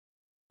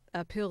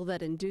a pill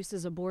that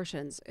induces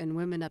abortions in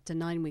women up to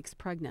 9 weeks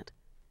pregnant.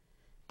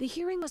 The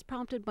hearing was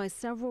prompted by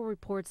several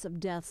reports of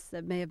deaths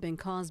that may have been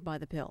caused by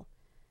the pill.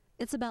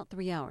 It's about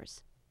 3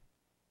 hours.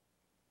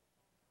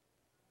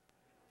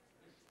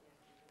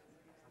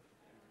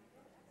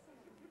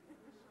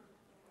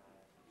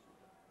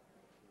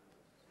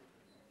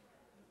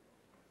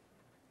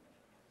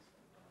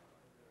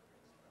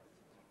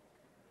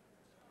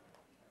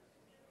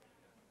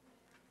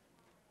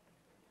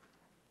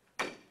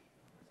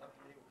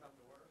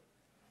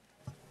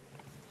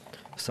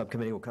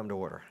 Subcommittee will come to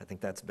order. I think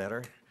that's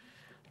better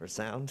for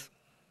sound.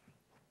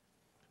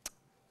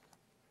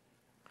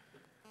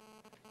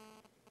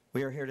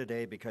 We are here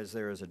today because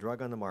there is a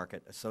drug on the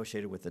market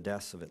associated with the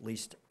deaths of at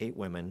least 8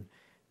 women,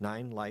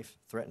 9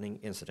 life-threatening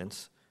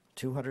incidents,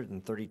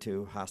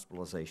 232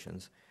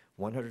 hospitalizations,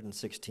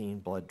 116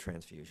 blood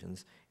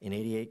transfusions, and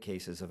 88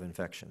 cases of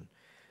infection.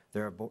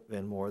 There have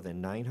been more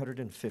than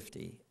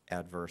 950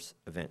 adverse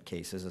event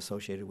cases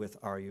associated with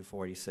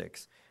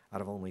RU-486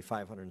 out of only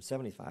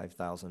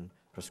 575,000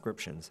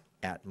 prescriptions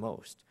at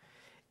most.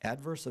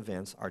 Adverse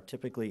events are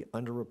typically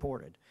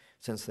underreported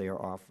since they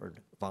are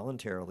offered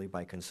voluntarily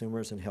by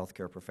consumers and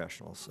healthcare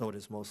professionals, so it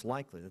is most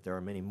likely that there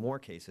are many more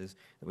cases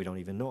that we don't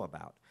even know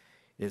about.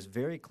 It is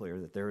very clear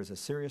that there is a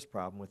serious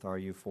problem with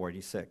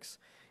RU-486,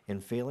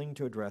 and failing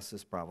to address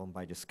this problem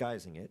by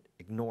disguising it,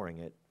 ignoring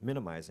it,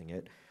 minimizing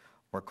it,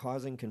 or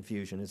causing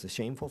confusion is a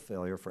shameful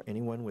failure for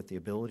anyone with the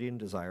ability and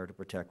desire to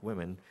protect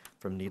women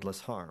from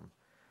needless harm.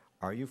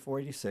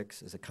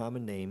 RU-486 is a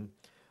common name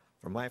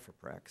for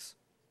Mifeprex.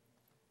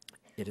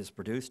 It is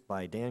produced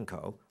by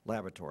Danco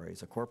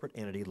Laboratories, a corporate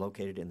entity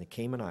located in the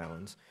Cayman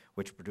Islands,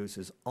 which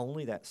produces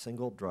only that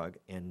single drug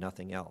and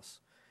nothing else.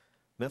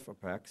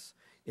 Mifeprex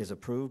is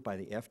approved by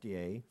the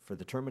FDA for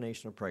the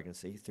termination of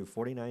pregnancy through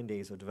 49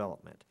 days of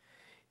development.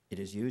 It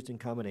is used in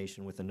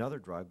combination with another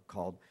drug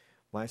called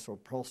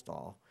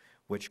misoprostol,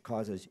 which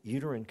causes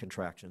uterine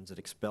contractions that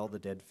expel the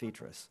dead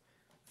fetus.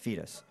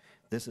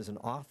 This is an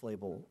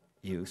off-label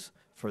use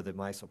for the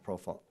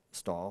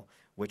misoprostol,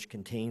 which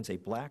contains a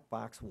black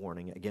box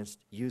warning against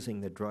using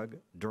the drug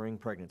during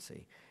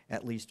pregnancy.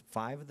 At least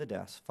 5 of the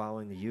deaths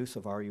following the use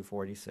of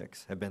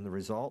RU-486 have been the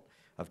result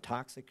of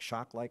toxic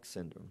shock-like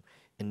syndrome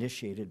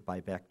initiated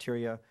by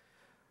bacteria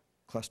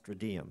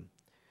Clostridium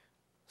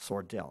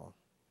sordelli.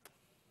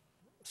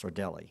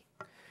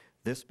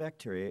 This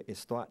bacteria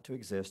is thought to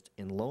exist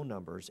in low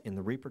numbers in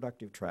the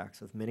reproductive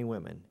tracts of many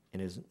women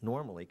and is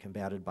normally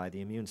combated by the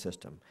immune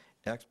system.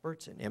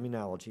 Experts in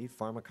immunology,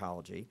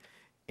 pharmacology,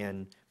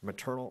 and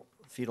maternal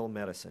fetal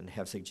medicine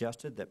have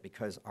suggested that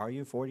because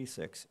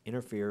RU-486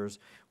 interferes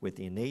with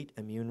the innate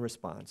immune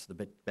response,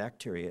 the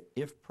bacteria,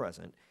 if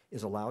present,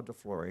 is allowed to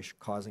flourish,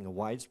 causing a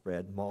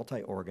widespread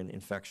multi-organ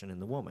infection in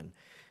the woman.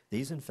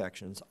 These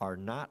infections are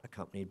not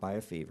accompanied by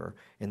a fever,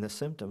 and the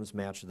symptoms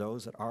match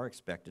those that are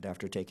expected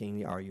after taking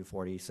the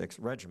RU-486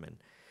 regimen,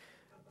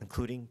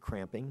 including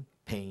cramping,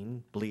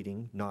 pain,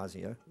 bleeding,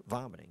 nausea,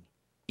 vomiting.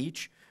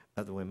 Each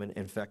of the women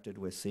infected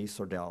with C.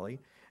 sordelli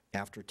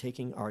after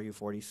taking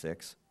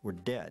RU-486 were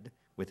dead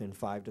within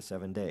 5 to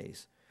 7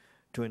 days.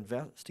 To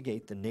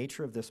investigate the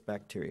nature of this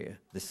bacteria,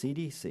 the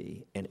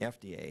CDC and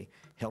FDA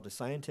held a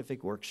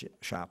scientific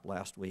workshop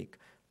last week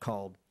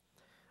called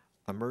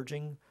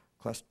Emerging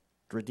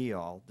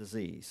Clostridial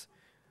Disease.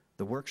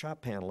 The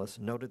workshop panelists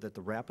noted that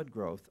the rapid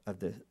growth of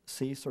the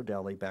C.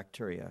 sordelli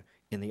bacteria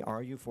in the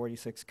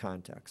RU-486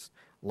 context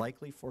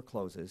likely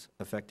forecloses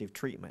effective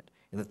treatment,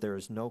 and that there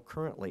is no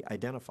currently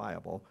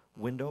identifiable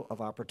window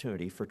of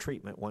opportunity for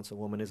treatment once a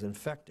woman is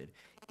infected,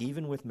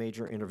 even with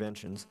major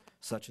interventions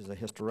such as a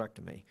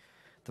hysterectomy.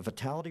 The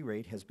fatality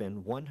rate has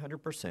been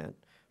 100%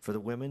 for the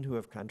women who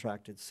have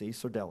contracted C.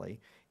 sordelli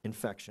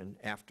infection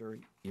after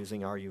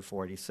using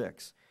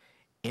RU-486.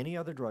 Any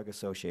other drug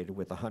associated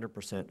with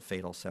 100%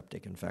 fatal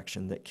septic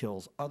infection that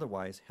kills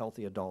otherwise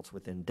healthy adults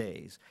within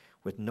days,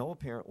 with no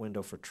apparent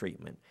window for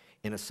treatment,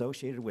 and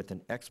associated with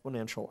an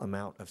exponential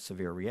amount of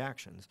severe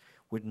reactions,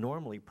 would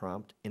normally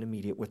prompt an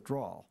immediate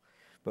withdrawal.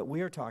 But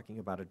we are talking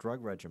about a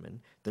drug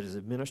regimen that is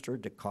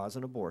administered to cause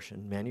an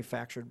abortion,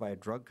 manufactured by a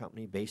drug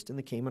company based in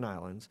the Cayman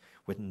Islands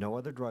with no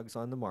other drugs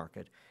on the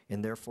market,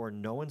 and therefore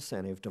no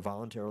incentive to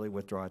voluntarily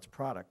withdraw its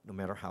product, no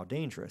matter how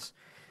dangerous.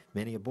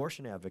 Many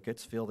abortion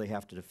advocates feel they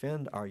have to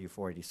defend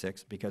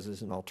RU-486 because it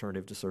is an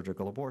alternative to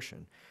surgical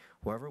abortion.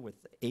 However,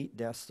 with the 8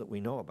 deaths that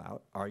we know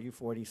about,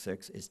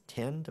 RU-486 is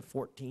 10 to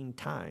 14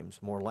 times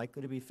more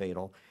likely to be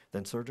fatal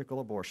than surgical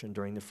abortion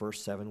during the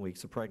first 7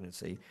 weeks of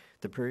pregnancy,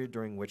 the period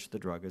during which the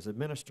drug is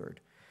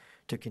administered.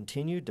 To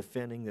continue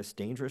defending this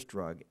dangerous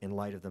drug in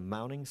light of the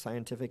mounting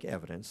scientific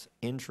evidence,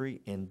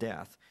 injury, and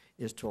death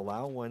is to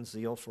allow one's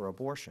zeal for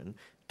abortion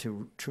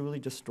to truly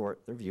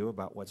distort their view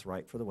about what's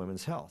right for the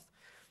women's health.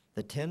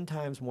 The 10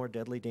 times more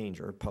deadly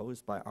danger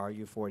posed by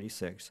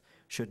RU-486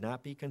 should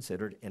not be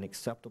considered an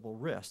acceptable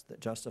risk that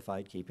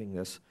justified keeping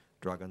this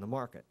drug on the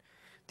market.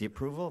 The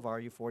approval of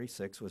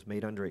RU-46 was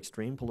made under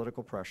extreme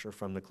political pressure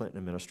from the Clinton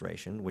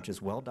administration, which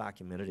is well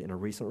documented in a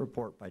recent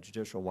report by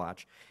Judicial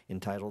Watch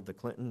entitled The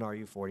Clinton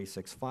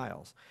RU-46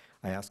 Files.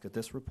 I ask that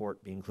this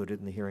report be included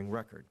in the hearing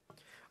record.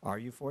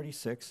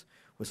 RU-46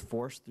 was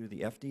forced through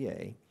the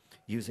FDA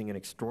using an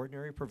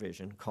extraordinary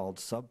provision called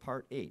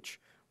Subpart H,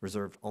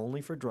 reserved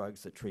only for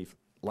drugs that treat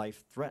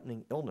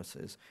life-threatening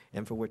illnesses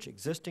and for which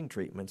existing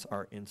treatments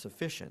are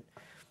insufficient.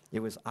 It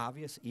was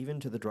obvious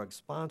even to the drug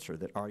sponsor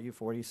that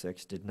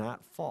RU-46 did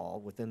not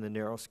fall within the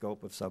narrow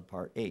scope of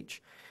Subpart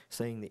H,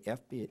 saying the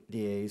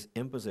FDA's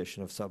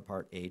imposition of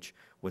Subpart H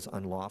was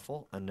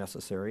unlawful,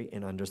 unnecessary,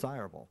 and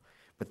undesirable.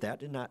 But that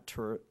did not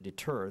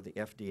deter the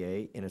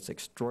FDA in its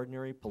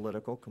extraordinary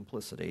political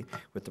complicity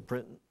with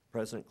the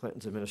President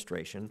Clinton's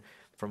administration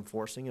from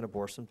forcing an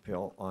abortion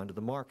pill onto the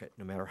market,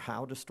 no matter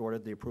how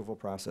distorted the approval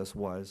process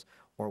was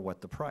or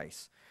what the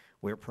price.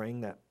 We are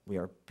paying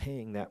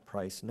that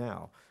price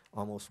now.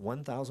 Almost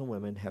 1,000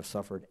 women have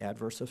suffered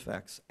adverse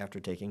effects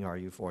after taking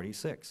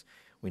RU-46.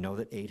 We know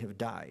that 8 have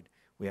died.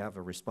 We have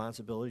a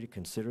responsibility to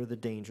consider the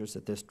dangers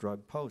that this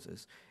drug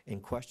poses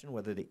and question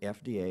whether the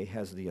FDA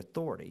has the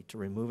authority to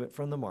remove it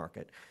from the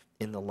market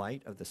in the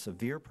light of the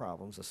severe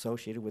problems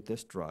associated with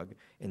this drug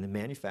and the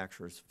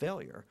manufacturer's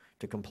failure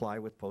to comply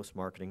with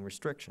post-marketing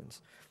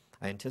restrictions.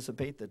 I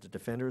anticipate that the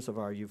defenders of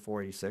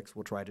RU-486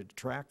 will try to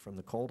detract from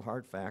the cold,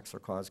 hard facts or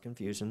cause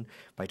confusion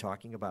by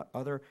talking about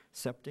other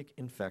septic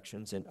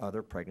infections in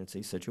other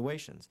pregnancy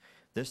situations.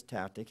 This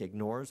tactic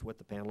ignores what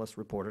the panelists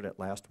reported at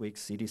last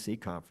week's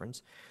CDC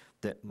conference,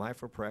 that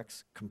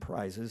mifeprex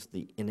comprises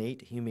the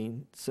innate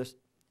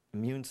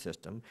immune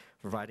system,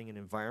 providing an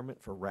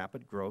environment for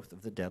rapid growth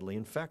of the deadly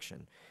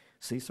infection.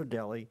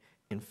 Caesar-Deli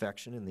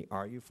infection in the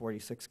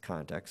RU-46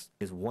 context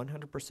is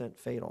 100%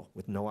 fatal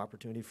with no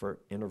opportunity for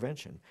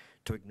intervention.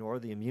 To ignore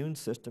the immune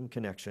system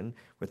connection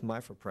with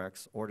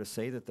mifeprex or to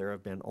say that there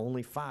have been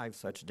only 5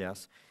 such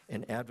deaths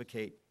and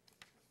advocate,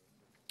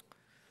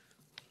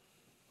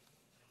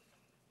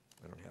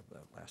 I don't have the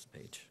last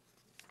page,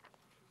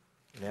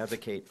 and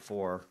advocate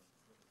for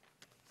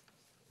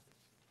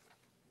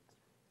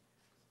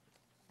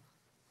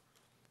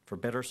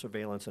better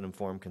surveillance and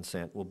informed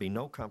consent will be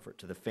no comfort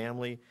to the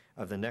family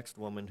of the next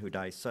woman who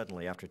dies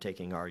suddenly after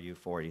taking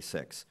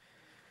RU-486.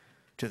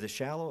 To the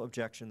shallow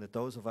objection that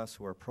those of us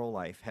who are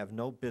pro-life have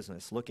no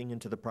business looking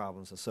into the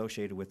problems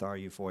associated with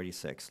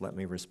RU-46, let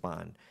me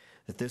respond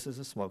that this is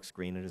a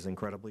smokescreen and is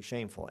incredibly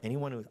shameful.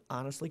 Anyone who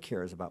honestly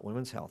cares about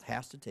women's health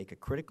has to take a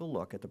critical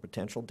look at the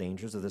potential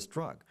dangers of this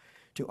drug.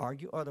 To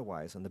argue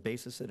otherwise on the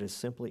basis that it is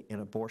simply an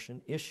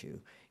abortion issue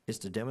is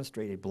to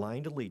demonstrate a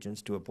blind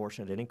allegiance to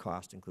abortion at any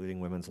cost, including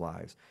women's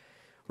lives.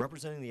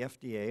 Representing the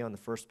FDA on the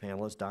first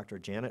panel is Dr.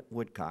 Janet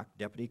Woodcock,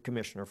 Deputy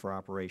Commissioner for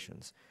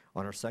Operations.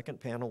 On our second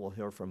panel, we'll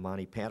hear from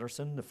Monty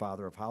Patterson, the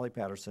father of Holly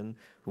Patterson,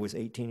 who was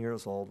 18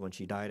 years old when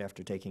she died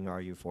after taking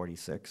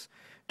RU-46,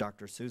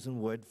 Dr.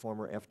 Susan Wood,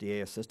 former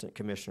FDA Assistant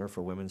Commissioner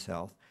for Women's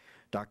Health,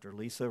 Dr.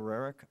 Lisa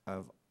Rarick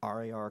of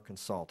RAR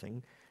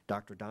Consulting,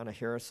 Dr. Donna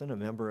Harrison, a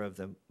member of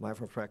the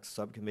mifeprex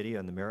Subcommittee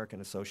on the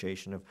American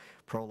Association of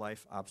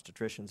Pro-Life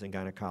Obstetricians and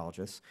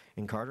Gynecologists,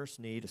 and Carter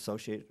Sneed,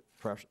 Associate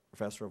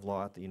Professor of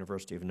Law at the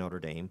University of Notre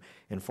Dame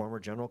and former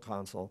General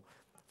Counsel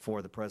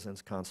for the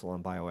President's Council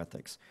on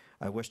Bioethics.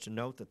 I wish to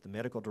note that the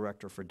Medical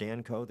Director for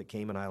Danco, the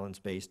Cayman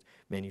Islands-based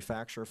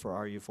manufacturer for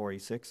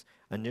RU-46,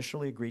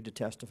 initially agreed to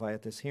testify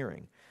at this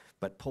hearing,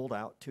 but pulled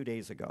out 2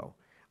 days ago.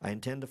 I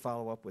intend to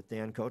follow up with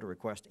Danco to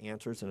request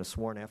answers in a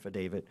sworn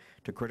affidavit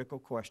to critical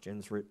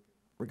questions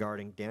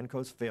regarding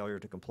Danco's failure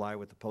to comply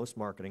with the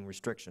post-marketing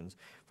restrictions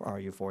for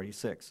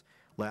RU-46.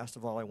 Last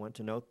of all, I want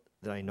to note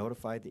that I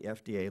notified the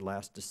FDA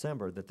last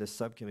December that this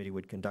subcommittee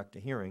would conduct a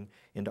hearing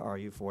into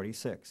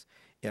RU-46.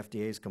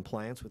 FDA's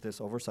compliance with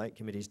this Oversight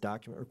Committee's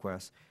document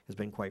request has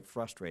been quite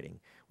frustrating.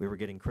 We were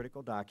getting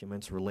critical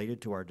documents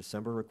related to our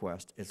December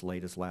request as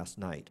late as last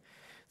night.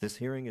 This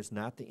hearing is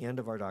not the end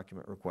of our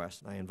document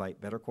request, and I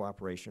invite better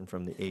cooperation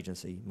from the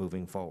agency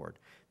moving forward.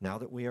 Now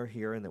that we are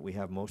here and that we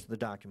have most of the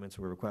documents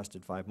we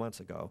requested 5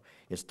 months ago,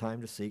 it's time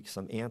to seek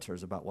some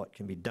answers about what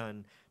can be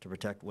done to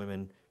protect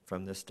women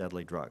from this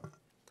deadly drug.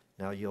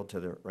 Now I yield to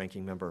the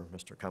ranking member,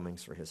 Mr.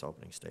 Cummings, for his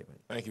opening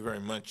statement. Thank you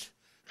very much,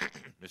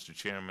 Mr.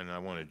 Chairman. I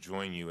want to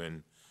join you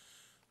in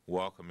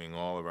welcoming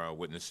all of our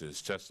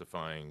witnesses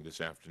testifying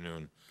this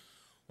afternoon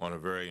on a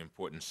very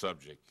important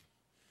subject,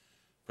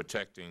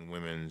 protecting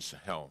women's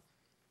health.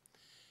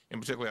 In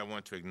particular, I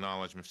want to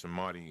acknowledge Mr.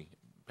 Marty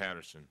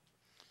Patterson,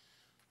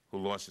 who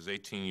lost his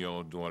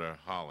 18-year-old daughter,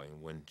 Holly,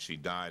 when she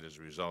died as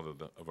a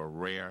result of a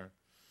rare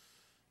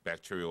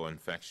bacterial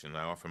infection.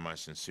 I offer my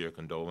sincere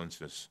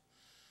condolences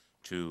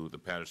to the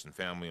Patterson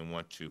family and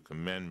want to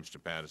commend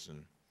Mr.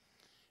 Patterson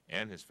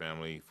and his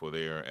family for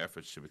their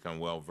efforts to become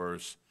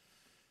well-versed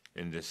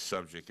in this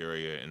subject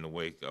area in the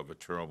wake of a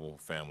terrible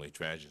family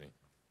tragedy.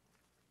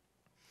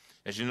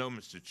 As you know,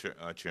 Mr.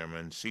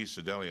 Chairman,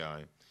 Caesar-Deli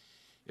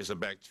is a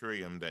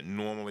bacterium that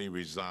normally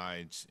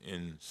resides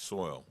in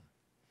soil.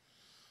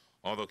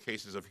 Although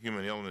cases of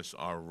human illness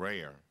are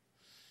rare,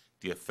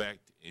 the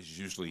effect is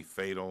usually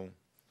fatal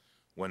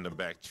when the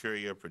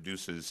bacteria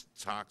produces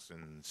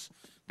toxins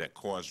that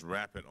cause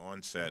rapid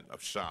onset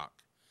of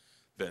shock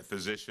that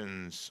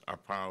physicians are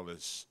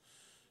powerless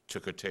to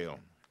curtail.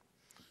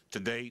 To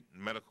date,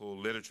 medical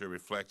literature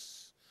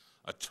reflects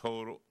a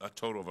total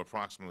of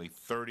approximately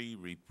 30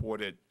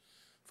 reported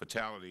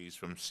fatalities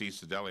from C.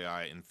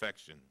 cedilii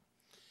infection.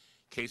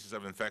 Cases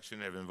of infection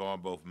have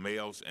involved both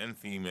males and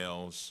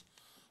females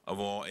of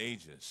all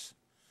ages.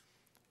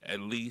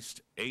 At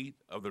least 8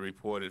 of the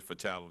reported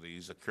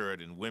fatalities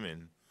occurred in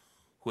women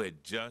who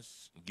had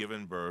just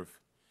given birth,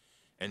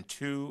 and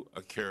 2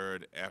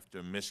 occurred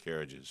after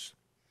miscarriages.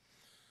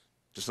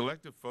 The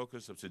selective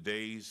focus of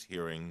today's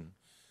hearing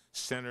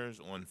centers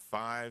on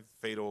 5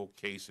 fatal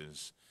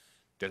cases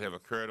that have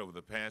occurred over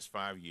the past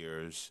 5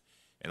 years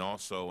and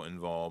also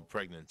involve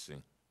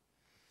pregnancy.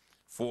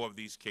 4 of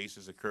these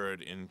cases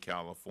occurred in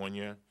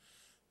California,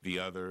 the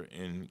other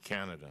in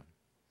Canada.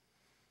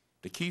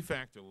 The key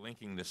factor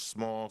linking this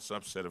small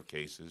subset of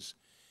cases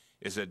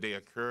is that they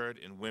occurred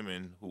in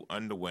women who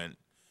underwent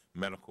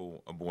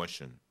medical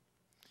abortion.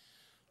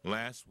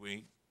 Last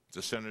week,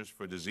 the Centers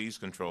for Disease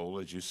Control,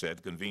 as you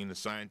said, convened a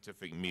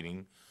scientific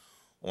meeting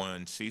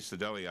on C.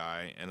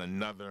 cedilii and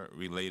another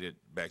related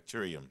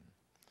bacterium.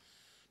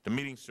 The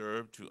meeting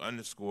served to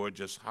underscore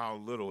just how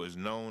little is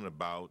known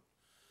about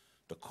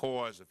the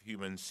cause of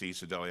human C.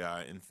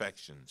 cedilii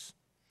infections.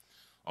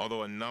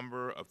 Although a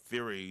number of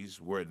theories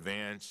were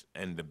advanced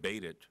and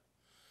debated,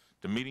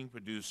 the meeting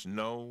produced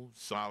no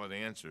solid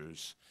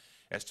answers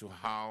as to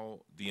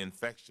how the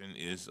infection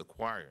is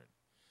acquired.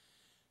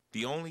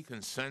 The only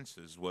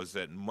consensus was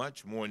that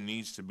much more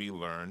needs to be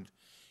learned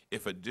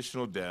if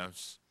additional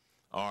deaths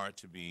are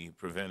to be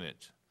prevented.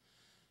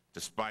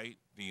 Despite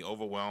the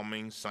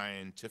overwhelming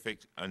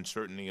scientific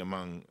uncertainty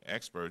among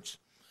experts,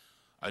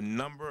 a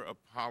number of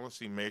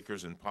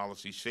policymakers and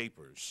policy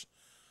shapers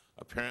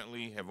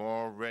apparently have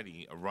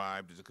already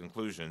arrived at the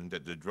conclusion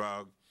that the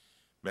drug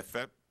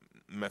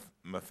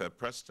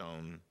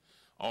mifepristone,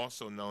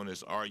 also known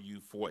as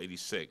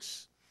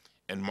RU-486,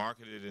 and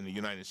marketed in the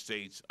United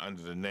States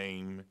under the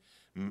name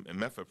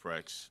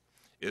Mifeprex,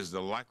 is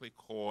the likely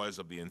cause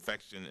of the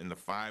infection in the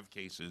 5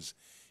 cases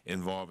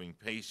involving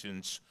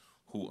patients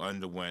who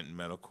underwent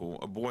medical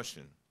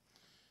abortion.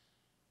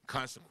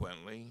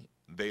 Consequently,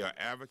 they are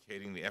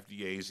advocating the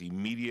FDA's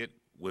immediate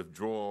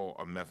withdrawal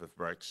of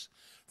Mifeprex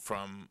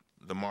from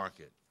the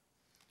market.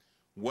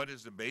 What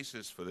is the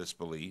basis for this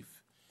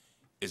belief?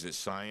 Is it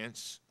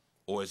science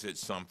or is it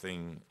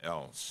something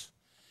else?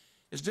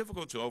 It's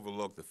difficult to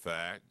overlook the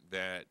fact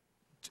that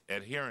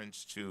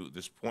adherents to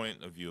this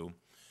point of view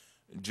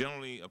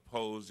generally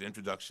oppose the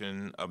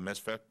introduction of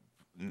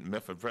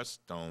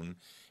mifepristone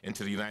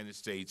into the United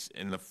States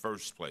in the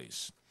first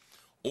place,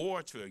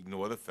 or to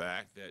ignore the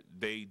fact that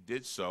they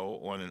did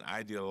so on an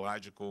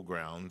ideological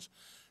grounds,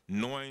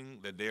 knowing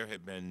that there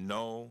had been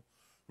no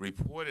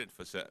reported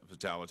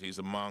fatalities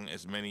among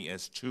as many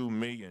as 2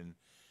 million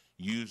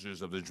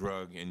users of the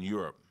drug in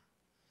Europe.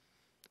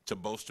 To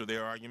bolster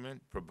their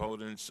argument,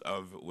 proponents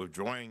of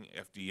withdrawing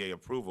FDA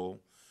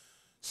approval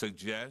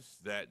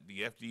suggest that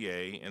the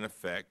FDA, in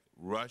effect,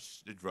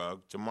 rushed the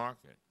drug to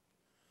market.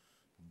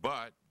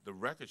 But the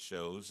record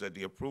shows that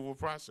the approval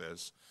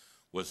process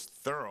was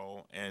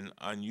thorough and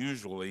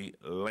unusually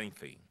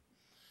lengthy.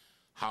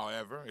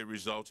 However, it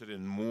resulted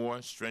in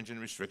more stringent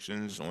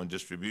restrictions on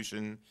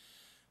distribution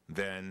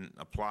than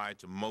applied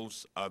to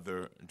most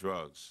other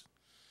drugs.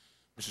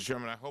 Mr.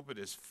 Chairman, I hope it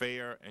is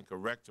fair and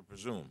correct to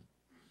presume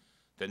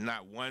that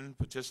not one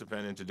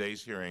participant in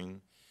today's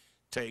hearing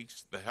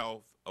takes the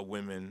health of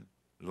women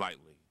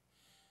lightly.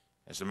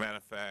 As a matter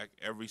of fact,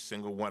 every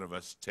single one of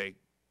us take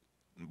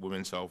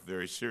women's health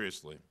very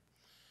seriously.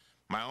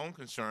 My own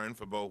concern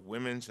for both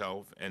women's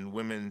health and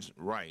women's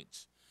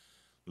rights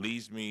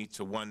leads me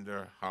to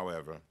wonder,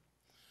 however,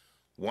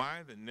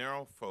 why the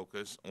narrow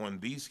focus on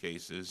these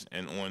cases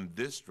and on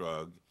this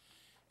drug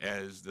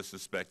as the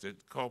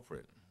suspected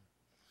culprit?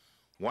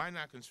 Why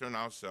not concern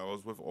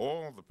ourselves with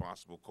all the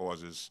possible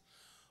causes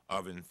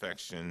of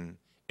infection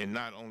in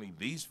not only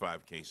these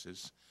 5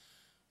 cases,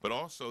 but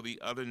also the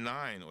other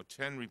 9 or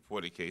 10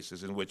 reported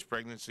cases in which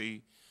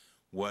pregnancy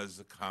was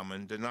the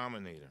common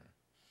denominator?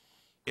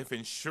 If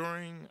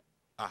ensuring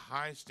a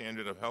high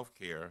standard of health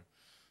care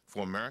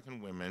for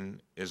American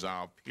women is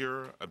our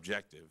pure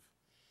objective,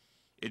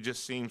 it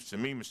just seems to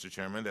me, Mr.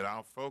 Chairman, that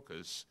our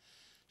focus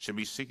should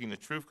be seeking the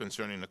truth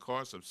concerning the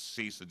cause of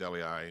C.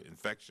 cedilii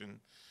infection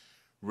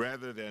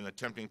rather than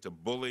attempting to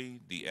bully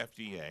the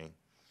FDA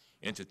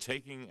into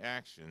taking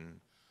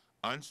action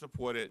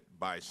unsupported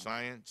by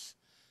science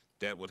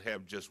that would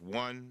have just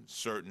one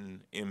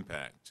certain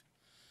impact: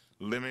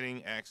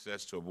 limiting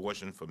access to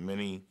abortion for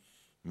many,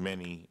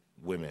 many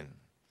women.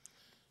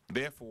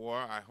 Therefore,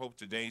 I hope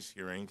today's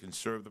hearing can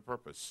serve the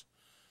purpose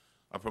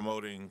of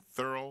promoting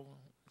thorough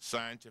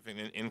scientific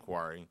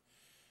inquiry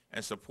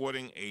and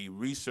supporting a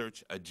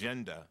research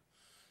agenda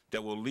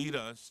that will lead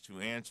us to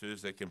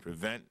answers that can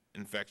prevent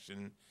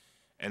infection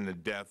and the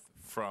death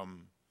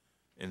from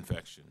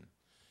infection.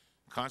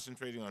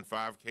 Concentrating on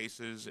 5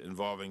 cases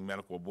involving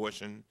medical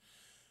abortion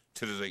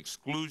to the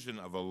exclusion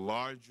of a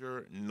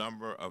larger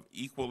number of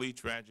equally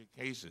tragic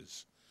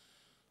cases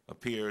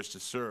appears to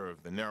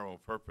serve the narrow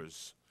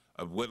purpose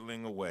of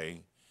whittling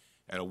away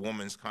at a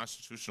woman's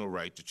constitutional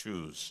right to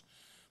choose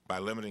by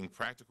limiting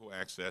practical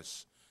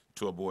access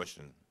to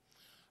abortion.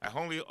 I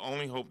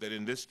only hope that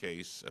in this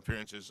case,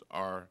 appearances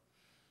are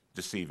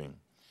deceiving.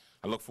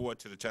 I look forward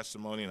to the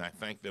testimony, and I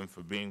thank them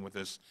for being with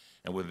us.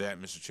 And with that,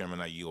 Mr.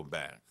 Chairman, I yield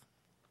back.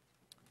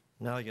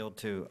 Now I yield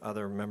to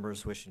other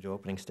members wishing to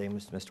opening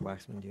statements. Mr.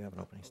 Waxman, do you have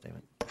an opening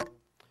statement?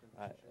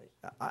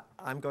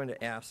 I'm going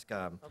to ask,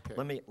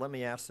 Okay. let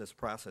me ask this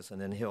process, and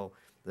then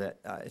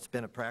it's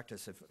been a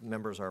practice if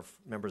members are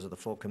members of the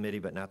full committee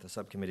but not the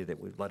subcommittee that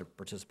we've let him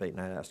participate,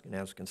 and I ask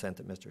unanimous consent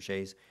that Mr.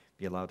 Shays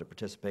be allowed to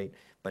participate,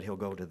 but he'll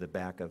go to the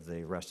back of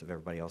the rest of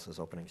everybody else's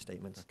opening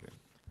statements. Okay.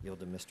 Yield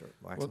to Mr.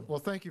 Waxman. Well,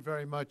 thank you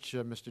very much,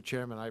 Mr.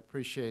 Chairman. I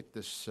appreciate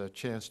this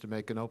chance to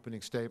make an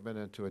opening statement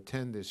and to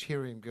attend this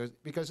hearing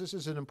because this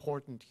is an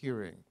important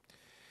hearing.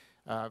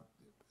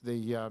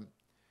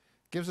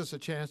 Gives us a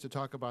chance to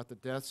talk about the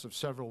deaths of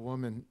several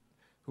women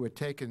who had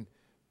taken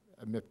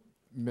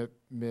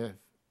mifepristone,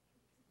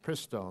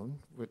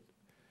 with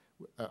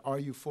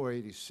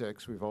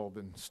RU-486, we've all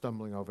been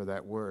stumbling over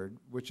that word,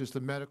 which is the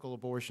medical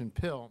abortion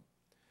pill.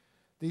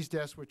 These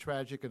deaths were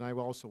tragic, and I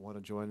also want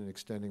to join in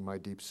extending my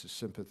deep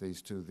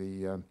sympathies to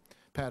the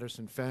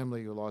Patterson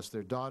family who lost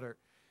their daughter,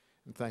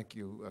 and thank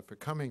you for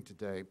coming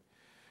today.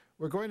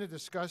 We're going to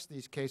discuss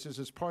these cases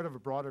as part of a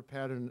broader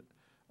pattern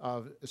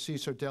of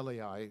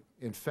Caesardelii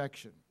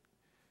infection.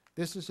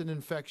 This is an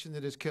infection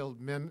that has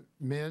killed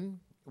men,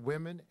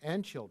 women,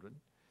 and children.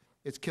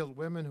 It's killed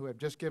women who have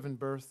just given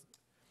birth,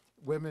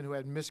 women who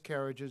had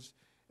miscarriages,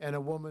 and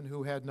a woman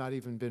who had not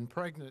even been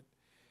pregnant.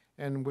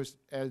 And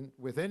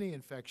with any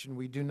infection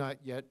we do not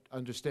yet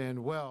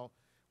understand well,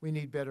 we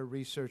need better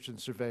research and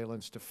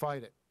surveillance to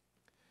fight it.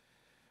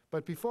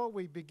 But before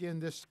we begin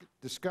this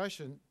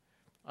discussion,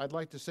 I'd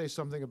like to say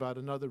something about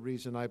another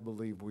reason I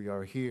believe we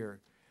are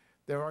here.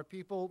 There are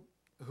people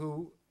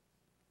who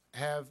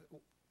have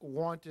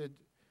wanted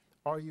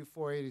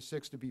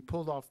RU-486 to be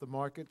pulled off the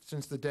market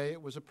since the day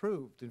it was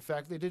approved. In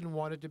fact, they didn't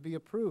want it to be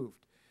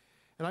approved.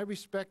 And I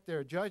respect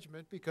their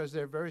judgment because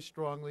they're very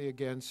strongly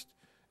against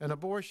an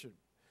abortion,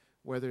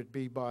 whether it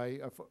be by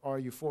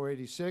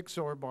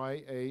RU-486 or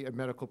by a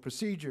medical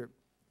procedure.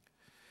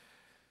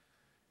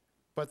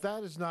 But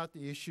that is not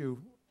the issue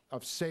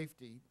of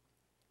safety,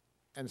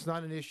 and it's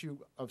not an issue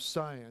of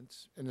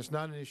science, and it's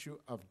not an issue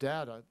of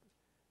data.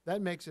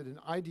 That makes it an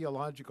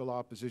ideological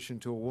opposition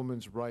to a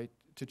woman's right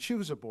to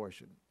choose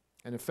abortion.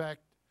 And in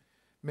fact,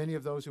 many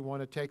of those who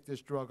want to take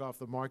this drug off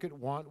the market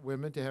want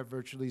women to have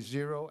virtually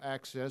zero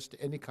access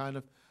to any kind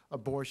of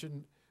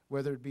abortion,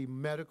 whether it be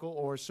medical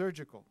or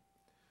surgical.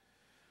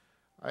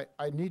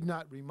 I need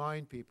not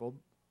remind people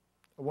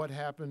what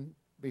happened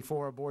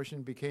before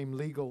abortion became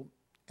legal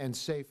and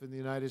safe in the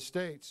United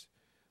States.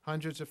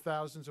 Hundreds of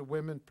thousands of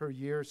women per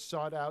year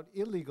sought out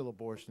illegal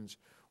abortions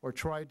or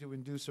tried to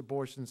induce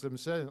abortions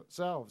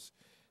themselves.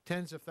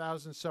 Tens of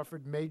thousands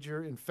suffered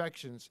major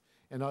infections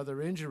and other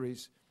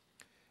injuries.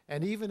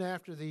 And even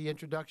after the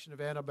introduction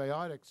of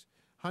antibiotics,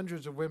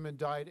 hundreds of women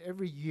died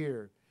every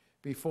year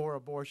before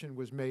abortion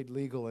was made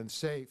legal and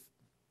safe.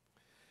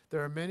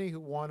 There are many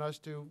who want us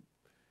to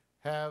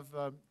have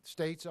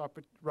states'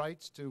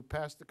 rights to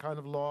pass the kind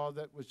of law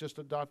that was just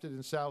adopted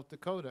in South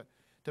Dakota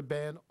to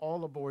ban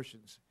all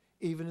abortions,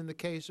 even in the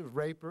case of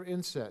rape or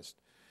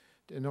incest,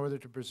 in order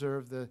to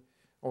preserve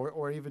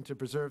or even to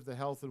preserve the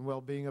health and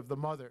well-being of the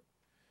mother.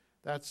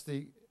 That's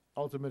the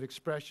ultimate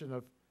expression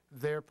of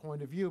their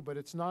point of view, but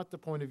it's not the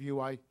point of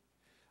view I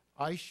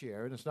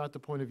share, and it's not the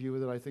point of view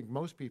that I think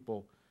most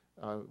people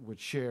would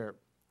share.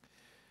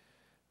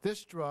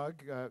 This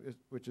drug,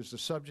 which is the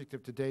subject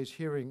of today's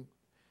hearing,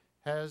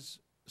 has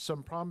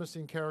some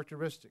promising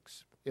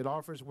characteristics. It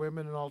offers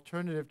women an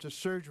alternative to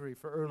surgery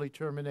for early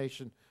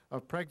termination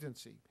of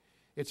pregnancy.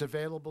 It's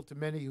available to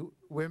many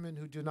women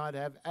who do not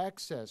have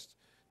access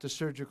to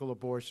surgical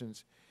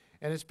abortions,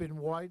 and it's been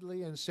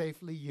widely and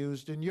safely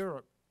used in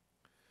Europe.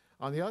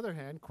 On the other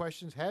hand,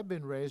 questions have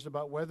been raised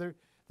about whether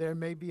there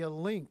may be a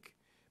link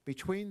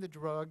between the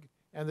drug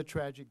and the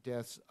tragic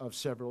deaths of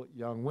several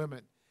young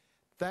women.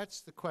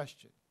 That's the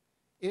question.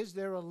 Is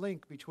there a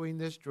link between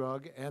this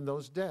drug and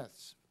those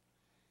deaths?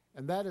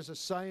 And that is a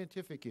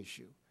scientific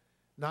issue,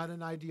 not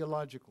an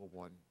ideological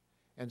one.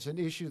 And it's an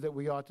issue that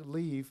we ought to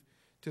leave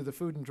to the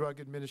Food and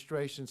Drug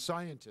Administration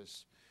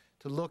scientists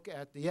to look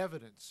at the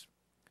evidence.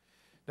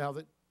 Now,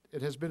 that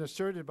it has been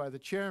asserted by the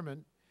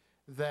chairman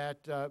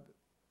that the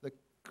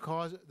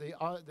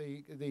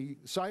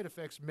side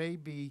effects may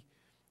be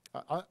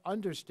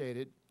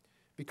understated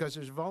because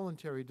there's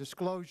voluntary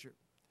disclosure.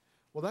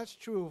 Well, that's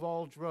true of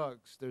all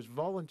drugs. There's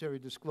voluntary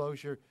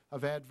disclosure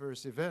of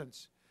adverse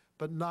events,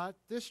 but not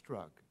this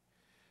drug.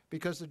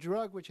 Because the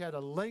drug, which had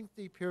a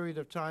lengthy period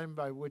of time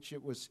by which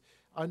it was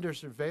under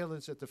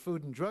surveillance at the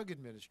Food and Drug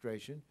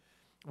Administration,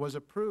 was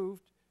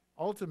approved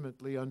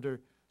ultimately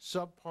under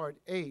Subpart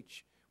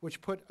H,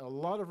 which put a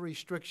lot of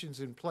restrictions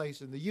in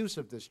place in the use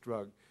of this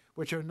drug,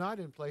 which are not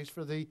in place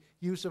for the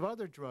use of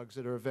other drugs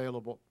that are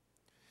available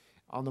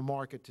on the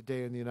market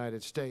today in the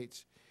United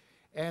States.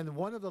 And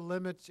one of the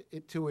limits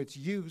to its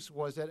use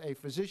was that a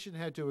physician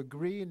had to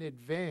agree in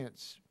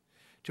advance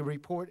to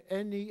report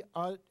any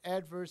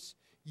adverse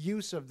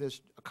use of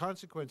this,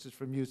 consequences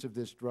from use of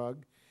this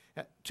drug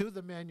to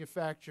the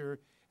manufacturer,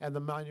 and the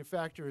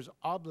manufacturer is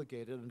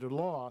obligated under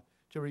law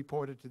to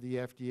report it to the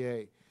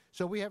FDA.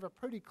 So we have a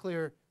pretty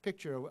clear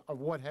picture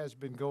of what has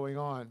been going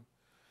on.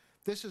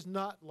 This is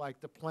not like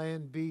the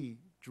Plan B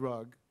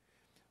drug,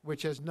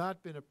 which has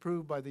not been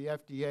approved by the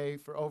FDA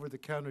for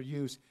over-the-counter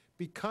use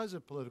because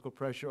of political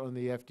pressure on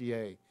the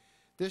FDA.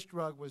 This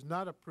drug was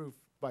not approved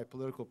by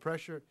political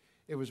pressure.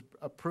 It was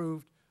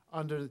approved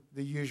under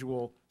the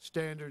usual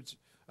standards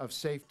of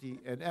safety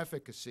and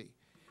efficacy.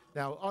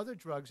 Now, other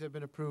drugs have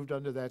been approved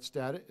under that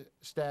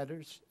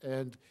status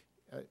and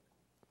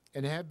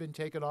have been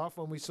taken off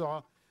when we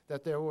saw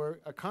that there were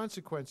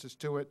consequences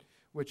to it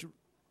which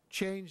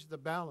changed the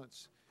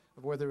balance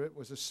of whether it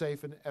was a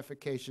safe and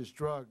efficacious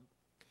drug.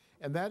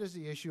 And that is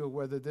the issue of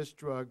whether this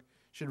drug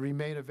should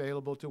remain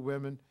available to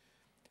women.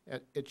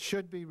 It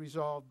should be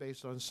resolved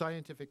based on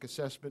scientific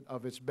assessment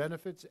of its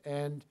benefits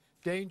and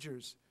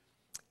dangers.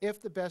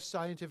 If the best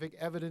scientific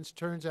evidence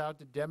turns out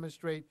to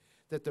demonstrate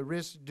that the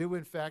risks do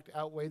in fact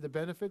outweigh the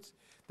benefits,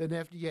 then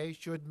FDA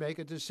should make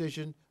a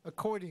decision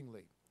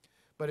accordingly.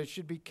 But it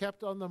should be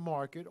kept on the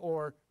market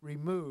or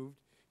removed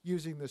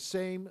using the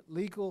same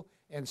legal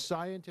and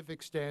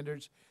scientific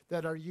standards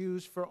that are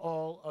used for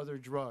all other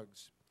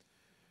drugs.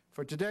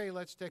 For today,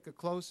 let's take a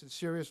close and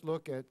serious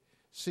look at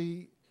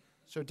C.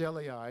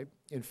 Sordellii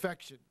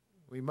infection.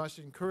 We must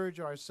encourage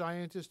our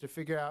scientists to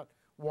figure out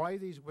why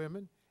these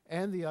women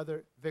and the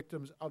other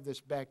victims of this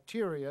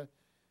bacteria,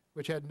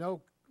 which had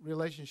no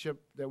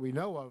relationship that we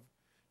know of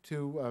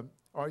to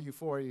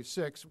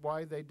RU-486,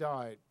 why they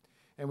died.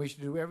 And we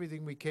should do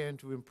everything we can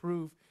to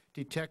improve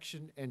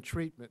detection and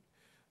treatment.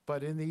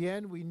 But in the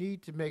end, we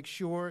need to make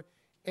sure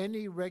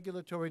any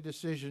regulatory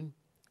decision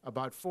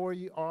about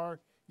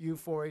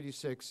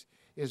RU-486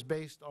 is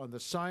based on the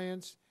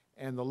science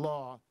and the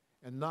law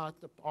and not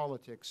the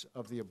politics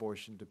of the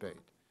abortion debate.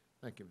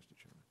 Thank you, Mr.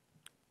 Chairman.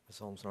 Ms.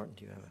 Holmes-Norton,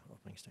 do you have an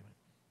opening statement?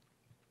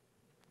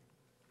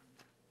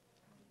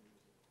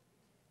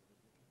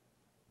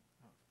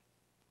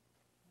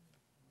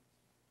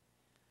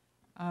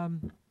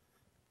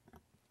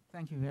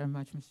 Thank you very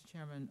much, Mr.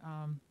 Chairman.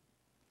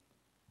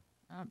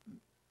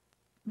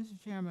 Mr.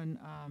 Chairman,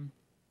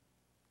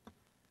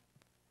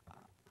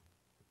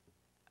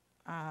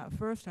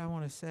 first I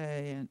want to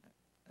say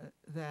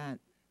that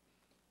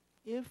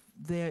if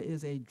there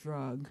is a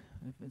drug,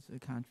 if it's a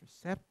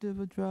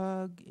contraceptive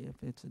drug,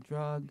 if it's a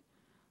drug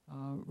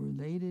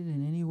related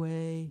in any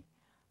way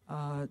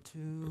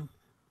to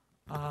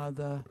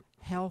the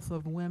health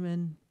of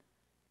women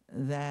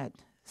that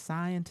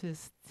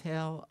scientists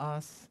tell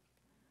us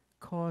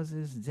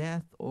causes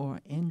death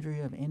or injury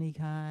of any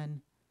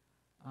kind,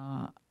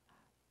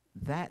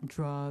 that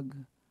drug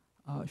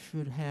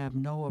should have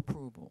no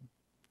approval.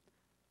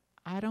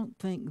 I don't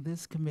think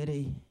this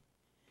committee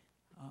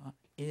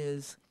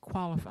is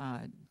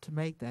qualified to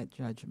make that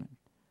judgment.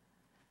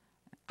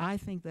 I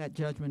think that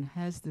judgment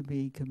has to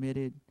be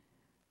committed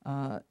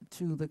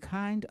to the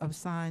kind of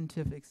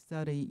scientific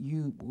study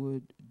you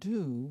would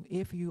do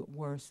if you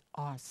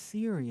are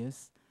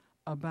serious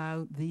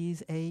about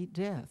these 8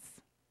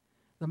 deaths.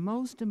 The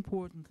most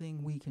important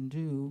thing we can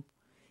do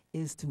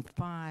is to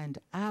find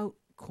out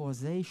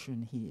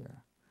causation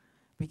here,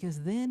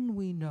 because then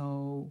we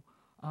know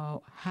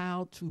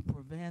how to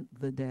prevent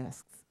the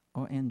deaths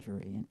or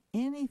injury. And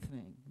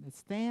anything that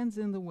stands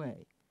in the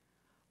way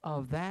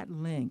of that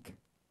link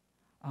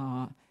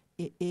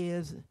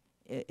is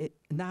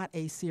not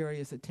a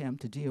serious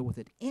attempt to deal with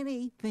it.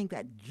 Anything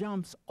that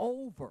jumps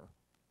over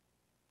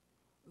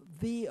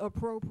the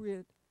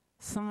appropriate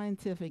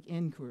scientific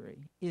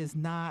inquiry is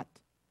not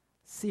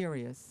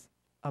serious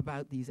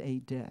about these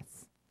 8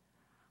 deaths.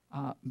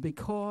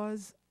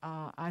 Because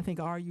I think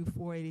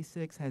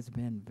RU-486 has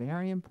been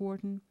very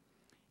important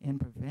in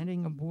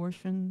preventing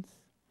abortions,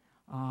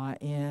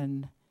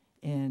 in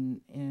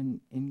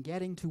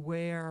getting to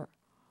where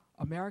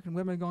American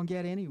women are going to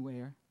get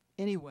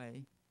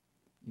anyway.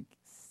 You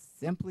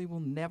simply will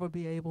never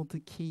be able to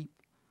keep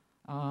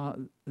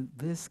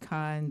this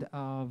kind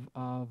of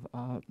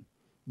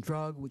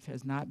drug, which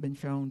has not been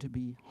shown to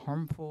be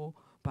harmful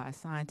by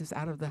scientists,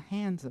 out of the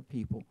hands of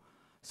people.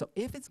 So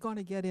if it's going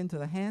to get into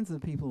the hands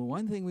of people,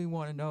 one thing we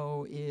want to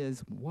know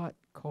is what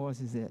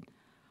causes it.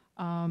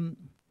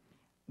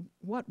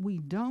 What we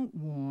don't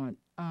want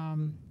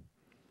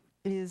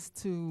is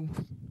to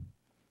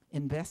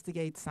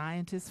investigate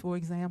scientists, for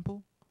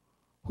example,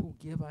 who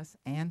give us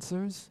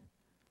answers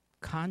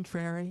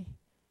contrary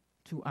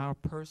to our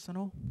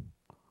personal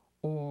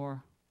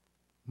or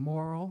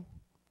moral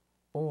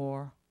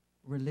or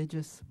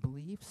religious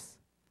beliefs.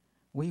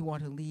 We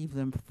want to leave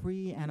them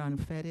free and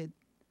unfettered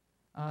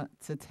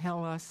to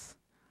tell us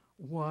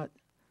what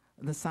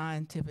the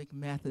scientific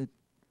method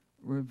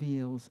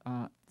reveals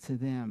to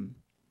them.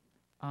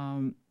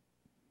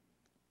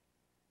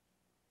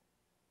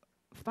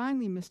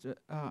 Finally, Mr.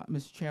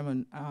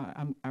 Chairman,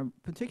 I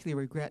particularly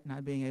regret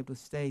not being able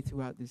to stay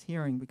throughout this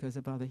hearing because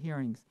of other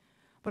hearings,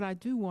 but I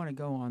do want to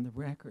go on the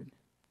record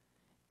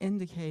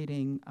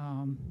indicating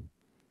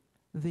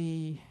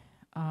the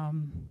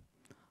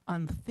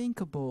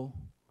unthinkable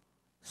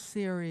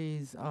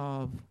series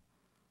of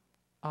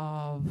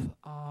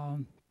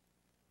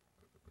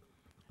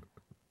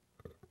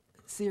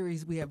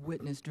series we have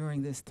witnessed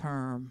during this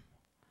term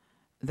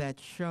that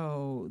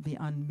show the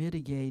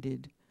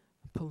unmitigated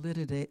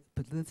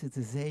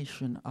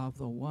politicization of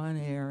the one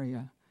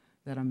area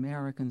that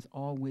Americans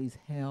always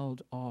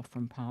held off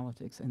from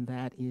politics, and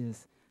that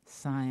is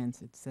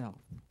science itself.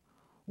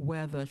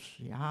 Whether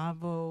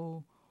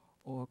Schiavo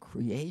or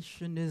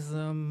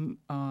creationism,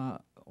 or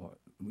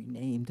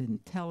renamed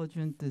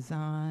intelligent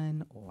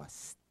design, or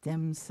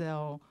stem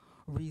cell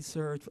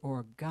research,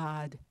 or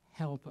God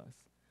help us,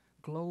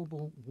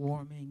 global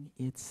warming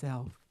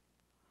itself.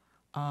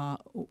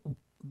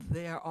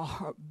 There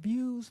are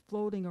views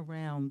floating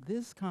around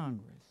this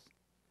Congress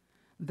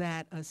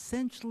that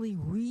essentially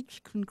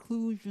reach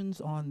conclusions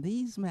on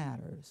these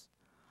matters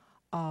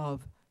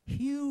of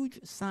huge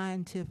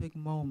scientific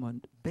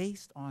moment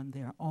based on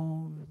their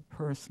own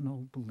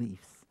personal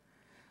beliefs.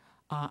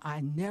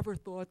 I never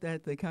thought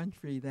that the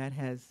country that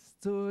has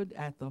stood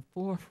at the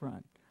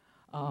forefront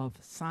of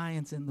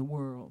science in the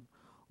world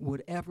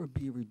would ever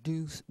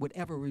reduce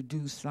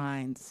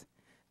science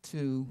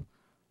to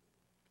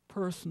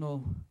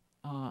personal,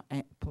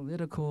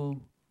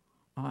 political,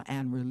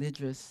 and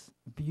religious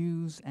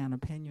views and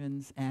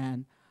opinions,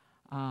 and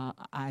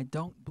I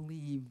don't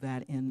believe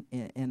that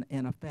in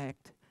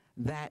effect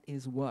that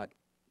is what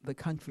the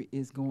country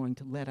is going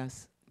to let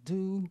us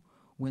do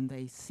when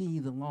they see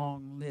the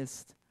long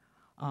list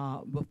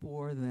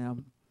before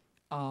them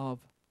of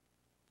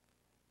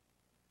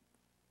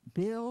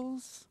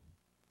bills,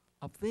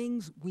 of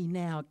things we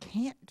now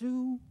can't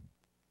do,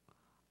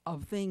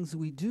 of things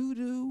we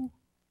do,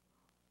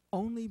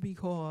 only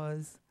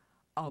because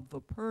of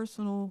the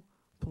personal,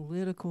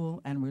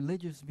 political, and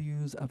religious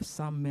views of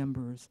some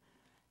members.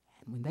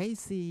 And when they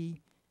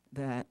see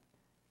that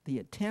the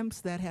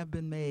attempts that have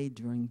been made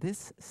during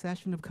this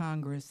session of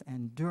Congress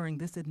and during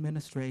this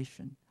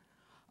administration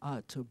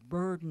to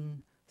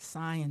burden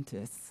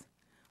scientists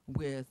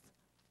with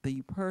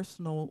the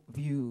personal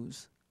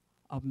views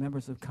of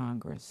members of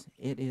Congress,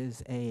 it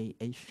is a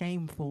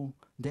shameful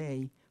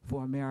day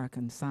for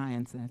American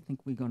science, and I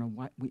think we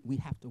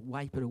have to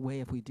wipe it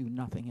away if we do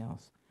nothing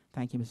else.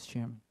 Thank you, Mr.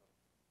 Chairman.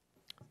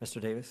 Mr.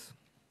 Davis.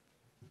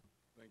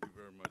 Thank you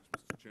very much,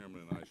 Mr.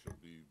 Chairman, and I shall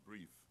be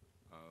brief.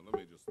 Let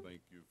me just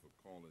thank you for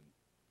calling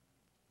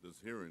this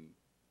hearing.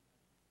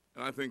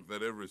 And I think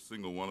that every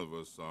single one of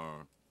us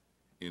are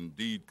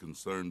indeed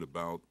concerned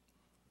about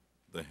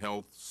the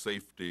health,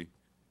 safety,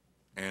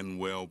 and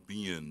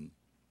well-being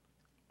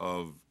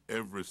of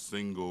every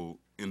single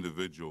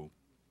individual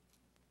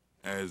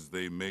as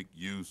they make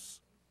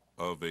use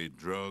of a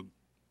drug,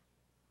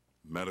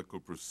 medical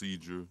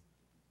procedure,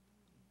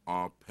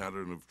 or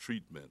pattern of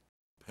treatment.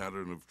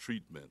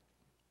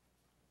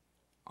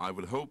 I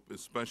would hope,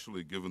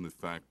 especially given the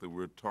fact that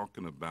we're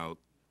talking about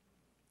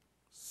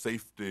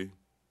safety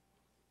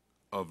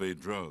of a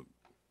drug,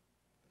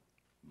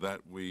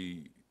 that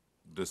we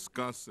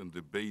discuss and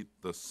debate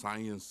the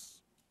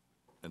science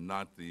and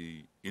not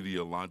the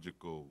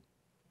ideological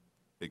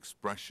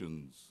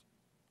expressions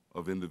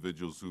of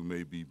individuals who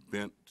may be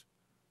bent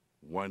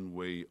one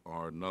way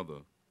or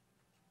another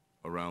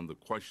around the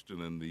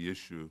question and the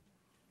issue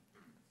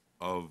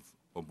of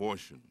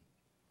abortion.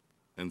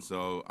 And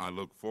so I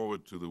look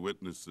forward to the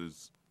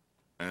witnesses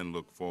and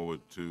look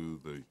forward to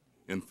the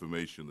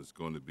information that's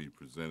going to be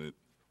presented,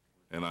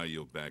 and I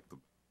yield back the.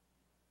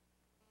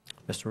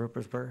 Mr.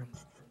 Ruppersberger.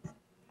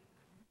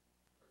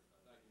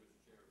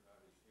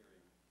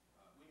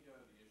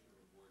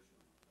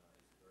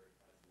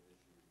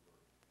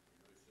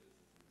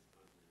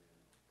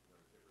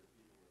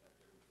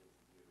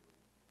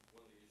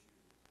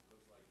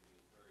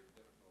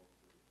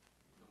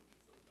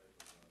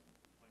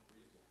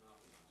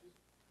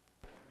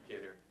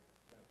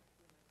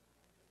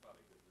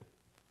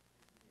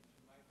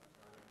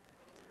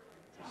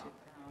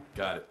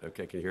 Got it.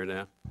 Okay, can you hear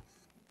now?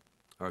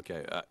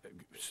 Okay,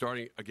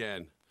 starting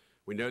again,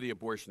 we know the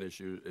abortion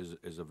issue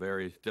is a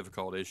very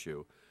difficult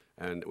issue,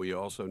 and we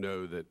also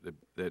know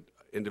that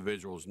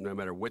individuals, no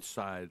matter which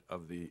side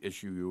of the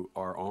issue you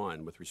are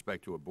on with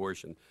respect to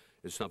abortion,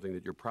 is something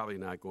that you're probably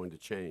not going to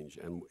change.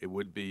 And it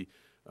would be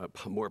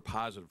more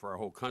positive for our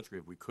whole country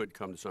if we could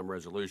come to some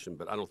resolution,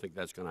 but I don't think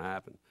that's going to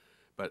happen.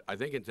 But I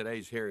think in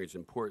today's hearing it's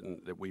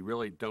important that we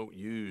really don't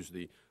use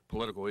the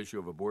political issue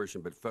of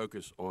abortion, but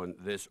focus on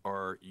this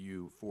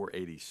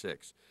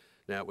RU-486.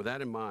 Now, with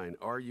that in mind,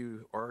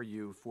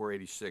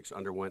 RU-486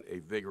 underwent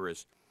a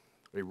rigorous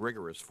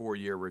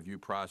 4-year review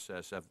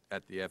process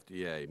at the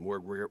FDA,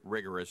 more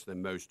rigorous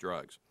than most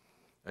drugs.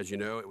 As you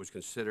know, it was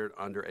considered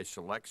under a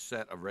select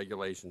set of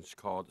regulations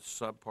called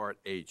Subpart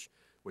H,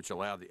 which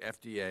allowed the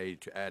FDA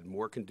to add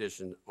more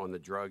conditions on the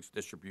drug's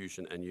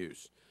distribution and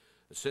use.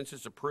 Since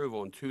its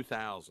approval in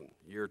 2000,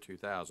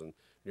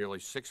 nearly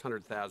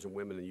 600,000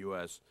 women in the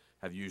U.S.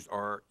 have used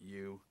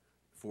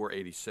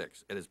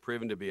RU-486. It has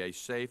proven to be a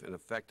safe and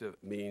effective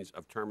means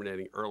of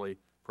terminating early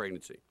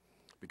pregnancy.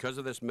 Because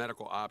of this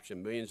medical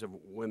option, millions of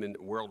women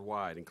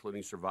worldwide,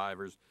 including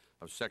survivors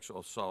of sexual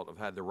assault, have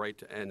had the right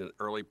to end an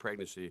early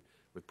pregnancy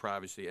with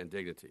privacy and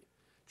dignity.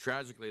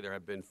 Tragically, there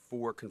have been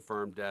 4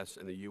 confirmed deaths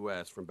in the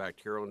U.S. from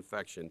bacterial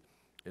infection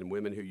in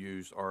women who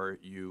use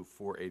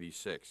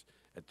RU-486.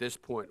 At this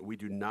point, we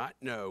do not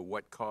know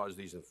what caused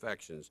these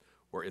infections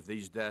or if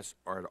these deaths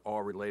are at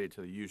all related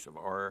to the use of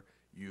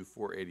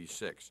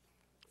RU-486.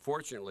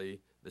 Fortunately,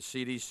 the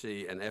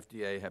CDC and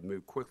FDA have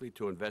moved quickly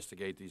to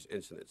investigate these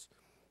incidents.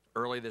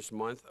 Early this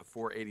month,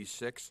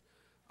 486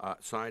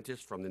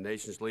 scientists from the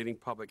nation's leading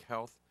public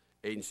health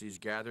agencies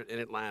gathered in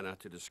Atlanta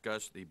to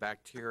discuss the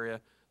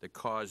bacteria that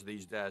cause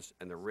these deaths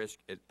and the risk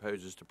it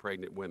poses to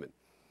pregnant women.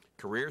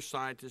 Career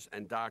scientists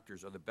and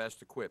doctors are the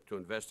best equipped to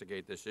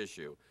investigate this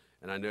issue,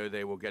 and I know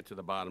they will get to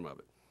the bottom of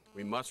it.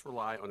 We must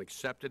rely on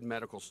accepted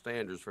medical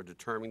standards for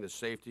determining the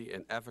safety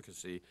and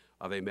efficacy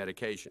of a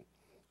medication.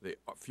 The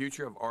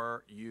future of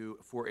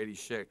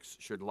RU-486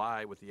 should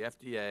lie with the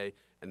FDA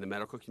and the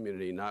medical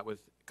community, not with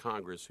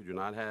Congress, who do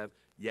not have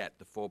yet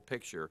the full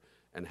picture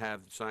and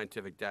have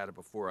scientific data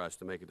before us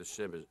to make a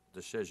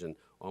decision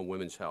on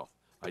women's health.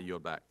 I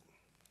yield back.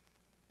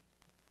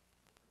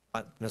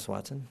 Ms.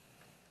 Watson.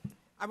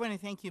 I want to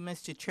thank you,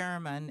 Mr.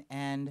 Chairman,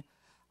 and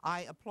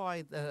I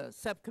applaud the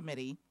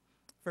subcommittee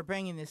for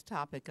bringing this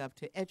topic up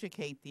to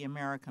educate the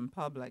American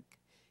public.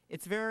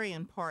 It's very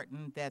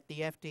important that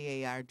the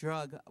FDA, our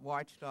drug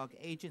watchdog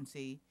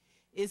agency,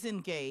 is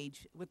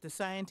engaged with the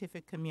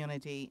scientific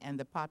community and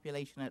the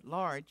population at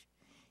large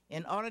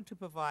in order to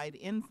provide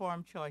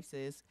informed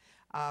choices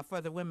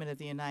for the women of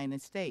the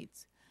United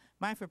States.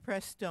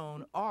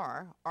 Mifepristone,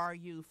 or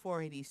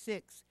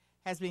RU-486,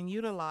 has been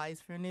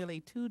utilized for nearly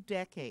 2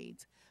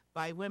 decades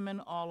by women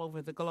all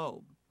over the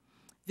globe.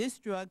 This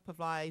drug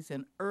provides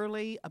an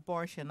early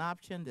abortion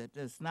option that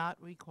does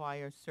not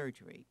require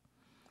surgery.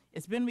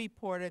 It's been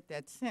reported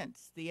that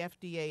since the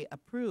FDA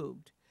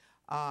approved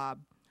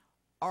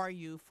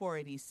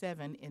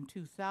RU-487 in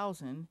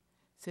 2000,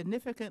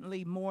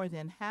 significantly more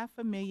than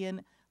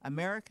 500,000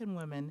 American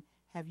women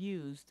have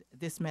used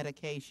this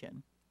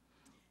medication.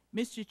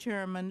 Mr.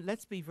 Chairman,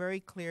 let's be very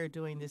clear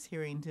during this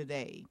hearing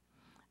today.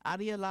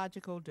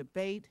 Ideological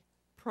debate,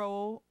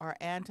 pro or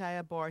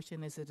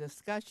anti-abortion, is a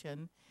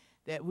discussion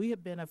that we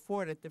have been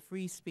afforded the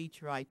free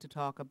speech right to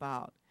talk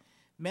about.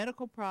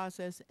 Medical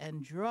process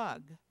and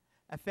drug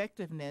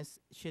effectiveness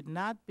should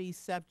not be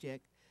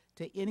subject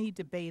to any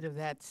debate of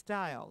that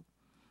style.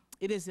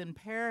 It is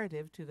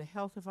imperative to the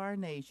health of our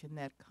nation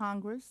that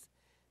Congress,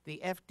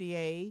 the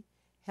FDA,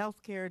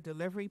 healthcare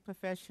delivery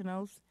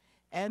professionals,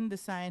 and the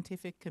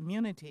scientific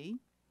community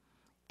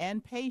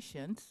and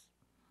patients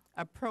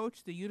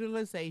approach the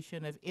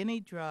utilization of any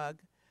drug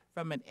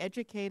from an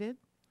educated,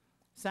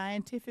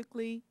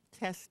 scientifically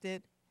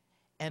tested,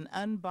 and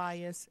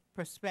unbiased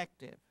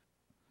perspective.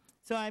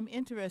 So I'm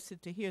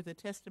interested to hear the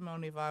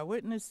testimony of our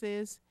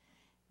witnesses,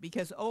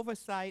 because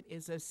oversight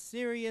is a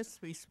serious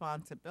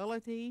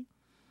responsibility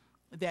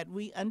that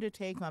we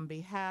undertake on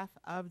behalf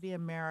of the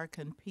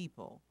American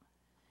people.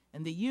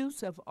 And the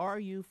use of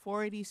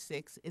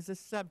RU-486 is a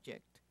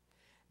subject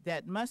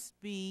that must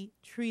be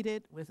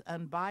treated with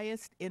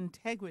unbiased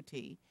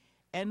integrity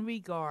and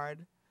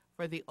regard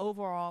for the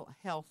overall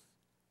health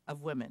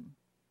of women.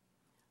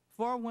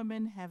 4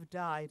 women have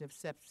died of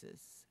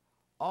sepsis.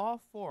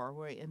 All 4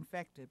 were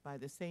infected by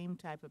the same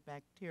type of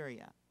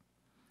bacteria.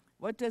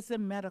 What does the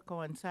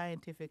medical and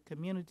scientific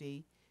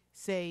community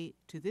say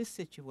to this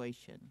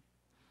situation?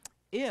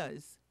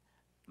 Is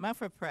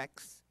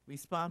Mifeprex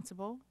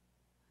responsible?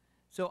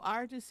 So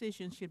our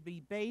decision should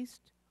be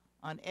based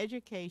on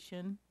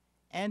education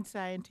and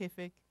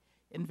scientific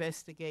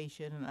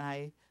investigation, and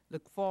I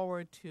look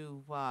forward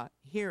to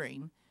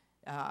hearing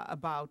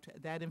about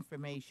that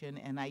information,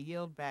 and I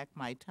yield back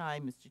my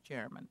time, Mr.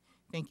 Chairman.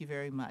 Thank you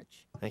very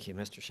much. Thank you,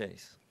 Mr.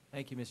 Chase.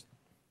 Thank you,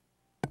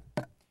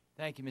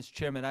 Mr.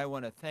 Chairman. I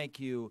want to thank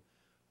you,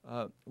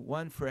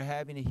 one, for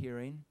having a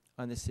hearing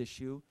on this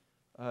issue,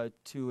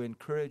 to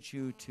encourage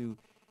you to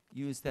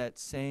use that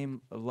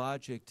same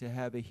logic to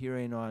have a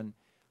hearing on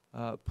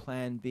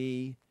Plan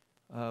B,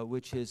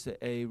 which is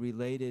a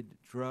related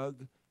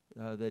drug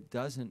that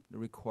doesn't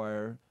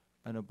require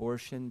an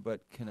abortion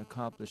but can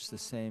accomplish the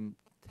same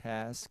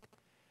task.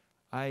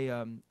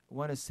 I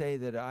want to say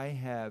that I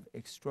have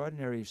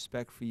extraordinary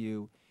respect for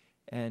you,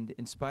 and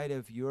in spite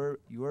of your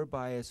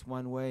bias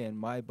one way and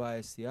my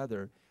bias the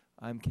other,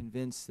 I'm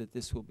convinced that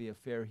this will be a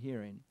fair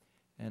hearing,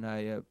 and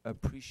I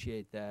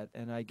appreciate that.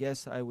 And I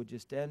guess I would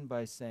just end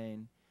by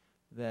saying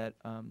that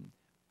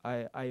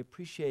I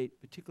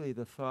appreciate particularly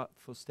the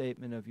thoughtful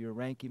statement of your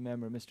ranking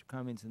member, Mr.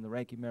 Cummings, and the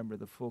ranking member of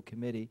the full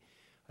committee.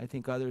 I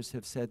think others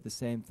have said the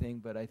same thing,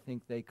 but I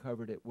think they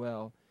covered it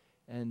well.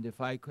 And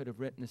if I could have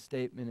written a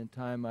statement in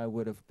time, I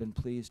would have been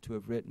pleased to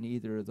have written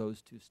either of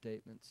those 2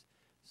 statements.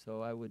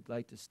 So I would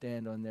like to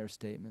stand on their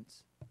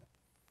statements.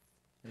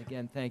 And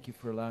again, thank you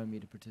for allowing me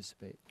to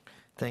participate.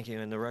 Thank you.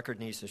 And the record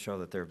needs to show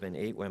that there have been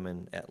 8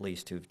 women at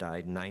least who've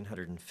died,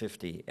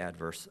 950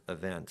 adverse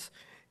events,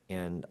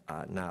 and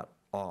not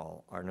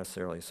all are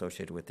necessarily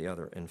associated with the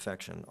other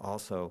infection.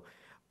 Also,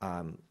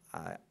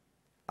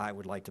 I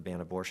would like to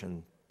ban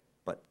abortion,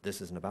 but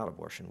this isn't about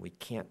abortion. We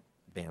can't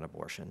ban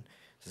abortion.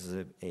 This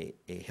is a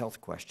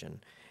health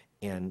question.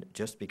 And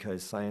just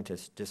because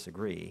scientists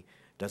disagree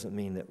doesn't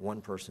mean that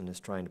one person is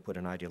trying to put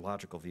an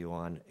ideological view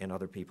on and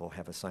other people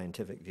have a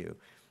scientific view.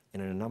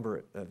 And in a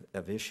number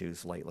of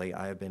issues lately,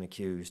 I have been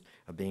accused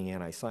of being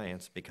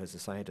anti-science because the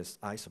scientists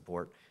I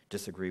support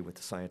disagree with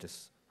the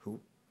scientists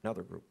who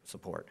another group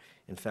support.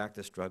 In fact,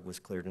 this drug was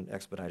cleared in an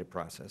expedited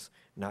process,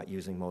 not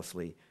using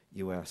mostly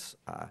U.S.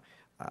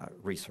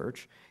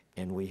 Research,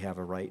 and we have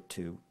a right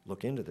to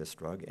look into this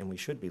drug, and we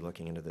should be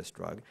looking into this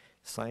drug.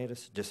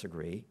 Scientists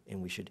disagree,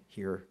 and we should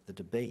hear the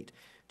debate.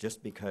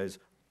 Just because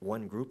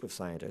one group of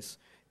scientists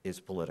is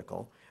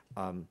political,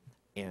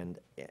 and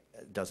it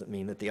doesn't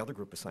mean that the other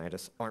group of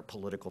scientists aren't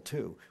political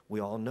too. We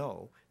all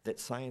know that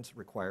science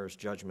requires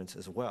judgments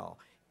as well.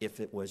 If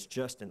it was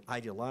just an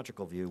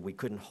ideological view, we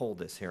couldn't hold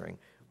this hearing.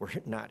 We're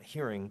not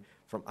hearing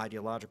from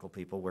ideological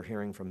people. We're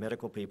hearing from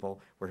medical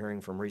people. We're hearing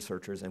from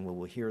researchers, and we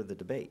will hear the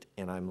debate,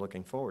 and I'm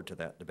looking forward to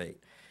that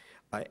debate.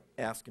 I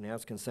ask and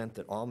ask consent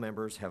that all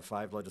members have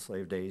 5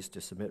 legislative days to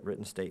submit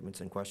written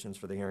statements and questions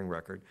for the hearing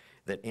record,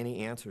 that any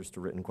answers to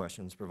written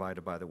questions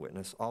provided by the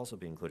witness also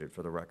be included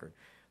for the record.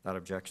 Without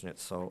objection,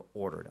 it's so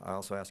ordered. I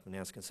also ask and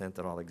ask consent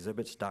that all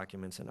exhibits,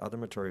 documents, and other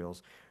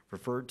materials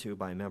referred to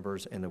by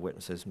members and the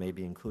witnesses may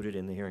be included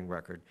in the hearing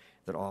record,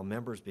 that all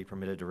members be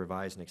permitted to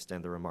revise and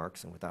extend their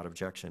remarks, and without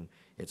objection,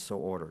 it's so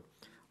ordered.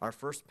 Our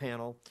first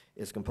panel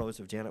is composed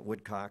of Janet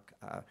Woodcock,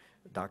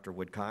 Dr.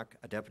 Woodcock,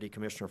 a Deputy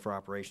Commissioner for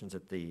Operations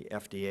at the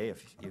FDA.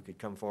 If you could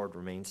come forward,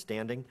 remain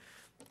standing.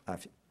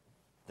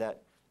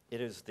 That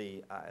it is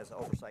the, as an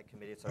oversight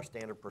committee, it's our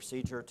standard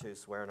procedure to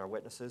swear in our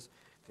witnesses.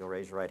 If you'll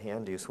raise your right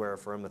hand, do you swear or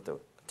affirm that the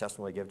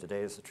testimony you give today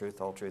is the truth,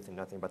 whole truth, and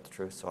nothing but the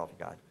truth, so help you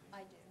God?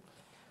 I do.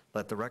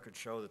 Let the record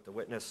show that the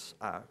witness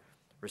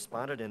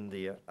responded in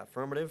the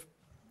affirmative.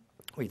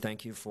 We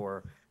thank you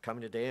for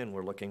coming today, and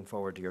we're looking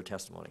forward to your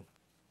testimony.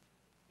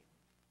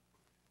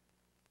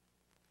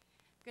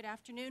 Good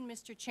afternoon,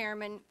 Mr.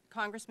 Chairman,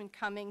 Congressman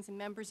Cummings, and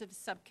members of the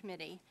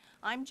subcommittee.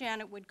 I'm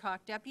Janet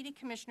Woodcock, Deputy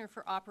Commissioner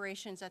for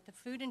Operations at the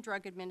Food and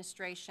Drug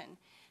Administration.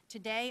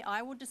 Today,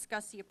 I will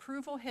discuss the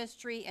approval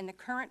history and the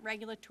current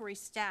regulatory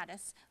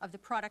status of the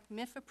product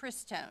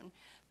mifepristone,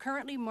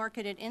 currently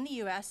marketed in the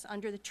U.S.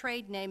 under the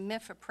trade name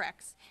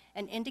Mifeprex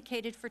and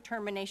indicated for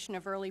termination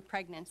of early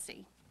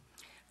pregnancy.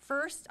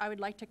 First, I would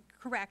like to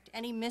correct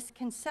any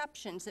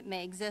misconceptions that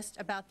may exist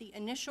about the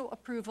initial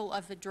approval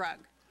of the drug.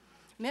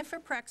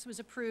 Mifeprex was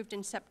approved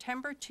in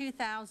September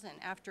 2000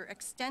 after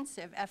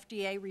extensive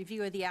FDA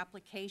review of the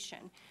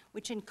application,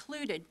 which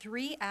included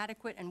 3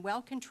 adequate and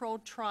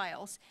well-controlled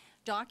trials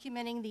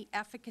documenting the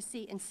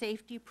efficacy and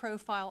safety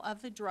profile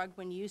of the drug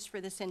when used for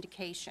this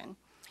indication.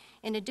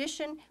 In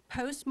addition,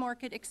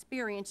 post-market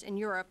experience in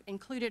Europe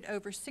included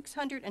over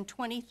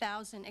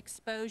 620,000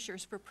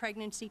 exposures for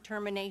pregnancy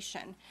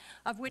termination,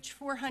 of which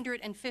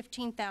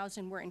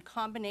 415,000 were in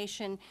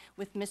combination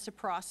with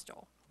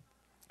misoprostol.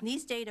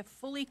 These data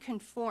fully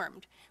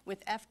conformed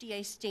with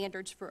FDA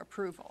standards for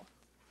approval.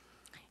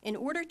 In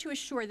order to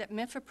assure that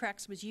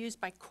Mifeprex was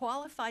used by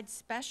qualified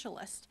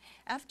specialists,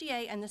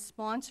 FDA and the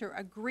sponsor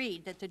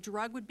agreed that the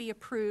drug would be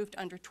approved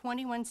under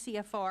 21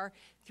 CFR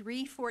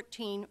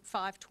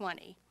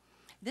 314.520.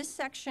 This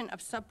section of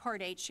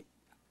Subpart H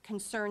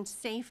concerns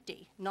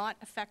safety, not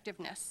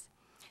effectiveness.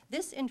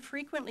 This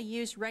infrequently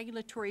used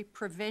regulatory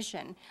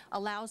provision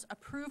allows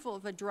approval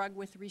of a drug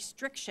with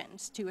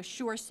restrictions to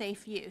assure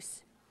safe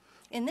use.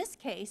 In this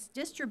case,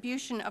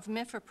 distribution of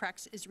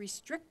Mifeprex is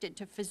restricted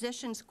to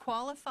physicians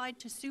qualified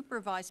to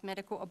supervise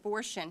medical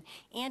abortion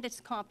and its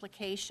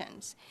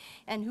complications,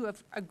 and who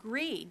have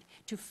agreed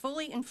to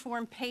fully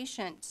inform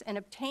patients and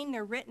obtain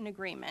their written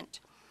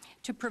agreement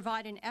to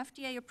provide an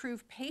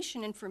FDA-approved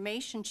patient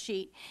information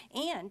sheet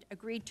and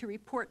agreed to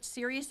report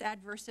serious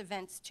adverse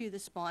events to the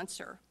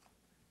sponsor.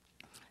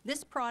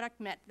 This product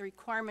met the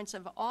requirements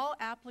of all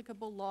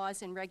applicable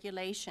laws and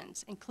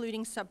regulations,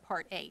 including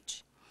Subpart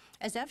H.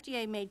 As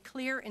FDA made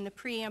clear in the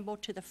preamble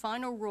to the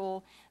final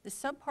rule, the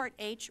Subpart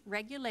H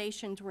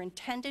regulations were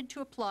intended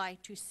to apply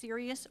to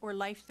serious or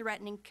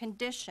life-threatening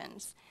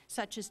conditions,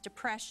 such as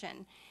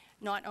depression,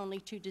 not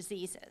only to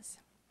diseases.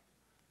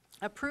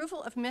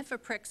 Approval of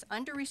Mifeprex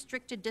under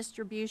restricted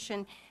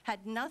distribution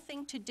had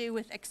nothing to do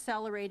with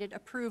accelerated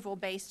approval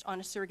based on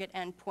a surrogate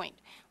endpoint,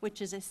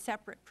 which is a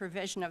separate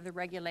provision of the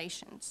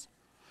regulations.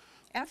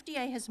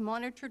 FDA has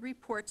monitored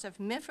reports of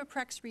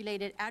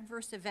Mifeprex-related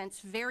adverse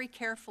events very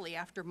carefully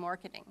after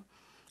marketing.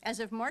 As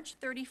of March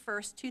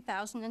 31,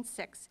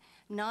 2006,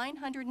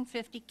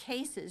 950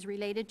 cases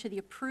related to the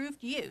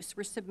approved use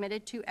were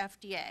submitted to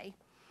FDA.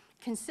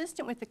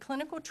 Consistent with the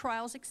clinical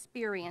trials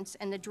experience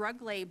and the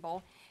drug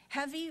label,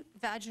 heavy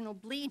vaginal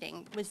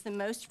bleeding was the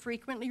most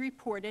frequently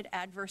reported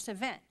adverse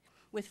event,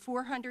 with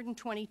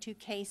 422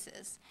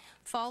 cases,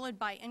 followed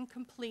by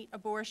incomplete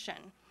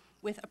abortion,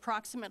 with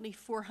approximately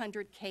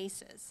 400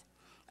 cases.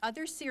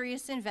 Other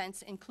serious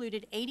events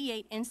included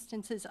 88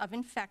 instances of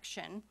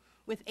infection,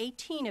 with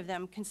 18 of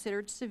them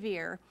considered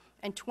severe,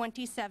 and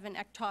 27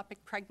 ectopic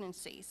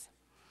pregnancies.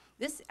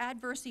 This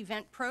adverse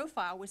event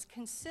profile was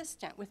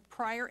consistent with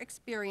prior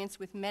experience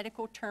with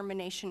medical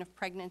termination of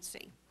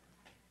pregnancy.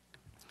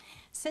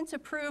 Since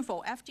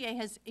approval, FDA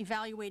has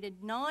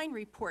evaluated 9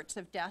 reports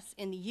of deaths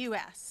in the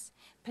U.S.,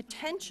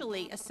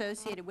 potentially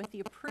associated with the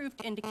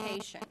approved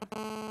indication.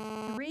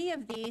 3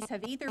 of these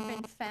have either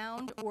been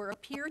found or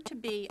appear to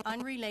be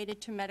unrelated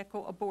to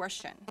medical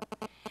abortion.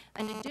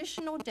 An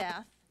additional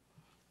death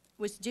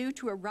was due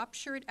to a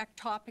ruptured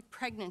ectopic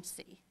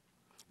pregnancy.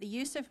 The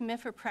use of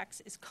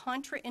mifeprex is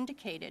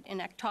contraindicated in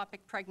ectopic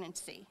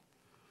pregnancy.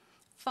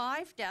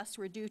 5 deaths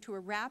were due to a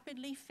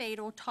rapidly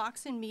fatal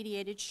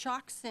toxin-mediated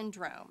shock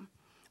syndrome.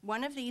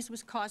 One of these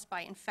was caused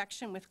by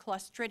infection with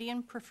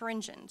Clostridium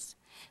perfringens.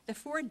 The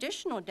 4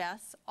 additional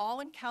deaths, all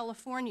in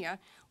California,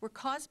 were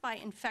caused by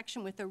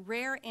infection with a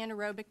rare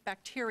anaerobic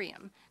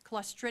bacterium,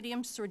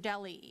 Clostridium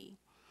sordellii.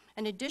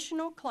 An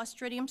additional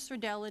Clostridium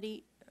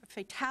sordellii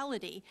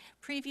fatality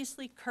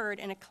previously occurred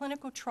in a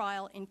clinical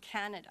trial in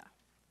Canada.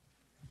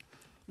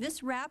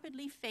 This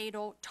rapidly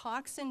fatal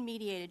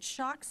toxin-mediated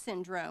shock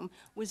syndrome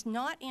was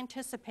not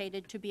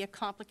anticipated to be a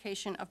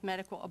complication of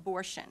medical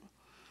abortion.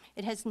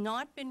 It has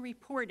not been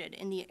reported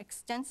in the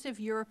extensive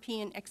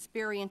European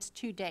experience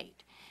to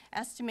date,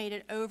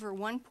 estimated over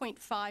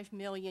 1.5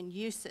 million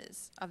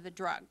uses of the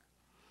drug.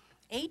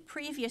 8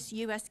 previous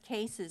U.S.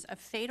 cases of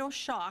fatal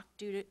shock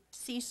due to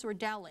C.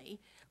 sordelli,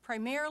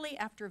 primarily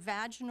after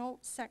vaginal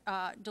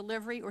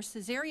delivery or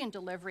cesarean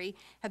delivery,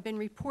 have been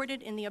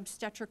reported in the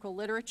obstetrical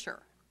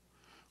literature.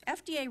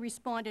 FDA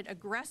responded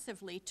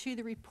aggressively to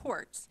the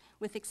reports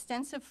with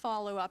extensive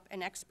follow-up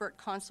and expert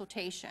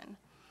consultation.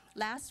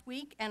 Last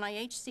week,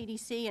 NIH,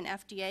 CDC, and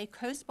FDA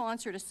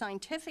co-sponsored a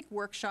scientific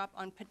workshop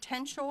on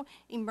potential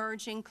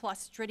emerging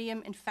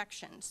Clostridium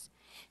infections.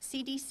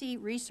 CDC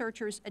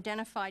researchers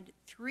identified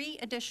 3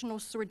 additional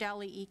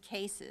sordellii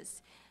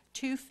cases,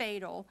 2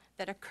 fatal,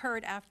 that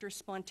occurred after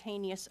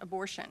spontaneous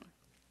abortion.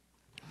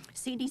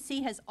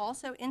 CDC has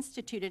also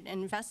instituted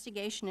an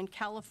investigation in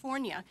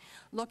California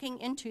looking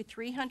into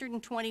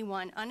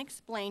 321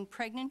 unexplained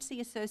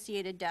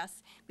pregnancy-associated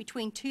deaths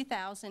between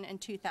 2000 and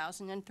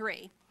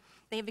 2003.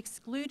 They have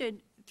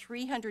excluded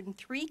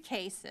 303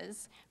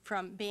 cases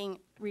from being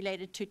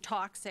related to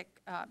toxic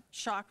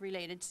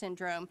shock-related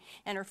syndrome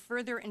and are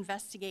further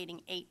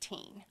investigating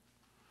 18.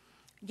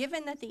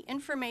 Given that the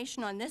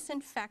information on this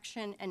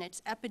infection and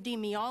its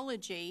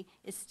epidemiology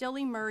is still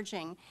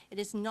emerging, it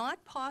is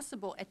not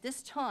possible at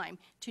this time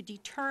to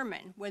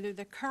determine whether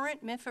the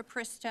current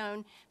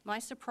mifepristone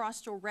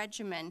misoprostol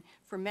regimen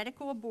for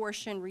medical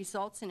abortion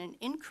results in an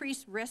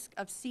increased risk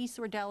of C.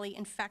 sordelli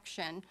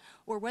infection,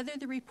 or whether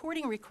the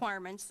reporting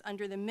requirements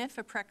under the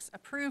mifeprex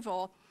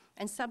approval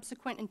and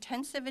subsequent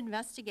intensive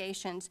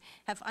investigations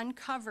have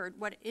uncovered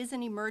what is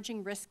an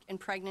emerging risk in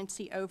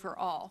pregnancy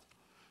overall.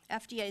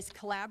 FDA is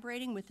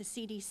collaborating with the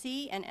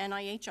CDC and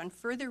NIH on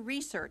further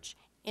research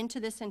into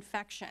this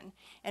infection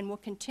and will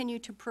continue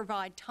to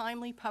provide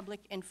timely public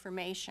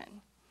information.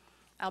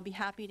 I'll be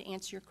happy to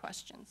answer your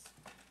questions.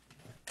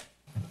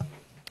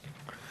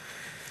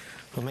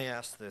 Let me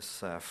ask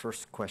this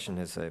first question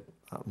as a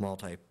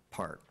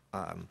multi-part.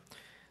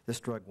 This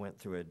drug went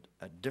through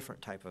a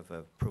different type of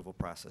approval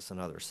process than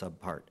other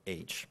Subpart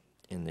H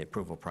in the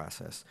approval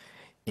process,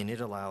 and it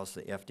allows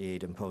the FDA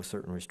to impose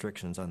certain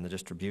restrictions on the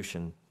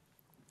distribution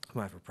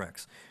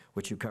mifeprex,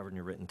 which you covered in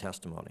your written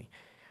testimony.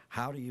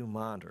 How do you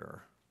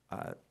monitor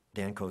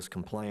Danco's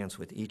compliance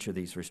with each of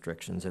these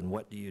restrictions, and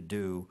what do you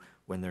do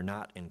when they're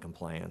not in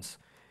compliance?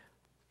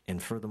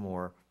 And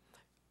furthermore,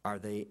 are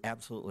they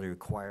absolutely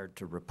required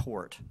to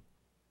report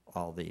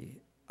all the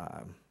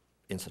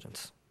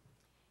incidents?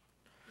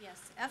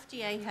 Yes,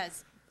 FDA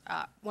has,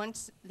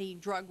 once the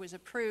drug was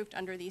approved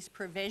under these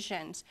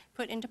provisions,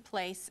 put into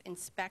place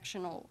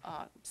inspectional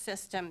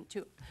system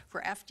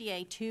for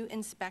FDA to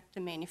inspect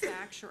the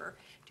manufacturer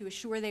to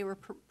assure they were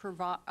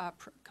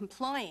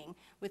complying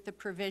with the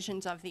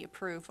provisions of the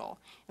approval.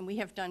 And we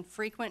have done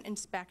frequent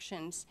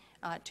inspections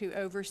to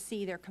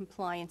oversee their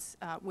compliance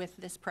with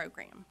this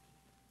program.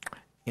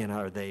 And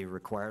are they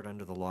required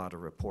under the law to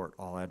report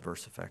all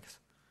adverse effects?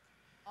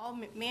 All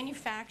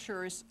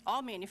manufacturers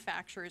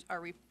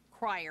are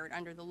required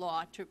under the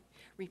law to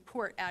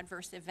report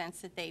adverse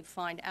events that they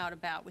find out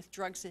about with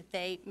drugs that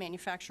they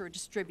manufacture or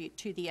distribute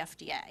to the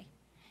FDA.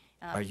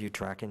 Are you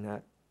tracking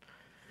that?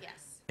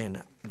 Yes.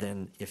 And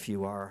then if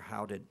you are,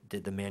 how did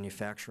the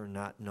manufacturer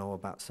not know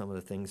about some of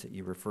the things that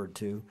you referred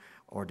to,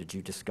 or did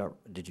you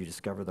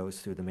discover those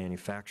through the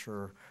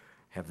manufacturer?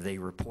 Have they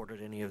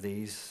reported any of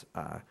these?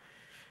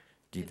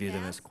 Do you view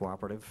them as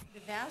cooperative?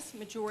 The vast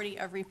majority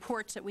of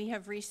reports that we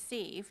have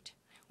received,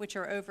 which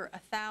are over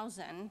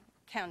 1,000,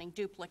 counting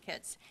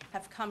duplicates,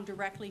 have come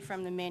directly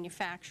from the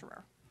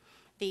manufacturer.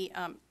 The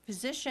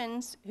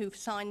physicians who've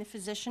signed the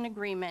physician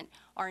agreement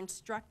are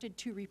instructed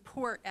to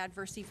report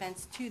adverse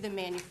events to the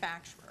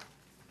manufacturer.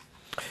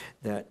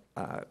 that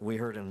we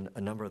heard in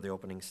a number of the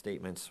opening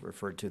statements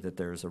referred to that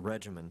there's a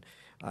regimen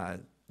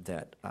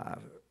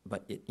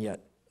yet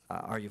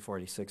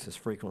RU-486 is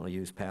frequently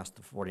used past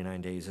the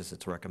 49 days as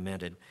it's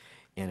recommended,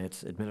 and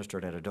it's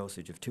administered at a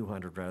dosage of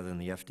 200 rather than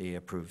the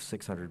FDA-approved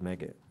 600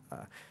 mega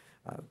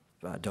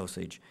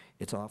dosage.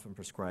 It's often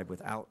prescribed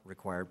without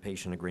required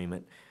patient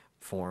agreement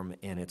form,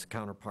 and its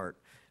counterpart,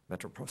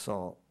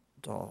 metoprolol,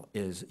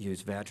 is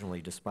used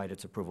vaginally despite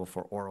its approval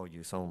for oral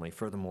use only.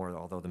 Furthermore,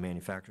 although the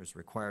manufacturer is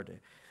required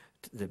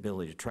the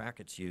ability to track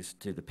its use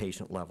to the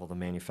patient level, the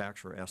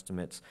manufacturer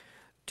estimates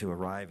to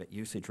arrive at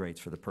usage rates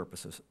for the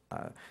purposes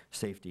of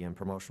safety and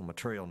promotional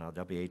material. Now,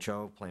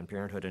 WHO, Planned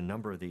Parenthood, and a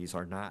number of these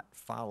are not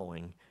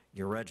following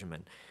your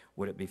regimen.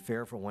 Would it be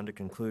fair for one to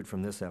conclude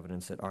from this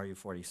evidence that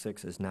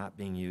RU-486 is not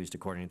being used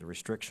according to the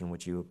restriction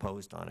which you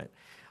opposed on it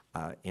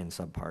in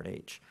Subpart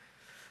H?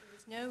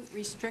 There's no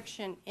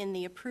restriction in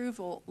the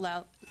approval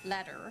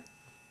letter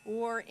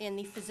or in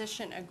the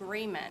physician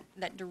agreement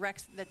that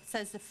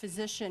says the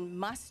physician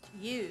must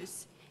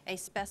use a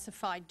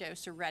specified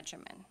dose or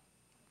regimen.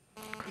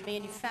 The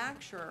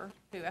manufacturer,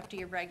 who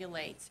FDA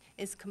regulates,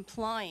 is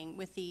complying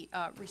with the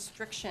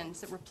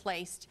restrictions that were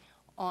placed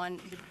on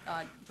the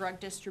drug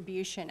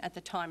distribution at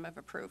the time of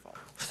approval.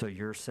 So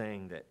you're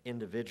saying that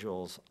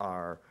individuals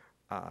are,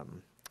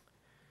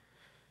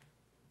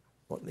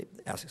 let me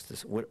ask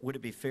this, would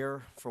it be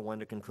fair for one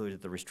to conclude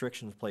that the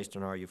restrictions placed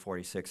on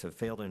RU-486 have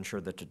failed to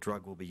ensure that the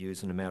drug will be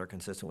used in a manner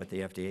consistent with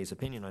the FDA's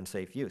opinion on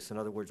safe use? In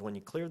other words, when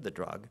you cleared the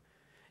drug,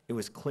 it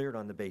was cleared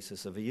on the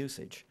basis of a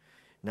usage.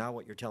 Now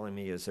what you're telling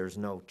me is there's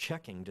no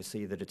checking to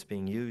see that it's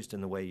being used in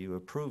the way you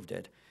approved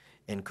it.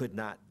 And could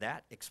not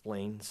that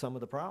explain some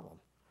of the problem?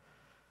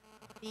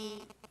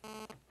 The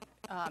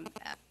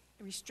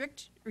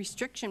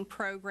restriction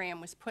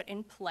program was put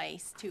in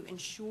place to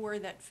ensure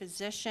that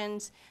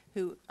physicians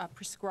who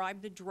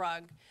prescribe the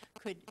drug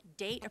could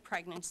date a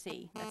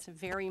pregnancy. That's a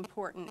very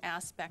important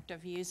aspect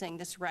of using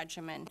this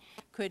regimen.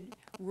 Could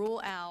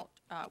rule out,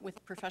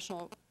 with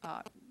professional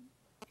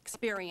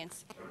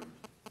experience,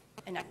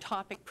 an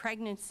ectopic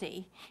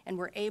pregnancy, and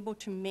were able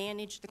to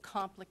manage the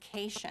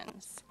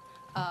complications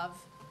of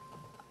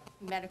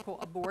medical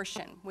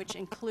abortion, which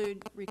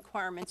include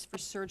requirements for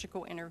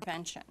surgical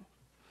intervention.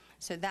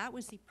 So that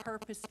was the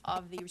purpose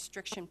of the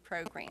restriction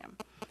program.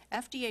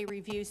 FDA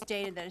reviews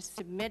data that is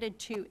submitted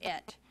to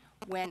it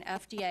when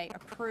FDA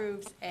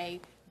approves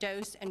a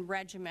dose and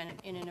regimen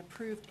in an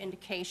approved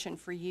indication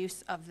for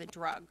use of the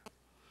drug.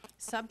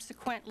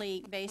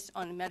 Subsequently, based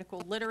on the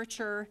medical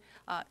literature,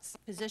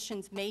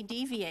 physicians may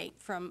deviate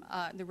from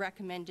the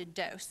recommended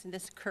dose, and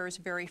this occurs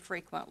very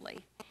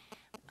frequently.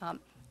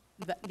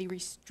 The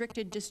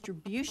restricted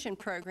distribution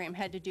program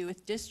had to do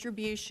with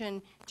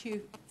distribution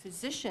to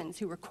physicians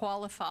who were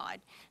qualified.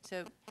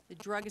 So the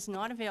drug is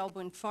not available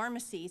in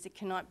pharmacies. It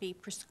cannot be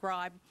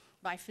prescribed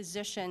by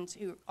physicians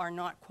who are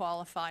not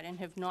qualified and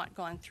have not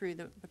gone through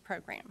the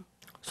program.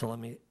 So let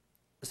me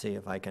see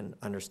if I can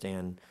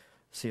understand,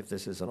 see if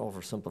this is an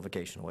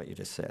oversimplification of what you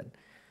just said.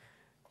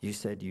 You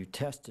said you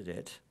tested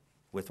it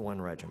with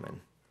one regimen.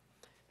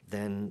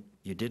 Then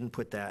you didn't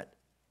put that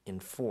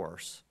in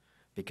force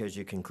because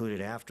you concluded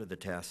after the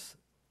tests,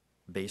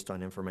 based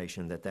on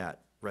information, that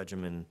that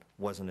regimen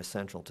wasn't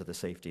essential to the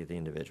safety of the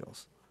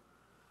individuals.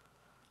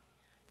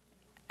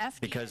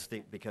 Because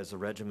the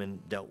regimen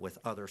dealt with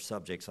other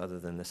subjects other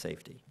than the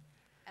safety.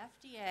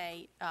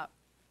 FDA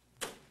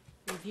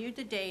reviewed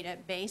the data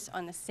based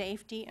on the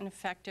safety and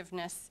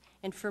effectiveness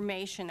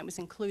information that was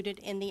included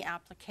in the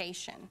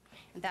application.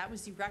 And that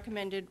was the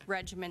recommended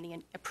regimen, the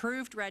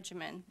approved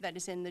regimen that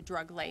is in the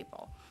drug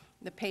label.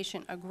 The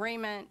patient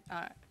agreement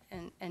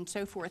and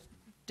so forth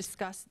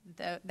discuss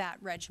that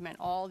regimen.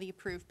 All the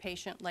approved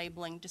patient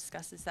labeling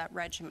discusses that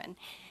regimen.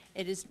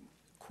 It is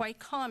quite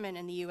common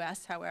in the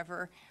U.S.,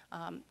 however.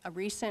 A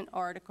recent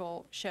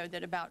article showed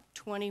that about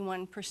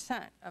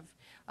 21%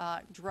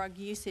 of drug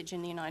usage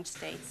in the United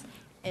States,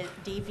 it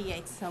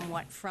deviates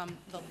somewhat from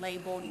the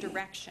label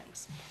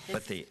directions.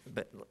 But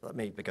let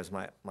me, because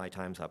my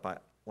time's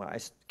up. When I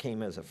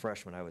came as a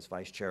freshman, I was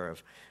vice chair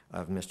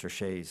of Mr.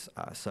 Shea's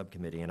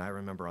subcommittee, and I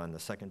remember on the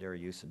secondary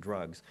use of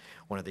drugs,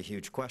 one of the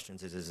huge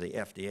questions is the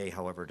FDA,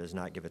 however, does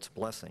not give its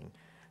blessing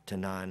to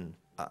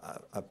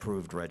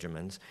non-approved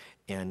regimens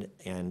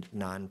and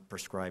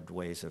non-prescribed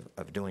ways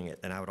of doing it.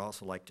 And I would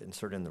also like to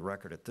insert in the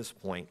record at this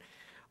point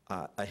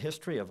a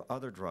history of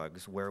other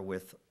drugs where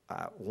with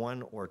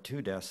 1 or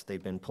 2 deaths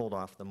they've been pulled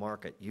off the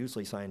market.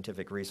 Usually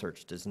scientific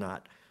research does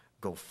not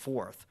go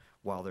forth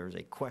while there's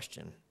a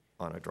question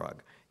on a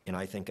drug. And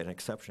I think an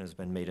exception has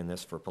been made in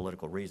this for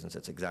political reasons.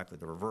 It's exactly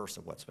the reverse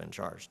of what's been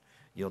charged.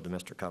 Yield to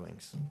Mr.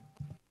 Cummings.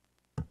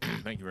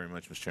 Thank you very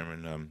much, Mr.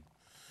 Chairman.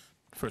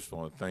 First of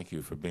all, thank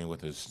you for being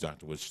with us,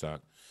 Dr. Woodstock.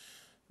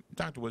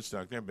 Dr.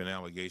 Woodstock, there have been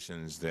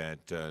allegations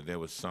that there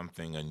was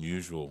something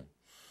unusual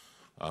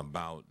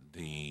about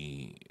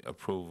the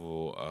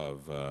approval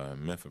of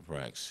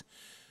Mifeprex.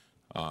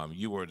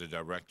 You were the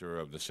director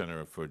of the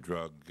Center for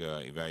Drug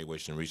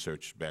Evaluation and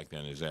Research back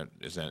then. Is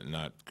that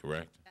not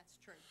correct? That's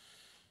true.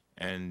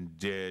 And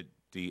did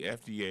the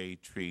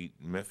FDA treat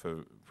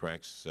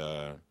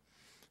Mifeprex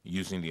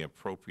using the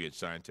appropriate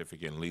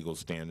scientific and legal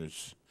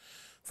standards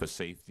for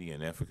safety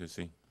and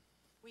efficacy?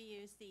 We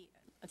use the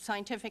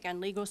scientific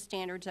and legal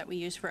standards that we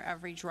use for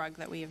every drug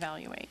that we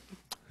evaluate.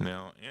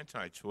 Now,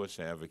 anti-choice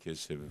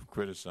advocates have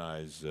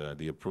criticized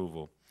the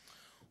approval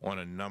on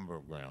a number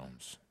of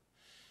grounds,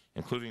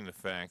 including the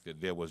fact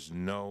that there was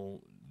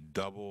no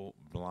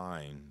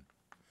double-blind,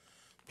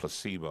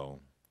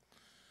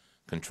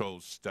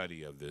 placebo-controlled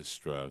study of this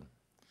drug.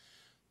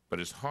 But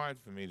it's hard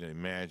for me to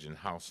imagine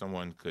how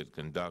someone could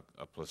conduct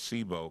a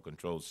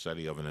placebo-controlled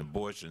study of an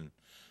abortion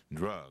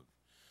drug.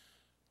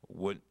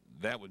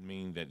 That would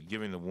mean that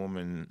giving the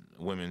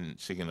women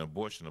seeking an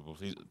abortion a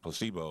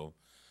placebo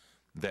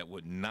that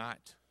would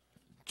not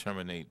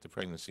terminate the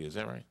pregnancy. Is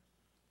that right?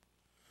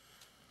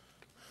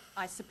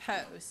 I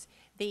suppose.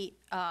 The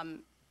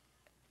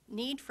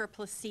need for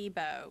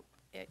placebo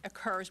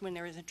occurs when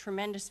there is a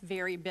tremendous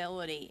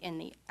variability in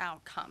the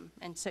outcome,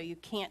 and so you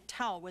can't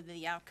tell whether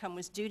the outcome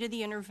was due to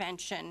the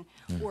intervention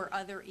or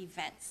other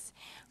events.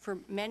 For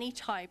many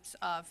types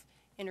of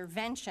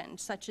intervention,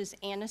 such as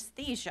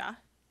anesthesia,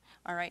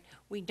 all right,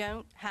 we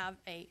don't have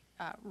a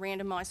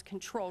randomized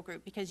control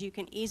group because you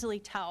can easily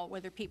tell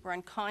whether people are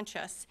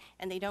unconscious,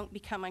 and they don't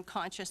become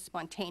unconscious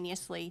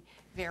spontaneously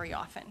very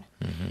often.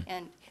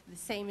 And the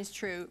same is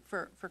true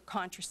for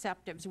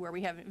contraceptives, where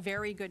we have a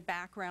very good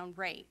background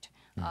rate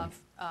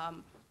of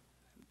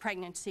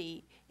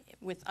pregnancy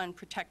with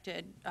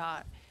unprotected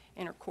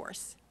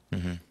intercourse.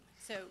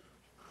 So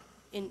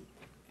in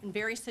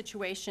various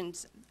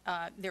situations,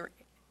 a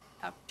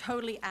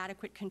totally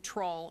adequate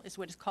control is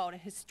what is called a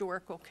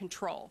historical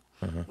control,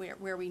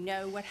 where we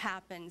know what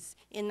happens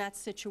in that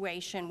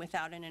situation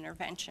without an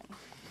intervention.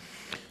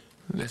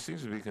 There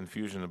seems to be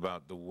confusion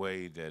about the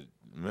way that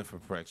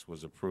Mifeprex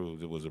was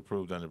approved. It was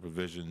approved under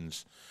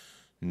provisions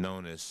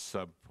known as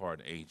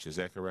Subpart H. Is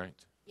that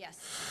correct? Yes.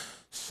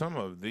 Some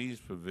of these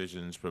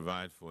provisions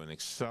provide for an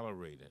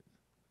accelerated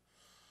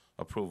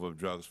approval of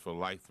drugs for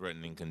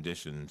life-threatening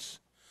conditions,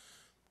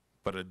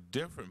 but a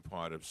different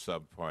part of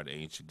Subpart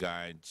H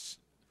guides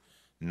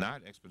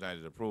not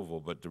expedited approval,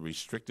 but the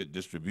restricted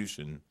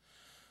distribution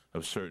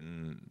of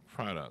certain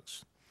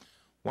products.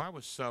 Why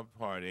was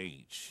Subpart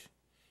H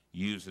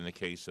used in the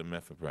case of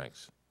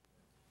Mifeprex?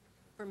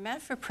 For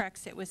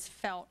Mifeprex, it was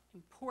felt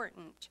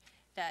important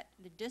that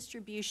the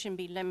distribution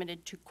be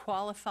limited to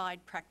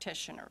qualified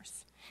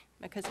practitioners,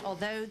 because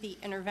although the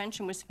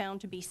intervention was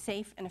found to be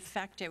safe and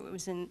effective, it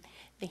was in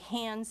the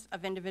hands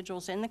of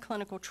individuals in the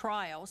clinical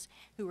trials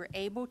who were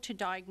able to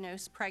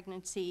diagnose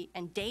pregnancy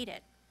and date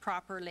it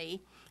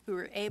properly, who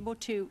were able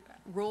to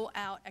rule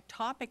out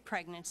ectopic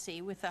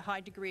pregnancy with a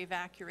high degree of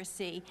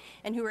accuracy,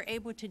 and who were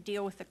able to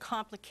deal with the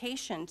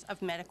complications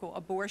of medical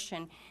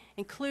abortion,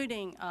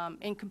 including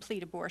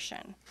incomplete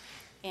abortion.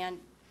 And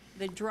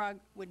the drug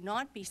would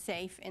not be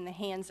safe in the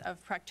hands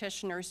of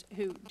practitioners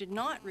who did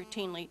not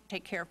routinely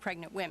take care of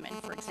pregnant women,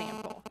 for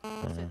example.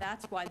 So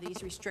that's why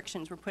these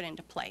restrictions were put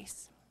into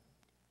place.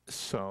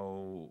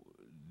 So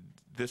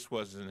this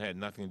had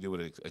nothing to do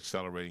with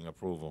accelerating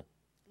approval?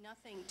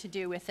 Nothing to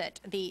do with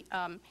it. The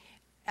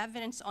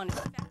evidence on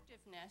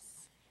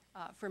effectiveness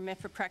for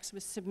Mifeprex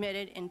was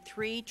submitted in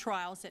 3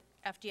 trials that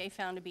FDA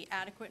found to be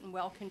adequate and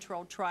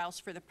well-controlled trials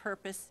for the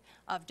purpose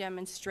of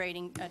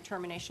demonstrating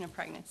termination of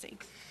pregnancy.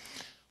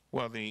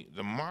 Well, the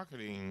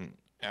marketing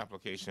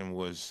application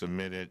was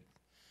submitted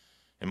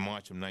in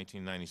March of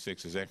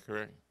 1996, is that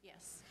correct?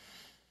 Yes.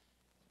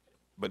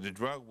 But the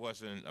drug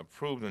wasn't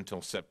approved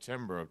until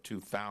September of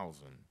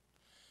 2000.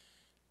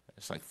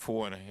 It's like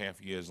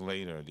 4.5 years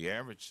later. The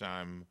average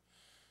time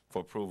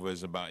for approval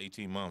is about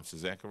 18 months,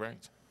 is that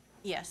correct?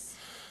 Yes.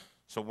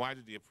 So why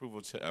did the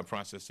approval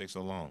process take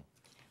so long?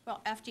 Well,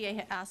 FDA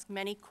had asked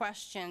many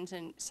questions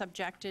and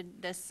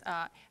subjected this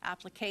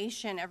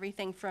application,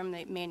 everything from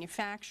the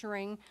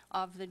manufacturing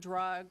of the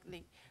drug,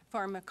 the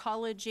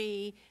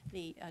pharmacology,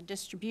 the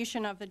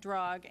distribution of the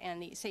drug, and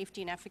the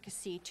safety and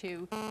efficacy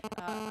to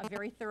a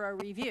very thorough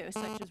review,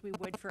 such as we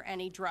would for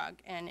any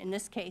drug. And in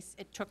this case,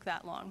 it took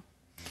that long.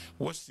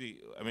 What's the,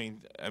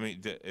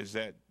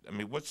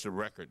 what's the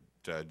record,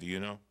 do you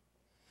know?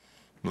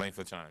 Length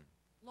of time?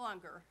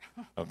 Longer.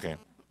 Okay,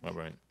 all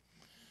right.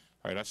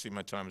 All right, I see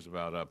my time is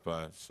about up,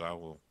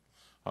 so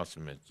I'll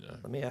submit.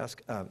 Let me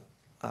ask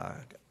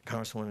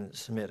Congresswoman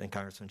Smith and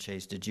Congressman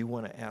Chase, did you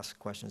want to ask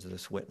questions of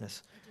this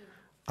witness?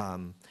 I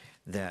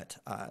do.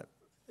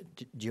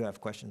 Do you have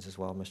questions as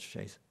well, Mr.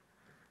 Chase?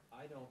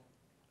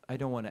 I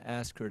don't want to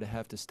ask her to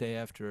have to stay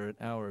after an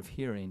hour of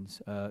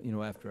hearings,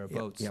 after our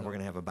votes. Yeah, we're going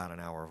to have about an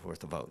hour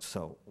worth of votes.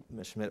 So,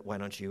 Ms. Schmidt, why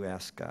don't you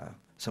ask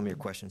some of your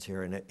questions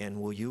here,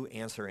 and will you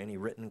answer any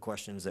written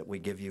questions that we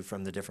give you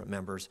from the different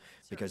members?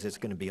 Because it's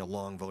going to be a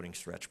long voting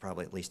stretch,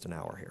 probably at least an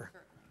hour here.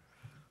 Sure.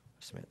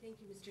 Smith. Thank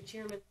you, Mr.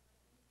 Chairman.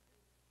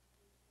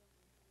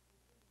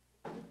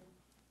 What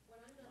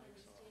I'm not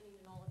understanding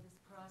in all of this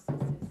process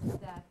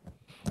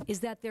is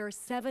that there are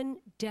 7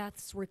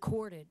 deaths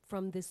recorded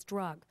from this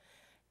drug.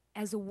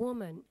 As a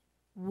woman,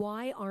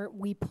 why aren't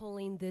we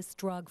pulling this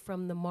drug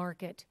from the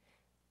market?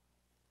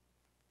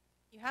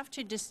 You have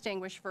to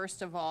distinguish,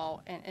 first of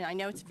all, and I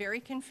know it's very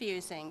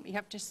confusing, you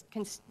have to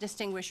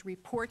distinguish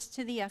reports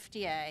to the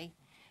FDA,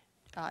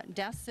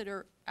 deaths that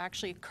are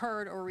actually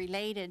occurred or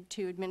related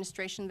to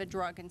administration of a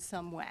drug in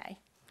some way,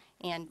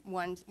 and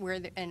ones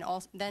where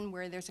then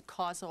where there's a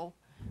causal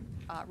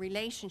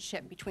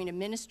relationship between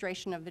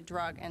administration of the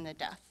drug and the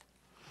death.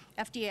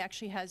 FDA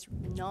actually has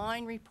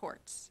 9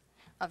 reports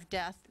of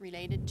death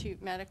related to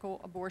medical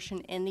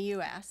abortion in the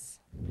U.S.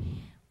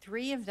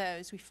 3 of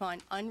those we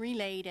find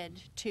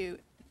unrelated to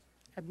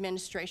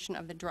administration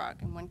of the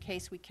drug. In one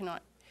case,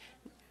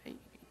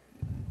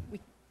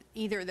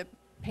 either the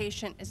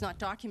patient is not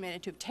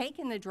documented to have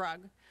taken the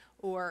drug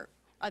or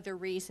other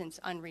reasons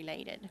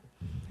unrelated.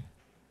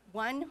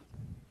 One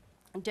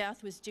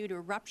death was due to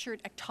a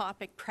ruptured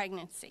ectopic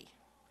pregnancy.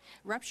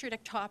 Ruptured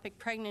ectopic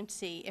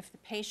pregnancy, if the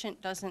patient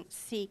doesn't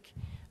seek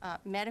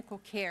medical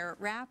care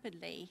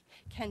rapidly,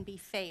 can be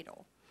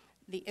fatal.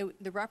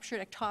 The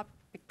ruptured ectopic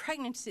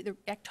pregnancy, the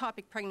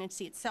ectopic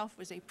pregnancy itself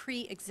was a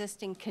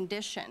pre-existing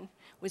condition,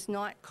 was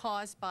not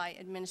caused by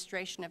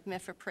administration of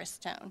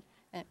mifepristone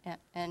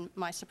and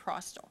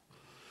misoprostol.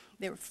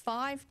 There were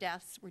 5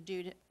 deaths were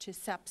due to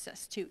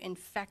sepsis, to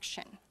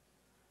infection.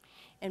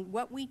 And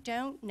what we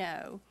don't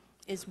know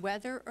is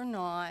whether or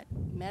not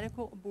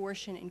medical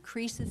abortion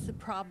increases the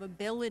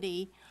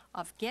probability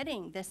of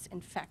getting this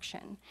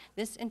infection.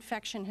 This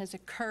infection has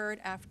occurred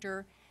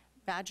after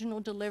vaginal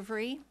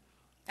delivery,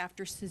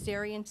 after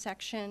cesarean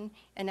section,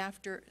 and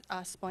after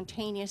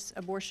spontaneous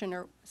abortion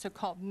or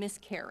so-called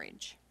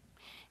miscarriage.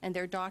 And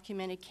there are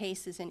documented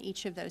cases in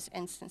each of those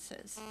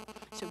instances.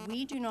 So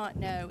we do not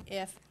know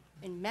if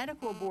in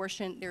medical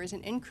abortion there is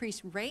an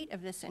increased rate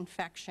of this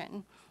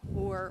infection,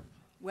 or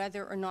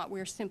whether or not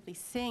we're simply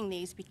seeing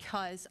these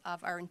because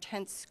of our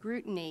intense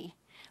scrutiny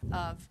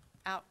of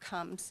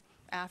outcomes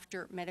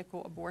after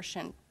medical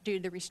abortion due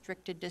to the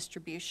restricted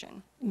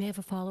distribution. May I have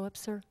a follow-up,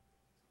 sir?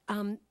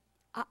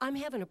 I'm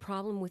having a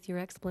problem with your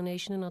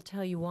explanation, and I'll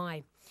tell you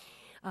why.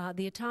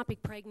 The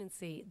ectopic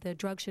pregnancy, the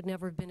drug should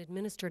never have been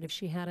administered if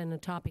she had an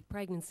ectopic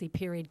pregnancy,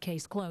 period,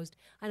 case closed.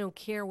 I don't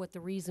care what the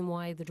reason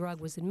why the drug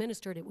was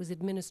administered. It was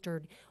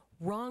administered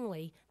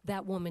wrongly.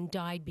 That woman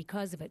died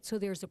because of it. So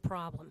there's a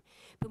problem.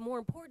 But more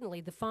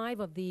importantly, the 5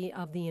 of the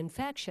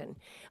infection,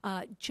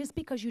 just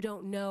because you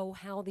don't know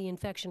how the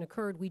infection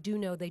occurred, we do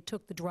know they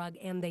took the drug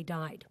and they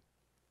died.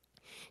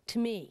 To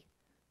me,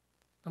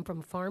 I'm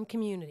from a farm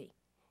community.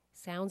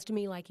 Sounds to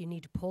me like you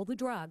need to pull the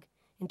drug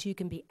until you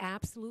can be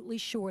absolutely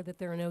sure that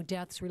there are no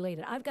deaths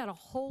related. I've got a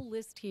whole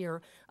list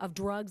here of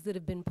drugs that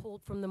have been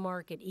pulled from the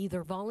market,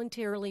 either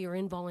voluntarily or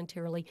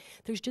involuntarily.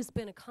 There's just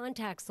been a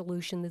contact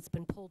solution that's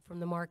been pulled from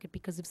the market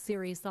because of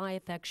serious eye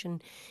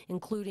affection,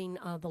 including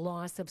the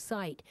loss of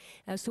sight.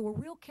 So we're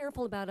real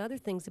careful about other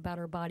things about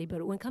our body,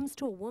 but when it comes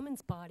to a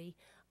woman's body,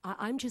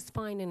 I'm just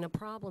finding a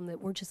problem that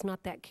we're just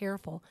not that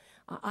careful.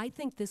 I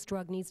think this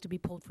drug needs to be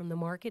pulled from the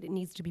market. It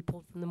needs to be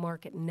pulled from the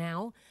market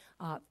now.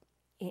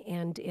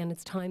 And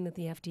it's time that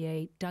the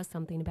FDA does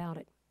something about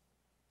it.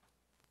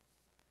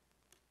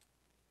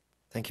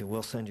 Thank you.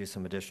 We'll send you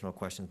some additional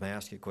questions. May I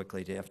ask you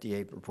quickly, the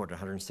FDA reported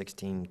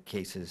 116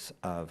 cases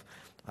of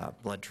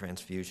blood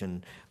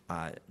transfusion.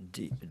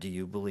 Do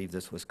you believe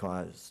this was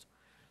caused,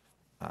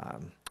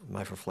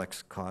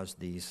 Mifeflex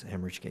caused these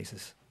hemorrhage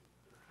cases?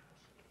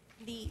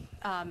 The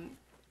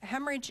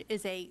hemorrhage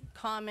is a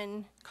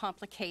common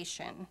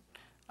complication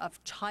of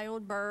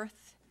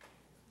childbirth,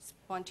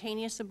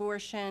 spontaneous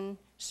abortion,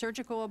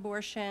 surgical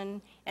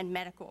abortion, and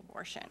medical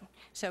abortion.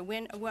 So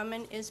when a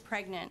woman is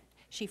pregnant,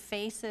 she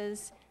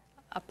faces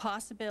a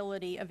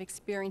possibility of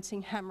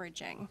experiencing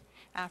hemorrhaging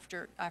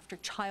after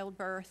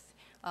childbirth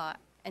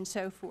and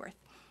so forth.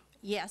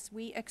 Yes,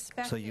 we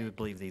expect. So you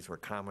believe these were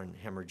common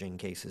hemorrhaging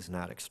cases,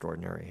 not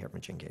extraordinary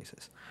hemorrhaging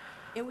cases?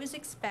 It was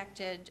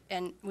expected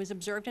and was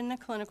observed in the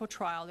clinical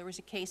trial. There was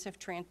a case of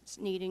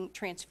needing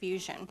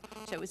transfusion.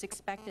 So it was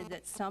expected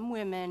that some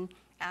women,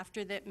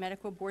 after the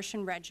medical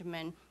abortion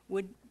regimen,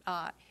 would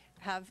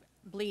have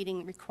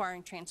bleeding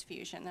requiring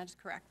transfusion. That is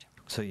correct.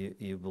 So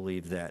you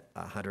believe that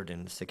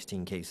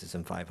 116 cases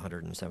in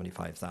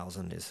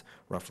 575,000 is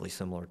roughly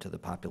similar to the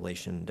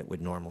population that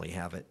would normally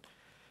have it?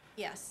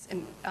 Yes,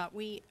 and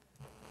we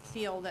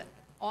feel that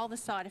all the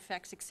side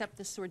effects except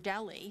the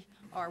sordelli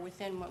are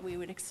within what we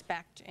would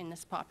expect in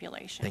this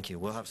population. Thank you.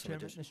 We'll have some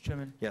additional. Mr.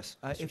 Chairman? Yes,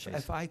 Mr. Chase.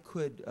 If I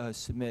could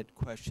submit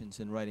questions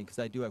in writing, because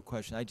I do have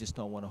questions, I just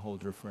don't want to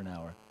hold her for an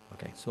hour.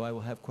 Okay. So I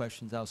will have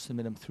questions. I'll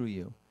submit them through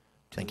you.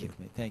 Thank you.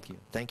 Thank you.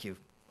 Thank you.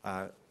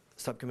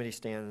 Subcommittee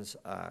stands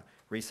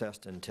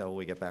recessed until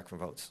we get back from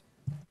votes.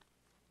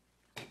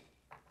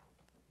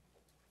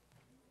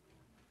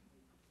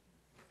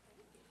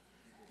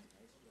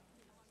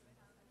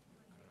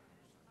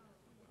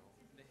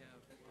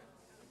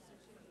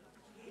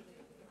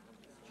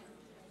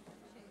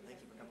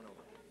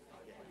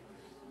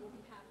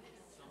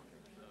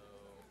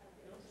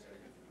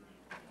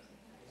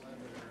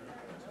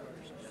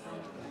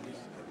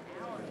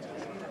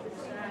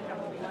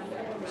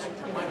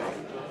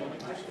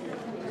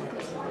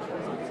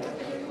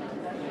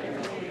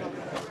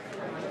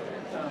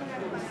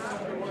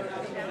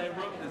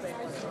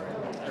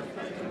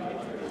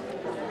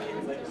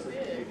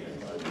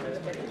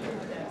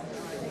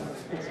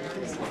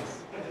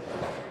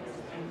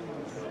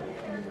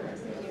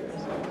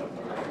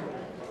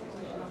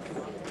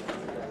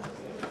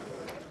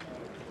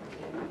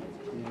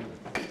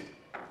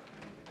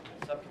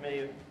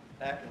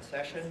 Back in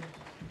session.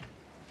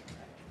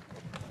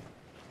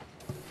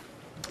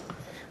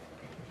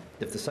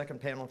 If the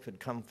second panel could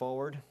come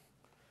forward.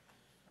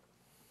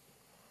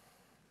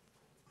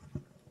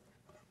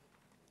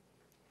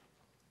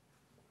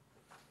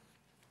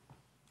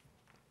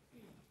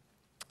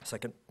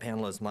 Second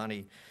panel is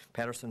Monty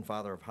Patterson,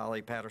 father of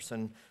Holly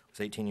Patterson, who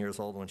was 18 years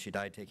old when she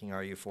died taking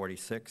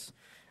RU-486.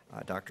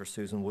 Dr.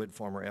 Susan Wood,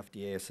 former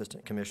FDA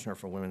Assistant Commissioner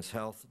for Women's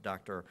Health.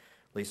 Dr.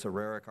 Lisa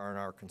Rarick,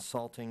 R&R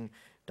Consulting.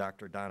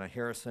 Dr. Donna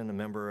Harrison, a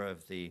member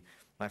of the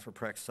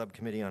Life-for-Prex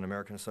Subcommittee on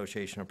American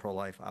Association of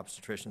Pro-Life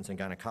Obstetricians and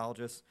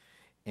Gynecologists.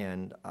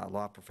 And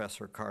law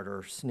professor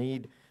Carter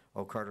Sneed,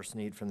 Carter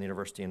Sneed from the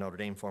University of Notre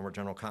Dame, former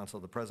General Counsel,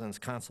 the President's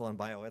Council on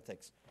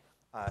Bioethics.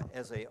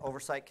 As an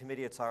oversight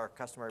committee, it's our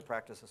customary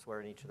practice to swear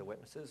in each of the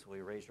witnesses. Will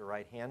you raise your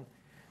right hand?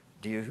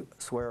 Do you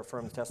swear or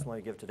affirm the testimony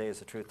you give today is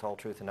the truth, the whole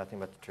truth, and nothing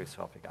but the truth, so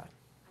help you God?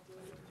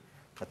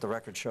 Let the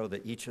record show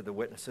that each of the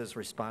witnesses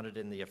responded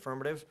in the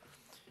affirmative.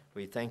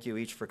 We thank you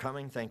each for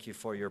coming. Thank you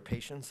for your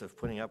patience of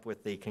putting up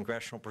with the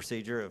congressional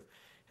procedure of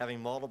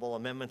having multiple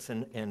amendments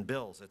and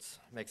bills. It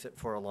makes it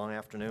for a long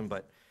afternoon,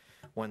 but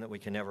one that we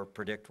can never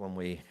predict when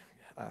we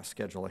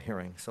schedule a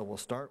hearing. So we'll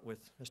start with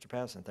Mr.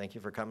 Patterson. Thank you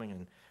for coming,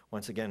 and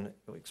once again,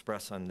 we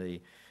express on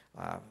the,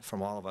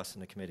 from all of us in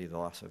the committee the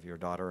loss of your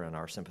daughter and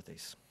our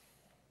sympathies.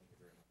 Thank you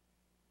very much.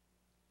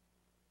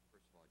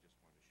 First of all, I just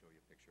wanted to show you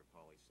a picture of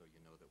Holly so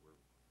you know that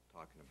we're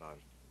talking about,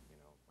 you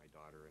know, my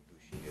daughter and who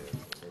she is.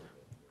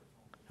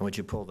 And would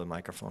you pull the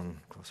microphone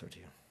closer to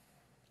you?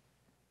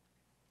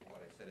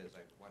 What I said is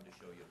I wanted to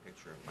show you a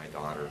picture of my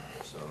daughter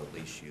so at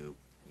least you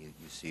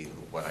see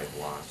what I've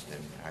lost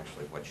and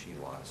actually what she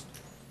lost.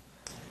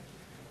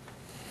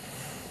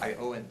 I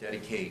owe and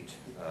dedicate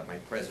my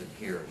present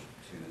here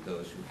to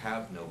those who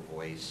have no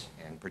voice,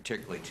 and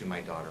particularly to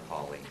my daughter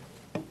Holly,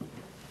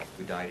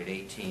 who died at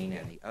 18,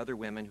 and the other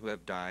women who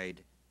have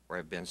died or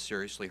have been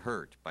seriously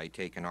hurt by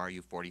taking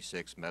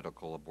RU-486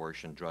 medical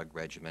abortion drug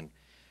regimen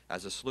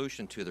as a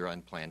solution to their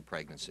unplanned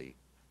pregnancy.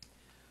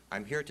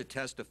 I'm here to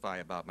testify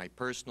about my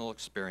personal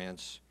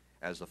experience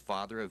as the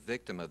father of a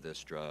victim of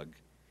this drug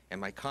and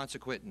my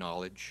consequent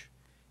knowledge,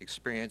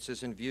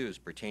 experiences, and views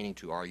pertaining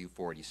to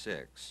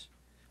RU-486.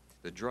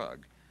 The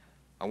drug.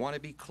 I want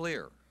to be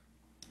clear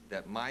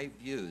that my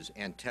views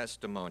and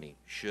testimony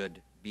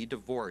should be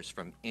divorced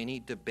from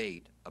any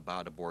debate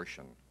about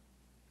abortion.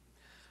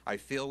 I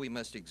feel we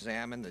must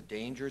examine the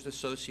dangers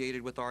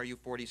associated with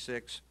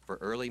RU-486 for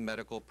early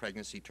medical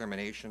pregnancy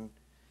termination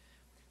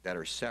that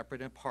are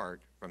separate and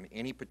apart from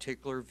any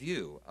particular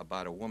view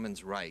about a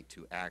woman's right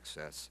to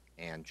access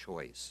and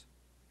choice.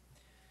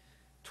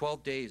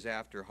 12 days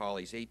after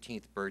Holly's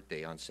 18th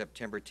birthday on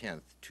September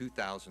 10th,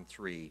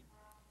 2003,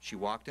 she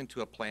walked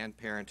into a Planned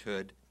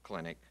Parenthood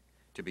clinic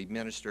to be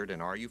administered an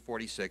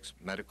RU-486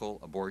 medical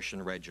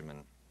abortion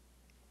regimen.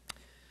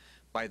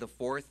 By the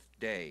 4th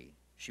day,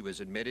 she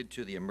was admitted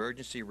to the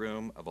emergency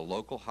room of a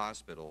local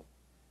hospital.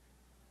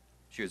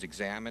 She was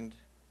examined.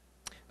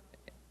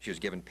 She was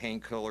given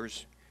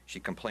painkillers.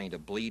 She complained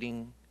of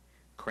bleeding,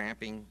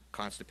 cramping,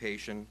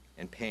 constipation,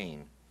 and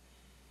pain.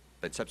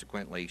 But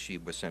subsequently, she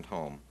was sent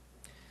home.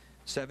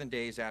 7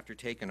 days after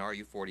taking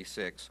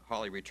RU-486,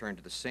 Holly returned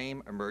to the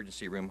same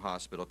emergency room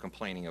hospital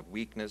complaining of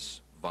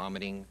weakness,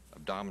 vomiting,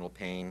 abdominal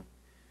pain.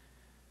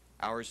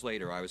 Hours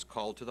later, I was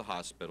called to the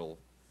hospital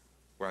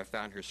where I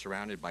found her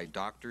surrounded by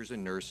doctors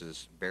and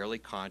nurses, barely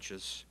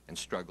conscious and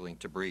struggling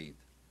to breathe.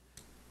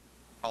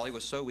 Holly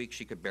was so weak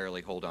she could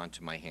barely hold on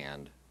to my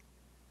hand.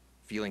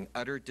 Feeling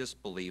utter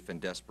disbelief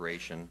and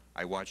desperation,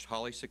 I watched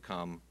Holly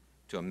succumb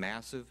to a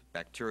massive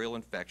bacterial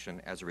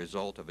infection as a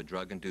result of a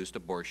drug-induced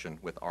abortion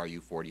with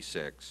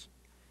RU-486.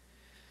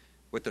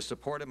 With the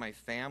support of my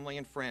family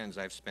and friends,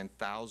 I've spent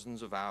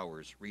thousands of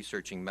hours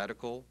researching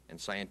medical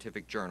and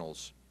scientific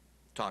journals,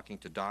 talking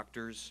to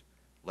doctors,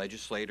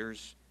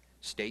 legislators,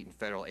 state and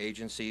federal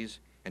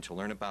agencies, and to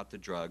learn about the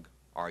drug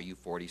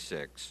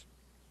RU-486,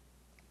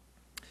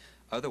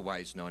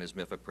 otherwise known as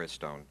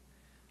mifepristone.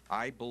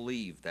 I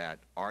believe that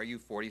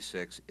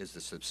RU-486 is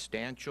the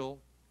substantial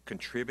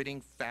contributing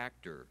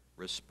factor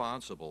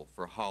responsible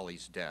for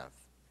Holly's death.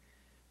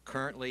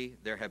 Currently,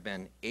 there have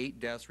been 8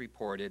 deaths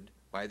reported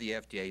by the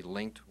FDA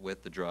linked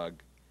with the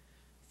drug.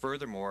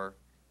 Furthermore,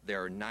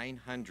 there are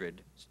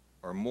 900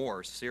 or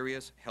more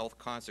serious health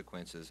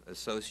consequences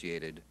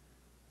associated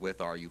with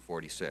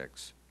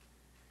RU-486.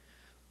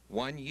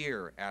 1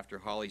 year after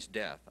Holly's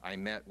death, I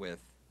met with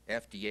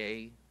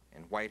FDA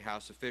and White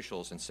House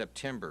officials in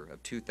September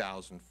of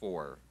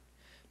 2004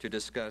 to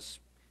discuss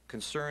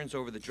concerns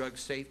over the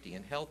drug's safety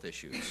and health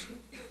issues.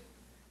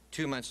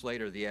 2 months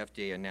later, the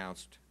FDA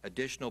announced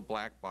additional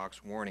black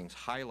box warnings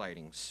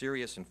highlighting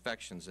serious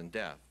infections and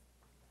death.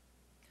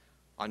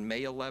 On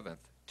May 11th,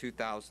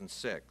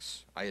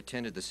 2006, I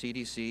attended the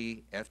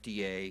CDC,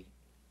 FDA,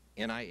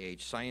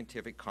 NIH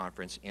scientific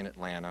conference in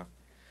Atlanta,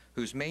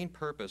 whose main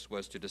purpose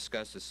was to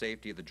discuss the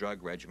safety of the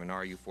drug regimen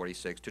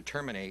RU-486 to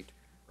terminate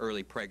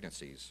early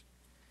pregnancies.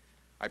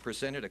 I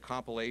presented a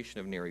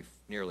compilation of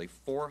nearly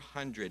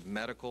 400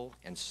 medical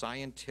and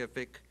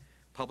scientific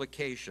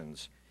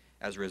publications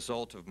as a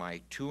result of my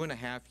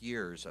 2.5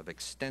 years of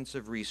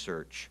extensive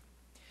research.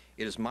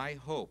 It is my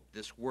hope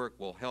this work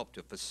will help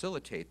to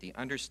facilitate the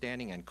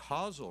understanding and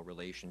causal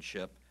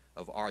relationship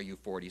of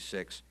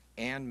RU-486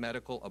 and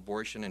medical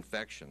abortion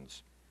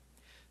infections.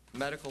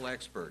 Medical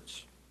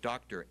experts,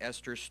 Dr.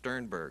 Esther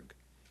Sternberg,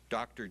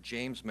 Dr.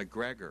 James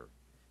McGregor,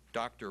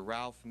 Dr.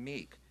 Ralph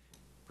Meek,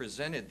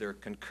 presented their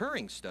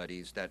concurring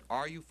studies that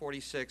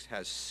RU-486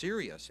 has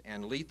serious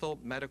and lethal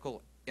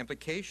medical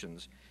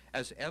implications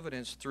as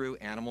evidenced through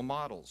animal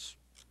models.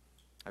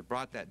 I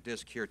brought that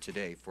disc here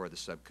today for the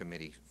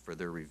subcommittee for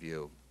their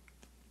review.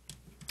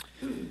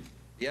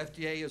 The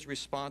FDA is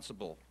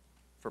responsible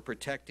for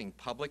protecting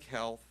public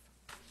health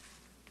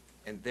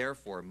and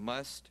therefore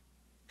must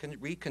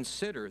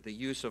reconsider the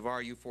use of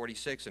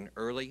RU-486 in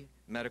early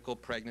medical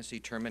pregnancy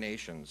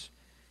terminations.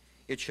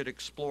 It should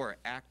explore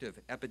active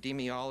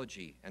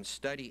epidemiology and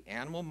study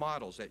animal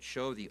models that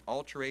show the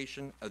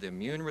alteration of the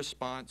immune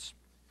response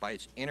by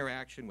its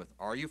interaction with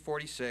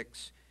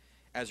RU-486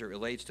 as it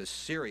relates to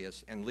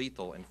serious and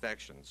lethal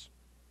infections.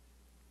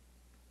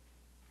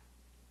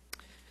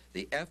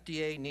 The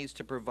FDA needs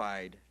to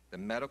provide the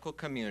medical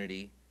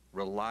community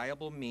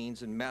reliable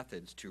means and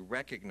methods to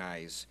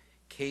recognize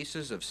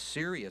cases of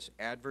serious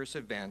adverse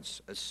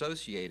events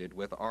associated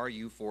with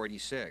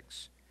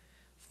RU-486.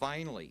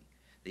 Finally,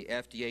 the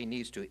FDA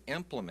needs to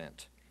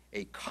implement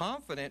a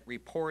confident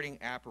reporting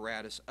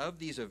apparatus of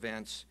these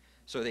events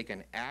so they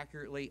can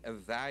accurately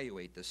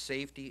evaluate the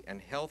safety and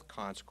health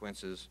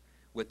consequences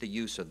with the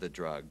use of the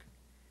drug.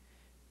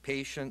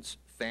 Patients,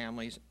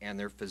 families, and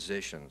their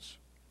physicians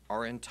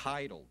are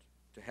entitled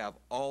to have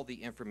all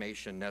the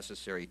information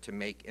necessary to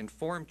make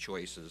informed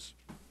choices.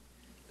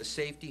 The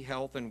safety,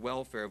 health, and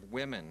welfare of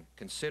women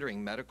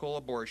considering medical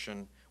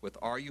abortion with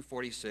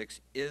RU-486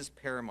 is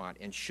paramount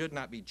and should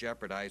not be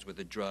jeopardized with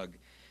a drug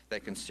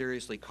that can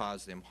seriously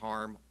cause them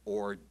harm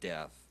or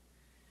death.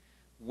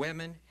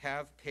 Women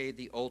have paid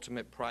the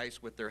ultimate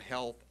price with their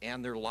health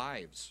and their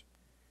lives.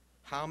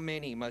 How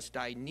many must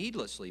die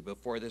needlessly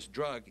before this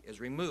drug is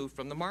removed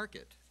from the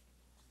market?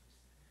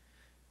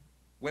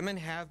 Women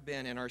have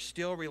been and are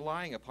still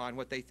relying upon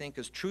what they think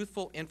is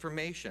truthful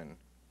information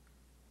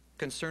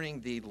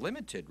concerning the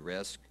limited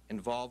risk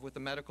involved with a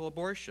medical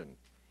abortion.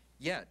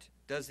 Yet,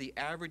 does the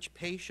average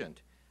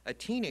patient, a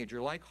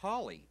teenager like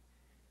Holly,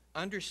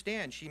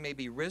 understand she may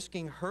be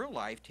risking her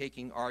life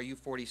taking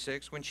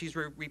RU-486 when she's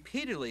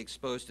repeatedly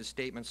exposed to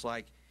statements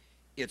like,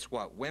 "It's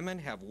what women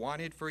have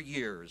wanted for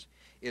years.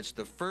 It's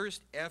the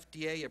first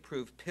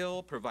FDA-approved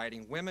pill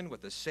providing women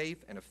with a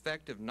safe and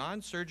effective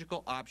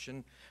non-surgical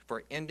option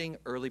for ending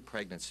early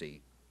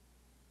pregnancy."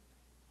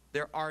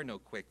 There are no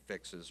quick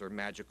fixes or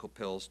magical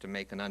pills to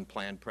make an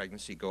unplanned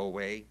pregnancy go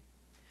away.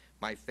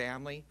 My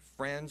family,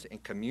 friends,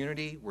 and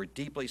community were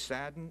deeply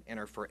saddened and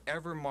are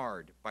forever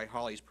marred by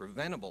Holly's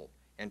preventable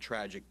and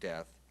tragic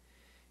death.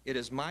 It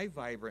is my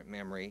vibrant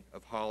memory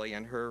of Holly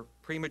and her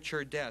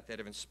premature death that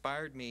have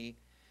inspired me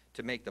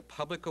to make the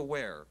public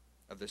aware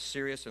of the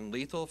serious and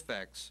lethal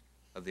effects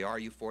of the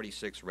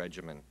RU-486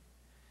 regimen.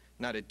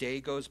 Not a day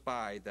goes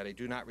by that I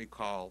do not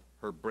recall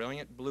her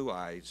brilliant blue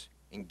eyes,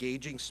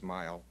 engaging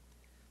smile,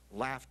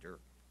 laughter,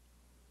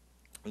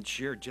 and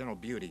sheer gentle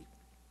beauty.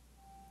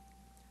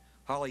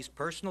 Holly's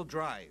personal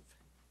drive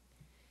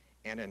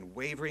and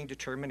unwavering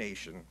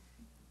determination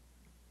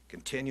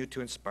continue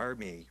to inspire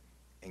me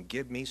and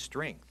give me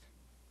strength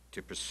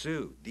to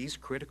pursue these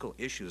critical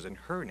issues in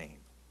her name.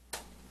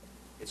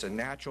 It's a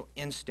natural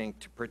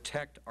instinct to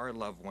protect our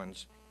loved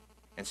ones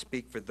and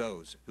speak for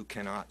those who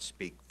cannot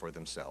speak for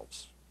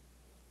themselves.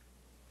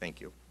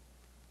 Thank you.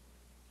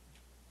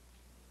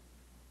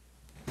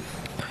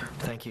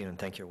 Thank you, and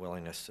thank your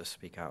willingness to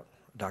speak out.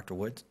 Dr.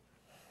 Woods?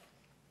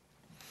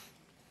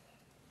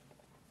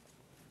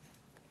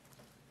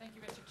 Thank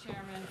you, Mr.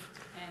 Chairman,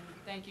 and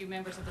thank you,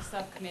 members of the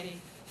subcommittee.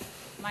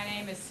 My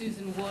name is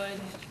Susan Wood,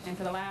 and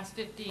for the last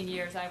 15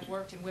 years, I've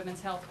worked in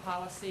women's health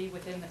policy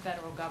within the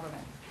federal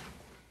government.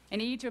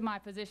 In each of my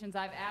positions,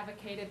 I've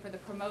advocated for the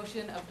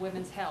promotion of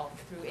women's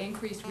health through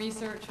increased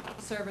research,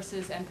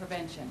 services, and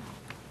prevention.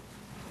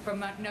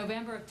 From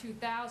November of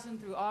 2000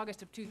 through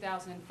August of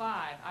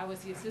 2005, I was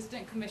the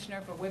Assistant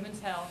Commissioner for Women's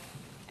Health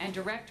and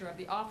Director of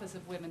the Office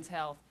of Women's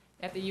Health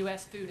at the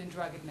U.S. Food and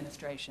Drug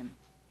Administration.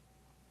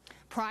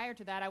 Prior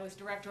to that, I was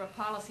Director of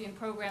Policy and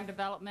Program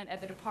Development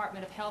at the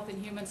Department of Health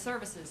and Human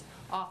Services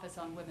Office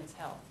on Women's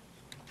Health.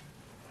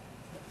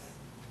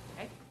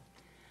 Okay.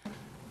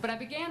 But I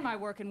began my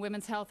work in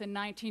women's health in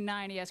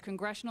 1990 as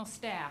congressional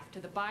staff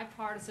to the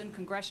Bipartisan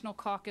Congressional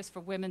Caucus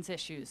for Women's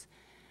Issues.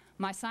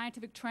 My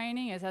scientific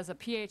training is as a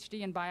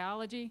PhD in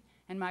biology,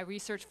 and my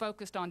research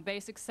focused on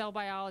basic cell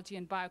biology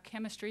and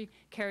biochemistry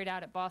carried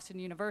out at Boston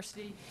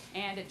University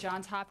and at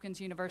Johns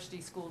Hopkins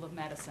University School of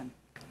Medicine.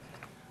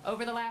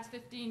 Over the last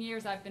 15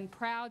 years, I've been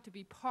proud to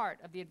be part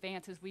of the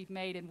advances we've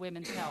made in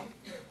women's health.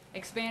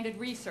 Expanded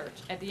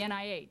research at the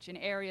NIH in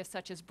areas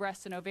such as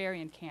breast and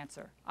ovarian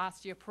cancer,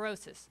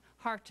 osteoporosis,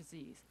 heart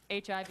disease,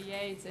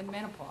 HIV/AIDS, and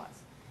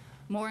menopause.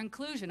 More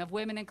inclusion of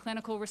women in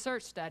clinical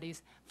research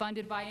studies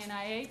funded by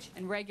NIH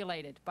and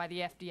regulated by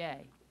the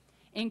FDA.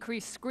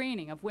 increased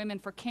screening of women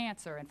for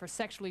cancer and for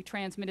sexually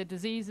transmitted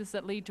diseases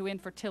that lead to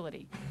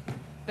infertility,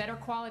 better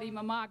quality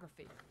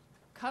mammography,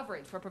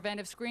 coverage for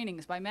preventive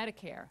screenings by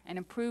Medicare, and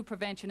improved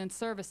prevention and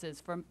services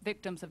for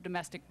victims of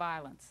domestic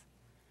violence.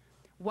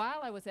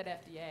 While I was at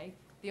FDA,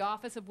 the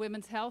Office of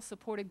Women's Health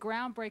supported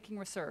groundbreaking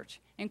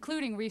research,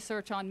 including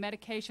research on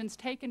medications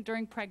taken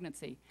during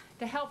pregnancy,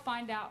 to help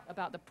find out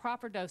about the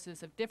proper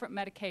doses of different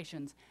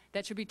medications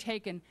that should be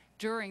taken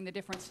during the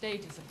different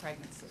stages of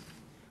pregnancy.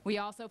 We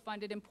also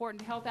funded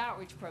important health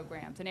outreach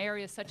programs in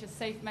areas such as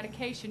safe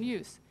medication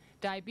use,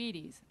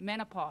 diabetes,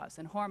 menopause,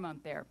 and hormone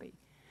therapy.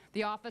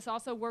 The office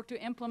also worked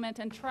to implement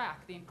and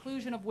track the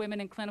inclusion of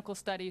women in clinical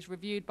studies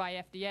reviewed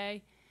by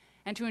FDA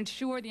and to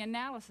ensure the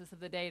analysis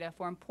of the data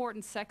for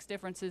important sex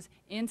differences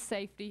in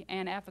safety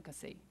and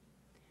efficacy.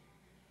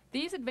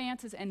 These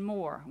advances and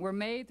more were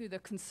made through the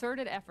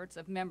concerted efforts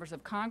of members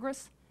of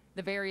Congress,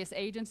 the various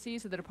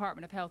agencies of the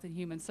Department of Health and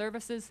Human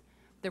Services,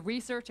 the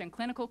research and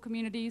clinical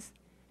communities,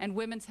 and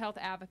women's health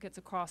advocates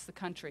across the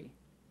country.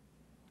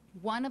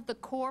 One of the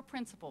core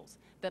principles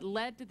that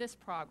led to this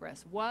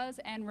progress was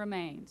and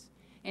remains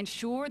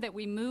ensure that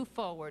we move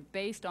forward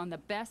based on the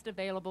best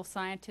available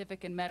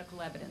scientific and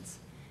medical evidence.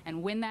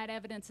 And when that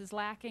evidence is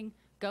lacking,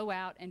 go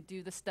out and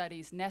do the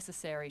studies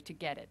necessary to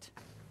get it.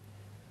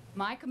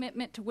 My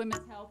commitment to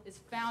women's health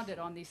is founded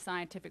on these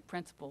scientific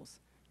principles,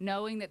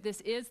 knowing that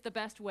this is the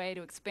best way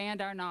to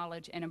expand our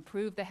knowledge and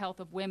improve the health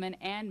of women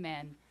and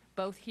men,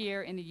 both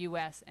here in the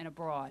U.S. and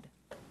abroad.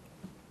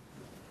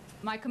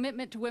 My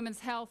commitment to women's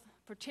health,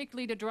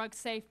 particularly to drug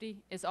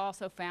safety, is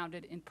also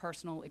founded in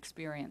personal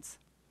experience.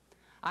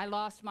 I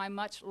lost my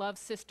much-loved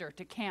sister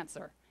to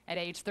cancer at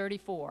age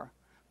 34,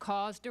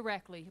 caused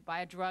directly by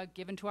a drug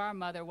given to our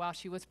mother while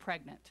she was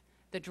pregnant,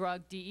 the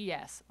drug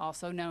DES,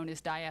 also known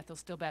as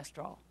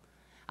diethylstilbestrol.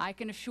 I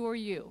can assure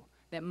you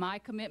that my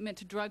commitment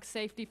to drug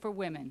safety for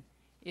women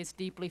is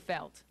deeply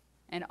felt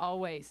and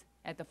always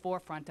at the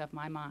forefront of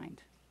my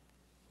mind.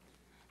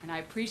 And I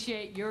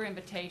appreciate your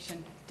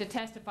invitation to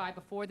testify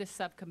before this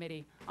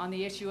subcommittee on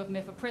the issue of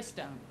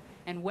mifepristone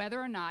and whether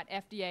or not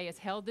FDA has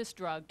held this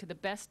drug to the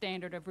best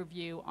standard of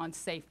review on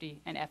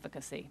safety and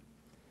efficacy.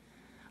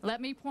 Let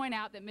me point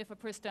out that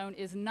mifepristone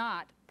is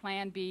not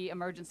Plan B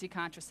emergency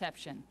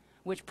contraception,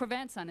 which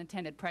prevents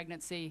unintended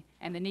pregnancy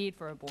and the need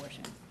for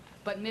abortion.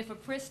 But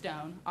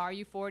mifepristone,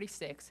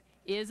 RU-486,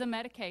 is a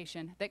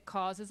medication that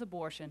causes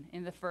abortion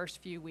in the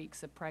first few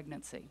weeks of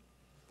pregnancy.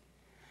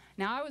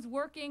 Now, I was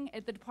working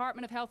at the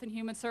Department of Health and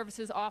Human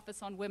Services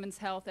Office on Women's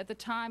Health at the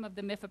time of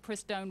the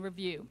mifepristone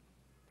review.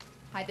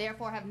 I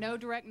therefore have no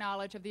direct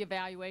knowledge of the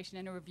evaluation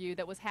and review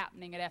that was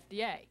happening at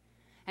FDA,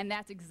 and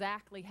that's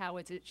exactly how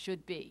it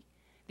should be.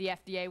 The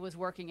FDA was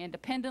working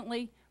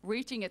independently,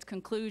 reaching its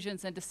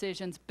conclusions and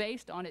decisions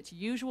based on its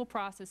usual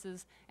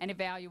processes and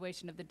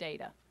evaluation of the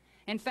data.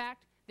 In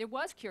fact, there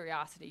was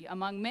curiosity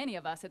among many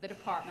of us at the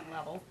department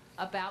level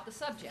about the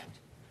subject,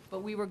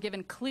 but we were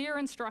given clear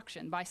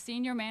instruction by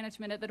senior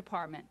management at the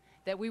department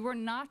that we were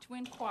not to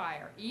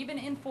inquire, even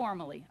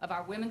informally, of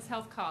our women's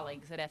health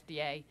colleagues at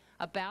FDA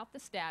about the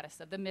status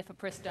of the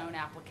mifepristone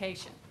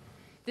application.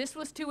 This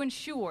was to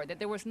ensure that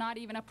there was not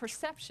even a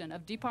perception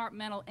of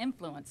departmental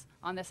influence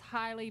on this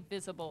highly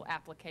visible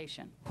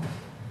application.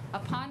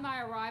 Upon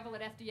my arrival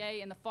at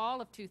FDA in the fall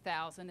of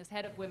 2000 as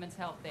head of women's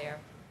health there,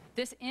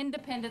 this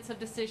independence of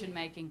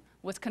decision-making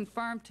was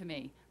confirmed to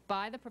me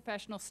by the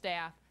professional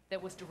staff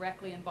that was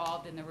directly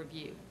involved in the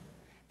review.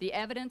 The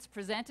evidence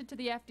presented to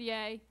the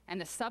FDA and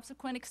the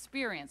subsequent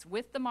experience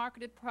with the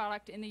marketed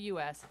product in the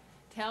U.S.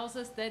 tells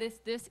us that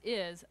this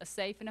is a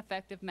safe and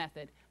effective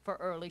method for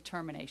early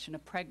termination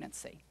of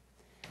pregnancy.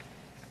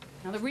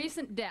 Now, the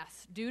recent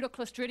deaths due to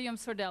Clostridium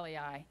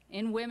sordelii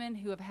in women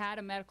who have had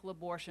a medical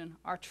abortion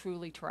are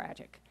truly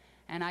tragic.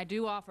 And I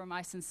do offer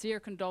my sincere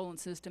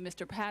condolences to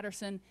Mr.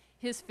 Patterson,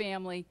 his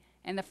family,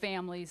 and the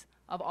families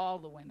of all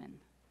the women.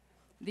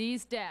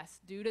 These deaths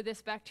due to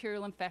this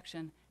bacterial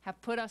infection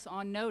have put us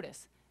on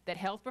notice that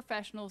health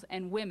professionals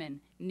and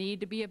women need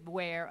to be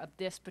aware of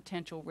this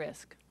potential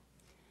risk.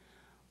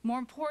 More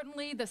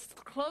importantly, the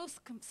close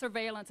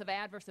surveillance of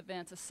adverse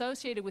events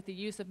associated with the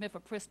use of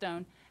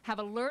mifepristone have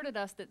alerted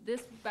us that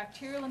this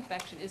bacterial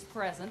infection is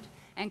present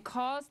and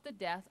caused the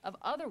death of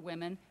other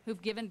women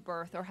who've given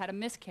birth or had a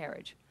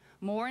miscarriage,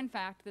 more in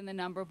fact than the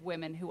number of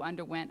women who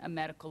underwent a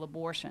medical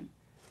abortion.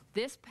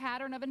 This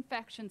pattern of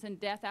infections and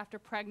death after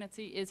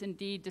pregnancy is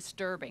indeed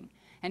disturbing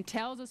and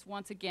tells us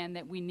once again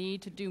that we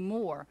need to do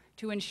more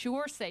to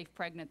ensure safe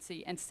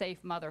pregnancy and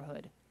safe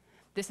motherhood.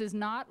 This is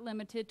not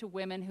limited to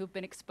women who've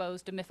been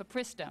exposed to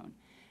mifepristone,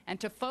 and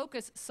to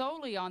focus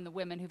solely on the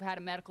women who've had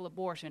a medical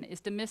abortion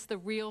is to miss the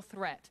real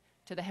threat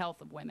to the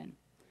health of women.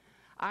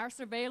 Our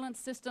surveillance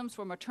systems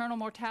for maternal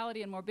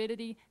mortality and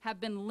morbidity have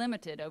been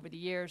limited over the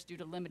years due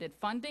to limited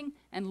funding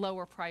and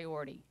lower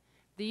priority.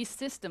 These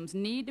systems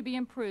need to be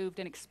improved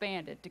and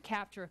expanded to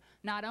capture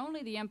not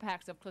only the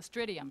impacts of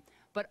Clostridium,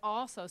 but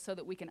also so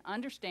that we can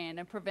understand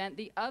and prevent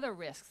the other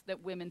risks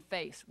that women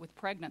face with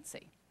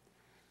pregnancy.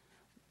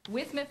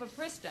 With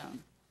mifepristone,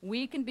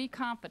 we can be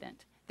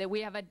confident that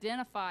we have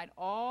identified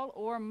all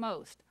or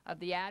most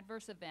of the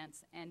adverse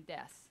events and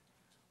deaths.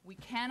 We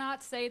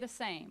cannot say the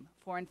same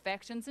for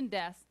infections and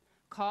deaths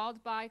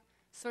caused by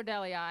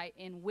Sordellii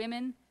in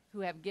women who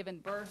have given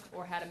birth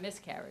or had a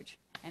miscarriage,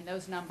 and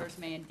those numbers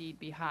may indeed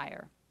be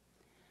higher.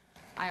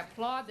 I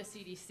applaud the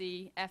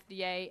CDC,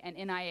 FDA, and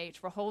NIH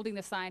for holding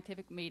the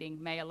scientific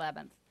meeting May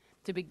 11th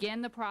to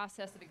begin the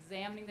process of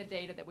examining the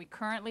data that we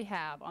currently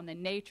have on the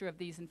nature of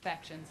these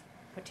infections,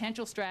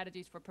 potential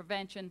strategies for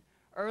prevention,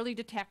 early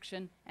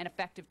detection, and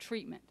effective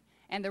treatment,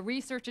 and the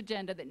research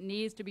agenda that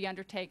needs to be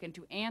undertaken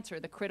to answer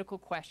the critical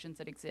questions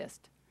that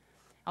exist.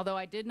 Although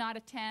I did not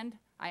attend,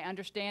 I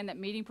understand that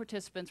meeting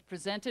participants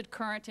presented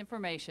current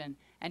information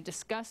and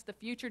discussed the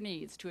future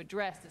needs to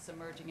address this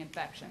emerging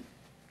infection.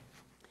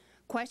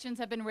 Questions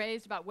have been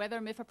raised about whether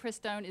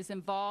mifepristone is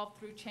involved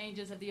through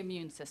changes of the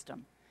immune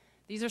system.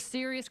 These are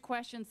serious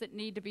questions that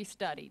need to be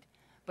studied,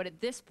 but at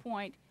this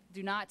point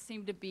do not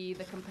seem to be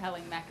the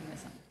compelling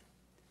mechanism.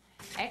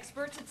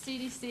 Experts at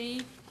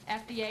CDC,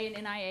 FDA,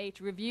 and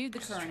NIH reviewed the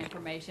current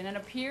information and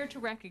appear to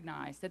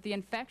recognize that the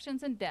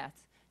infections and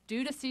deaths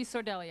due to C.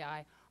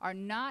 Sordellii are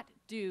not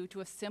due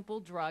to a simple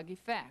drug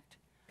effect.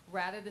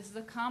 Rather, this is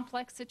a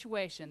complex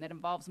situation that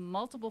involves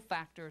multiple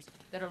factors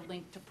that are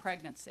linked to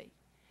pregnancy.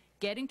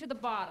 Getting to the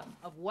bottom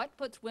of what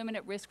puts women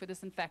at risk for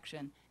this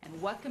infection and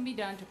what can be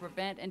done to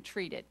prevent and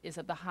treat it is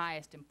of the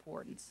highest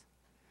importance.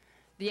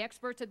 The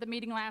experts at the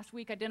meeting last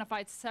week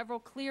identified several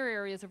clear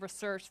areas of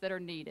research that are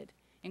needed,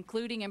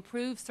 including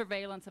improved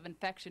surveillance of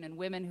infection in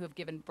women who have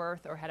given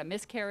birth or had a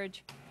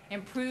miscarriage,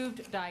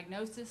 improved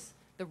diagnosis,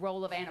 the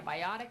role of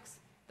antibiotics,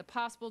 the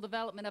possible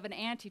development of an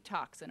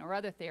antitoxin or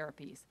other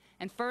therapies,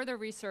 and further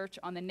research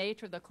on the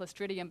nature of the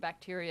Clostridium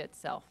bacteria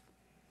itself.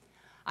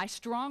 I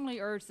strongly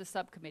urge the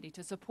subcommittee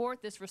to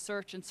support this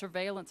research and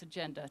surveillance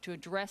agenda to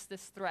address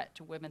this threat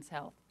to women's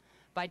health.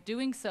 By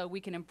doing so, we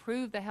can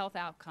improve the health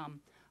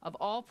outcome of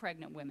all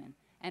pregnant women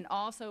and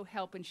also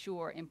help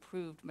ensure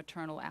improved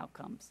maternal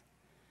outcomes.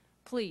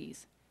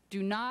 Please,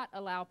 do not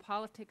allow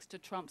politics to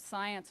trump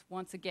science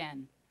once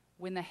again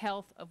when the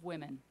health of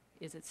women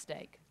is at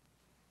stake.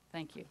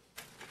 Thank you.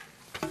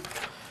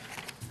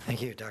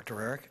 Thank you, Dr.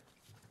 Rarick.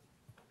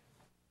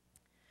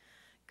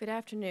 Good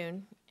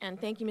afternoon,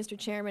 and thank you, Mr.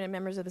 Chairman and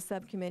members of the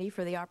subcommittee,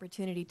 for the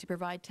opportunity to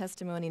provide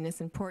testimony in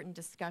this important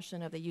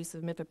discussion of the use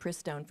of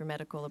mifepristone for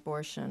medical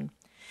abortion.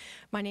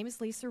 My name is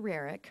Lisa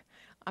Rarick.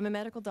 I'm a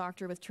medical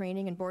doctor with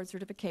training and board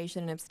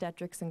certification in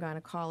obstetrics and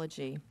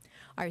gynecology.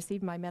 I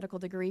received my medical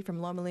degree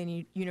from Loma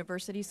Linda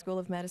University School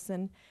of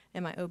Medicine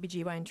and my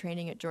OBGYN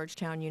training at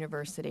Georgetown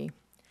University.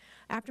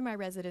 After my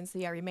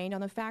residency, I remained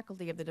on the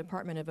faculty of the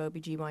Department of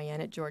OBGYN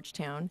at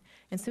Georgetown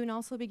and soon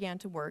also began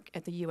to work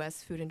at the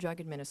U.S. Food and Drug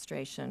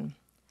Administration.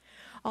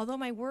 Although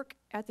my work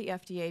at the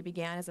FDA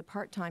began as a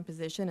part-time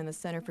position in the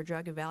Center for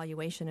Drug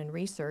Evaluation and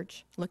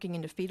Research, looking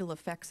into fetal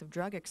effects of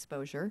drug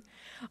exposure,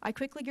 I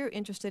quickly grew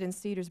interested in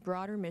CDER's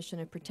broader mission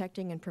of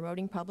protecting and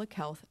promoting public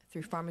health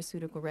through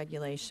pharmaceutical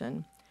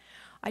regulation.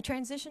 I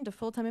transitioned to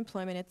full-time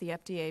employment at the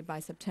FDA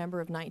by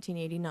September of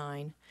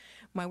 1989.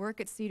 My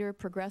work at CDER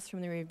progressed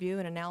from the review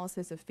and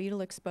analysis of fetal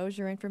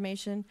exposure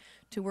information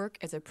to work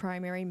as a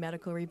primary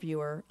medical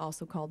reviewer,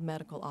 also called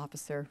medical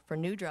officer, for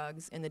new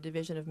drugs in the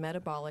Division of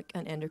Metabolic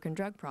and Endocrine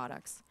Drug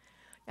Products.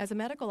 As a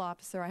medical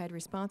officer, I had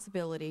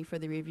responsibility for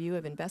the review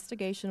of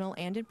investigational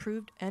and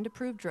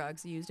approved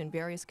drugs used in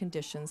various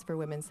conditions for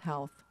women's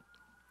health.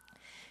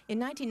 In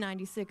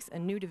 1996, a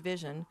new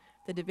division,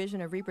 the Division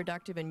of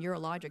Reproductive and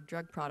Urologic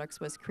Drug Products,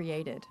 was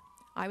created.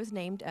 I was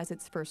named as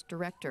its first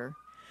director.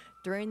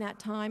 During that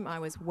time, I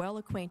was well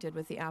acquainted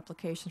with the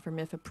application for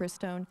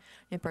mifepristone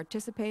and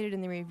participated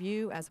in the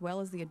review as well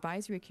as the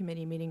advisory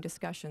committee meeting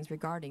discussions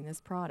regarding this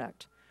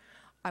product.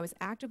 I was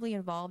actively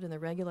involved in the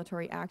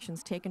regulatory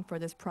actions taken for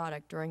this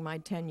product during my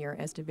tenure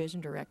as division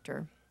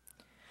director.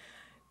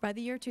 By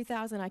the year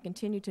 2000, I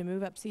continued to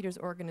move up CDER's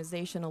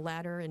organizational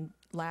ladder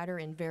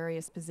in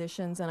various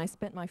positions, and I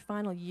spent my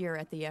final year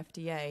at the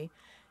FDA,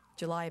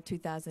 July of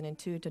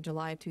 2002 to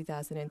July of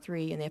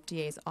 2003, in the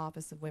FDA's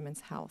Office of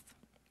Women's Health.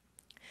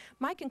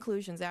 My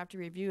conclusions after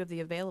review of the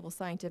available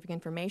scientific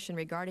information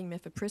regarding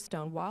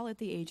mifepristone while at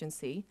the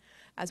agency,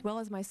 as well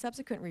as my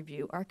subsequent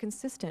review, are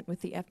consistent with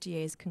the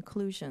FDA's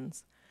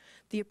conclusions.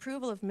 The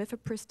approval of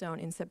mifepristone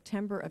in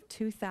September of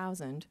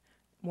 2000,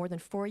 more than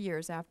 4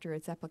 years after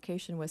its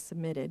application was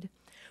submitted,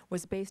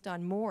 was based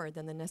on more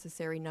than the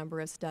necessary number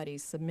of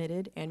studies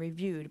submitted and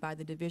reviewed by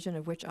the division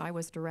of which I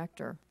was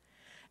director.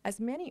 As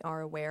many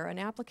are aware, an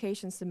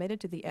application submitted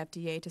to the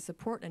FDA to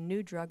support a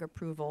new drug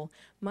approval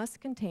must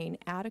contain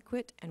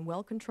adequate and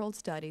well-controlled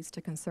studies to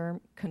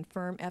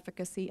confirm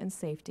efficacy and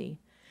safety.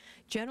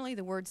 Generally,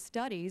 the word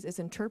studies is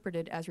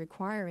interpreted as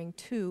requiring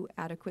 2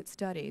 adequate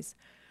studies.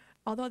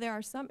 Although there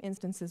are some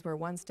instances where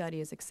 1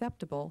 study is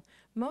acceptable,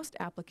 most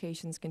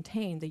applications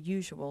contain the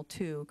usual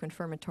 2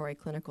 confirmatory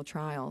clinical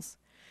trials.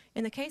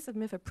 In the case of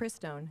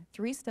mifepristone,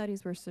 3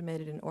 studies were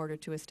submitted in order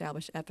to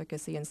establish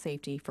efficacy and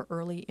safety for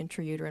early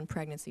intrauterine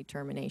pregnancy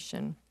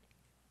termination.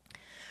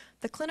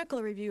 The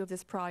clinical review of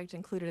this product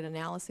included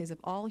analyses of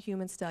all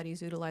human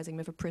studies utilizing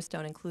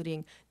mifepristone,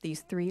 including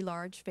these 3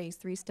 large phase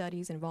 3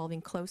 studies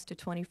involving close to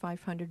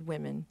 2,500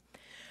 women.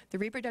 The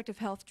Reproductive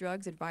Health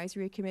Drugs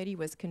Advisory Committee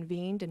was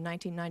convened in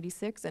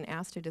 1996 and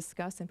asked to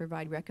discuss and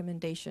provide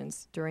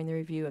recommendations during the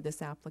review of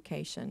this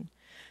application.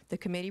 The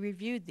committee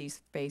reviewed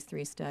these phase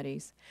 3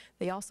 studies.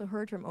 They also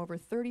heard from over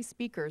 30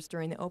 speakers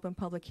during the open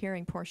public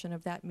hearing portion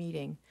of that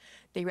meeting.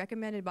 They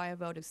recommended by a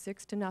vote of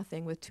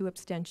 6-0 with 2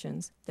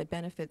 abstentions that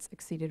benefits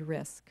exceeded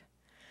risk.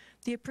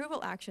 The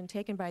approval action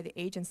taken by the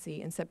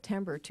agency in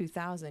September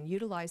 2000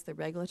 utilized the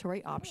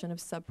regulatory option of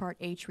Subpart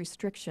H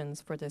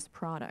restrictions for this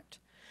product.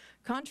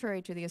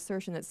 Contrary to the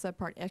assertion that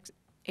Subpart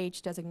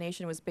H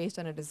designation was based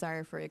on a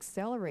desire for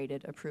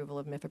accelerated approval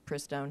of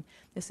mifepristone,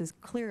 this is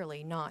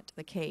clearly not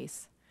the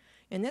case.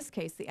 In this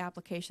case, the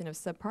application of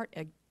Subpart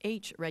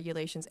H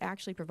regulations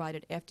actually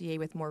provided FDA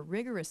with more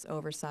rigorous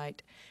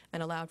oversight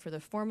and allowed for the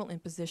formal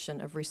imposition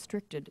of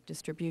restricted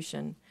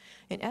distribution.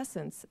 In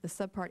essence, the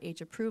Subpart H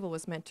approval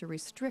was meant to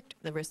restrict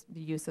the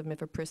use of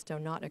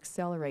mifepristone, not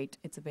accelerate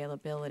its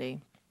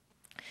availability.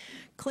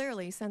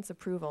 Clearly, since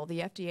approval,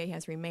 the FDA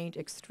has remained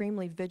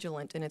extremely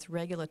vigilant in its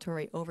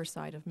regulatory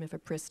oversight of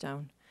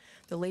mifepristone.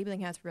 The labeling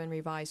has been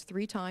revised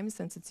 3 times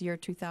since its year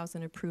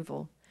 2000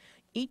 approval.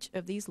 Each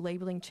of these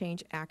labeling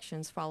change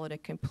actions followed a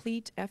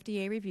complete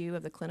FDA review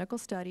of the clinical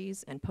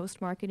studies and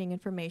post-marketing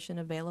information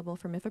available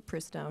for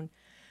mifepristone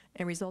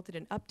and resulted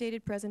in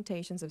updated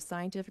presentations of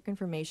scientific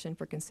information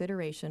for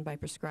consideration by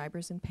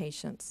prescribers and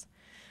patients.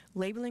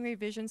 Labeling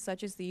revisions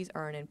such as these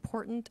are an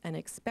important and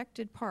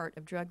expected part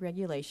of drug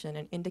regulation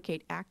and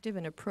indicate active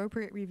and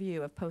appropriate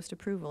review of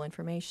post-approval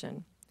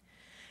information.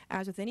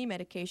 As with any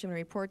medication, when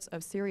reports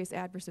of serious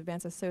adverse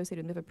events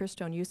associated with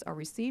mifepristone use are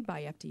received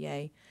by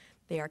FDA,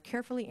 they are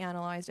carefully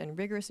analyzed and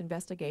rigorous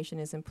investigation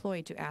is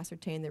employed to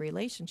ascertain the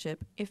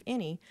relationship, if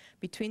any,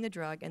 between the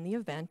drug and the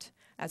event,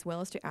 as well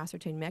as to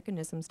ascertain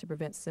mechanisms to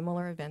prevent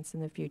similar events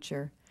in the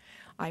future.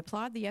 I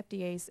applaud the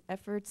FDA's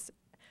efforts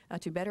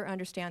to better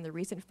understand the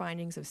recent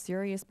findings of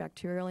serious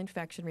bacterial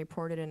infection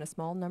reported in a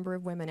small number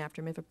of women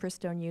after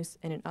mifepristone use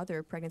and in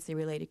other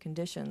pregnancy-related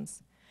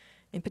conditions.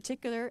 In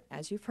particular,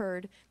 as you've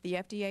heard, the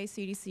FDA,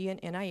 CDC,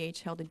 and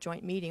NIH held a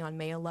joint meeting on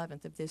May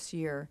 11th of this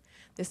year.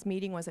 This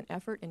meeting was an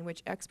effort in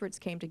which experts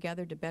came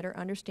together to better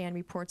understand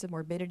reports of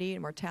morbidity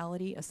and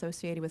mortality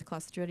associated with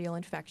clostridial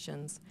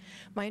infections.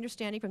 My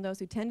understanding from those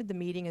who attended the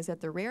meeting is that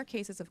the rare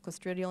cases of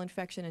clostridial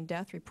infection and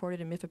death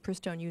reported in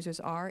mifepristone users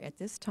are, at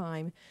this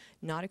time,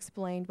 not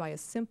explained by a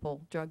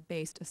simple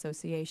drug-based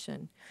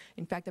association.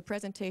 In fact, the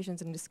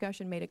presentations and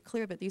discussion made it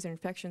clear that these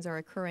infections are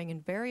occurring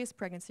in various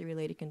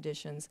pregnancy-related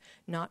conditions,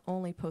 not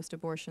only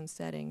post-abortion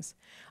settings.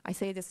 I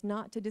say this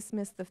not to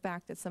dismiss the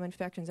fact that some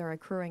infections are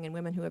occurring in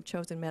women who have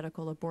chosen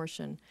medical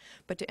abortion,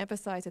 but to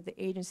emphasize that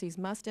the agencies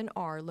must and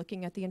are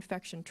looking at the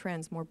infection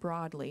trends more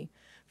broadly.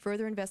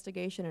 Further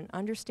investigation and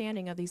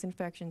understanding of these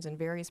infections and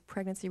various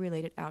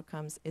pregnancy-related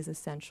outcomes is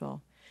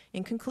essential.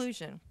 In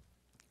conclusion,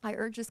 I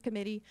urge this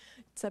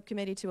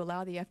subcommittee to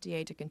allow the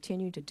FDA to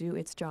continue to do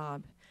its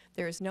job.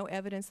 There is no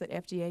evidence that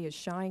FDA is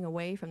shying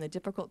away from the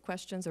difficult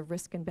questions of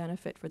risk and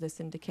benefit for this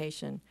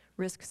indication.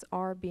 Risks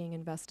are being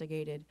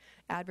investigated.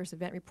 Adverse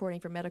event reporting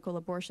for medical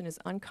abortion is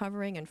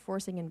uncovering and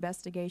forcing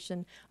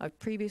investigation of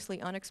previously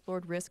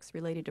unexplored risks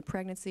related to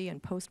pregnancy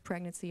and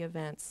post-pregnancy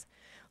events.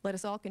 Let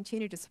us all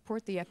continue to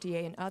support the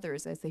FDA and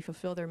others as they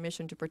fulfill their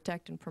mission to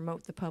protect and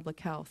promote the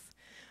public health.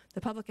 The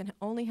public can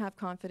only have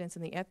confidence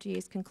in the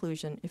FDA's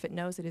conclusion if it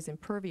knows it is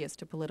impervious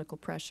to political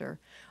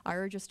pressure. I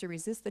urge us to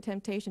resist the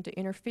temptation to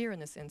interfere in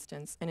this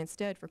instance and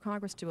instead for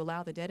Congress to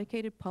allow the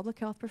dedicated public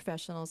health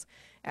professionals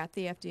at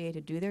the FDA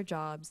to do their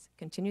jobs,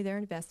 continue their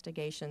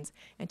investigations,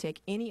 and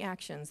take any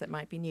actions that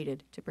might be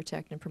needed to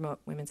protect and promote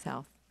women's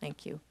health.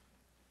 Thank you.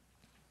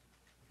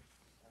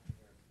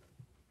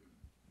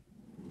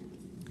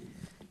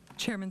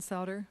 Chairman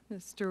Souder,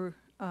 Mr.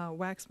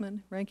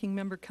 Waxman, Ranking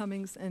Member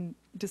Cummings, and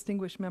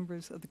distinguished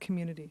members of the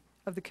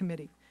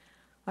committee.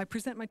 I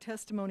present my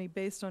testimony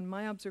based on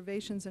my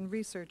observations and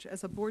research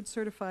as a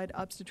board-certified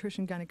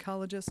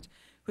obstetrician-gynecologist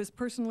who has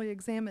personally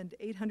examined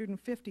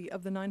 850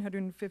 of the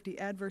 950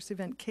 adverse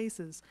event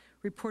cases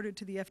reported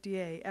to the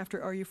FDA after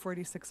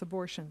RU-486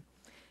 abortion,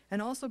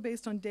 and also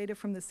based on data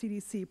from the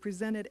CDC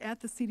presented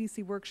at the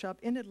CDC workshop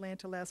in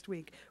Atlanta last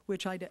week,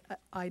 which I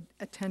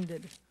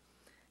attended.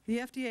 The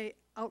FDA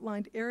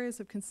outlined areas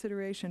of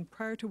consideration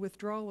prior to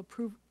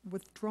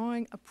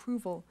withdrawing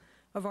approval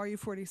of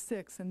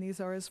RU-486, and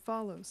these are as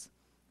follows.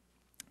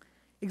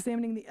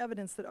 Examining the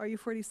evidence that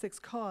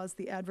RU-486 caused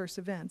the adverse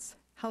events,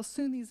 how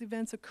soon these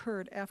events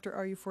occurred after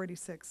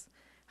RU-486,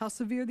 how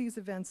severe these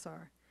events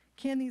are,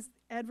 can these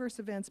adverse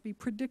events be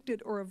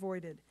predicted or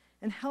avoided,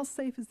 and how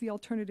safe is the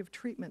alternative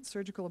treatment,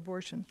 surgical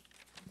abortion.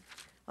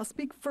 I'll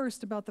speak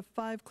first about the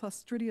 5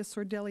 Clostridia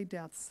sordelli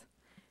deaths.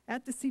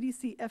 At the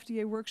CDC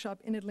FDA workshop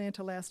in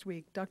Atlanta last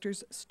week,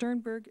 Drs.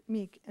 Sternberg,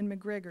 Meek, and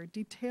McGregor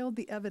detailed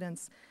the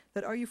evidence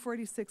that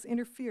RU-486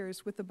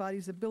 interferes with the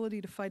body's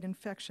ability to fight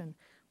infection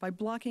by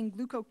blocking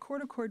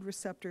glucocorticoid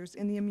receptors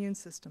in the immune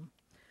system.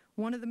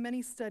 One of the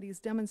many studies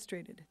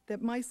demonstrated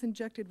that mice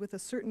injected with a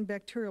certain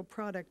bacterial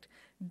product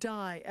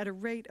die at a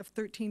rate of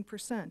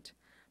 13%.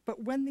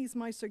 But when these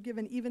mice are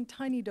given even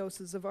tiny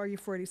doses of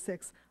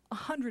RU-486,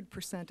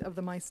 100% of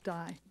the mice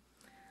die.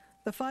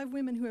 The 5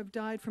 women who have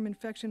died from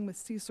infection with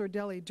C.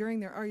 sordelli during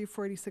their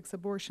RU-486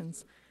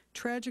 abortions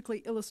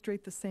tragically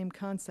illustrate the same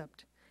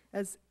concept,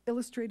 as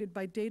illustrated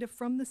by data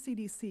from the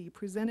CDC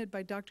presented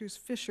by Drs.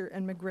 Fisher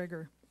and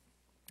McGregor.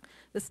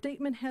 The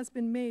statement has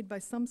been made by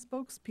some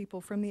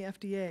spokespeople from the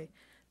FDA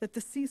that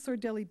the C.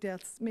 sordelli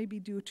deaths may be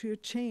due to a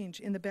change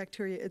in the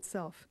bacteria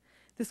itself.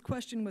 This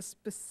question was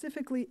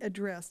specifically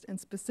addressed and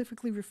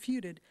specifically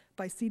refuted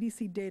by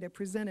CDC data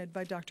presented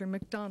by Dr.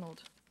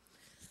 McDonald.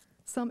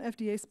 Some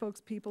FDA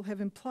spokespeople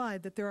have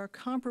implied that there are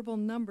comparable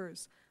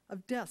numbers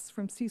of deaths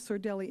from C.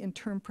 sordelli in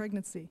term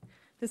pregnancy.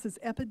 This is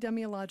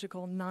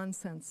epidemiological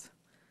nonsense.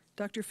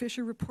 Dr.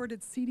 Fisher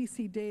reported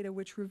CDC data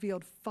which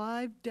revealed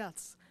 5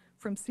 deaths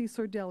from C.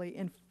 sordelli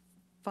in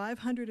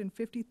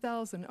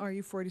 550,000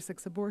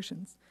 RU-486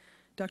 abortions.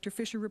 Dr.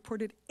 Fisher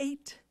reported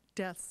 8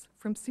 deaths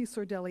from C.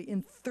 sordelli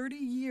in 30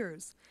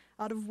 years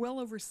out of well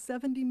over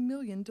 70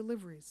 million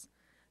deliveries.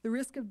 The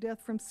risk of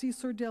death from C.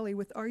 sordelli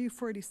with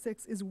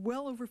RU-486 is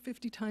well over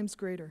 50 times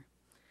greater.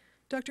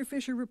 Dr.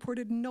 Fisher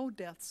reported no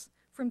deaths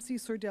from C.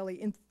 sordelli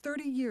in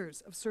 30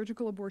 years of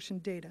surgical abortion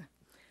data.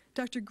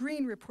 Dr.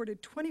 Green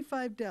reported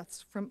 25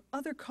 deaths from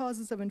other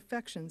causes of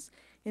infections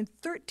in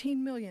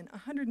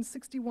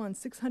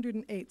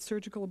 13,161,608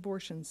 surgical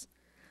abortions.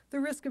 The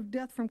risk of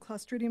death from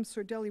Clostridium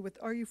sordelli with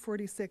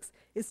RU-486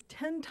 is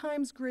 10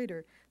 times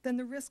greater than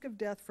the risk of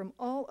death from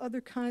all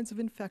other kinds of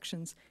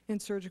infections in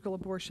surgical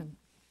abortion.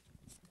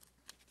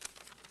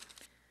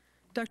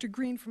 Dr.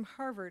 Green from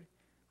Harvard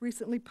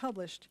recently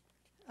published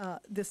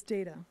this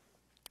data.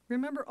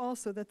 Remember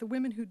also that the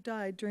women who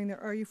died during their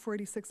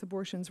RU-486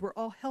 abortions were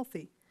all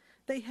healthy.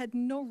 They had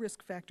no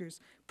risk factors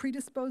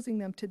predisposing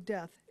them to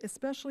death,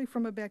 especially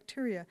from a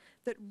bacteria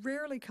that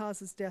rarely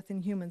causes death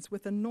in humans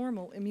with a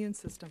normal immune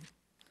system.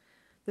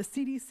 The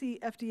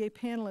CDC FDA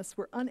panelists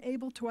were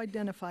unable to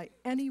identify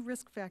any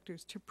risk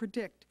factors to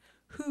predict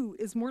who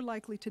is more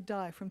likely to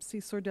die from C.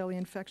 sordelli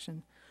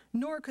infection,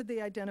 nor could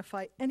they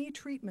identify any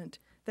treatment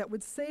that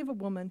would save a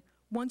woman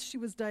once she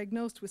was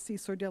diagnosed with C.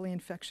 sordelli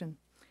infection.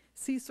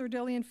 C.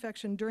 sordelli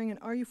infection during an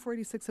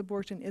RU-486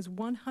 abortion is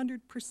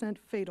 100%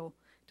 fatal,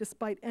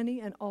 despite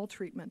any and all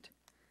treatment.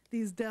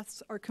 These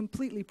deaths are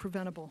completely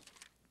preventable.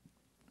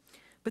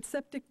 But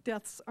septic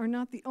deaths are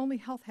not the only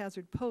health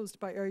hazard posed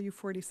by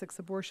RU-486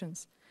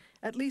 abortions.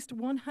 At least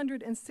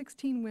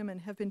 116 women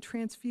have been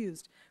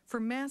transfused for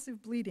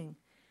massive bleeding,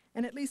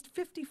 and at least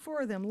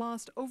 54 of them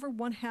lost over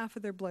 1/2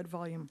 of their blood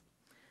volume.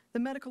 The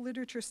medical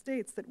literature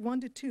states that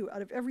 1 to 2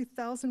 out of every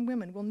 1,000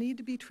 women will need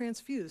to be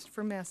transfused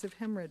for massive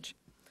hemorrhage.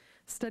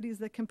 Studies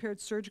that compared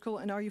surgical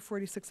and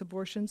RU-486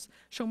 abortions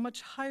show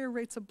much higher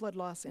rates of blood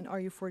loss in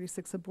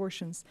RU-486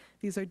 abortions.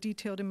 These are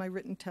detailed in my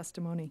written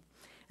testimony.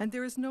 And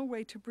there is no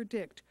way to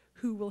predict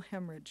who will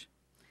hemorrhage.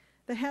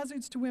 The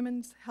hazards to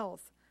women's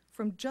health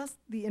from just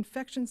the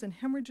infections and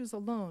hemorrhages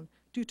alone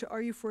due to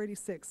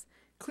RU-486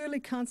 clearly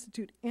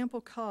constitute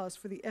ample cause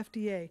for the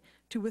FDA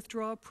to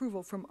withdraw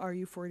approval from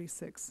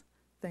RU-486.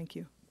 Thank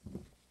you.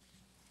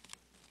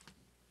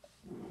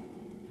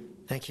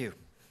 Thank you.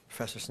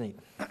 Professor Snead.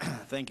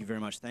 Thank you very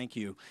much. Thank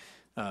you,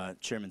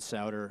 Chairman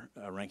Souder,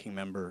 Ranking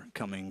Member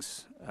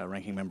Cummings,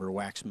 Ranking Member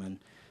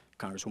Waxman,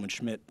 Congresswoman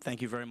Schmidt.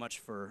 Thank you very much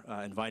for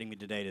inviting me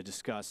today to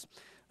discuss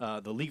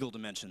the legal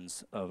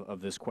dimensions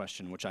of this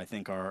question, which I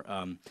think are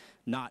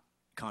not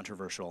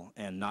controversial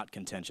and not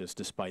contentious,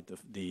 despite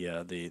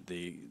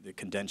the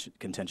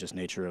contentious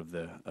nature of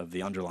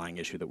the underlying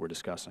issue that we're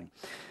discussing.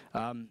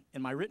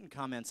 In my written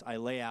comments, I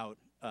lay out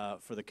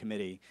for the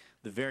committee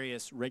the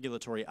various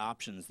regulatory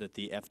options that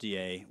the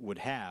FDA would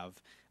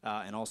have,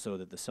 and also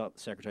that the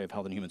Secretary of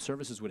Health and Human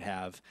Services would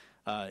have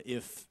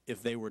if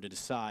they were to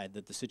decide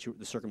that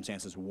the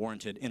circumstances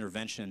warranted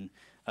intervention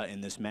in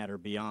this matter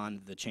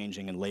beyond the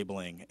changing and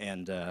labeling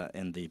and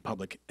the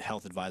public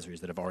health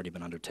advisories that have already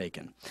been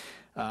undertaken.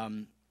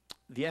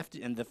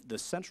 The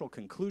central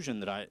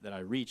conclusion that I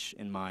reach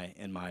in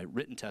my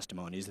written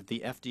testimony is that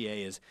the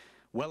FDA is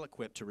well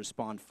equipped to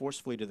respond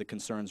forcefully to the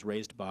concerns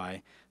raised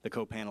by the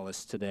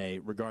co-panelists today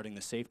regarding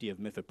the safety of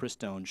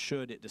mifepristone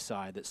should it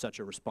decide that such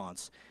a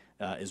response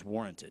is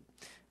warranted.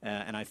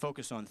 And I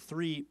focus on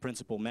 3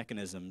 principal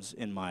mechanisms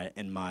in my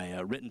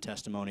written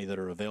testimony that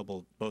are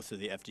available both to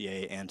the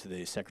FDA and to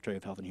the Secretary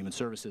of Health and Human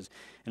Services.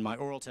 In my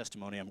oral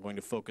testimony, I'm going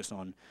to focus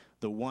on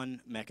the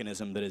one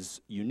mechanism that is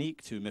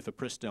unique to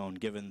mifepristone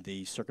given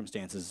the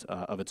circumstances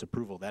of its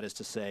approval. That is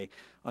to say,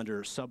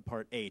 under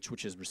Subpart H,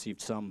 which has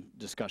received some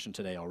discussion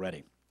today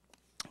already.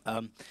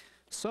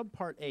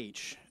 Subpart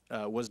H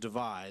was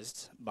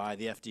devised by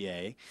the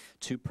FDA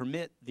to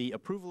permit the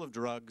approval of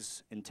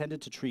drugs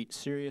intended to treat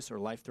serious or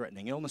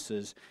life-threatening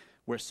illnesses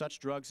where such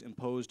drugs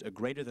imposed a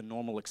greater than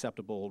normal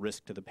acceptable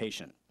risk to the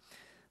patient.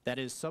 That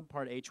is,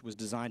 Subpart H was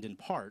designed in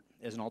part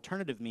as an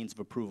alternative means of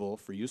approval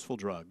for useful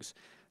drugs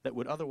that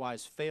would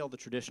otherwise fail the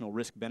traditional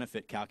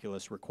risk-benefit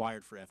calculus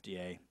required for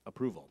FDA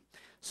approval.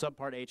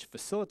 Subpart H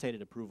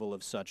facilitated approval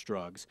of such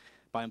drugs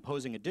by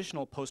imposing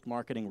additional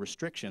post-marketing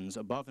restrictions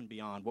above and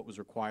beyond what was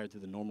required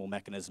through the normal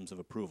mechanisms of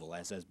approval,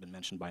 as has been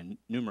mentioned by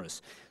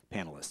numerous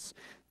panelists.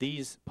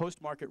 These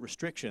post-market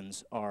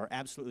restrictions are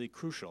absolutely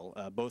crucial,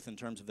 both in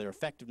terms of their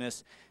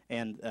effectiveness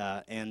and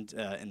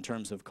in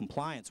terms of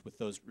compliance with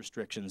those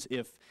restrictions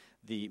if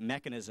the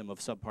mechanism of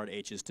Subpart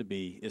H is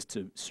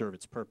to serve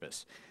its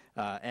purpose.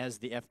 As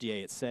the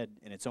FDA said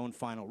in its own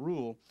final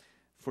rule,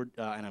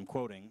 and I'm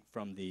quoting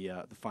from the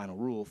final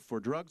rule, for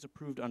drugs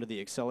approved under the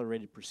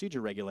accelerated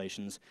procedure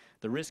regulations,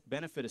 the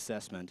risk-benefit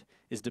assessment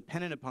is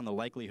dependent upon the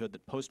likelihood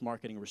that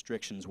post-marketing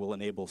restrictions will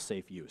enable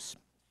safe use.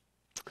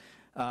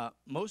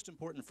 Most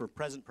important for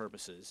present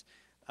purposes,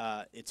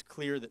 it's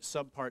clear that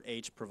Subpart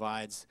H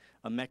provides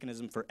a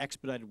mechanism for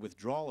expedited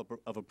withdrawal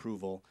of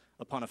approval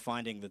upon a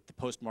finding that the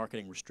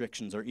post-marketing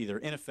restrictions are either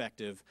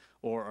ineffective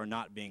or are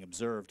not being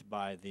observed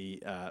by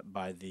the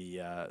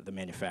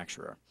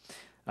manufacturer.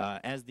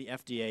 As the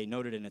FDA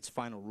noted in its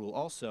final rule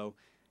also,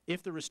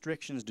 if the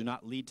restrictions do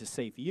not lead to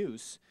safe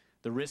use,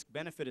 the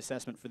risk-benefit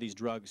assessment for these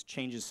drugs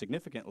changes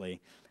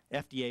significantly.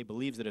 FDA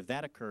believes that if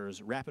that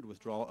occurs, rapid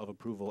withdrawal of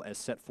approval as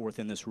set forth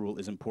in this rule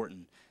is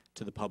important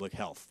to the public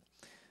health.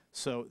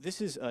 So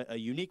this is a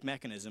unique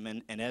mechanism,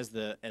 and as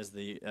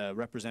the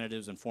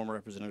representatives and former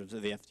representatives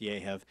of the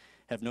FDA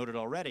have noted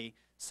already,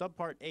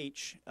 Subpart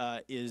H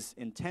is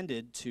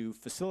intended to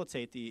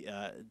facilitate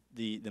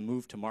the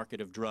move to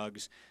market of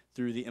drugs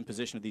through the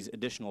imposition of these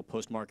additional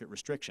post-market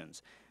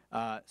restrictions.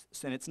 And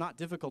it's not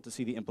difficult to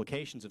see the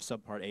implications of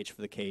Subpart H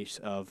for the case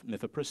of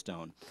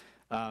mifepristone.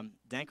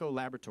 Danco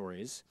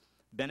Laboratories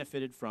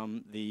benefited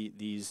from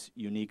these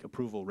unique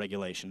approval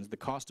regulations, the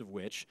cost of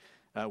which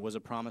was a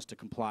promise to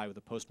comply with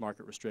the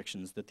post-market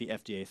restrictions that the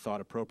FDA thought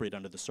appropriate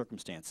under the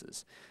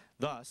circumstances.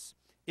 Thus,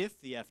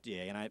 if the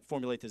FDA, and I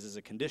formulate this as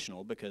a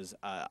conditional because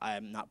I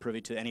am not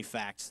privy to any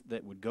facts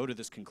that would go to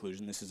this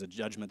conclusion, this is a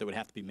judgment that would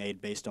have to be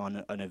made based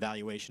on an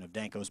evaluation of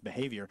Danco's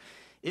behavior,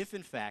 if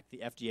in fact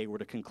the FDA were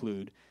to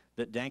conclude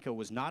that Danco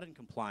was not in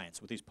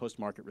compliance with these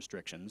post-market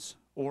restrictions,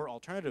 or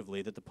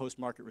alternatively that the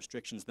post-market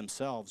restrictions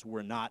themselves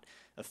were not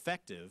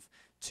effective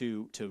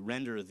to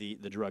render the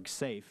drug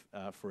safe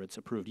for its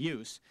approved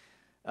use,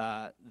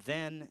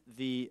 then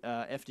the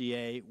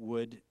FDA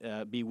would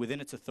be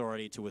within its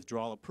authority to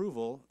withdraw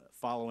approval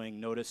following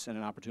notice and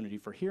an opportunity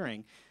for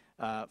hearing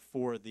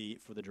for the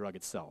drug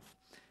itself.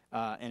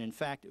 And in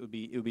fact, it would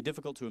be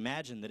difficult to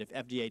imagine that if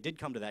FDA did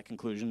come to that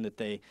conclusion that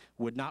they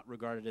would not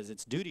regard it as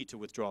its duty to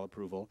withdraw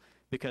approval,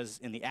 because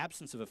in the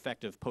absence of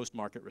effective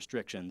post-market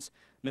restrictions,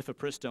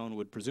 mifepristone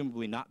would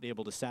presumably not be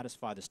able to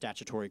satisfy the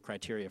statutory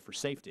criteria for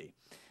safety.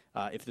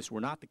 If this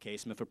were not the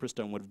case,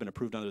 mifepristone would have been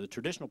approved under the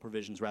traditional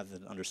provisions rather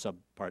than under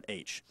Subpart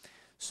H.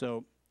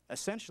 So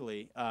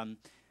essentially,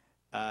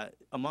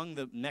 among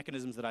the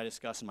mechanisms that I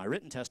discuss in my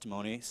written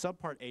testimony,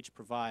 Subpart H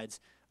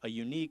provides a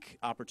unique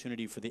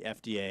opportunity for the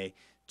FDA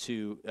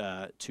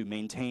to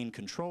maintain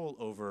control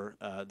over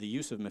the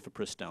use of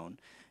mifepristone.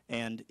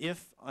 And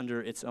if,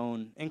 under its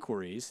own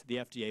inquiries, the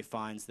FDA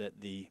finds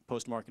that the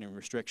post-marketing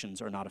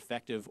restrictions are not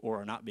effective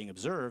or are not being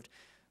observed,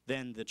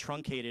 then the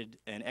truncated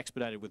and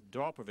expedited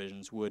withdrawal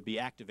provisions would be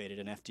activated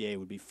and FDA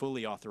would be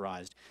fully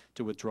authorized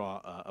to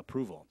withdraw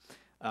approval.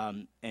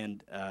 As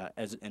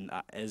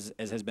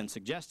has been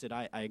suggested,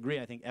 I agree.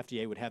 I think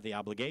FDA would have the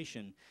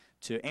obligation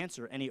to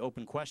answer any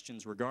open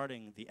questions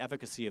regarding the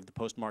efficacy of the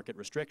post-market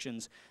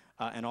restrictions,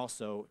 and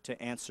also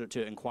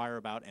to inquire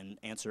about and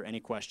answer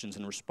any questions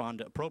and respond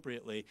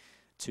appropriately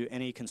to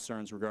any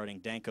concerns regarding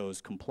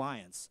Danco's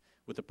compliance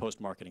with the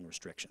post-marketing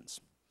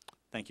restrictions.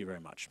 Thank you very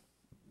much.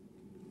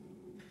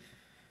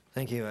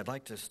 Thank you. I'd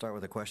like to start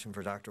with a question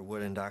for Dr.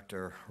 Wood and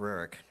Dr.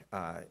 Rarick.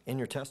 In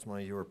your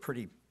testimony, you were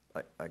pretty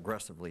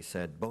aggressively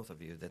said, both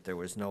of you, that there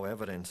was no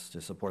evidence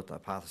to support the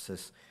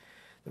hypothesis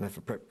that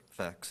mifepristone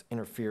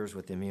interferes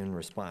with the immune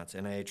response.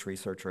 NIH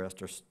researcher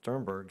Esther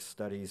Sternberg's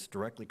studies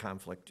directly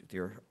conflict with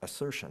your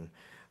assertion.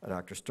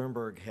 Dr.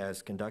 Sternberg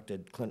has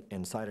conducted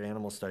and cited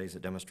animal studies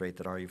that demonstrate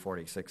that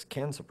RU-486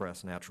 can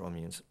suppress natural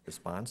immune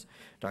response.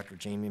 Dr.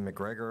 Jamie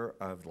McGregor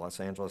of the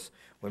Los Angeles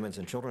Women's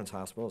and Children's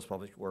Hospital has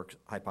published work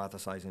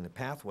hypothesizing the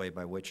pathway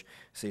by which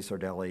C.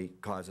 sordelli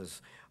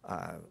causes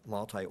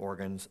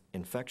multi-organs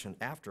infection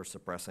after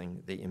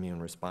suppressing the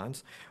immune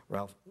response.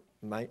 Ralph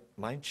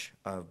Meinch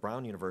of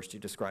Brown University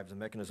describes a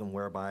mechanism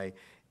whereby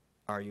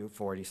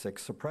RU-486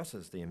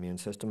 suppresses the immune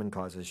system and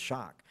causes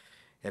shock.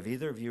 Have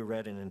either of you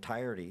read in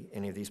entirety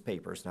any of these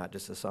papers, not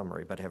just a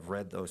summary, but have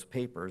read those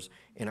papers?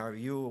 And are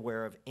you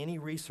aware of any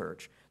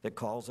research that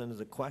calls into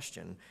the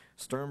question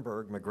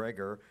Sternberg,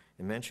 McGregor,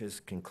 and Mensch's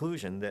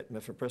conclusion that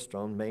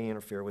mifepristone may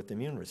interfere with the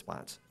immune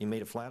response? You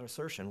made a flat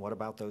assertion. What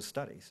about those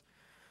studies?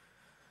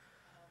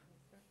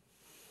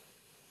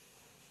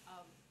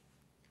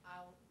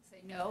 I'll say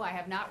no, I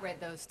have not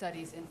read those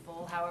studies in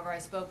full. However, I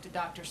spoke to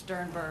Dr.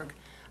 Sternberg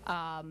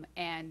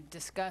and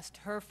discussed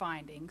her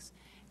findings.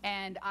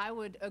 And I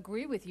would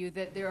agree with you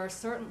that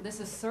this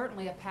is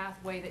certainly a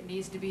pathway that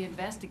needs to be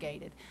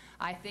investigated.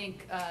 I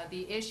think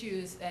the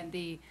issues and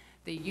the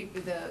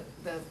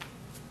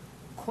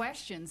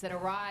questions that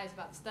arise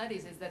about the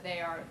studies is that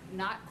they are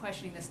not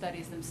questioning the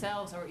studies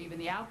themselves or even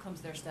the outcomes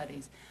of their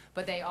studies,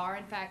 but they are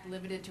in fact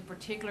limited to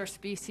particular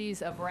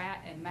species of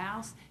rat and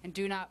mouse and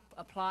do not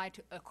apply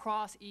to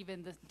across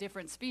even the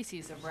different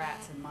species of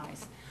rats and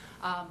mice.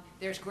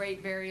 There's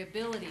great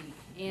variability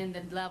in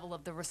the level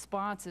of the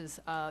responses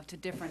to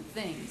different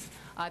things.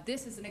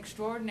 This is an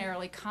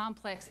extraordinarily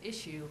complex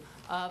issue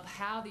of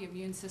how the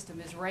immune system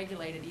is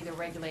regulated, either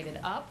regulated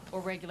up or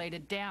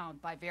regulated down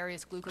by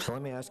various glucose. So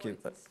let me ask you.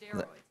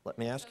 Let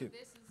me ask you.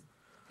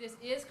 This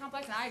is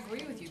complex, and I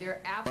agree with you.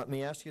 Let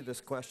me ask you this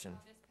question.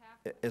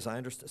 As I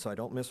understand, so I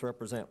don't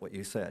misrepresent what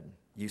you said.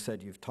 You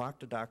said you've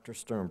talked to Dr.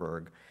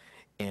 Sternberg,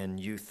 and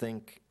you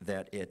think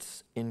that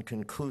it's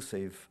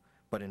inconclusive,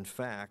 but in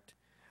fact,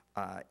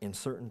 in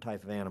certain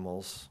type of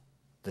animals,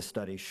 the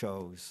study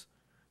shows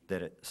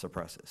that it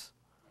suppresses.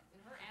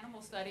 In her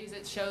animal studies,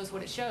 it shows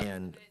what it shows.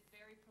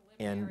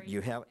 And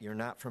you're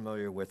not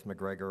familiar with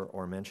McGregor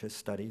or Mench's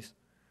studies?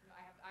 No,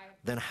 I have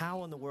Then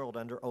how in the world,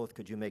 under oath,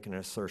 could you make an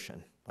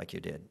assertion like you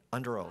did,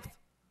 under oath?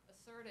 I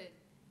asserted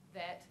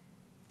that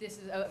this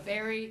is a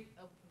very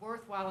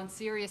worthwhile and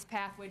serious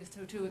pathway to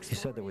explore. You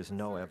said there was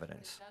no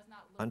evidence.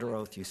 Under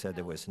oath, you said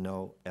there was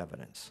no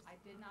evidence. I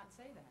did not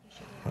say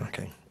that.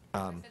 Okay.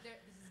 I said this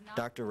is not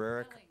Dr.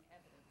 Rarick,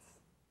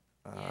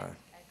 because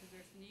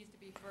there needs to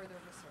be further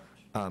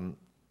research.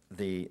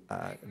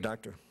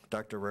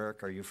 Dr.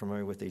 Rarick, are you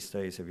familiar with these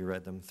studies? Have you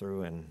read them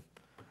through? And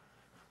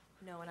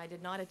no, and I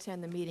did not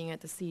attend the meeting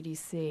at the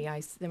CDC. I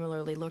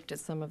similarly looked at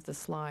some of the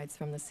slides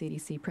from the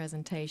CDC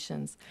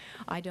presentations.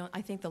 I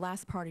think the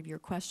last part of your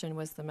question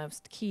was the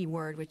most key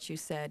word, which you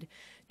said,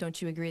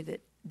 don't you agree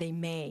that there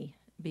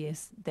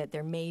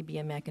may be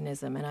a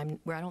mechanism? And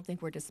I don't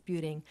think we're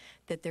disputing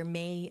that there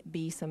may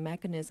be some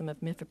mechanism of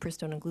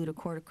mifepristone and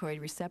glucocorticoid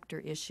receptor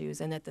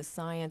issues, and that the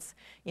science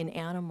in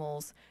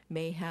animals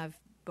may have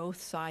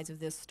both sides of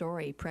this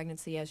story.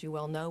 Pregnancy, as you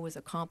well know, is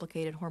a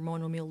complicated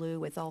hormonal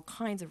milieu with all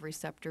kinds of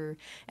receptor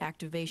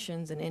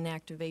activations and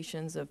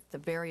inactivations of the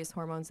various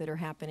hormones that are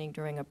happening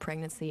during a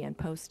pregnancy and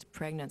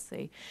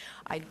post-pregnancy.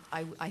 I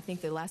think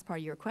the last part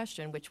of your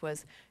question, which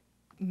was,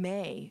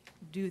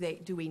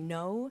 do we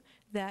know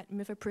that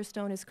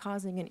mifepristone is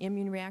causing an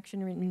immune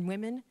reaction in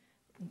women?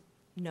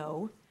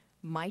 No.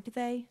 Might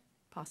they?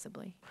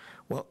 Possibly.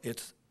 well,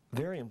 it's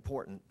very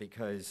important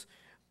because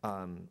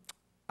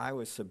I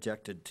was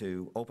subjected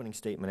to opening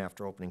statement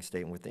after opening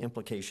statement with the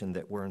implication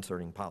that we're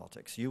inserting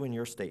politics. You in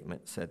your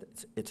statement said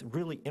it's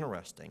really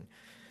interesting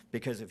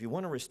because if you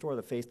want to restore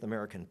the faith of the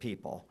American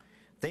people,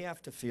 they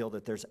have to feel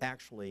that there's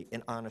actually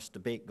an honest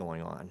debate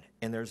going on,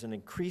 and there's an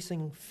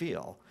increasing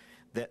feel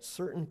that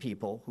certain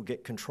people who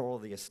get control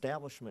of the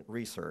establishment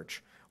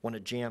research want to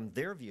jam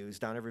their views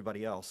down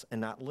everybody else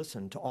and not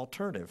listen to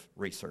alternative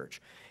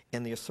research.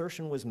 And the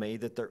assertion was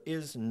made that there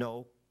is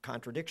no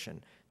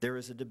contradiction. There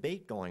is a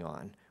debate going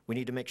on. We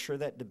need to make sure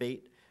that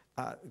debate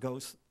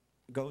goes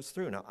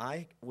through. Now,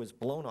 I was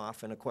blown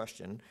off in a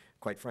question,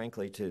 quite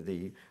frankly, to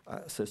the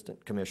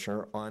Assistant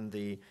Commissioner on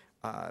the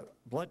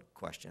blood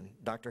question.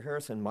 Dr.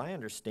 Harrison, my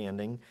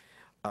understanding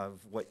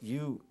of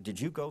did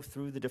you go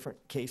through the different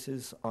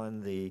cases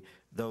on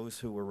those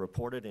who were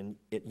reported, and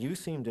you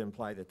seemed to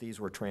imply that these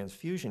were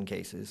transfusion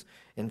cases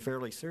and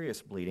fairly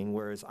serious bleeding,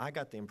 whereas I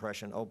got the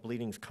impression, oh,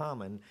 bleeding's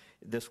common,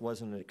 this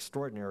wasn't an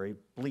extraordinary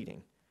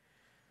bleeding.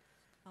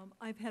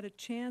 I've had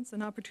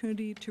an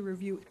opportunity to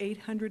review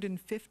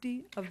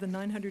 850 of the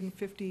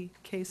 950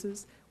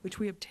 cases which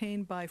we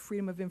obtained by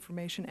Freedom of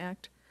Information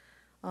Act.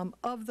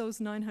 Of those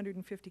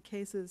 950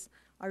 cases,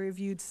 I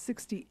reviewed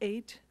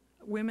 68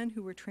 women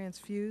who were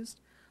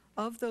transfused.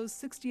 Of those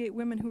 68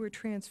 women who were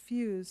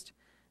transfused,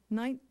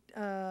 we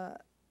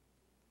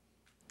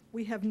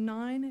have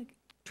 9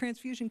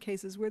 transfusion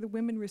cases where the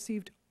women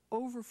received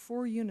over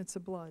 4 units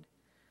of blood.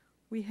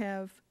 We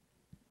have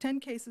 10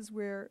 cases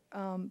where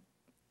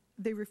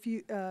they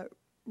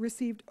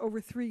received over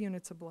 3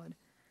 units of blood.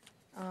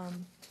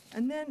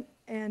 And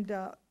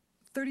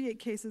 38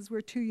 cases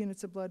where 2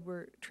 units of blood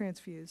were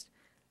transfused.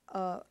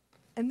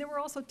 And there were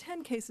also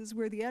 10 cases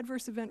where the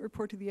adverse event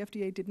report to the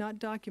FDA did not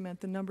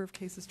document the number of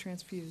cases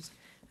transfused.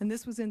 And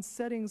this was in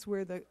settings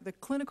where the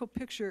clinical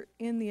picture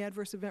in the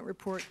adverse event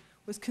report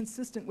was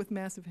consistent with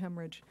massive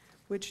hemorrhage,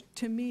 which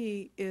to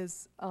me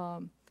is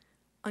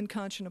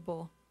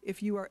unconscionable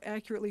if you are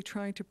accurately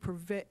trying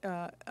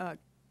to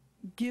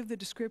give the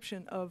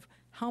description of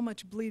how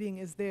much bleeding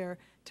is there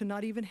to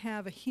not even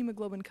have a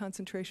hemoglobin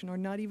concentration or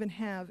not even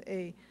have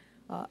a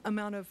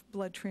amount of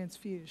blood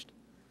transfused.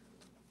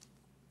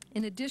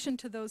 In addition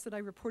to those that I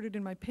reported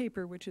in my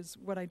paper, which is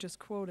what I just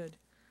quoted,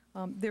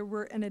 there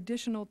were an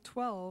additional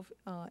 12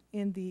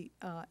 in the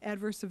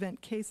adverse event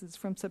cases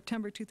from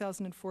September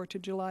 2004 to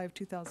July of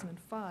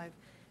 2005.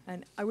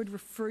 And I would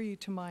refer you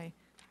to my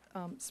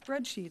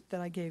spreadsheet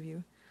that I gave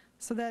you.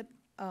 So that,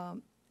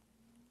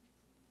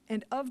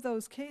 and of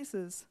those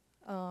cases,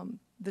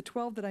 the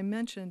 12 that I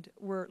mentioned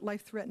were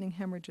life-threatening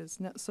hemorrhages.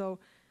 Now, so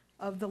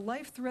of the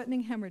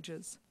life-threatening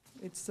hemorrhages,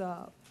 it's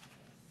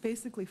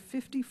basically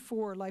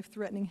 54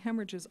 life-threatening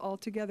hemorrhages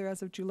altogether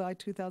as of July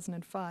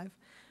 2005.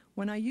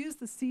 When I use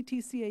the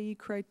CTCAE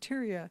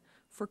criteria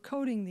for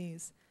coding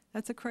these,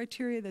 that's a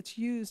criteria that's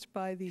used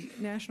by the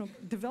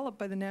developed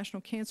by the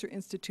National Cancer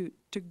Institute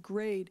to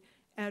grade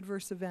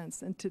adverse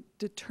events and to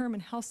determine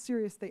how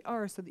serious they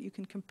are so that you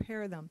can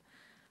compare them.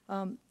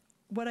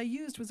 What I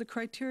used was a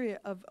criteria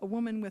of a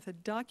woman with a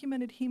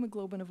documented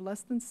hemoglobin of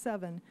less than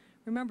 7.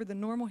 Remember, the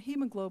normal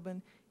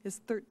hemoglobin is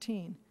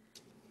 13,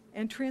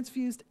 and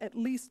transfused at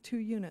least 2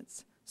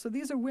 units. So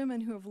these are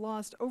women who have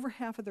lost over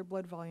half of their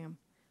blood volume.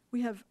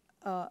 We have,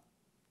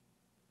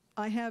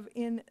 I have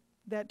in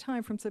that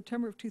time from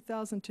September of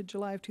 2000 to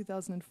July of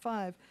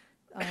 2005,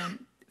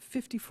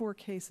 54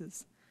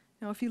 cases.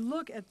 Now, if you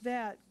look at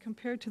that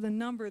compared to the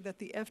number that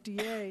the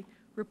FDA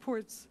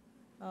reports,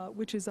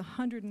 which is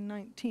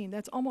 119,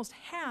 that's almost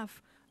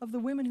half of the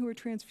women who were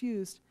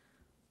transfused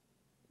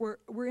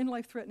were in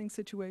life-threatening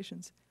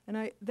situations.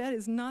 And that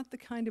is not the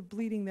kind of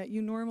bleeding that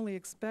you normally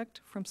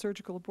expect from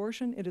surgical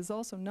abortion. It is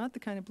also not the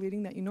kind of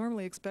bleeding that you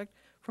normally expect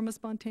from a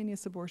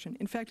spontaneous abortion.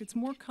 In fact, it's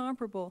more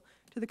comparable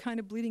to the kind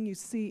of bleeding you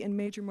see in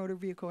major motor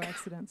vehicle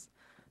accidents.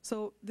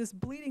 So this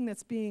bleeding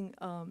that's being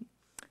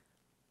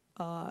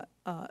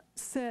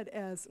said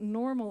as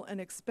normal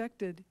and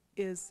expected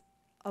is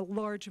a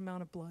large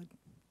amount of blood.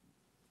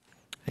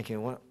 Thank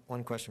you.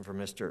 One question for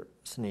Mr.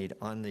 Sneed.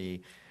 On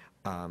the,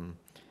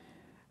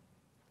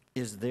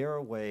 is there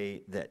a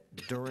way that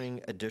during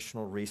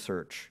additional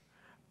research,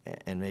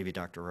 and maybe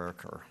Dr.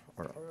 Rarick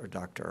or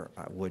Dr.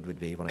 Wood would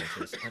be when I say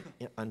this,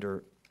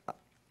 under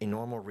a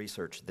normal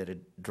research, that a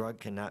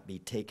drug cannot be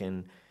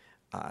taken,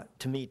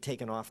 to me,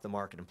 taken off the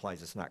market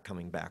implies it's not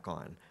coming back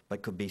on,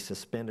 but could be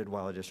suspended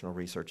while additional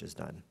research is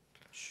done?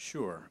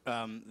 Sure.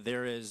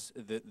 There is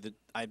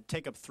I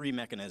take up 3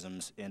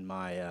 mechanisms in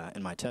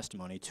my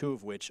testimony, 2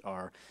 of which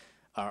are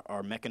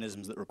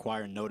mechanisms that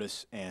require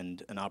notice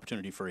and an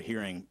opportunity for a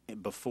hearing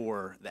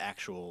before the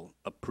actual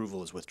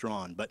approval is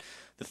withdrawn. But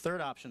the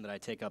third option that I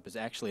take up is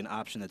actually an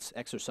option that's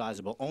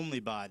exercisable only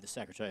by the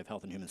Secretary of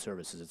Health and Human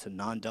Services. It's a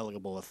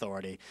non-delegable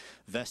authority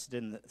vested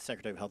in the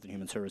Secretary of Health and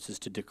Human Services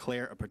to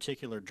declare a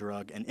particular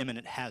drug an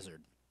imminent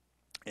hazard.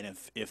 And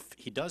if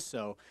he does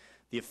so,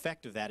 the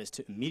effect of that is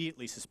to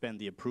immediately suspend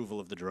the approval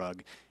of the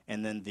drug,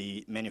 and then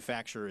the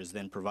manufacturer is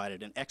then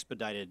provided an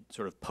expedited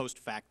sort of post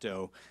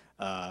facto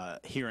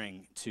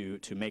hearing to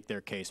make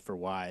their case for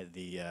why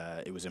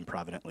it was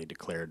improvidently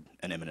declared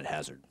an imminent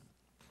hazard.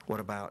 What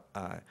about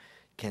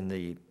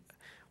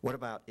what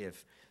about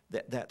if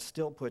that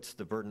still puts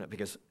the burden up,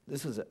 because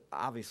this is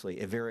obviously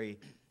a very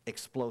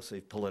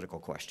explosive political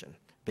question,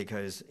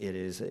 because it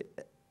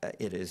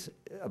is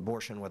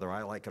abortion, whether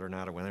I like it or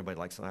not, or whether anybody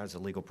likes it or not, is a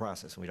legal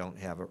process, and we don't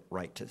have a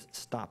right to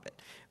stop it.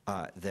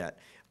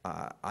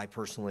 I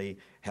personally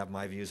have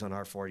my views on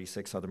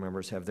R-486. Other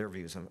members have their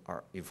views on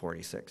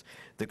RU-486.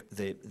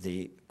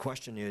 The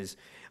question is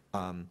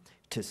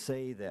to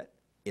say that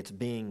it's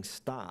being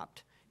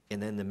stopped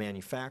and then the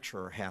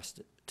manufacturer has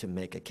to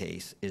make a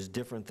case is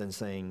different than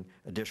saying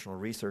additional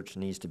research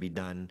needs to be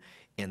done,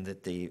 and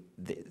that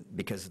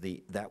because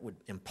that would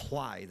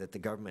imply that the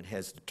government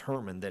has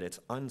determined that it's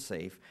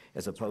unsafe,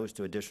 as opposed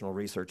to additional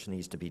research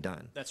needs to be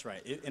done. That's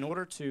right. In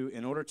order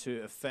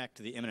to affect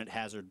the imminent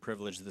hazard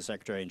privilege that the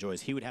Secretary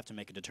enjoys, he would have to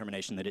make a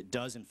determination that it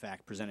does in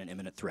fact present an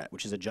imminent threat,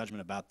 which is a judgment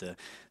about the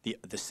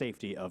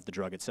safety of the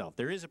drug itself.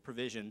 There is a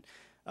provision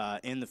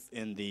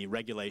in the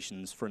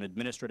regulations for an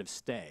administrative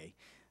stay.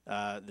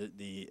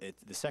 The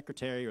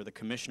Secretary or the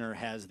Commissioner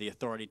has the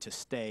authority to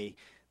stay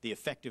the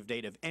effective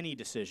date of any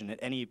decision at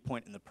any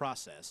point in the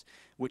process,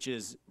 which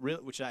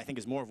I think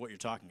is more of what you're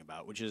talking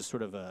about, which is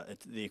sort of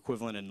the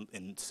equivalent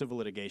in civil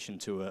litigation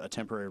to a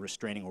temporary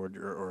restraining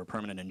order or a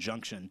permanent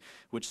injunction,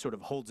 which sort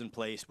of holds in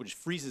place, which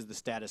freezes the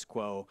status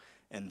quo,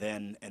 and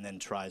then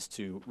tries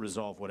to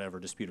resolve whatever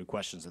disputed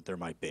questions that there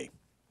might be.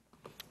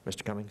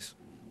 Mr. Cummings.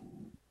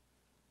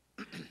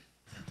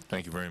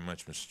 Thank you very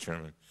much, Mr.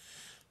 Chairman.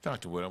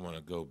 Dr. Wood, I want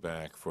to go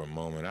back for a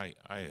moment.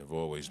 I have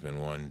always been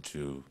one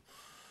to,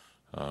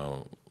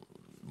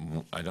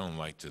 I don't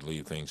like to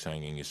leave things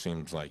hanging. It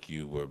seems like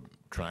you were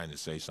trying to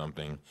say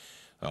something,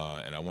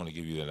 and I want to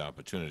give you that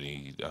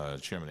opportunity.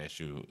 Chairman asked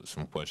you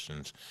some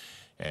questions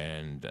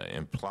and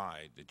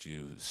implied that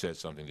you said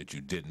something that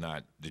you did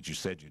not, that you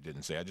said you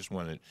didn't say. I just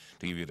wanted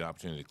to give you the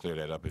opportunity to clear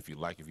that up. If you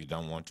like, if you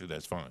don't want to,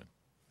 that's fine.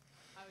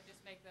 I would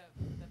just make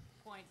the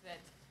point that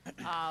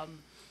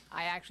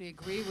I actually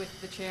agree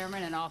with the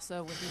chairman and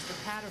also with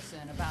Mr.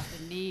 Patterson about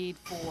the need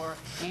for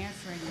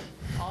answering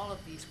all of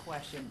these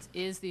questions.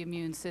 Is the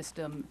immune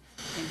system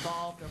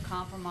involved or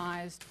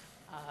compromised?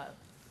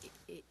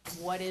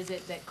 What is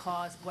it that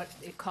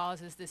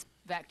causes this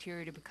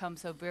bacteria to become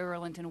so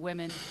virulent in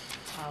women?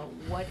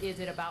 What is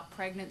it about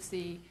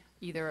pregnancy,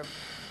 either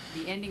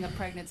the ending of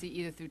pregnancy,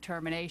 either through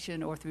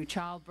termination or through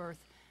childbirth,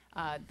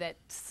 that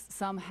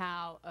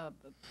somehow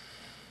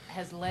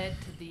has led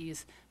to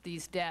these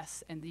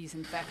deaths and these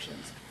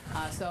infections.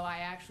 So I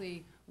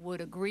actually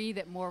would agree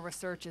that more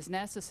research is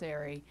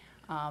necessary.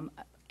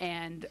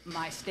 And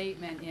my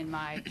statement in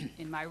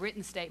my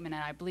written statement,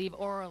 and I believe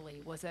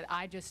orally, was that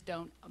I just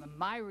don't,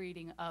 my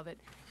reading of it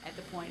at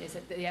the point is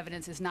that the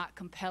evidence is not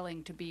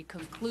compelling to be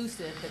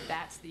conclusive that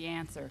that's the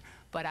answer.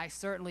 But I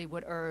certainly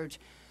would urge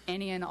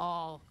any and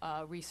all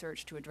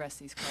research to address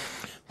these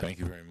questions. Thank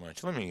you very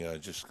much. Let me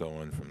just go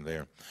on from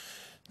there.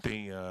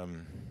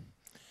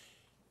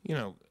 You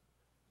know,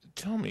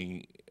 tell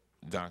me,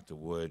 Dr.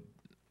 Wood,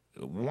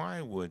 why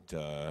would,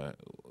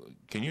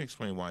 can you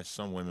explain why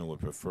some women would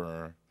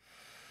prefer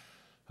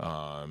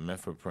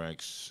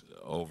Mifeprex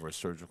over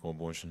surgical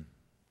abortion?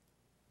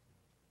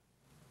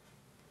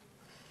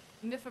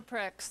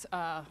 Mifeprex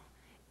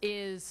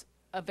is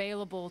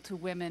available to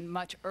women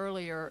much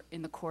earlier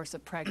in the course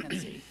of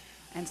pregnancy.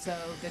 And so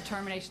the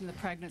termination of the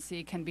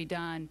pregnancy can be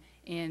done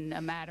in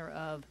a matter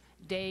of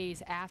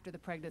days after the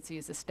pregnancy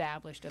is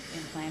established of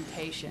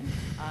implantation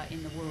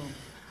in the womb.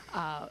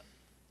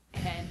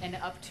 And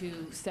up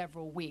to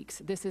several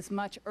weeks. This is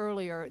much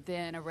earlier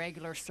than a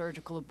regular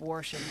surgical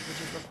abortion,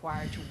 which is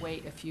required to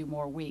wait a few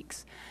more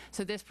weeks.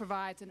 So this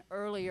provides an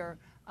earlier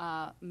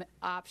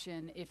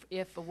option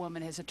if a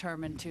woman has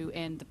determined to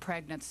end the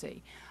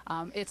pregnancy.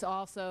 It's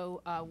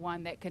also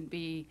one that can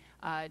be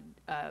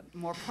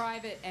more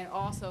private and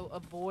also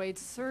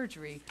avoids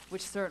surgery,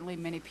 which certainly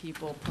many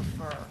people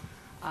prefer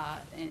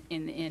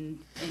in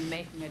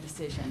making a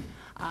decision.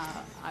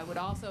 I would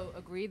also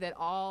agree that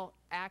all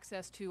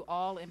access to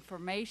all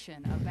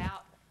information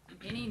about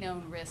any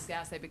known risks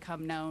as they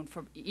become known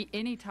for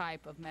any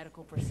type of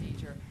medical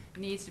procedure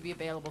needs to be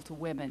available to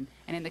women.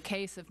 And in the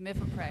case of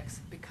Mifeprex,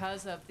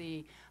 because of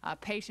the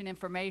patient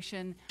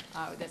information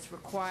that's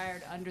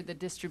required under the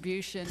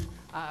distribution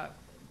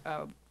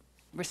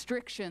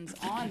restrictions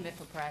on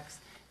Mifeprex,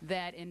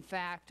 that in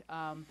fact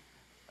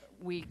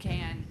we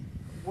can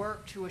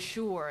work to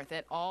assure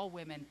that all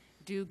women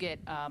do get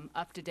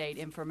up-to-date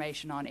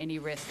information on any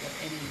risk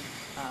of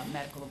any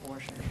medical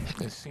abortion.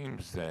 It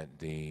seems that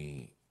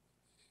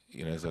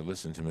as I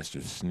listen to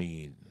Mr.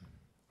 Sneed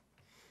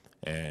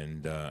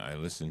and I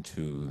listen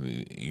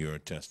to your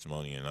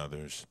testimony and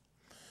others,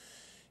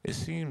 it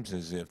seems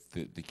as if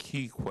the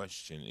key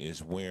question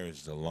is, where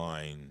is the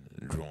line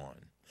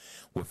drawn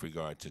with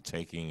regard to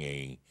taking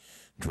a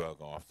drug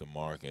off the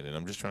market? And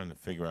I'm just trying to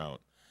figure out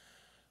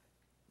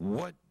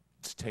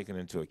what's taken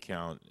into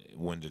account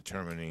when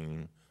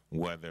determining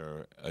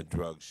whether a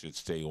drug should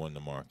stay on the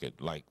market,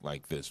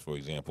 like this, for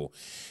example.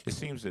 It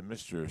seems that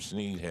Mr.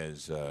 Sneed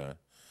has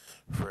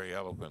very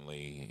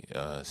eloquently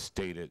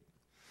stated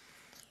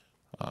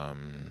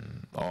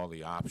all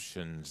the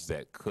options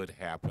that could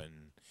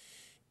happen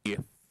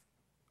if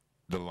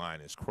the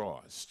line is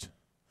crossed.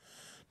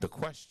 The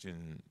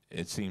question,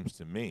 it seems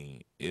to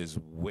me, is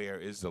where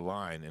is the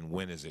line and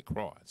when is it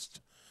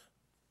crossed?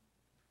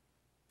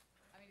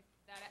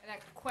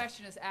 That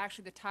question is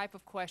actually the type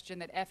of question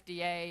that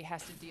FDA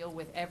has to deal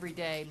with every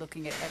day,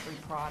 looking at every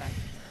product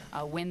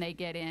when they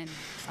get in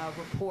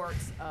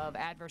reports of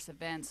adverse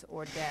events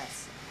or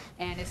deaths.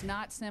 And it's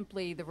not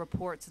simply the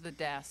reports of the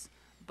deaths,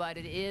 but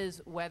it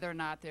is whether or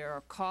not there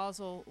are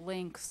causal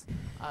links,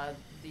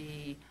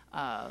 the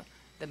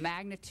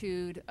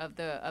magnitude of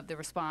the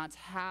response,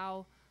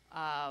 how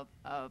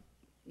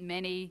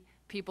many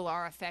people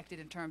are affected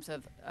in terms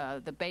of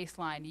the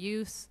baseline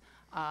use.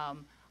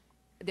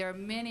 There are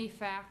many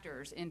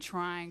factors in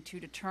trying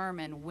to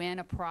determine when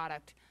a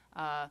product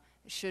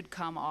should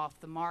come off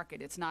the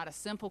market. It's not a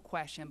simple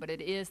question, but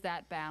it is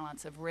that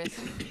balance of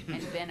risk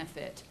and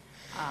benefit.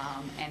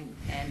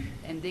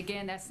 And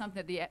again, that's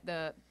something that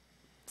the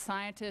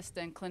scientists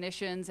and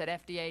clinicians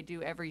at FDA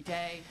do every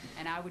day,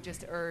 and I would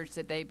just urge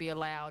that they be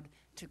allowed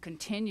to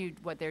continue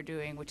what they're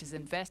doing, which is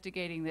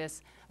investigating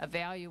this,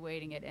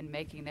 evaluating it, and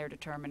making their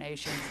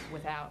determinations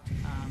without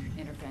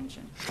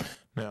intervention.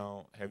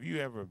 Now, have you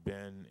ever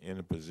been in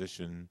a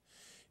position,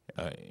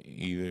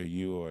 either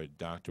you or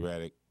Dr.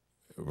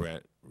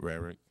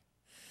 Rarick,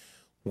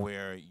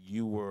 where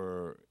you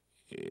were,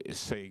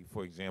 say,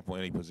 for example,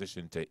 in a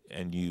position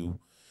and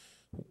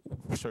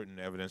certain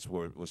evidence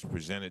was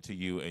presented to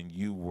you, and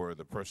you were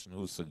the person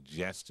who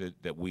suggested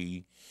that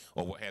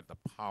or had the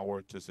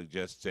power to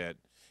suggest that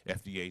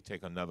FDA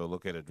take another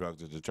look at a drug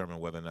to determine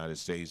whether or not it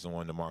stays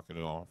on the market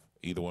at all?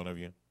 Either one of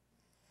you?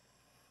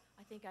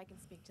 I think I can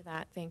speak to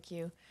that. Thank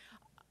you.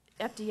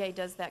 FDA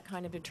does that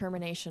kind of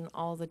determination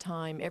all the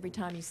time. Every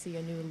time you see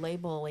a new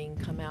labeling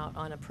come out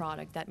on a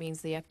product, that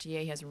means the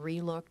FDA has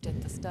re-looked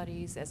at the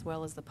studies as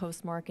well as the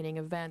post-marketing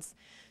events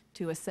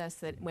to assess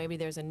that maybe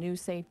there's a new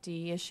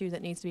safety issue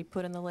that needs to be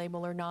put in the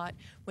label or not.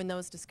 When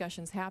those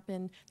discussions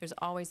happen, there's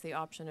always the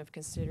option of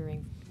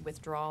considering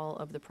withdrawal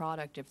of the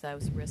product if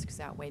those risks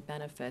outweigh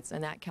benefits,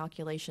 and that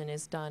calculation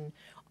is done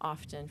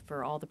often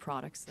for all the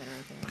products that are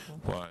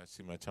available. Well, I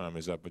see my time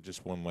is up, but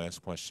just one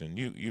last question.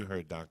 You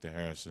heard Dr.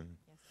 Harrison.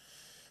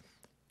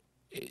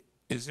 Yes.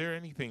 Is there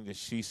anything that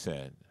she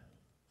said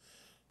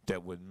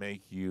that would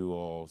make you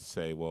all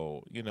say,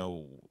 well,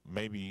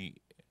 maybe,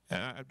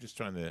 I'm just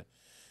trying to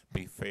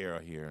be fair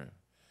here,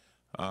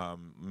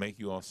 make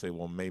you all say,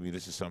 well, maybe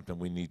this is something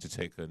we need to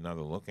take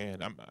another look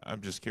at?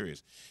 I'm just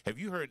curious. Have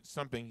you heard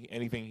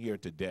anything here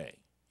today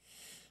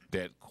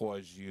that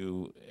caused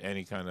you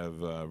any kind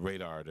of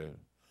radar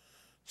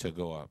to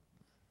go up?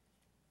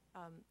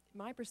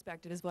 My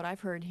perspective is what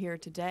I've heard here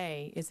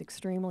today is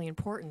extremely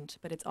important,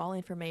 but it's all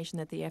information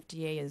that the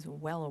FDA is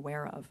well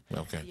aware of.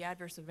 Okay. The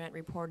adverse event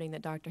reporting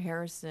that Dr.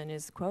 Harrison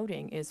is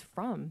quoting is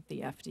from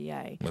the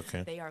FDA.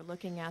 Okay. They are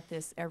looking at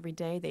this every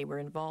day. They were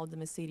involved in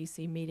the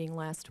CDC meeting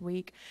last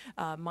week.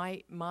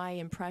 My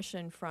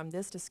impression from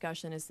this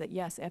discussion is that,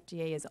 yes,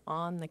 FDA is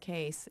on the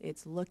case.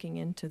 It's looking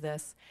into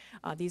this.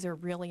 These are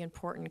really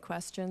important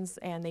questions,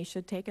 and they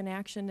should take an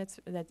action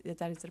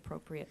that is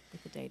appropriate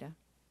with the data.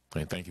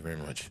 Okay, thank you very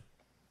much.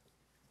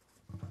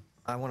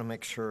 I want to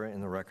make sure in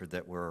the record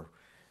that we're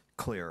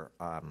clear.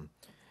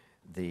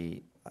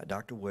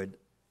 Dr. Wood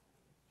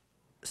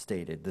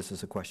stated this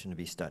is a question to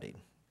be studied.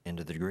 And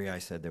to the degree I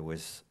said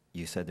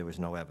you said there was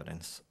no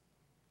evidence,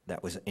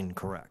 that was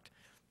incorrect.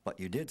 But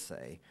you did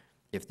say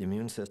if the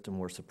immune system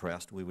were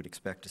suppressed, we would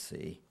expect to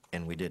see,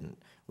 and we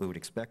didn't. We would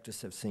expect to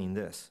have seen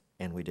this,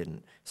 and we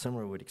didn't.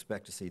 Similarly, we would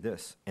expect to see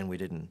this, and we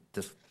didn't.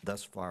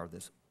 Thus far,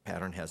 this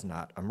pattern has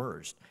not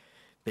emerged.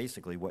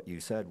 Basically, what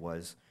you said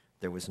was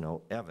there was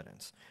no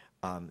evidence.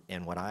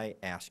 And what I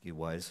asked you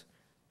was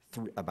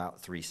about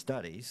 3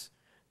 studies.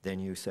 Then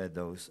you said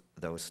those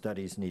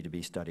studies need to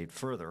be studied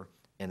further.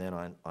 And then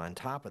on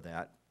top of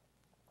that,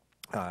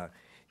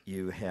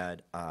 you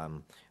had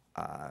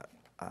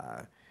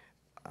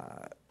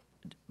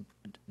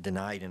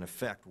denied, in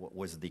effect, what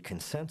was the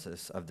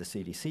consensus of the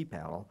CDC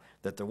panel,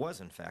 that there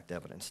was, in fact,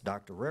 evidence.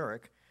 Dr.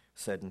 Rarick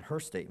said in her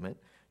statement,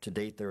 to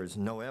date there is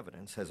no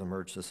evidence has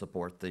emerged to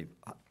support the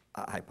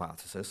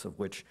hypothesis, of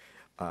which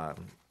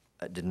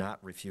did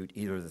not refute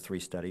either of the 3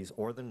 studies,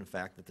 or the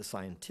fact that the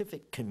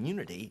scientific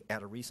community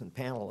at a recent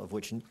panel, of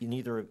which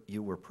neither of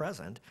you were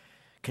present,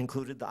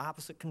 concluded the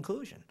opposite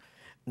conclusion.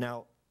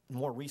 Now,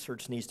 more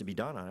research needs to be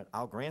done on it.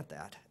 I'll grant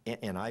that,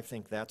 and I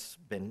think that's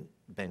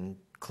been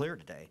clear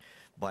today.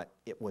 But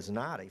it was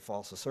not a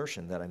false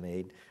assertion that I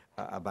made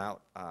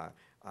about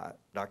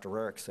Dr.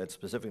 Rarick said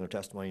specifically in her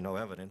testimony, no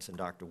evidence, and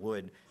Dr.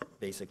 Wood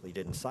basically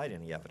didn't cite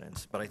any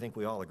evidence. But I think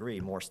we all agree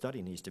more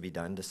study needs to be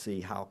done to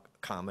see how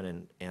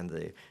common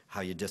and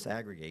how you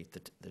disaggregate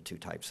the 2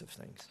 types of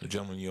things. The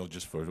gentleman yield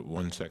just for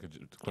 1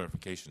 second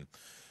clarification.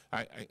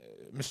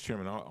 Mr.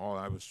 Chairman, all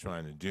I was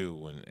trying to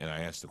do, and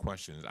I asked the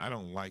questions, I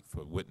don't like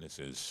for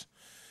witnesses.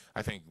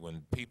 I think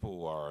when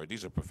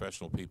these are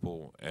professional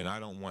people, and I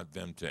don't want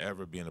them to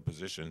ever be in a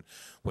position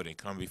where they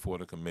come before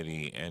the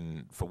committee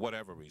and for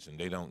whatever reason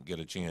they don't get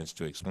a chance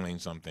to explain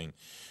something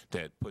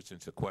that puts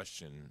into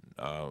question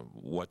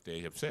what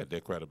they have said,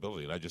 their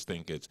credibility. And I just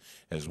think it's,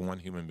 as one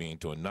human being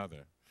to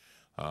another,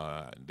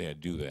 they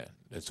do that.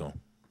 That's all.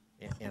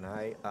 And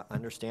I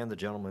understand the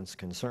gentleman's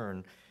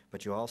concern,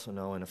 but you also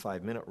know in a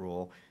 5-minute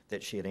rule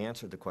that she had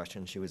answered the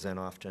question, she was then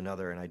off to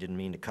another, and I didn't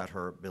mean to cut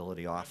her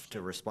ability off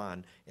to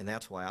respond, and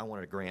that's why I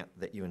wanted to grant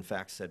that you in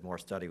fact said more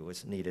study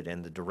was needed,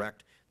 and the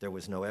direct, there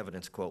was no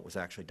evidence quote was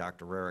actually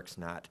Dr. Rarick's,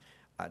 not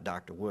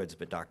Dr. Wood's,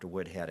 but Dr.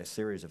 Wood had a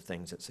series of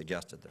things that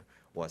suggested there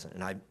wasn't,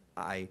 and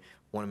I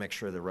want to make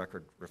sure the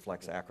record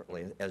reflects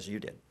accurately as you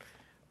did.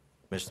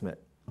 Ms. Smith.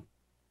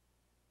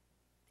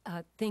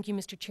 Thank you,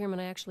 Mr. Chairman.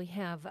 I actually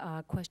have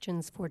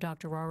questions for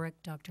Dr. Rarick,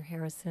 Dr.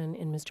 Harrison,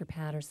 and Mr.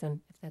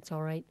 Patterson, if that's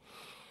all right.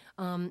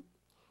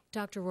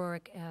 Dr.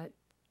 Rarick,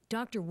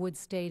 Dr. Wood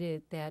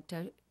stated that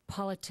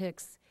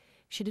politics,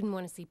 she didn't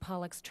want to see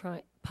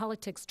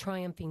politics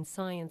triumphing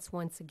science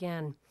once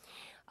again.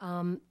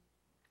 And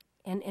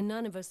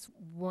none of us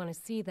want to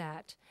see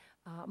that.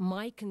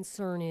 My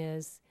concern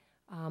is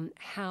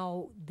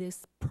how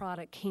this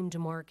product came to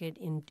market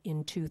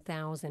in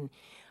 2000.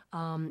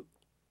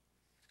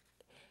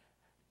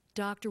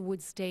 Dr.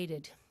 Wood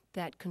stated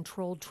that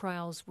controlled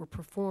trials were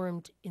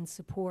performed in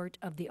support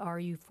of the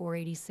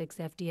RU-486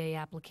 FDA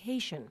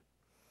application.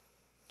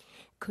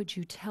 Could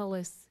you tell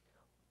us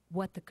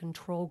what the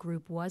control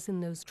group was in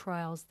those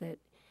trials that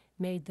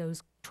made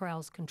those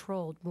trials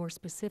controlled? More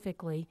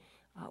specifically,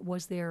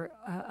 was there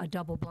a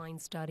double-blind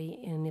study,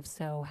 and if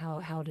so,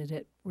 how did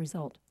it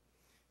result?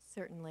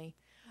 Certainly.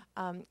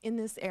 In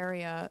this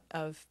area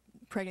of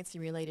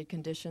pregnancy-related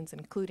conditions,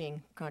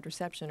 including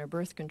contraception or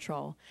birth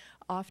control,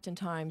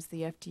 oftentimes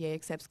the FDA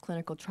accepts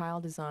clinical trial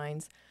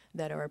designs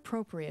that are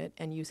appropriate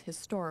and use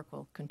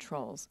historical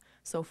controls.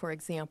 So, for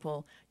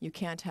example, you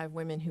can't have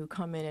women who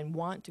come in and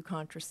want to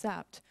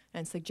contracept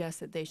and suggest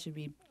that they should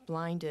be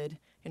blinded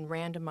and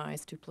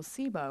randomized to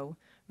placebo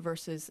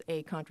versus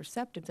a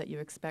contraceptive that you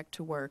expect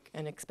to work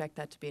and expect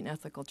that to be an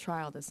ethical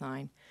trial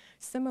design.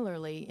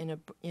 Similarly,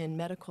 in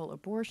medical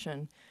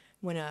abortion,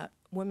 when a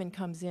woman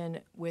comes in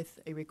with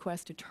a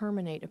request to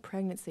terminate a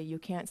pregnancy, you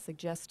can't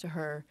suggest to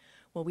her,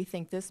 well, we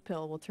think this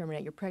pill will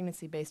terminate your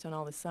pregnancy based on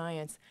all the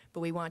science, but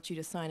we want you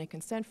to sign a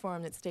consent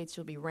form that states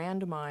you'll be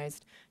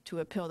randomized to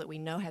a pill that we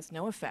know has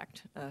no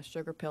effect, a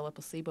sugar pill, a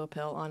placebo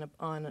pill,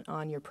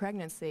 on your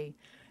pregnancy,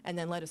 and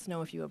then let us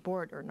know if you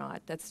abort or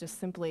not. That's just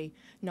simply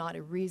not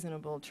a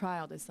reasonable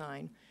trial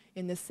design.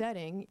 In this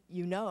setting,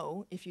 you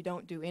know if you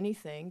don't do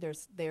anything,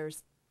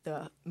 there's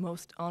the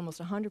almost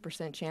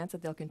 100% chance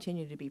that they'll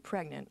continue to be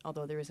pregnant,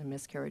 although there is a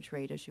miscarriage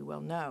rate, as you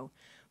well know.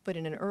 But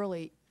in an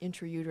early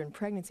intrauterine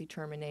pregnancy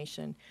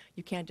termination,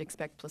 you can't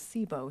expect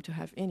placebo to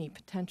have any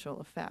potential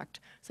effect.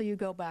 So you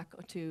go back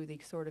to the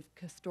sort of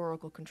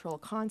historical control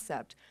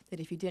concept that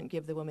if you didn't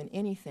give the woman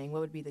anything, what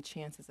would be the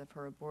chances of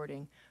her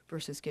aborting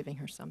versus giving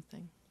her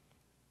something?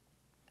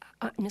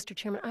 Mr.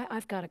 Chairman,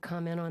 I've got to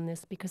comment on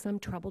this because I'm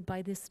troubled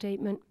by this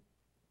statement.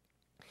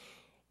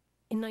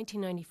 In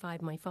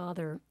 1995, my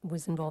father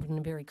was involved in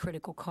a very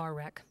critical car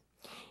wreck,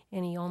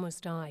 and he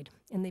almost died.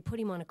 And they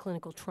put him on a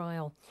clinical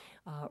trial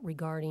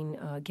regarding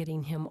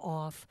getting him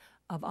off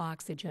of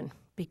oxygen,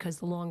 because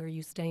the longer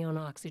you stay on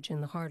oxygen,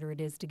 the harder it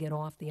is to get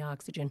off the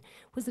oxygen.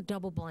 It was a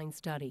double-blind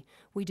study.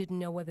 We didn't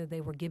know whether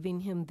they were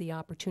giving him the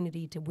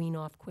opportunity to wean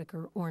off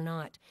quicker or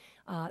not.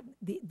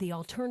 The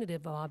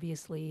alternative,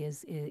 obviously,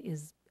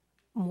 is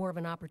more of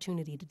an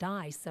opportunity to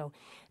die. So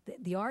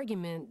the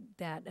argument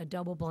that a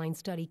double-blind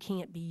study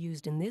can't be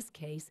used in this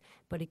case,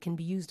 but it can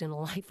be used in a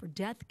life or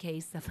death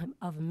case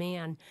of a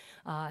man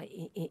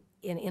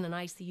in an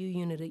ICU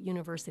unit at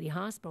University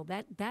Hospital,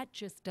 that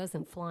just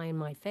doesn't fly in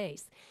my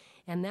face.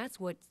 And that's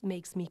what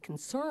makes me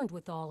concerned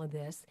with all of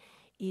this,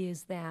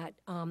 is that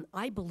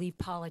I believe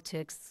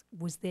politics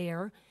was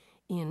there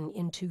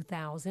in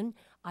 2000.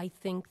 I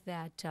think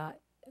that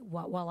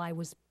while I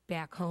was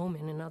back home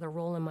in another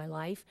role in my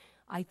life,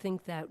 I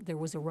think that there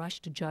was a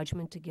rush to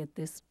judgment to get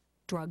this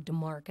drug to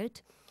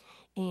market.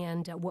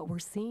 And what we're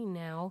seeing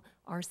now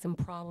are some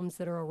problems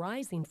that are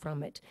arising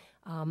from it.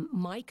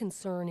 My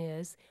concern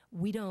is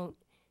we don't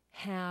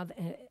have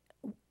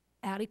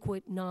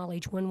adequate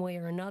knowledge one way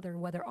or another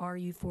whether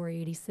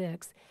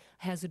RU-486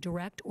 has a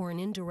direct or an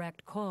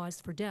indirect cause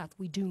for death.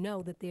 We do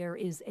know that there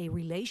is a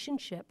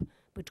relationship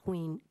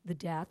between the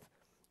death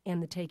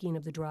and the taking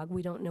of the drug.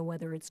 We don't know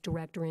whether it's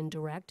direct or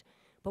indirect,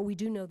 but we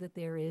do know that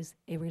there is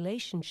a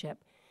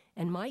relationship.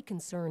 And my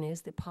concern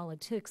is that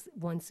politics,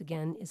 once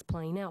again, is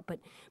playing out. But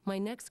my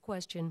next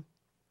question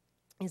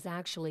is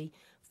actually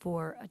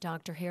for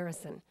Dr.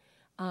 Harrison.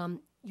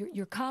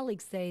 Your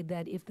colleagues say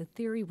that if the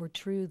theory were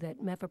true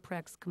that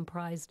methylprednisolone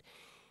comprised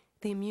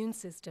the immune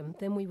system,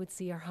 then we would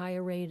see a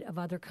higher rate of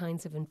other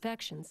kinds of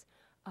infections.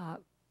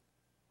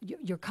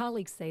 Your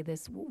colleagues say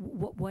this.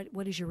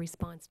 What is your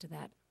response to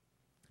that?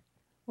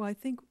 Well, I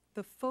think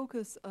the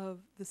focus of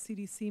the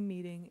CDC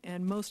meeting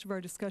and most of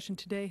our discussion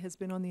today has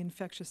been on the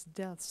infectious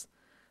deaths.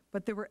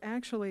 But there were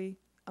actually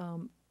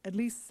at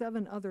least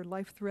 7 other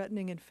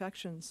life-threatening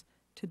infections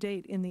to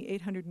date in the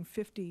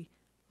 850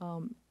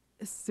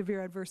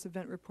 severe adverse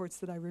event reports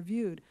that I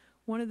reviewed,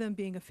 one of them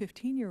being a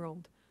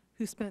 15-year-old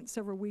who spent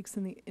several weeks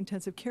in the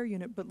intensive care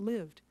unit but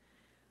lived.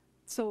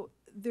 So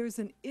there's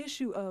an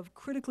issue of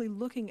critically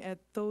looking at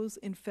those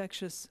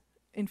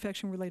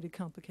infection-related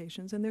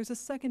complications, and there's a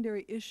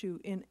secondary issue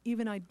in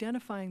even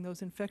identifying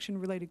those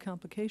infection-related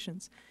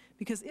complications,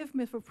 because if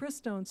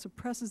mifepristone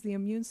suppresses the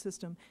immune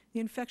system, the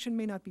infection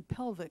may not be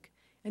pelvic,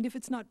 and if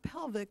it's not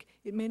pelvic,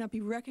 it may not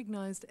be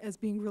recognized as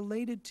being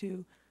related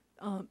to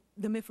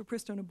the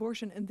mifepristone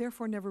abortion and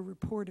therefore never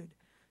reported.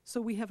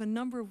 So we have a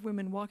number of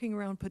women walking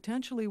around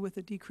potentially with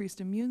a decreased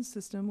immune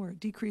system or a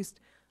decreased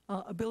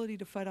ability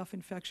to fight off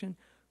infection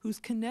whose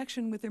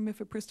connection with their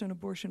mifepristone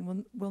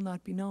abortion will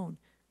not be known.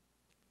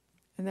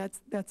 And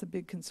that's a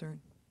big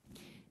concern.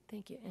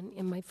 Thank you.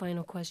 And my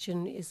final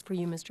question is for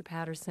you, Mr.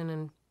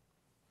 Patterson.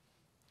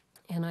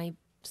 And I'm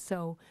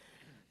so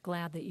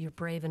glad that you're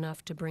brave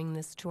enough to bring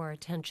this to our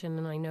attention.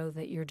 And I know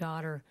that your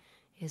daughter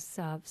is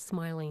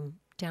smiling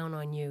down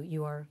on you.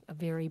 You are a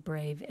very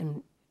brave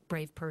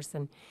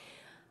person.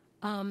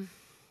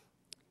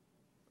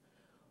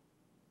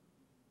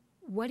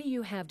 What do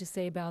you have to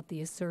say about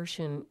the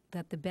assertion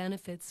that the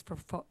benefits for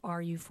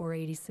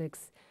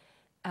RU-486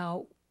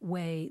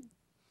 outweigh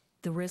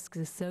the risks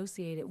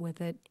associated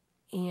with it,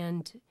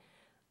 and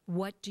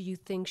what do you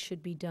think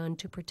should be done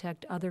to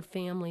protect other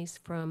families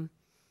from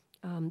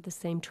the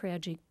same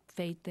tragic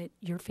fate that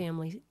your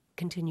family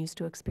continues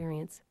to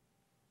experience?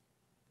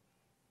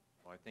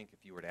 Well, I think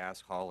if you were to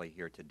ask Holly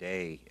here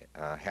today,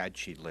 had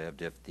she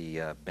lived, if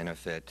the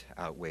benefit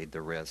outweighed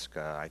the risk,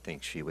 I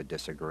think she would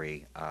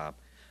disagree.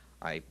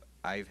 I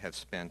have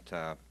spent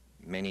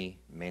many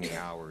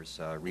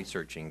hours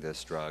researching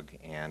this drug,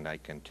 and I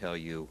can tell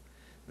you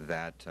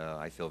that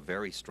I feel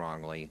very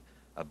strongly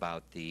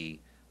about the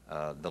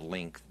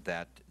link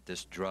that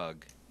this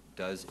drug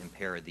does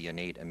impair the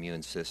innate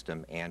immune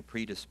system and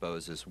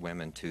predisposes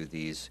women to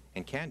these,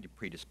 and can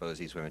predispose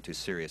these women to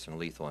serious and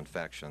lethal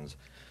infections.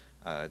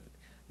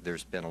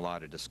 There's been a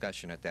lot of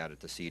discussion at the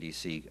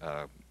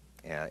CDC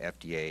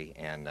FDA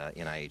and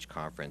NIH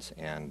conference,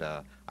 and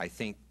I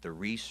think the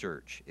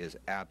research is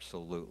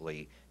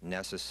absolutely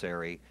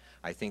necessary.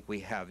 I think we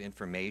have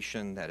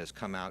information that has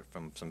come out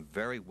from some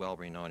very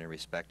well-renowned and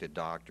respected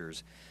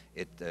doctors.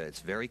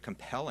 It's very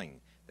compelling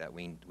that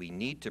we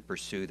need to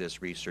pursue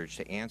this research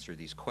to answer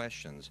these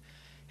questions.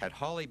 Had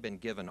Holly been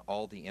given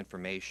all the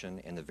information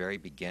in the very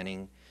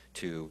beginning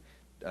to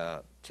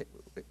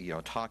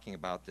talking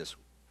about this,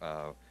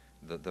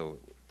 the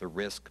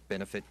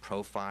risk-benefit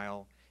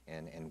profile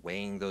and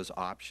weighing those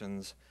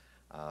options,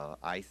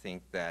 I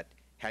think that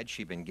had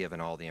she been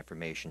given all the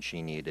information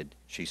she needed,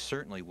 she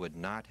certainly would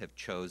not have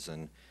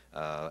chosen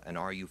an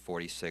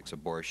RU-486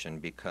 abortion,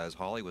 because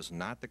Holly was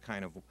not the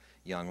kind of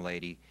young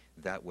lady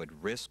that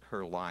would risk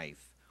her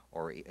life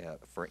or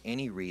for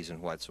any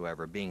reason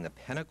whatsoever, being the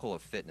pinnacle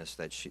of fitness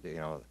that she,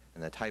 and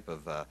the type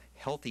of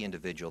healthy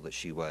individual that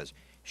she was.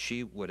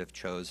 She would have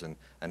chosen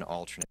an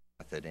alternate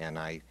method, and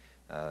I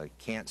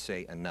can't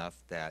say enough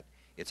that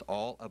it's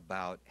all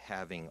about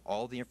having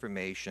all the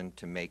information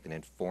to make an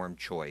informed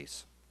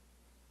choice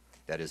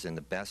that is in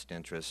the best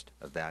interest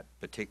of that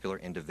particular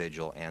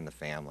individual and the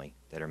family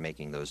that are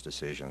making those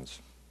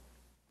decisions.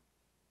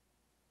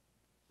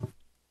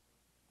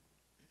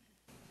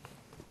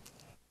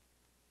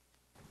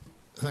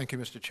 Thank you,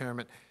 Mr.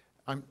 Chairman.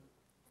 I'm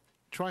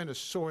trying to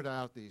sort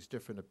out these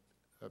different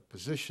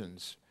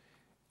positions,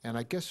 and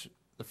I guess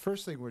the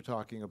first thing we're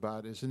talking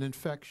about is an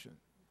infection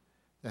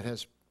that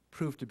has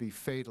proved to be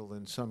fatal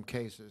in some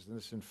cases, and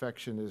this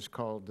infection is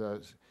called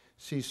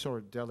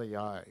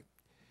C-Sordellii.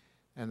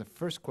 And the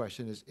first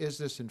question is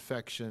this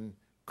infection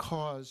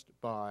caused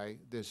by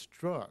this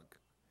drug?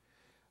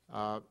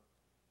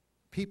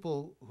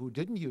 People who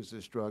didn't use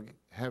this drug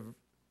have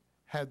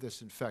had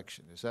this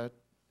infection. Is that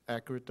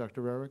accurate,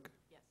 Dr. Rarick?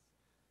 Yes.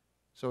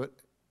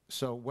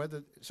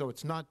 So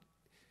it's not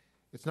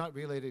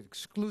related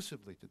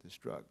exclusively to this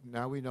drug.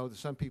 Now we know that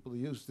some people who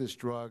used this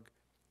drug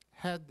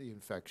had the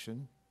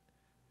infection.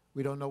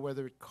 We don't know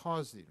whether it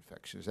caused the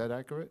infection. Is that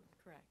accurate?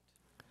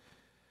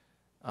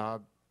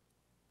 Correct.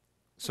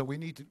 So we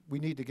need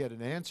to get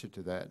an answer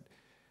to that.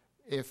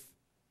 If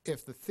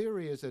the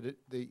theory is that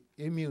the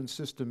immune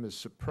system is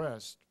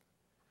suppressed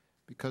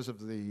because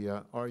of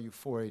the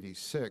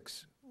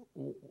RU-486,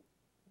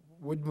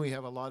 wouldn't we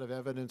have a lot of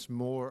evidence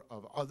more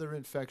of other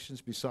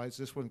infections besides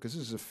this one? Because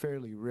this is a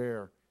fairly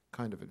rare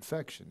kind of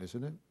infection,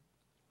 isn't it?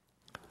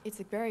 It's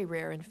a very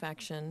rare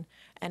infection,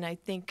 and I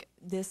think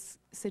this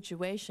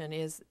situation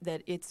is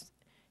that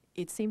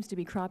it seems to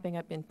be cropping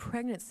up in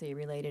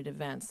pregnancy-related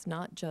events,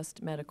 not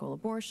just medical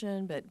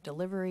abortion, but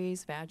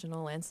deliveries,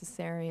 vaginal and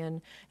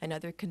cesarean, and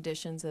other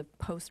conditions of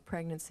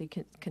post-pregnancy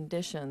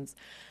conditions.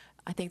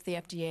 I think the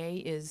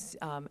FDA is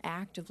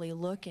actively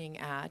looking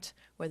at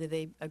whether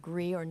they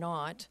agree or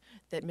not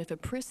that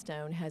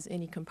mifepristone has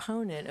any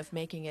component of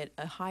making it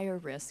a higher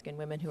risk in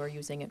women who are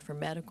using it for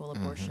medical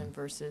abortion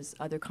versus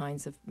other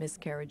kinds of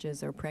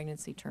miscarriages or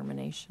pregnancy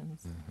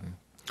terminations.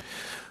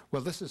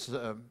 Well, this is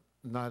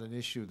not an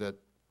issue that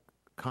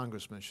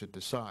congressmen should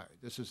decide.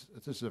 This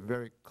is a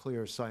very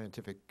clear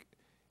scientific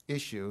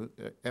issue.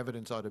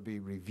 Evidence ought to be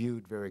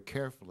reviewed very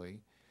carefully.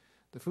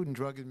 The Food and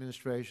Drug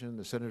Administration,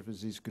 the Center for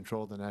Disease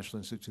Control, the National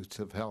Institutes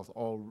of Health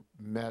all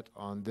met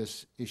on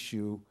this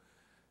issue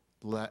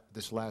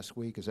this last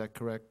week. Is that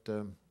correct,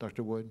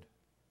 Dr. Wood?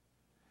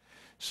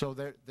 So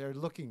they're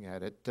looking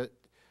at it.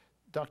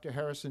 Dr.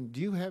 Harrison,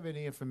 do you have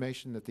any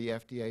information that the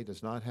FDA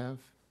does not have?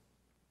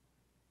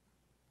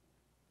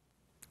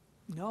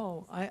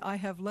 No, I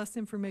have less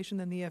information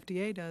than the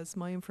FDA does.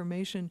 My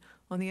information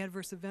on the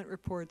adverse event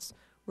reports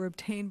were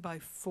obtained by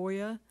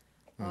FOIA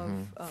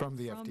from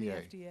the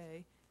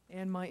FDA.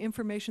 And my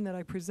information that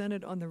I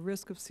presented on the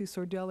risk of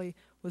C-Sordellii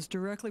was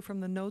directly from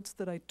the notes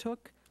that I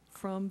took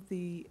from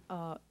the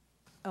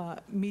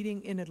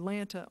meeting in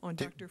Atlanta on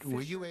Dr. Fisher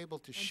were you able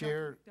to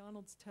share Dr.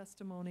 McDonald's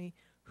testimony,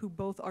 who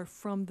both are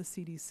from the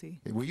CDC.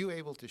 Were you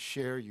able to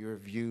share your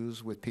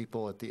views with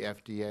people at the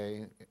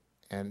FDA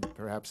and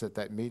perhaps at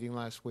that meeting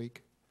last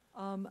week?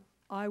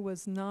 I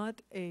was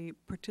not a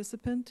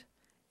participant,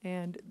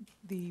 and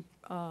the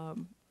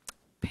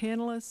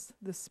panelists,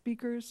 the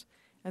speakers,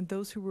 and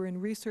those who were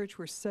in research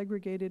were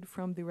segregated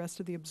from the rest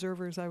of the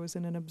observers. I was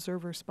in an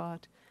observer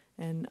spot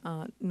and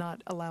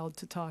not allowed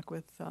to talk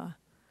with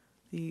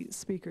the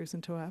speakers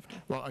until after.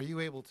 Well, are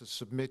you able to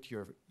submit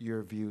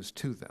your views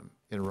to them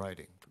in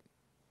writing?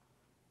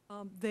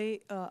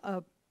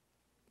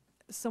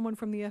 Someone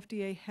from the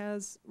FDA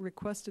has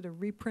requested a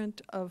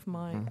reprint of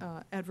my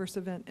adverse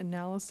event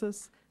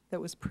analysis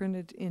that was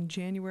printed in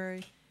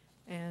January,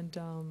 and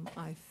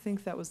I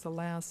think that was the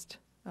last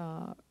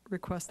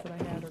request that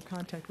I had or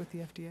contact with the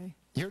FDA.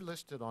 You're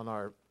listed on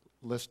our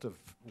list of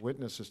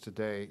witnesses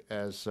today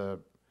as a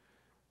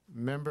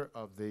member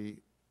of the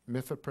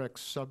MIFAPREX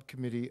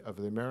subcommittee of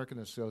the American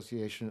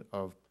Association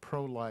of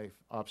Pro-Life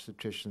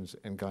Obstetricians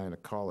and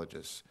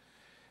Gynecologists.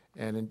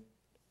 And in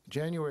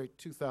January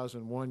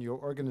 2001, your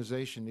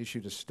organization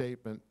issued a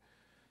statement.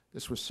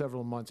 This was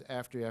several months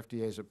after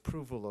FDA's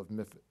approval of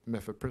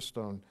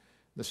mifepristone.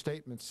 The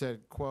statement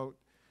said, quote,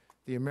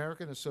 the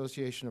American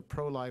Association of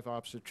Pro-Life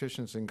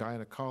Obstetricians and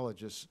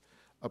Gynecologists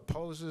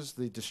opposes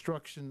the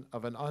destruction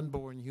of an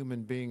unborn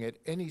human being at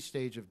any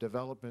stage of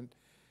development.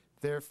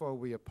 Therefore,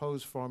 we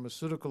oppose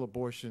pharmaceutical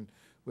abortion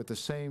with the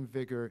same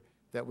vigor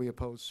that we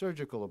oppose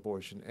surgical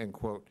abortion," end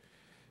quote.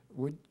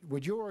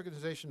 Would your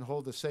organization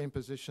hold the same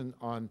position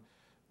on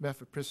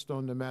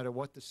mifepristone no matter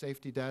what the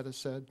safety data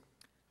said?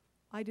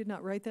 I did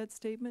not write that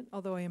statement,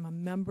 although I am a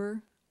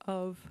member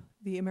of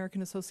the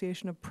American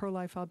Association of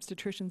Pro-Life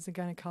Obstetricians and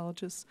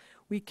Gynecologists.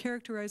 We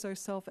characterize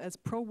ourselves as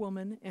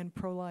pro-woman and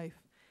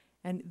pro-life,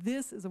 and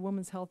this is a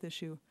woman's health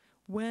issue.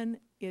 When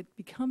it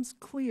becomes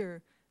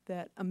clear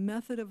that a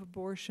method of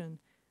abortion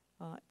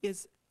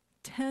is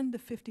 10 to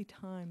 50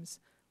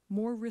 times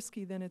more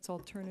risky than its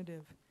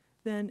alternative,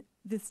 then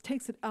this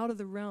takes it out of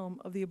the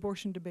realm of the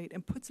abortion debate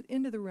and puts it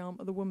into the realm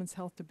of the women's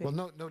health debate.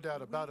 Well, no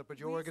doubt about it, but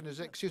your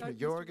organization, excuse me,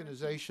 your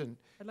organization.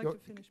 I'd like to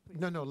finish, please.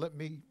 No, let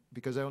me,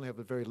 because I only have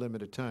a very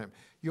limited time.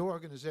 Your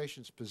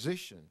organization's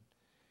position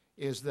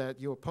is that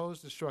you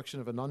oppose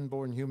destruction of an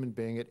unborn human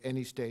being at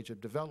any stage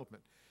of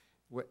development,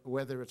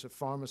 whether it's a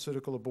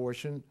pharmaceutical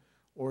abortion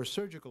or a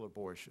surgical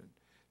abortion.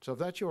 So if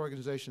that's your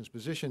organization's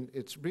position,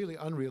 it's really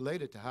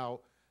unrelated to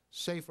how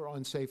safe or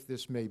unsafe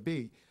this may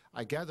be.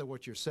 I gather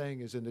what you're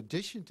saying is, in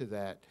addition to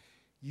that,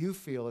 you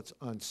feel it's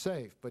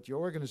unsafe, but your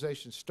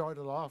organization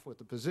started off with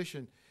the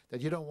position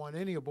that you don't want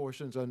any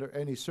abortions under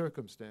any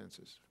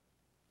circumstances.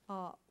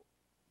 Do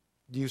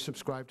you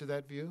subscribe to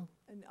that view?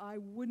 And I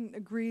wouldn't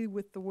agree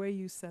with the way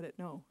you said it,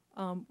 no.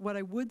 What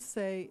I would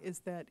say is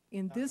that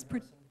in this,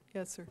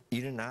 yes, sir.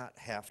 You do not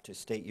have to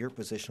state your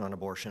position on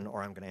abortion,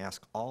 or I'm going to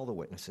ask all the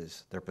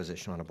witnesses their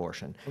position on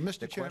abortion. Well, Mr.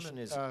 The Chairman,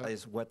 question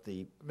is what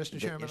the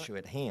issue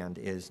at hand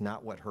is,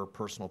 not what her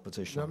personal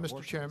position on abortion is. No,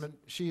 Mr. Chairman,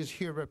 she is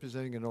here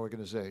representing an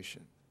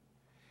organization,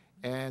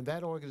 and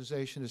that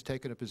organization has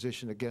taken a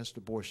position against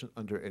abortion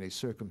under any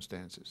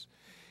circumstances.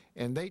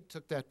 And they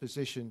took that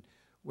position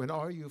when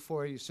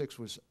RU-486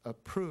 was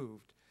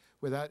approved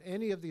without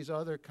any of these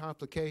other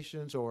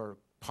complications or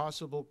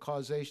possible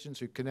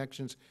causations or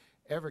connections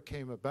ever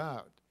came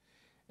about.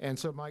 And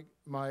so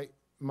my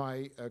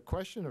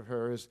question of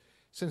her is,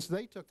 since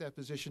they took that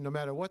position, no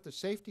matter what the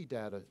safety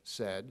data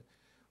said,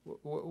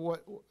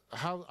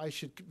 how I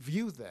should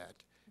view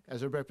that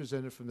as a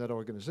representative from that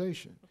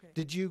organization. Okay.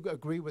 Did you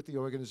agree with the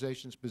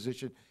organization's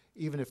position,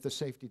 even if the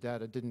safety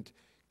data didn't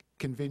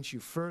convince you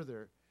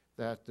further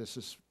that this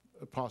is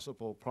a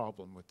possible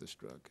problem with this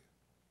drug?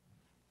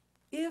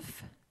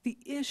 If the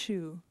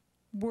issue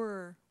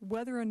were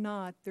whether or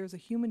not there's a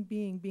human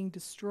being being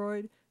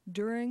destroyed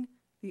during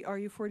the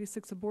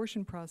RU-486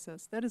 abortion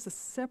process, that is a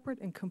separate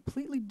and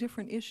completely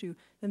different issue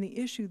than the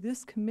issue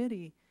this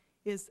committee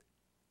is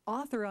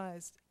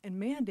authorized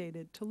and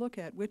mandated to look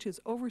at, which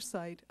is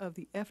oversight of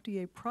the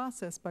FDA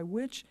process by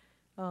which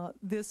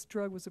this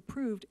drug was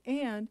approved,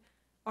 and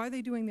are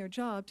they doing their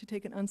job to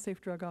take an unsafe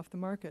drug off the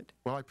market?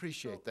 Well, I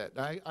appreciate that.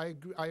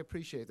 I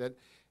appreciate that.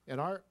 And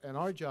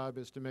our job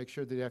is to make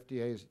sure that the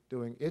FDA is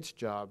doing its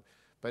job.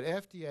 But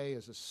FDA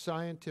is a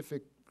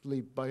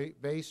scientifically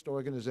based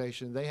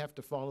organization. They have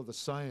to follow the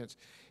science.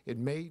 It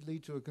may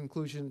lead to a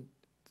conclusion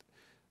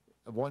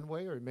one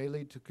way, or it may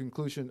lead to a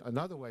conclusion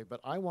another way.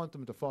 But I want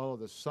them to follow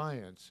the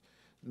science,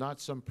 not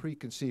some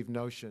preconceived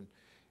notion.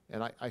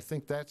 And I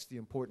think that's the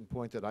important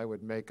point that I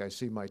would make. I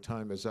see my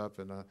time is up,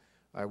 and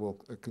I will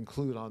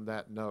conclude on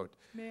that note.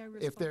 May I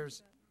respond if there's,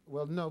 to that?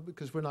 Well, no,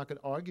 because we're not going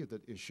to argue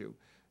that issue.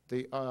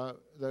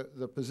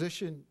 The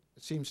position,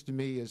 it seems to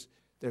me, is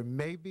there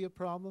may be a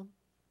problem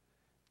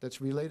that's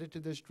related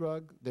to this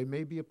drug. There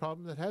may be a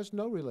problem that has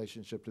no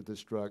relationship to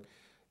this drug.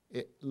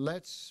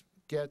 Let's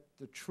get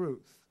the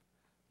truth.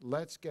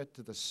 Let's get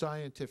to the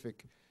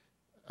scientific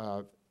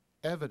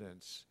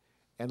evidence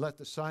and let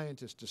the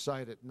scientists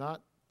decide it,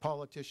 not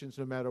politicians,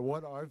 no matter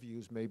what our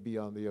views may be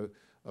on the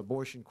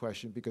abortion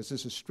question, because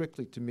this is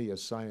strictly, to me, a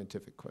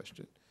scientific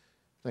question.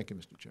 Thank you,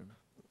 Mr. Chairman.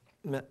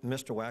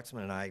 Mr.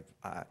 Waxman and I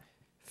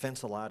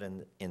fence a lot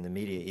in the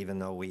media, even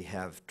though we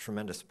have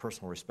tremendous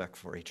personal respect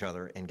for each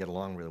other and get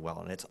along really well.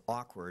 And it's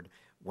awkward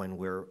when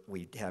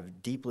we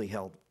have deeply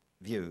held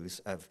views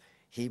of,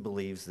 he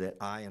believes that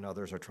I and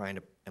others are trying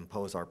to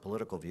impose our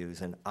political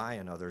views, and I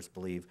and others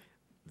believe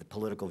the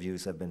political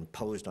views have been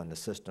imposed on the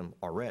system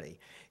already.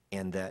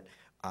 And that,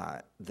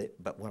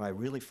 but what I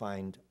really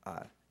find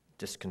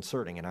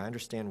disconcerting, and I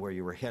understand where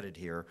you were headed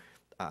here,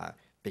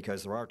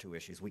 because there are two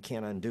issues. We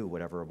can't undo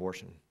whatever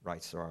abortion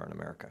rights there are in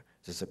America.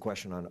 This is a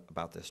question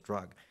about this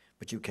drug.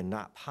 But you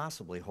cannot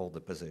possibly hold the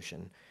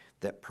position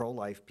that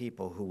pro-life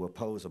people who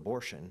oppose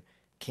abortion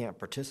can't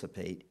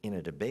participate in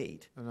a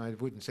debate. And I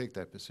wouldn't take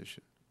that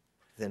position.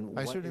 Then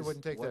I certainly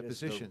wouldn't take that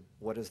position.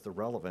 What is the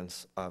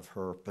relevance of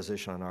her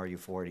position on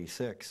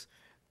RU-486?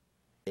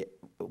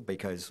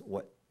 Because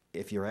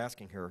if you're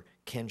asking her,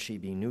 can she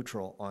be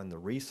neutral on the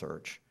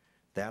research,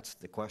 that's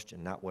the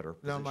question, not what her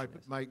position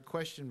is. My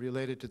question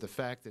related to the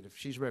fact that if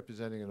she's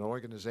representing an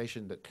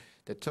organization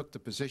that took the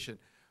position,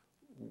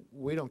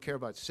 we don't care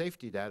about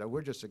safety data,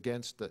 we're just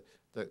against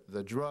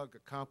the drug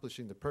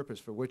accomplishing the purpose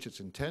for which it's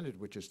intended,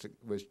 which is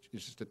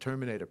to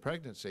terminate a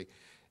pregnancy.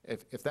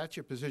 If that's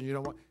your position, you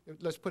don't want,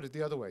 let's put it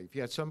the other way. If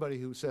you had somebody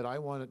who said, I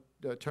want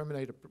to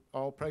terminate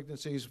all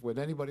pregnancies when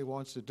anybody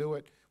wants to do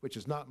it, which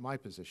is not my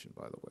position,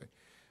 by the way.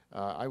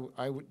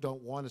 I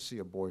don't want to see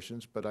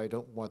abortions, but I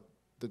don't want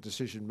the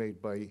decision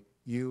made by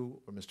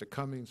you or Mr.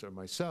 Cummings or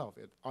myself.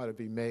 It ought to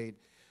be made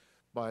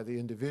by the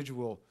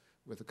individual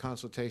with a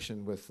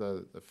consultation with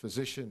the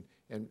physician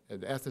and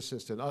an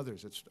ethicist and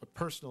others. It's a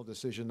personal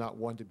decision, not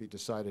one to be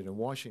decided in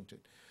Washington.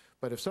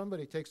 But if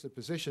somebody takes the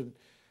position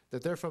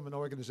that they're from an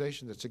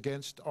organization that's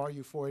against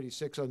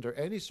RU-486 under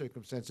any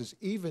circumstances,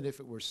 even if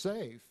it were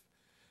safe,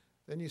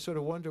 then you sort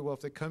of wonder, well,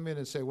 if they come in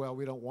and say, well,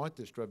 we don't want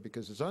this drug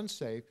because it's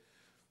unsafe,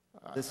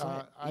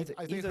 I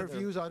think her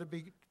views ought to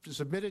be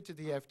submitted to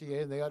the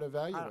FDA and they ought to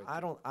evaluate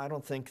them. I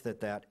don't think that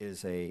that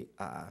is a,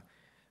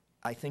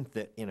 I think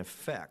that in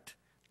effect,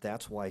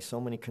 that's why so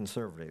many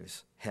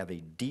conservatives have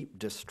a deep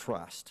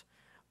distrust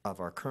of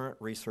our current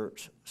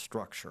research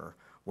structure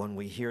when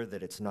we hear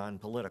that it's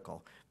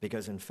non-political,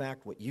 because in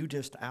fact what you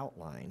just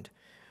outlined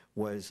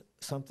was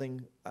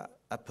something,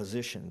 a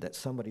position that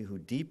somebody who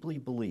deeply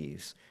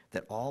believes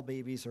that all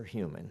babies are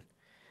human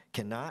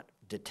cannot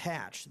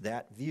detach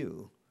that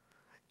view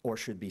or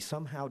should be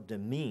somehow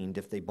demeaned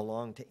if they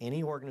belong to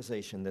any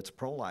organization that's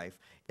pro-life,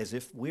 as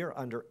if we're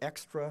under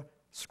extra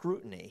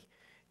scrutiny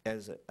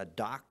as a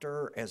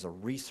doctor, as a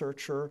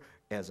researcher,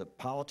 as a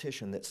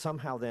politician, that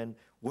somehow then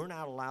we're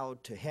not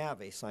allowed to have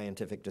a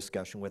scientific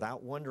discussion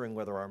without wondering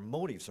whether our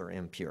motives are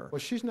impure. Well,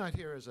 she's not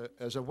here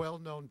as a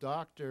well-known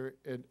doctor,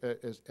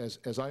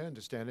 as I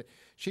understand it.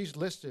 She's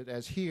listed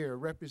as here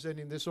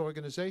representing this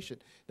organization.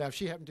 Now, if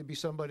she happened to be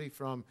somebody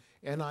from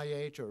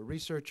NIH or a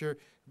researcher,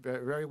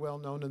 very well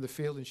known in the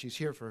field, and she's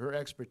here for her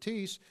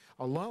expertise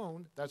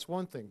alone, that's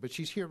one thing. But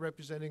she's here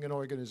representing an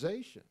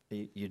organization.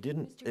 You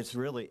didn't, it's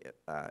really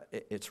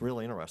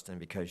interesting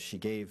because she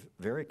gave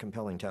very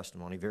compelling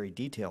testimony, very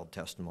detailed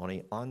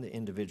testimony on the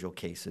individual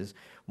cases,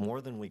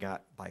 more than we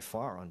got by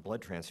far on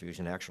blood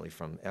transfusion actually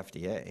from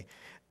FDA,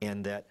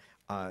 and that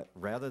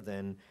rather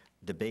than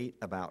debate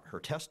about her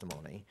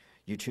testimony,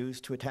 you choose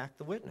to attack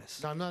the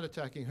witness. Now, I'm not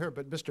attacking her,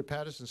 but Mr.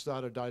 Patterson's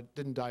daughter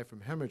didn't die from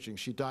hemorrhaging.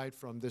 She died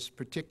from this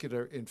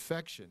particular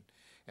infection.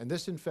 And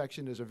this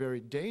infection is a very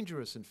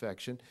dangerous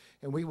infection,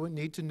 and we would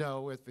need to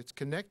know if it's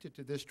connected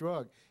to this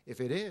drug.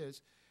 If it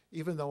is,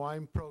 even though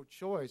I'm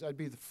pro-choice, I'd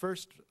be the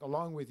first,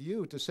 along with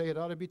you, to say it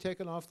ought to be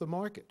taken off the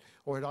market,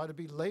 or it ought to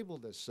be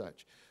labeled as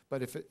such.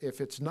 But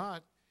if it's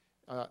not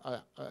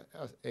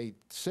a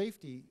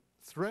safety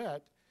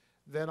threat,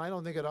 then I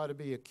don't think it ought to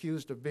be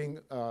accused of being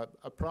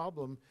a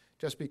problem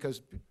just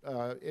because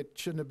it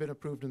shouldn't have been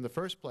approved in the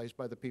first place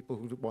by the people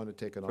who want to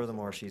take it off.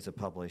 Furthermore, she's a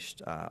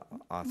published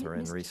author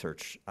in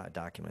research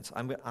documents.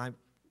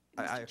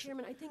 Mr.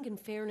 Chairman, I think in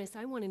fairness,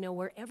 I want to know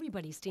where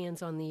everybody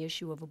stands on the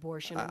issue of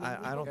abortion.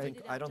 I don't think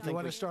you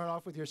want to start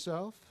off with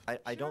yourself?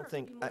 I don't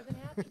think I'd be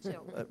more than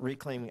happy to.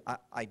 reclaiming.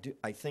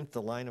 I think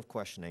the line of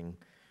questioning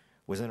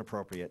was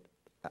inappropriate.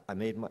 I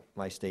made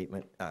my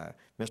statement.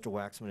 Mr.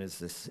 Waxman is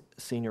the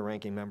senior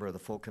ranking member of the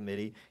full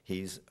committee.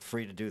 He's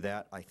free to do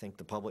that. I think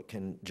the public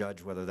can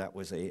judge whether that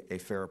was a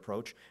fair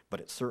approach, but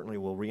it certainly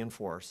will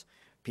reinforce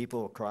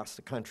people across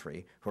the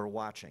country who are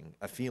watching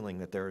a feeling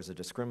that there is a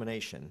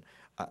discrimination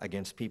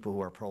against people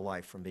who are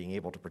pro-life from being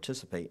able to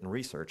participate in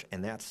research,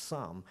 and that's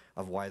some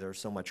of why there's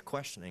so much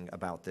questioning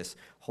about this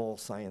whole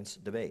science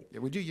debate.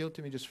 Yeah, would you yield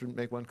to me just to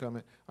make one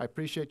comment? I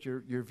appreciate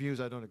your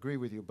views. I don't agree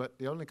with you, but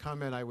the only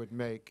comment I would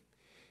make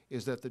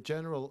is that the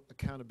General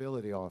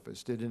Accountability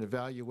Office did an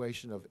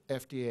evaluation of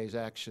FDA's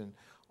action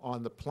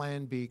on the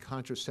Plan B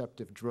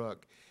contraceptive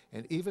drug.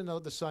 And even though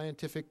the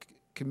scientific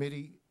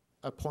committee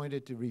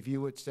appointed to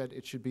review it said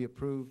it should be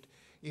approved,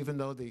 even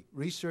though the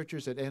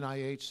researchers at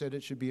NIH said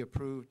it should be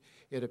approved,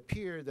 it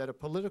appeared that a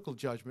political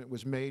judgment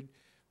was made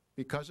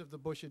because of the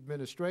Bush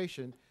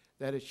administration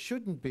that it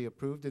shouldn't be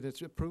approved, and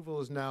its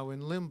approval is now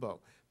in limbo.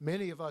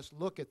 Many of us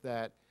look at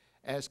that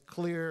as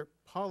clear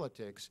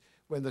politics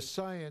when the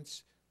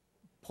science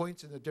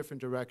points in a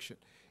different direction.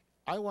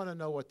 I want to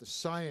know what the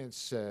science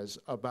says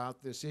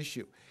about this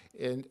issue.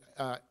 And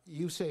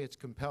you say it's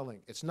compelling.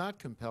 It's not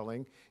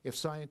compelling if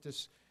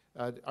scientists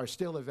are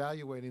still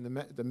evaluating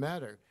the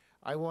matter.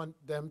 I want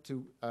them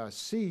to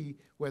see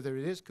whether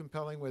it is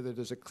compelling, whether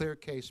there's a clear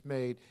case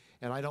made,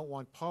 and I don't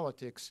want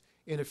politics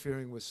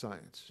interfering with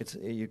science.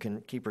 You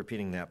can keep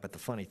repeating that, but the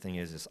funny thing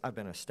is I've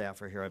been a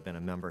staffer here, I've been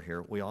a member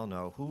here. We all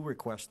know who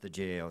requests the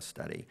GAO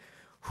study,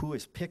 who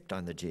is picked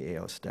on the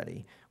GAO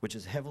study, which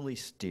is heavily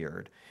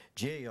steered.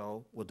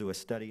 GAO will do a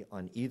study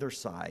on either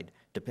side,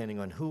 depending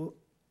on who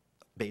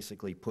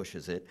basically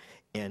pushes it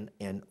and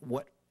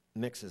what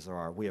mixes there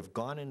are. We have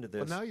gone into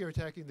this. Well, now you're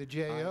attacking the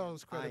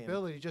GAO's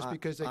credibility just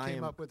because they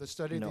came up with a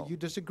study that you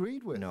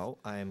disagreed with. No,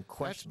 I am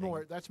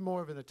questioning. That's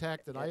more of an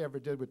attack than I ever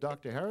did with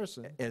Dr.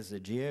 Harrison. As the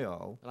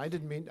GAO. And I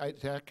didn't mean I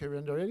attack her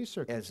under any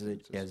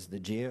circumstances. As the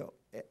GAO,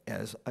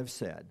 as I've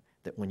said,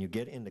 that when you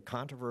get into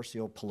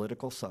controversial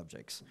political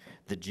subjects,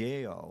 the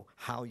GAO,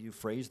 how you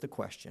phrase the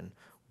question,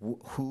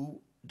 who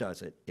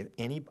does it, if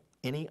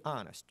any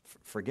honest,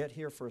 forget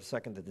here for a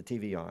second that the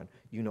TV on,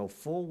 you know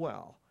full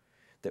well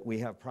that we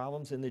have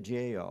problems in the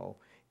GAO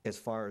as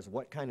far as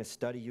what kind of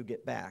study you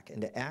get back,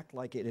 and to act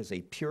like it is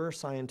a pure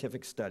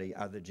scientific study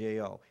out of the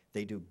GAO.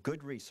 They do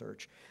good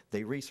research,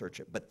 they research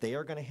it, but they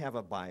are going to have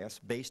a bias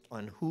based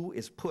on who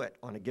is put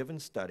on a given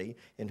study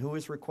and who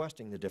is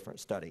requesting the different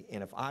study.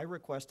 And if I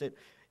request it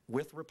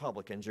with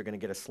Republicans, you're going to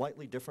get a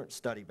slightly different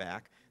study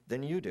back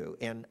than you do.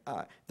 And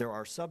there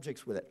are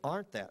subjects that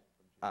aren't that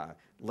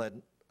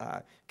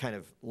kind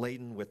of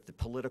laden with the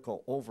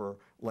political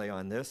overlay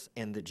on this,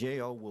 and the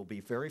GAO will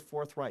be very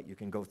forthright. You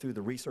can go through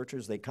the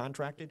researchers they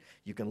contracted,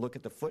 you can look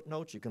at the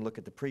footnotes, you can look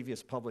at the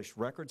previous published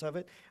records of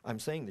it. I'm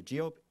saying the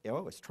GAO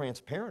is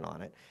transparent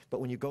on it, but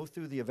when you go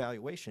through the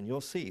evaluation,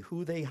 you'll see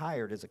who they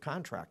hired as a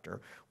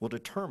contractor will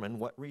determine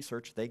what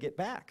research they get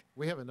back.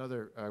 We have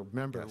another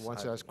member who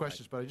wants to ask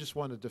questions, but I just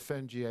want to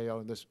defend GAO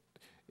in this.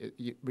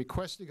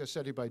 Requesting a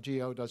study by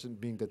GAO doesn't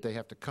mean that they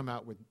have to come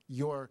out with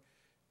your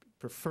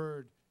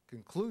preferred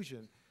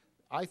conclusion.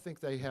 I think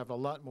they have a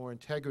lot more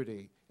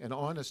integrity and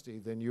honesty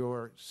than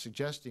you're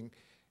suggesting,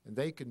 and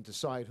they can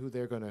decide who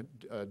they're going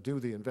to do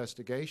the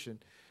investigation.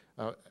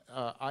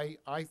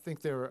 I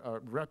think they're a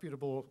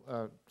reputable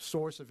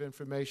source of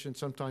information.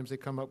 Sometimes they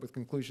come up with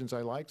conclusions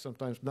I like,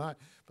 sometimes not,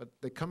 but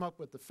they come up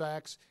with the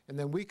facts, and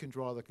then we can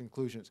draw the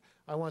conclusions.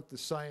 I want the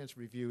science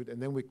reviewed,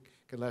 and then we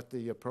can let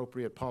the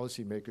appropriate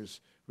policymakers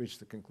reach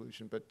the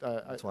conclusion. But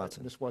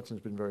Ms.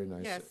 Watson's been very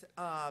nice. Yes.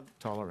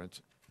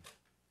 Tolerant.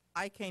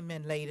 I came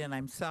in late, and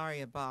I'm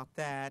sorry about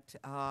that.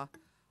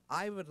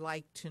 I would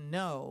like to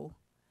know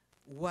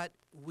what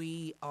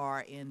we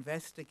are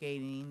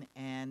investigating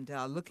and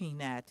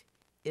looking at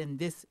in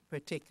this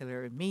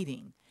particular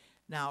meeting.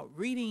 Now,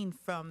 reading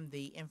from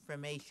the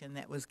information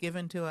that was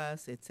given to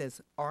us, it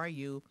says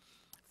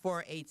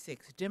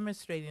RU-486,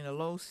 demonstrating a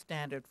low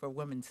standard for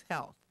women's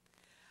health.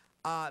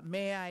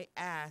 May I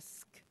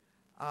ask,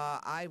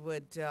 I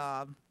would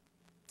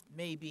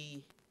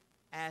maybe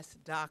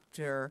ask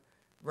Dr.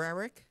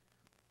 Rarick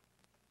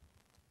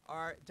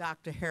or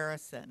Dr.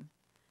 Harrison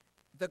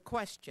the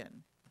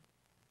question.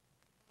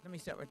 Let me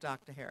start with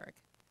Dr. Herrick.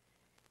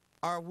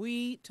 Are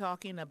we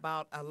talking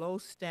about a low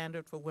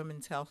standard for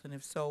women's health, and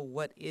if so,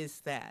 what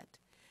is that?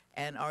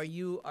 And are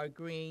you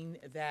agreeing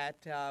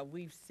that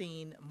we've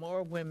seen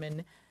more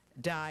women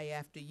die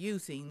after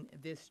using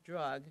this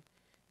drug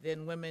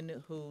than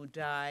women who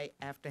die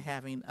after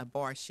having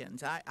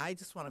abortions? I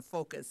just want to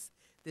focus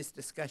this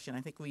discussion.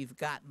 I think we've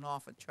gotten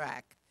off a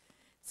track.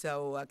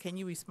 So can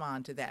you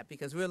respond to that?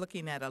 Because we're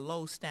looking at a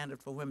low standard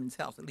for women's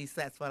health. At least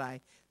that's what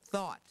I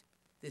thought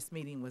this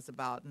meeting was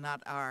about,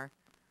 not our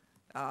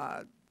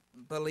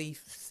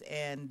beliefs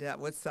and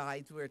what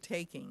sides we're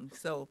taking.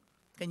 So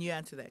can you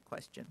answer that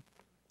question,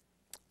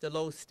 the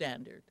low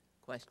standard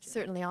question?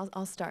 Certainly,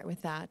 I'll start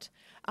with that.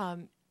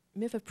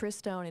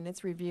 Mifepristone in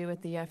its review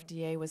at the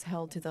FDA was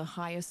held to the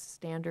highest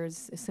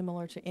standards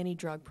similar to any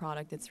drug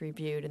product that's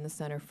reviewed in the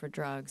Center for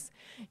Drugs.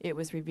 It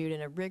was reviewed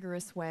in a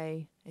rigorous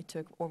way. It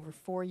took over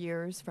 4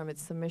 years from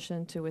its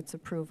submission to its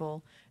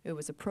approval. It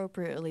was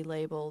appropriately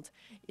labeled.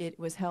 It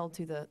was held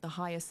to the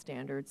highest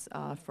standards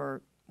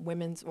for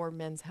women's or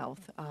men's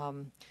health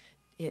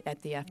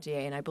at the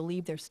FDA, and I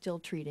believe they're still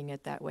treating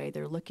it that way.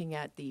 They're looking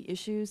at the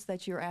issues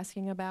that you're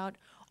asking about.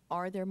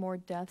 Are there more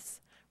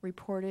deaths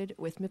reported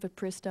with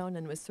mifepristone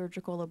and with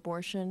surgical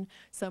abortion?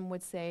 Some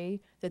would say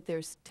that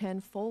there's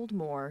 10-fold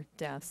more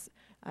deaths.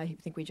 I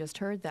think we just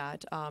heard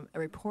that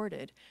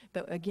reported.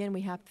 But again, we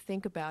have to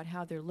think about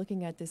how they're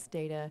looking at this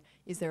data.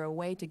 Is there a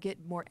way to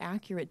get more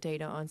accurate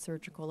data on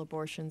surgical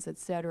abortions, et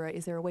cetera?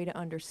 Is there a way to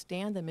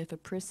understand the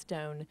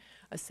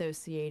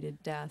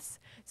mifepristone-associated deaths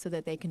so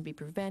that they can be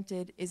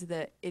prevented?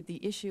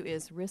 The issue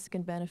is risk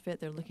and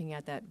benefit. They're looking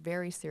at that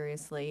very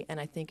seriously,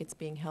 and I think it's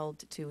being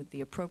held to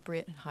the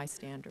appropriate and high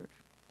standard.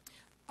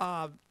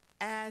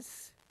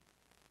 As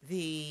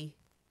the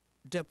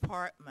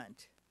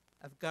Department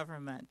of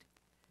Government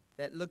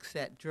that looks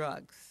at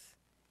drugs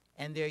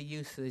and their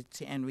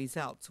usage and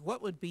results,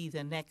 what would be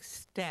the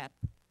next step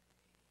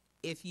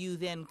if you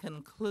then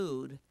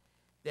conclude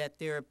that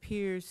there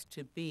appears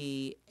to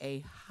be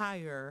a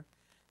higher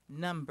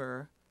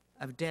number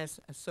of deaths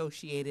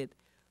associated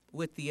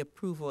with the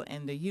approval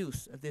and the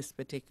use of this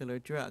particular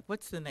drug?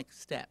 What's the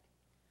next step?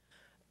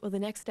 Well, the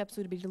next steps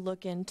would be to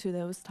look into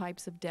those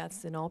types of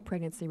deaths and all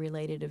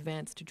pregnancy-related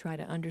events to try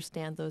to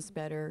understand those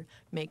better,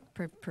 make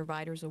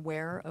providers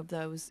aware of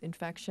those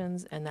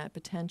infections and that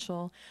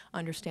potential,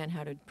 understand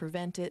how to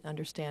prevent it,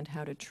 understand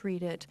how to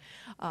treat it,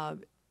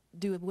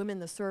 do women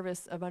the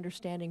service of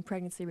understanding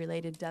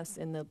pregnancy-related deaths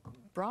in the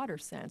broader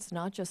sense,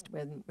 not just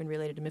when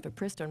related to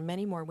mifepristone.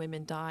 Many more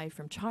women die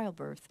from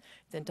childbirth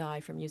than die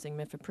from using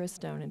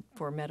mifepristone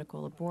for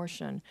medical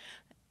abortion.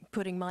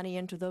 Putting money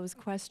into those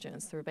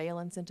questions,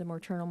 surveillance into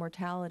maternal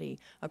mortality,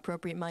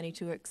 appropriate money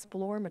to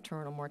explore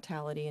maternal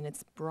mortality in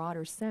its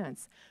broader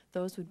sense,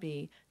 those would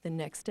be the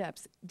next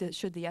steps.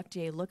 Should the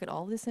FDA look at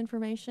all this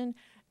information?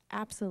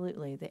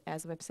 Absolutely.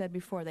 As I've said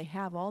before, they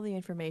have all the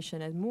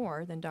information and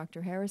more than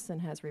Dr. Harrison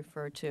has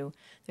referred to.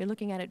 They're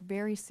looking at it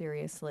very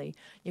seriously.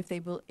 If they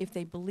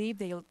believe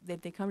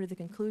that they come to the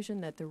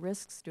conclusion that the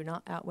risks do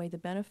not outweigh the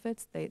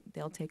benefits,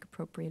 they'll take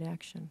appropriate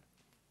action.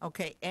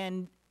 Okay,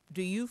 and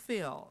do you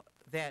feel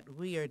that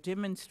we are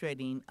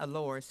demonstrating a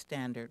lower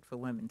standard for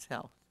women's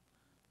health?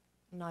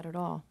 Not at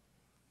all.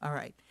 All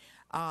right.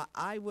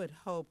 I would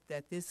hope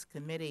that this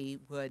committee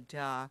would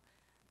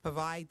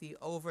provide the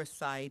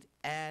oversight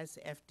as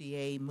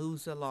FDA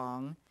moves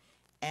along,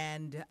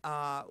 and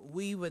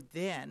we would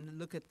then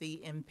look at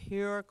the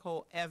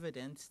empirical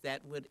evidence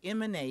that would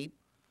emanate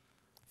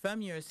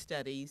from your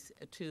studies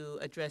to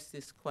address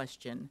this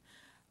question.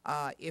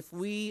 If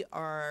we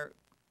are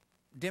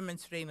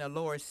demonstrating a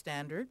lower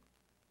standard,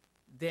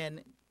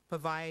 then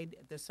provide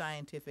the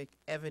scientific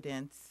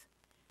evidence.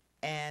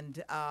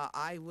 And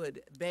I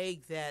would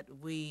beg that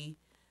we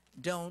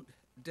don't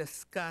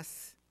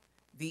discuss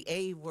the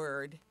A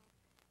word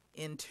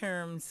in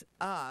terms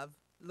of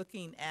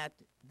looking at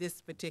this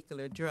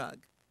particular drug.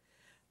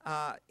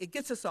 It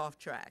gets us off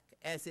track,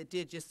 as it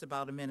did just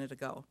about a minute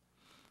ago.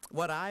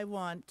 What I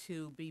want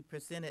to be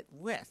presented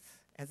with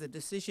as a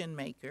decision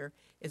maker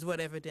is what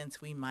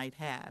evidence we might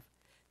have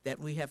that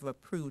we have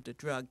approved a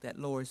drug that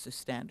lowers the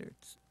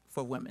standards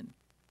for women.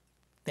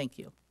 Thank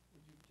you.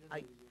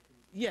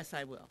 Yes,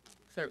 I will,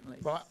 certainly.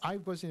 Well, I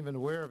wasn't even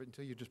aware of it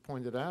until you just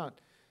pointed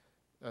out.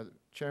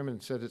 Chairman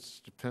said it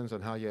depends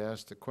on how you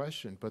ask the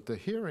question, but the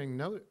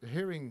hearing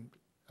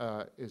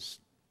is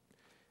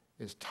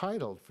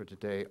titled for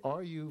today,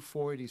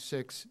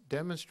 RU-486,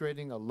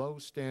 Demonstrating a Low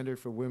Standard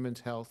for Women's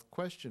Health, ?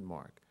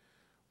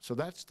 So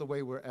that's the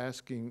way we're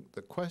asking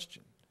the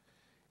question.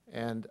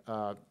 And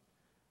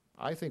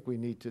I think we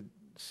need to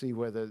see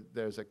whether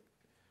there's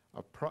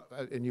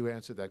and you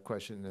answered that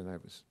question, and I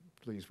was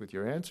pleased with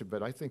your answer,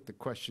 but I think the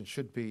question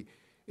should be,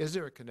 is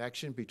there a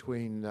connection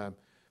between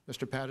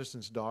Mr.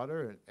 Patterson's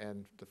daughter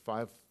and the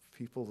 5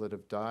 people that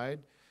have died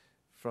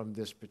from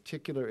this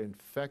particular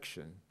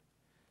infection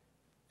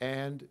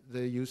and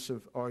the use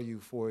of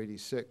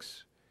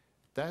RU-486?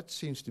 That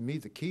seems to me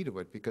the key to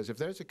it, because if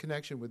there's a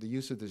connection with the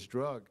use of this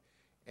drug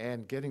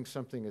and getting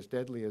something as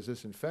deadly as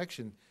this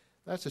infection,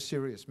 that's a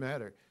serious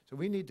matter. So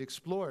we need to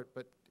explore it,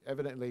 but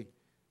evidently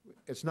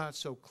it's not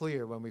so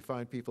clear when we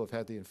find people have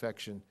had the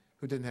infection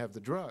who didn't have the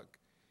drug.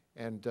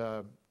 And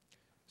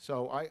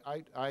so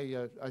I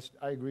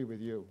agree with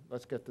you.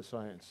 Let's get the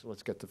science.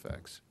 Let's get the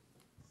facts.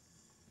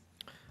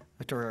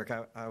 Dr. Eric,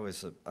 I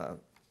was a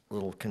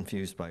little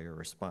confused by your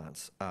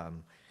response.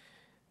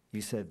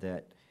 You said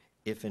that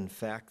if in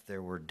fact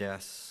there were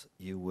deaths,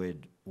 you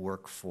would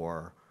work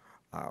for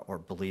or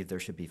believe there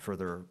should be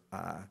further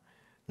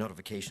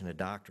notification to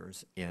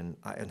doctors. And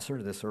I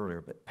inserted this earlier,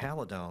 but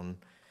Paladone,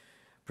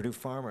 Purdue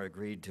Pharma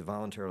agreed to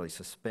voluntarily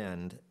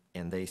suspend,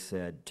 and they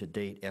said, to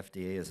date,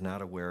 FDA is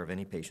not aware of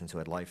any patients who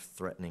had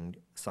life-threatening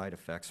side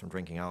effects from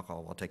drinking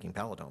alcohol while taking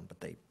Paladone, but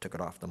they took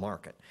it off the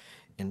market.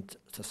 And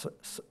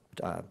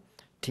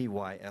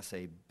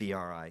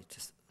TYSABRI,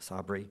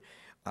 Sabri,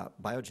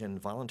 Biogen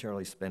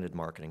voluntarily suspended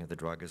marketing of the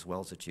drug as well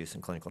as its use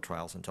in clinical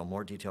trials until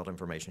more detailed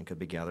information could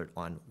be gathered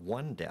on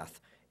 1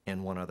 death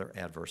and 1 other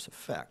adverse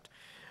effect.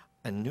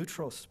 In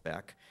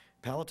Nutrospec,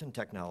 Paladin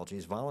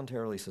Technologies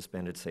voluntarily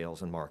suspended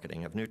sales and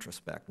marketing of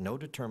Nutrospec. No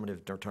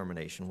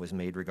determination was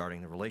made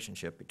regarding the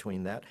relationship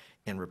between that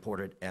and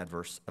reported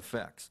adverse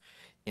effects.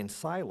 In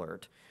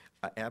Silert,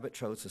 Abbott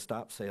chose to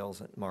stop sales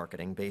and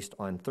marketing based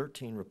on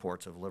 13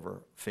 reports of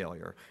liver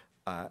failure,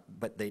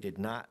 but they did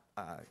not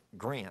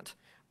grant,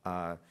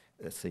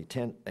 let's see,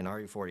 and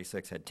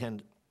RU-486 had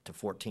 10 to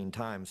 14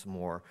 times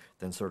more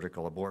than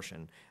surgical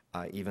abortion,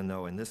 even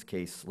though in this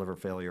case liver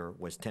failure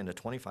was 10 to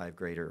 25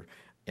 greater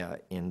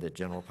in the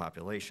general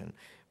population.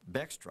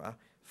 Bextra,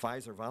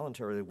 Pfizer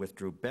voluntarily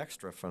withdrew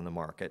Bextra from the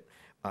market,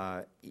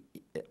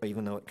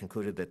 even though it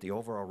concluded that the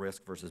overall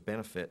risk versus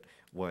benefit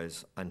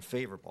was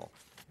unfavorable.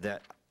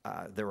 That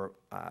there were,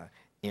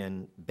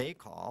 in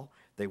Baycol,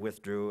 they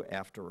withdrew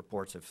after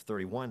reports of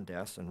 31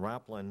 deaths. In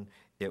Roplin,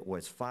 it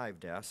was 5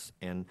 deaths.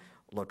 In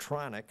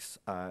Lotronics,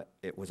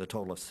 it was a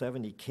total of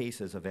 70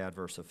 cases of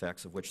adverse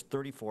effects, of which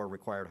 34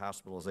 required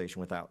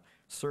hospitalization without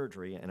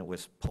surgery, and it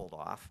was pulled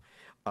off.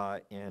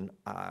 In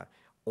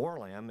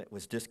Orlam, it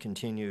was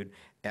discontinued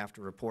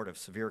after report of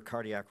severe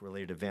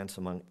cardiac-related events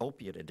among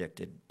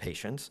opiate-addicted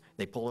patients.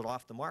 They pulled it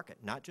off the market,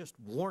 not just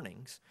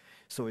warnings.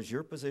 So is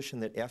your position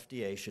that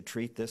FDA should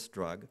treat this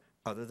drug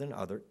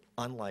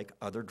unlike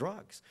other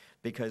drugs?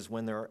 Because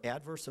when there are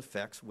adverse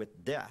effects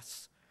with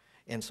deaths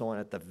and so on,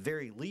 at the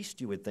very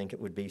least you would think it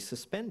would be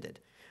suspended.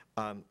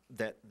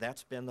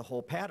 That's been the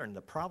whole pattern.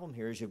 The problem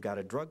here is you've got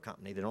a drug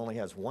company that only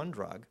has 1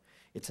 drug.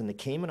 It's in the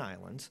Cayman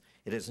Islands.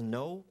 It has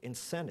no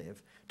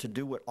incentive to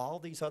do what all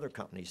these other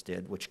companies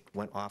did, which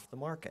went off the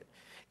market.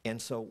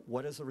 And so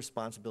what is the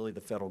responsibility of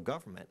the federal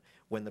government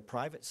when the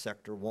private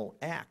sector won't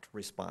act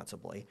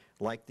responsibly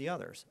like the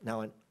others?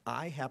 Now, and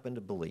I happen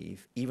to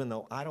believe, even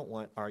though I don't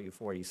want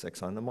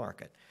RU-486 on the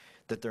market,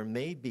 that there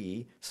may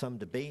be some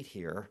debate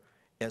here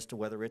as to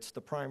whether it's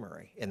the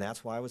primary. And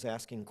that's why I was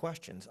asking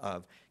questions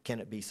of, can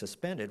it be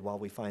suspended while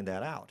we find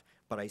that out?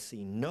 But I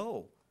see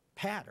no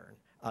pattern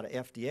out of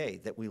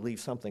FDA that we leave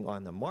something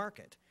on the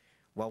market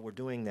while we're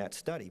doing that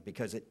study,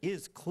 because it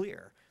is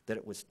clear that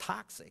it was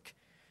toxic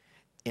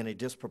in a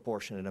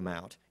disproportionate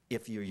amount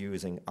if you're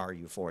using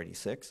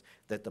RU-486,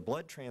 that the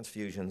blood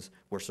transfusions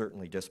were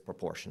certainly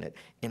disproportionate.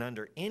 And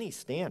under any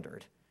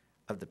standard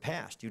of the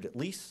past, you'd at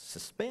least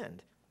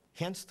suspend,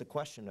 hence the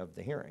question of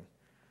the hearing.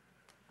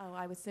 Oh,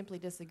 I would simply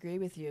disagree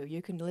with you.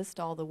 You can list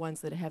all the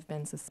ones that have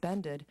been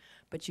suspended,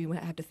 but you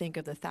have to think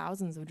of the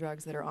thousands of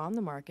drugs that are on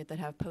the market that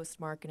have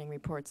post-marketing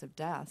reports of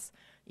deaths.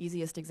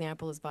 Easiest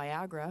example is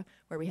Viagra,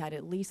 where we had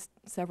at least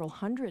several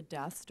hundred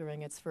deaths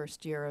during its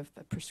first year of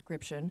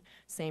prescription.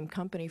 Same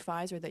company,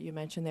 Pfizer, that you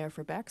mentioned there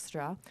for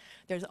Bextra.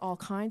 There's all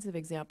kinds of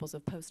examples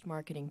of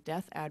post-marketing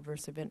death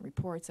adverse event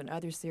reports and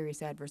other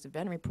serious adverse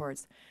event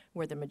reports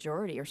where the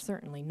majority are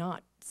certainly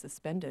not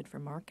suspended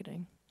from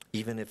marketing.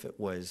 Even if it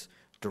was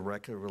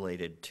directly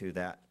related to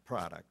that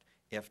product,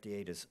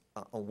 FDA does,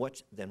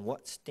 then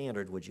what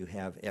standard would you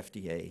have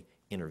FDA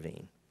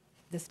intervene?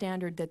 The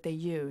standard that they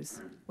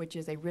use, which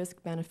is a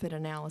risk-benefit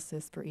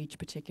analysis for each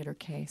particular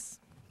case.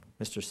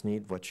 Mr.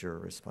 Sneed, what's your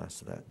response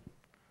to that?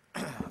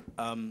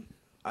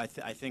 I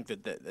think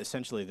that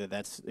essentially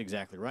that's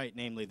exactly right,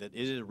 namely that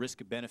it is a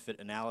risk-benefit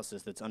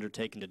analysis that's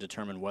undertaken to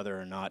determine whether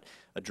or not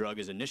a drug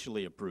is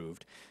initially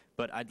approved.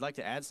 But I'd like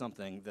to add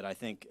something that I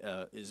think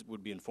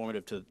would be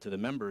informative to the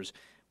members.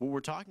 What we're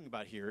talking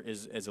about here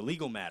is, as a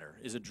legal matter,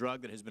 is a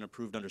drug that has been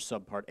approved under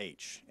Subpart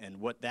H.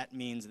 And what that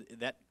means,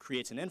 that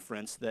creates an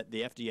inference that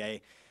the FDA,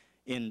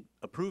 in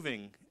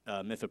approving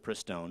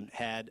mifepristone,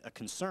 had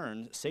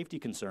safety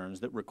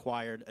concerns that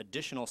required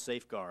additional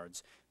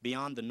safeguards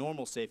beyond the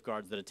normal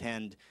safeguards that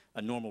attend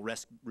a normal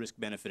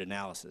risk-benefit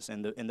analysis.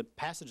 And in the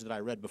passage that I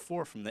read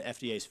before from the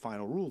FDA's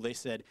final rule, they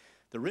said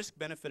the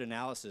risk-benefit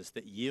analysis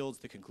that yields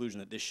the conclusion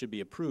that this should be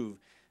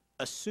approved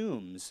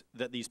assumes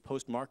that these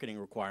post-marketing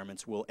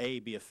requirements will A,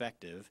 be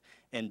effective,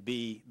 and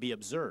B, be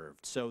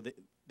observed. So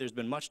there's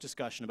been much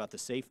discussion about the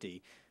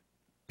safety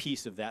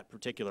piece of that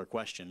particular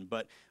question,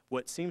 but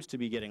what seems to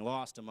be getting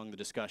lost among the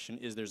discussion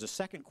is there's a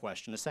second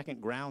question, a second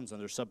grounds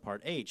under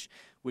Subpart H,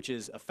 which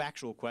is a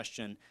factual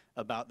question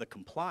about the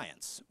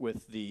compliance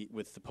with the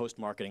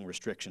post-marketing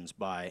restrictions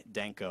by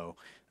Danco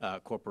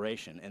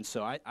Corporation. And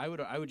so I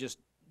would just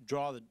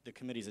draw the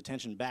committee's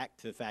attention back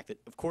to the fact that,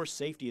 of course,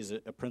 safety is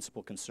a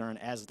principal concern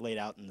as laid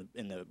out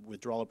in the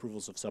withdrawal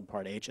approvals of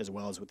Subpart H, as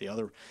well as with the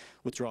other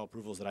withdrawal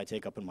approvals that I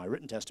take up in my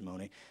written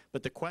testimony.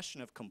 But the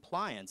question of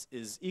compliance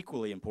is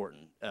equally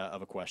important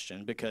of a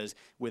question, because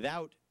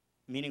without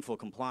meaningful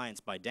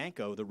compliance by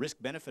Danco, the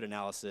risk-benefit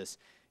analysis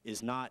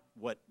is not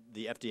what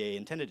the FDA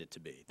intended it to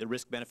be. The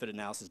risk-benefit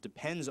analysis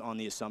depends on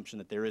the assumption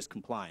that there is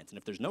compliance. And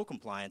if there's no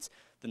compliance,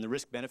 then the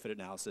risk-benefit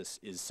analysis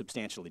is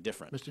substantially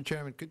different. Mr.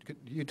 Chairman, could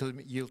you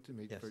yield to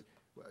me? Yes.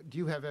 Do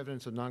you have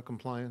evidence of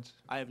noncompliance?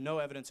 I have no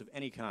evidence of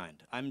any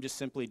kind. I'm just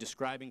simply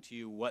describing to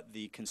you what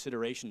the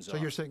considerations are. So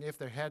you're saying if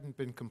there hadn't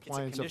been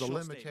compliance of the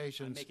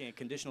limitations... I'm making a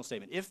conditional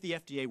statement. If the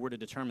FDA were to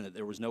determine that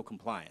there was no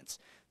compliance,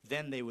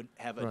 then they would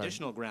have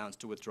additional grounds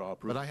to withdraw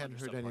approval. But I hadn't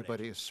heard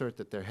anybody assert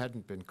that there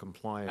hadn't been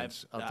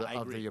compliance of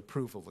the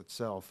approval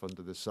itself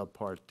under the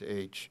Subpart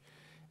H.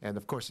 And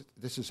of course,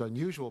 this is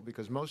unusual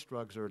because most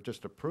drugs are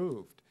just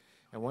approved.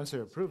 And once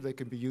they're approved, they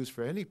can be used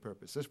for any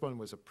purpose. This one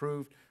was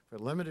approved for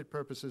limited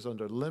purposes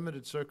under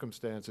limited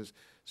circumstances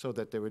so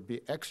that there would be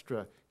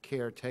extra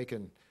care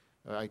taken.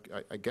 I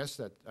guess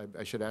that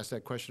I should ask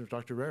that question of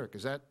Dr.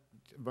 Rarick.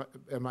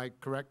 Am I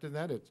correct in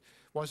that? It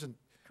wasn't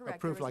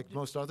approved like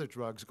most other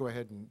drugs. Go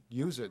ahead and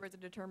use it. There was a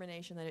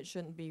determination that it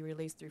shouldn't be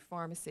released through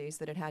pharmacies,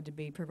 that it had to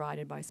be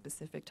provided by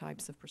specific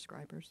types of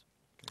prescribers.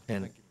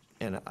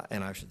 And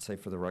I should say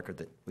for the record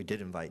that we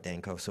did invite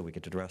Danco so we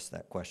could address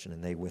that question,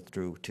 and they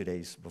withdrew 2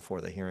 days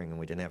before the hearing, and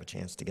we didn't have a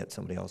chance to get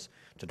somebody else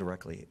to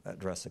directly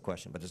address the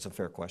question. But it's a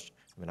fair question.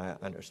 I mean, I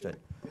understood.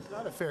 It's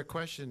not a fair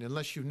question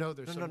unless you know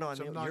there's some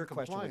non-compliance. Your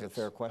question was a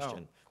fair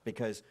question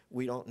because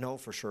we don't know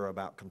for sure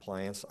about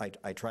compliance.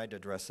 I tried to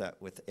address that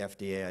with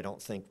FDA. I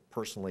don't think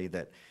personally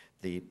that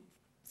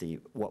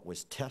what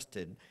was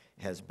tested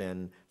has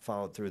been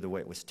followed through the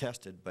way it was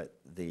tested, but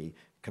the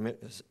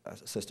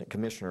assistant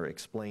commissioner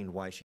explained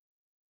why she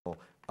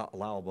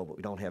allowable, but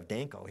we don't have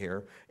Danco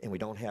here, and we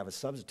don't have a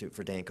substitute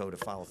for Danco to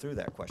follow through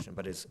that question.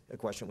 But it's a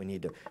question we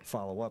need to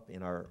follow up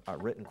in our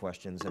written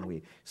questions, and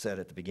we said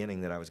at the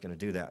beginning that I was going to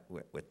do that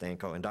with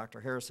Danco. And Dr.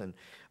 Harrison,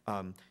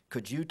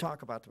 could you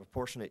talk about the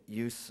proportionate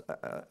use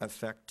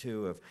effect,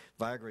 too, of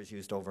Viagra is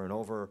used over and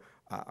over,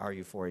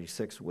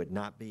 RU-486 would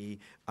not be,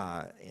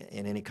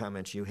 and any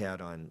comments you had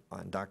on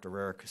Dr.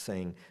 Rarick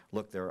saying,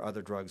 look, there are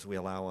other drugs we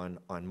allow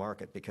on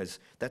market, because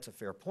that's a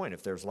fair point.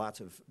 If there's lots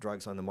of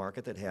drugs on the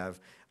market that have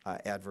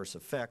adverse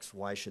effects,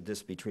 why should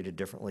this be treated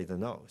differently than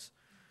those?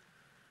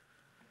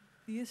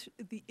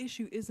 The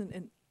issue isn't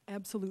an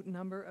absolute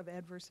number of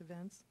adverse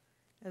events,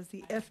 as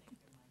the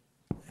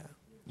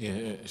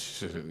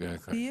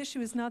The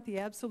issue is not the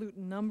absolute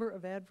number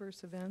of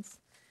adverse events.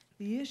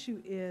 The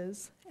issue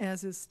is,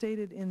 as is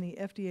stated in the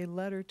FDA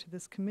letter to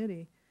this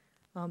committee,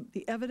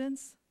 the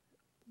evidence,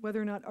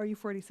 whether or not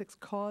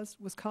RU-486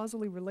 was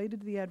causally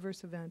related to the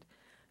adverse event,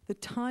 the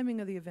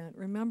timing of the event.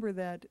 Remember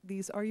that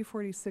these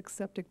RU-486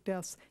 septic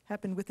deaths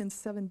happened within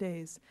 7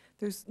 days.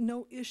 There's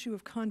no issue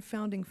of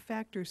confounding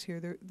factors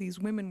here. These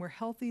women were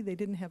healthy. They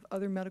didn't have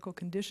other medical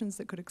conditions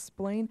that could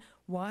explain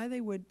why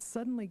they would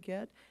suddenly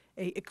get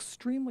an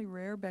extremely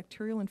rare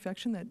bacterial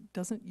infection that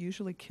doesn't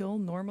usually kill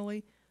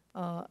normally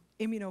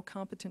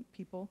immunocompetent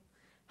people.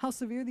 How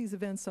severe these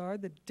events are,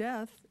 the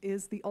death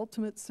is the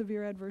ultimate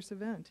severe adverse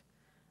event.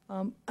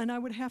 And I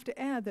would have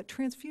to add that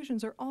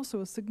transfusions are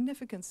also a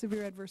significant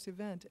severe adverse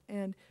event.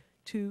 And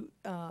to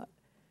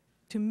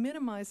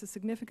minimize the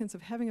significance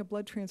of having a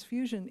blood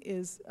transfusion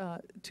is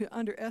to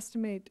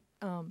underestimate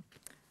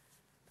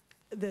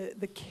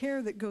the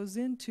care that goes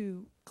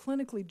into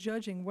clinically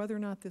judging whether or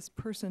not this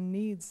person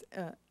needs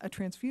a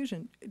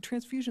transfusion.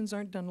 Transfusions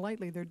aren't done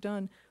lightly. They're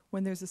done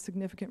when there's a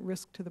significant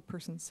risk to the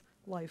person's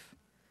life.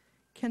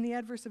 Can the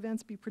adverse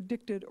events be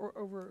predicted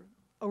or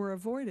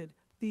avoided?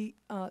 The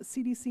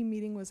CDC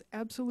meeting was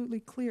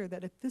absolutely clear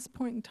that at this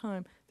point in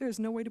time, there is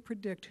no way to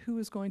predict who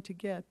is going to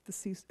get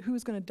who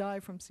is going to die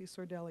from C.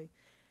 sordelli.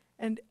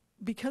 And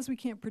because we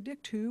can't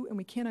predict who and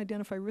we can't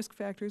identify risk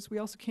factors, we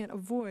also can't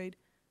avoid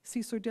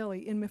C.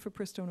 sordelli in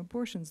mifepristone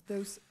abortions.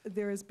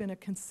 There has been a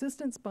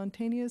consistent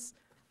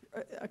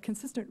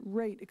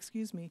rate,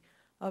 excuse me,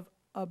 of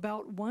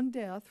about 1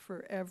 death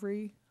for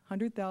every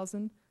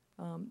 100,000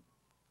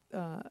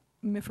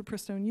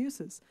 mifepristone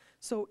uses.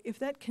 So if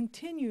that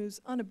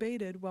continues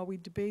unabated while we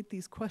debate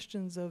these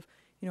questions of,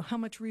 how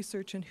much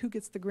research and who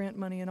gets the grant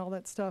money and all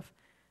that stuff,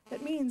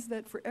 that means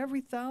that for every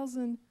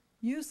 1,000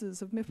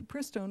 uses of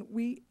mifepristone,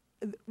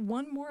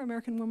 one more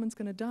American woman's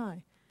going to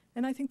die.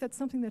 And I think that's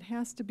something that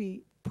has to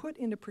be put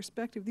into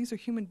perspective. These are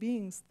human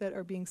beings that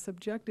are being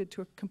subjected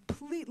to a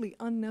completely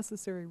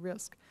unnecessary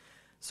risk.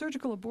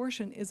 Surgical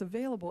abortion is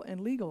available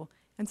and legal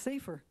and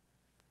safer.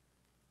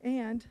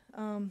 And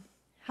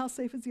how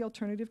safe is the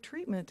alternative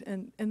treatment?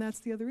 And that's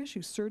the other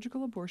issue.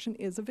 Surgical abortion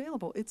is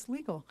available. It's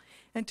legal.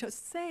 And to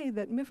say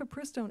that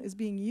mifepristone is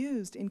being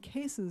used in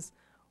cases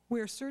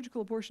where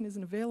surgical abortion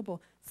isn't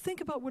available,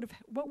 think about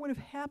what would have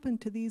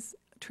happened to these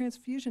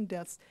transfusion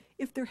deaths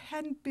if there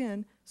hadn't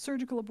been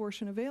surgical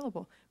abortion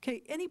available.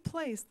 Okay, any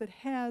place that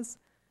has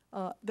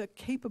the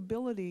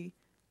capability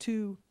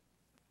to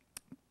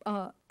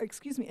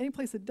any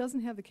place that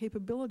doesn't have the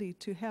capability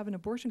to have an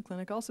abortion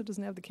clinic also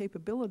doesn't have the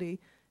capability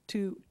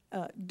to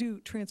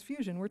do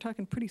transfusion. We're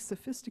talking pretty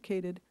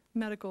sophisticated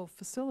medical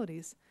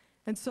facilities.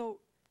 And so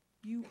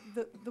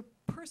the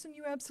person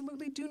you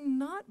absolutely do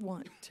not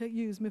want to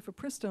use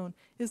mifepristone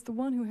is the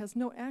one who has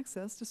no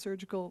access to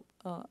surgical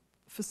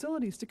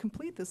facilities to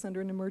complete this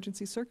under an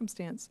emergency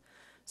circumstance.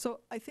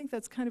 So I think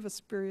that's kind of a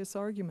spurious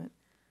argument.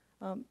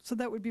 So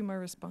that would be my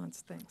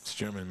response. Thanks. Mr.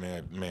 Chairman,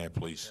 may I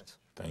please? Yes.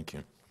 Thank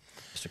you.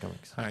 Mr.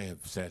 Cummings. I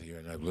have sat here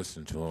and I've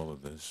listened to all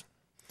of this.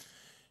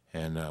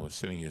 And I was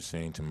sitting here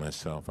saying to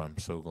myself, I'm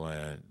so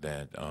glad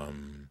that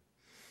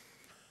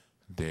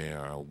there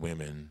are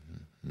women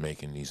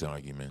making these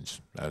arguments.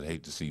 I'd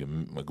hate to see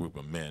a group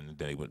of men,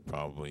 they would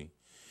probably,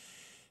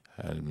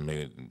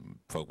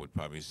 folk would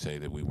probably say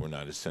that we were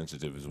not as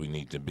sensitive as we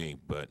need to be.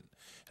 But,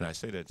 and I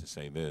say that to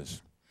say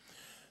this,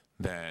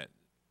 that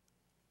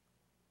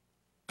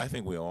I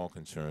think we're all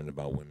concerned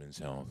about women's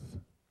health.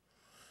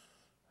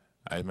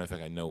 As a matter of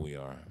fact, I know we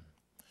are.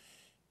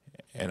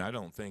 And I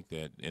don't think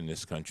that in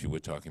this country we're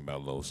talking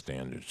about low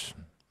standards.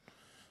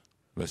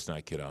 Let's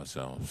not kid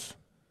ourselves.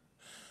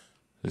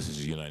 This is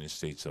the United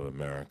States of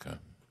America.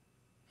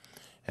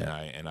 And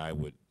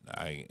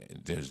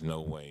there's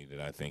no way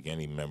that I think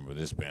any member of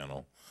this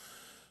panel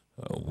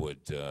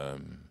would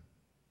in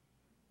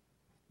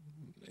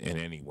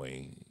any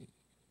way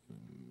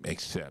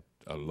accept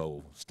a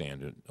low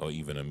standard or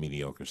even a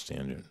mediocre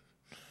standard.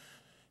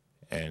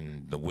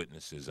 And the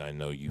witnesses, I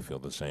know you feel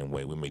the same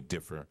way. We may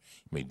differ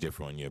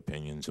on your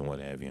opinions and what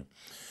have you.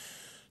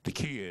 The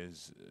key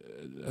is,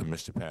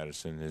 Mr.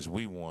 Patterson, is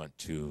we want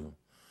to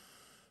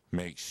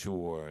make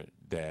sure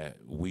that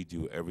we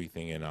do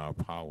everything in our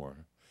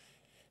power,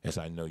 as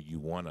I know you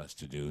want us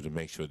to do, to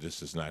make sure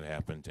this does not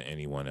happen to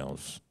anyone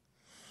else.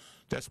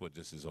 That's what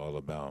this is all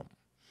about.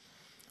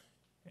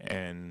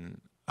 And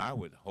I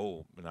would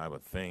hope and I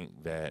would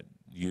think that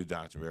you,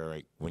 Dr.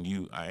 Eric,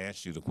 I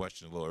asked you the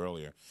question a little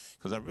earlier,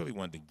 because I really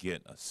wanted to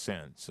get a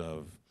sense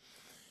of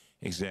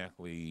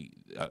exactly,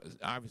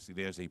 obviously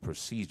there's a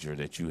procedure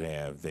that you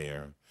have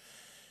there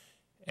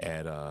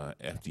at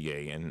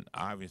FDA, and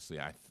obviously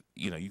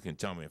you can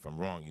tell me if I'm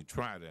wrong. You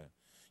try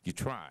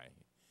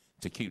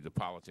to keep the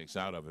politics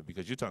out of it,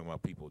 because you're talking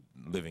about people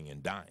living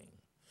and dying,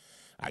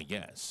 I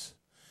guess,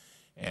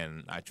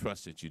 and I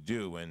trust that you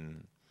do.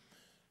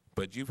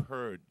 But you've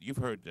heard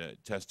the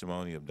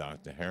testimony of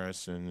Dr.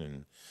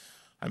 Harrison,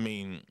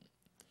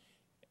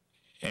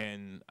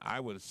 and I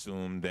would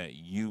assume that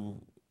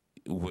you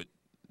would,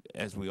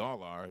 as we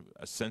all are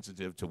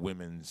sensitive to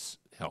women's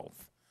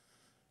health.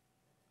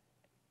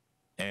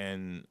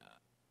 And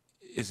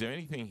is there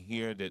anything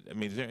here that, I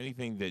mean, is there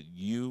anything that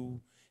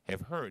you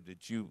have heard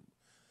that you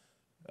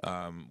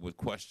would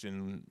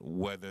question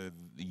whether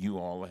you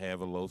all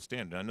have a low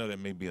standard? I know that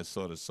may be a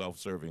sort of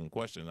self-serving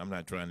question. I'm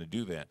not trying to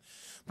do that.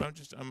 But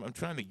I'm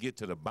trying to get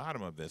to the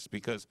bottom of this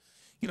because,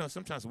 you know,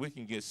 sometimes we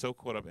can get so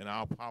caught up in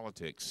our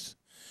politics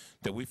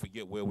that we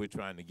forget where we're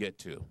trying to get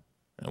to,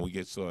 and we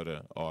get sort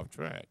of off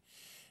track.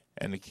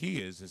 And the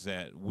key is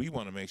that we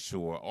want to make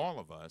sure, all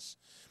of us,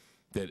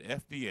 that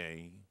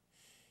FDA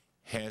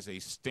has a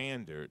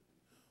standard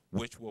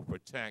which will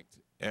protect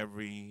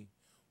every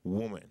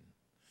woman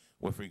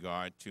with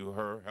regard to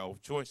her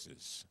health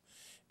choices.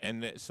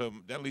 And so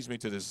that leads me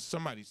to this.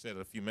 Somebody said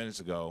a few minutes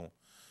ago,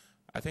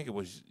 I think it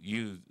was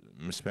you,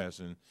 Ms.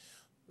 Patterson,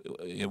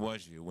 it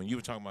was you, when you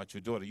were talking about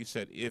your daughter, you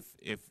said if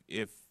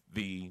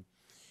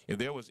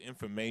there was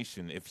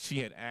information, if she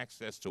had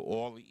access to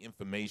all the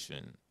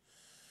information,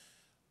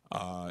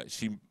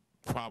 she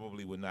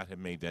probably would not have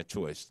made that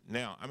choice.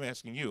 Now, I'm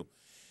asking you,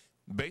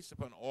 based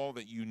upon all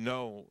that you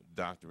know,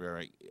 Dr.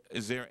 Eric,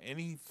 is there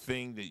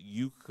anything that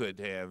you could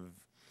have,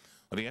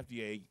 or the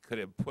FDA could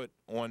have put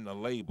on the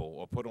label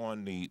or put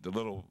on the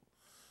little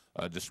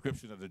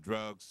description of the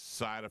drugs,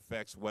 side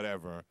effects,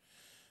 whatever,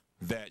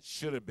 that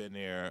should have been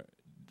there?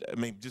 I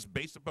mean, just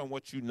based upon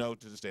what you know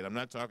to this date. I'm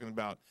not talking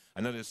about,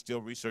 I know there's still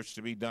research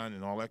to be done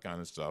and all that kind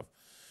of stuff,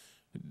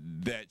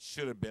 that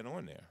should have been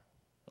on there.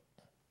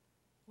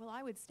 Well,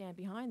 I would stand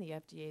behind the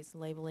FDA's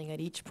labeling at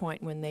each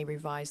point when they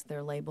revise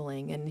their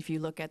labeling. And if you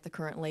look at the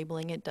current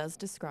labeling, it does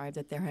describe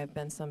that there have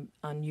been some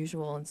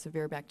unusual and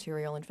severe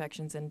bacterial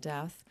infections and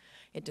death.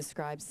 It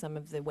describes some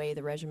of the way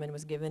the regimen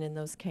was given in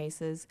those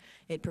cases.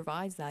 It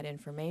provides that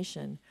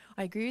information.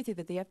 I agree with you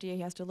that the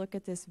FDA has to look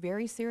at this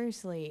very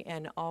seriously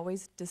and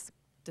always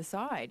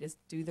decide,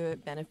 do the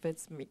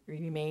benefits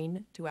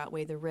remain to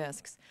outweigh the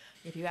risks.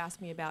 If you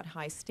ask me about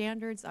high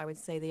standards, I would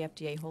say the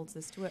FDA holds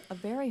this to a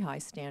very high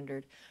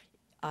standard.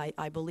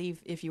 I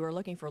believe if you were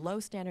looking for low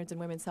standards in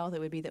women's health, it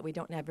would be that we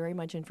don't have very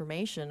much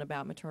information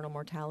about maternal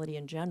mortality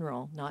in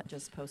general, not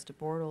just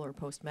post-abortal or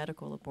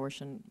post-medical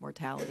abortion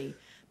mortality,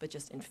 but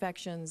just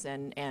infections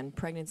and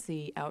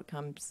pregnancy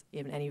outcomes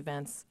and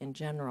events in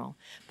general.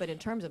 But in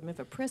terms of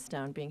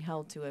mifepristone being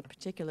held to a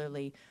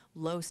particularly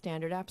low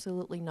standard,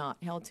 absolutely not.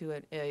 Held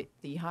to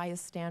the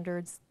highest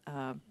standards.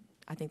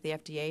 I think the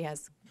FDA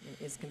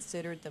is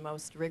considered the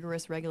most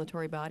rigorous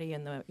regulatory body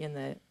in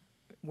the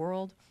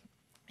world.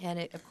 And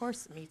it, of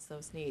course, meets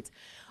those needs.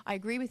 I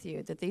agree with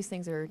you that these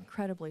things are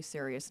incredibly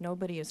serious.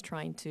 Nobody is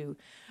trying to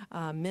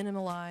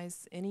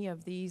minimize any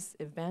of these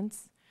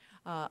events.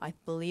 I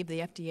believe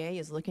the FDA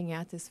is looking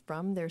at this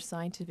from their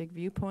scientific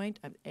viewpoint.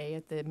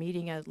 At the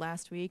meeting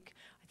last week,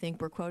 I think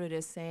we're quoted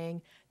as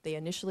saying they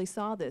initially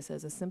saw this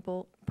as a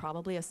simple,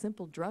 probably a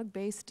simple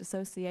drug-based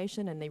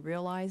association, and they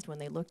realized when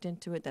they looked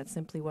into it that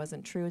simply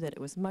wasn't true, that it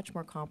was much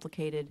more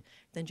complicated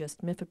than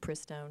just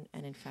mifepristone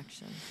and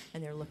infection,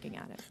 and they're looking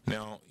at it.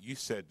 Now, you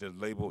said the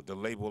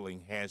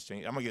labeling has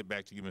changed. I'm going to get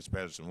back to you, Ms.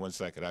 Patterson, 1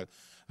 second.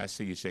 I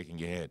see you shaking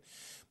your head.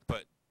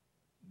 But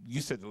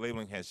you said the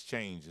labeling has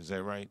changed. Is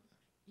that right?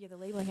 Yeah, the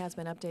labeling has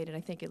been updated,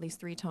 I think, at least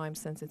 3 times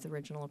since its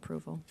original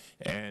approval.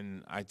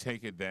 And I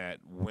take it that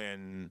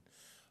when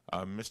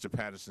Mr.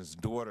 Patterson's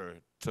daughter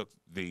took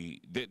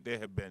there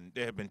have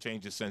been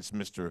changes since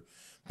Mr.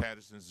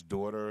 Patterson's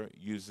daughter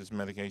used this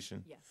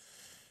medication? Yes.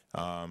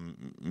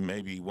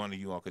 Maybe one of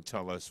you all could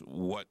tell us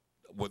what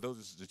were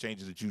those the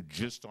changes that you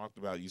just talked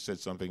about? You said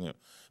something. I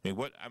mean,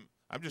 what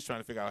I'm just trying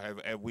to figure out,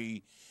 have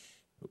we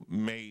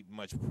made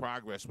much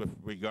progress with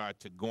regard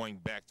to going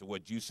back to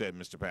what you said,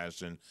 Mr.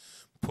 Patterson,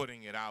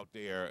 putting it out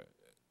there,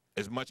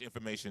 as much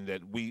information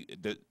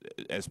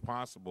as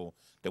possible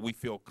that we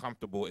feel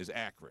comfortable is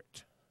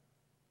accurate?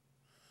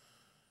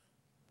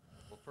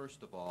 Well,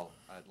 first of all,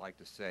 I'd like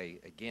to say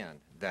again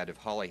that if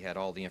Holly had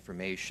all the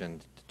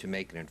information to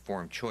make an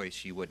informed choice,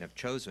 she wouldn't have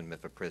chosen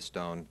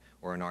mifepristone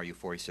or an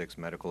RU-486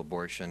 medical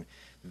abortion.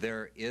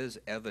 There is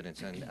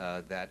evidence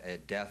that a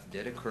death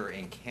did occur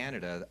in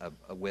Canada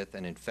with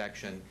an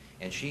infection,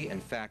 and she in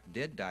fact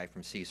did die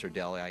from C.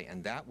 sordellii,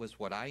 and that was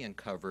what I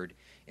uncovered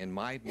in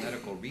my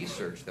medical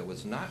research that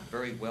was not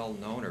very well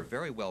known or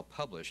very well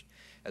published.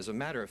 As a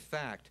matter of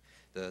fact,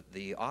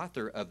 the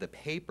author of the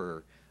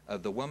paper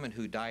of the woman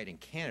who died in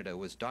Canada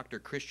was Dr.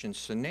 Christian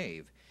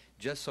Senave.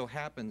 Just so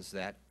happens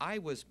that I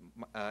was,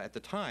 at the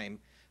time,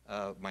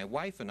 my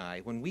wife and I,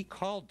 when we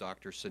called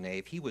Dr.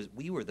 Senave,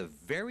 we were the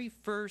very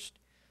first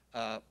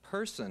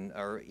person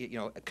or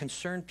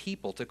concerned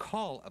people to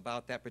call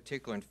about that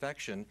particular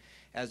infection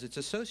as it's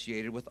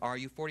associated with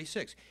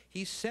RU-486.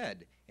 He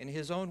said in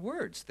his own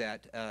words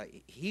that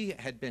he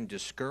had been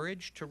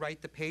discouraged to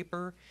write the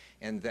paper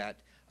and that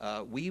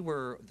we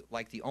were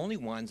like the only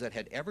ones that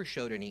had ever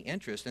showed any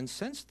interest, and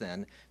since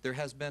then there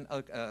has been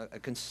a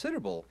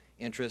considerable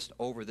interest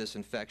over this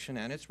infection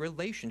and its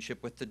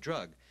relationship with the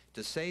drug.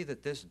 To say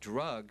that this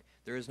drug,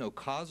 there is no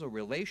causal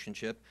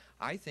relationship,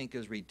 I think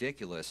is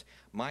ridiculous.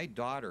 My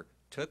daughter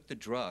took the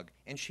drug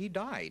and she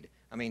died.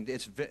 I mean,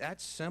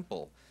 that's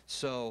simple.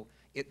 So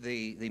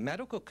the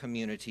medical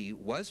community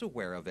was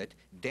aware of it.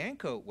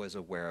 Danco was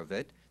aware of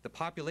it. The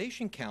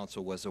Population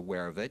Council was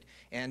aware of it,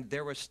 and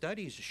there were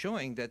studies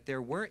showing that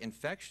there were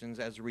infections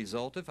as a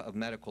result of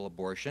medical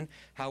abortion.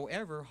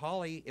 However,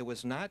 Holly, it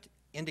was not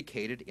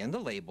indicated in the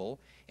label,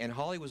 and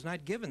Holly was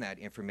not given that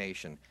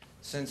information.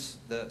 Since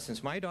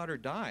my daughter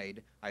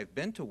died, I've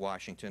been to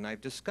Washington.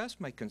 I've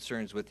discussed my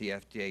concerns with the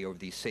FDA over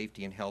these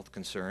safety and health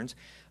concerns.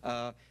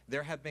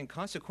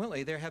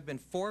 Consequently, there have been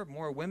 4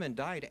 more women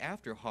died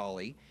after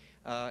Holly,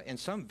 and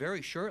some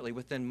very shortly,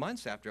 within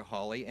months after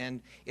Holly.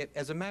 And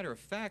as a matter of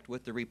fact,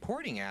 with the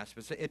reporting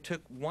aspects, it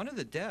took one of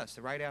the deaths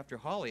right after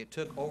Holly, it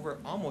took over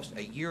almost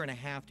a year and a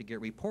half to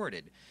get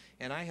reported.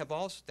 And I have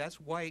also,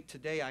 that's why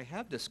today I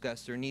have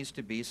discussed there needs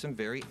to be some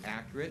very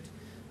accurate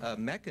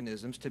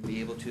mechanisms to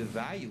be able to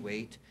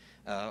evaluate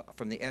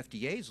from the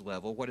FDA's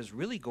level what is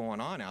really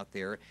going on out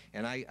there.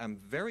 And I'm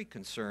very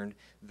concerned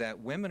that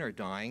women are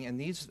dying and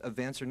these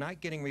events are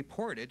not getting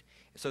reported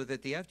so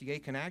that the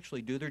FDA can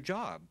actually do their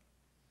job.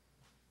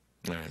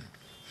 All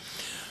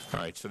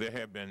right, so there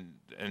have been,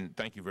 and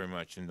thank you very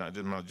much, and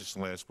just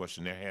the last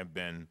question, there have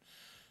been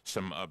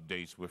some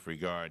updates with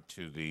regard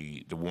to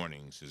the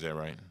warnings, is that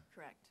right?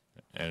 Correct.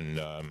 And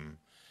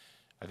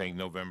I think in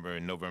November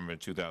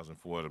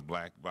 2004, the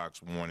black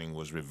box warning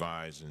was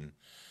revised and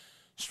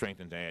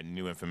strengthened to add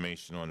new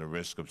information on the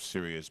risk of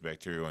serious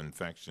bacterial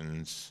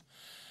infections,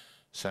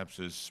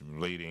 sepsis,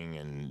 bleeding,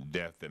 and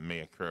death that may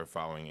occur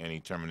following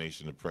any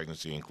termination of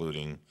pregnancy,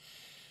 including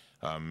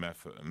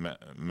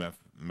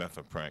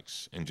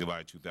methylprednisolone. In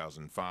July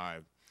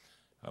 2005,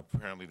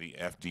 apparently the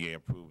FDA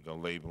approved a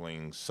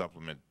labeling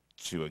supplement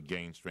to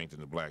again strengthen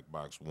the black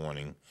box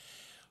warning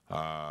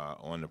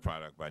on the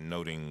product by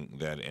noting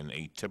that an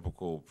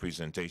atypical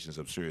presentations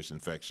of serious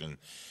infection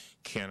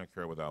can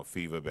occur without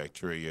fever,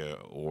 bacteria,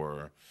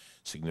 or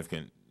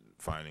significant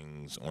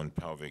findings on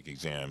pelvic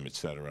exam,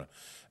 etc.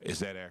 Is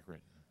that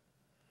accurate?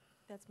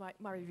 That's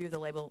my review of the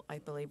label, I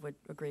believe, would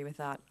agree with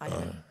that. I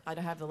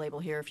don't have the label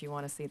here if you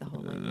want to see the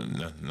whole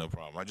label. No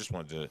problem. I just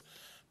wanted to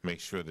make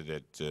sure that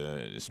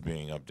it's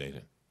being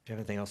updated. Do you have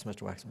anything else,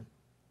 Mr. Waxman?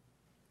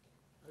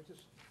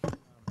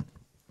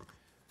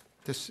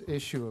 This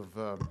issue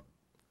of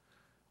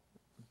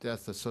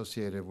death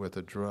associated with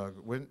a drug,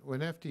 when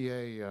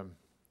FDA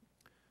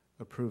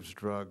approves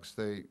drugs,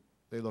 they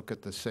look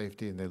at the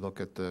safety and they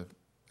look at the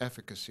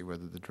efficacy,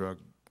 whether the drug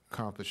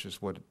accomplishes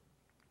what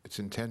it's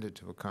intended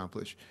to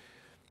accomplish.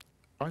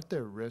 Aren't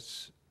there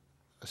risks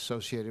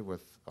associated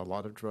with a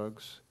lot of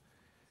drugs,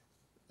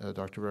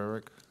 Dr.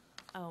 Rarick?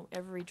 Oh,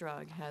 every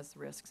drug has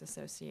risks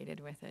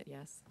associated with it,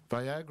 yes.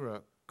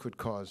 Viagra could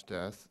cause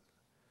death.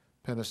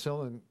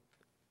 Penicillin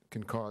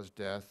can cause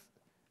death.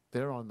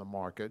 They're on the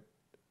market,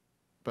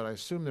 but I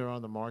assume they're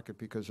on the market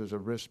because there's a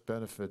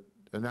risk-benefit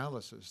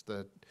analysis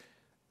that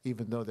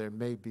even though there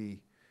may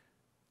be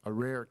a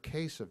rare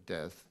case of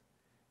death,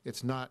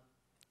 it's not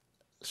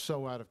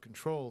so out of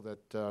control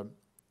that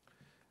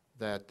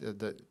that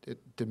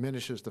it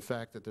diminishes the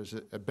fact that there's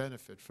a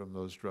benefit from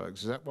those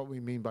drugs. Is that what we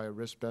mean by a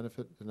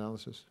risk-benefit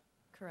analysis?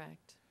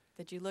 Correct.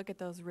 That you look at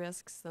those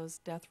risks, those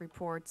death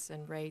reports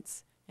and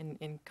rates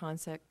in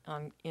contrast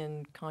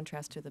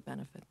to the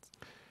benefits.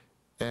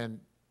 And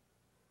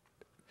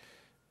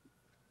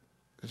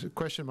there's a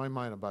question in my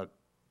mind about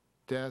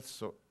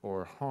deaths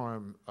or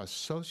harm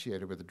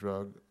associated with the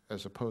drug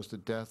as opposed to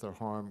death or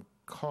harm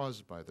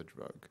caused by the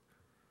drug.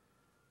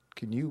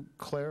 Can you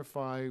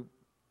clarify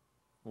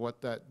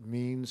what that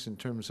means in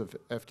terms of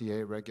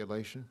FDA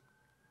regulation?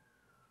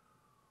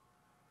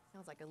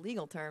 Sounds like a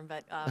legal term,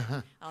 but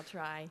I'll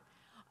try.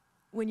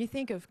 When you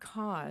think of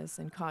cause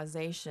and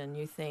causation,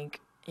 you think,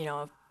 you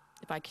know,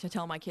 if I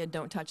tell my kid,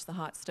 don't touch the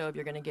hot stove,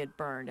 you're going to get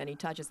burned, and he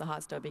touches the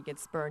hot stove, he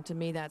gets burned. To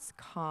me, that's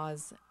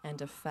cause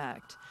and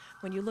effect.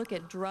 When you look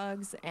at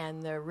drugs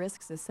and the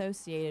risks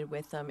associated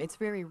with them, it's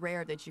very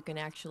rare that you can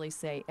actually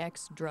say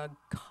X drug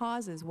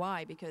causes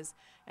Y, because,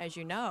 as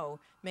you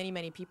know,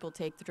 many people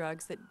take the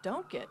drugs that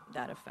don't get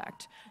that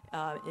effect.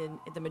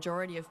 The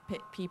majority of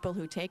people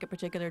who take a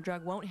particular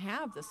drug won't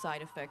have the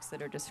side effects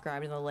that are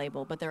described in the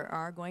label, but there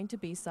are going to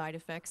be side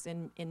effects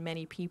in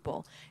many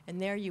people,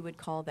 and there you would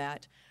call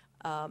that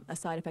a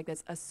side effect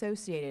that's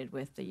associated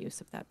with the use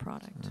of that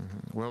product.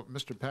 Mm-hmm. Well,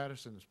 Mr.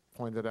 Patterson's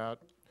pointed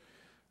out,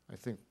 I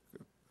think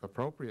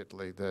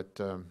appropriately,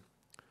 that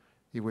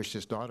he wished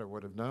his daughter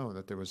would have known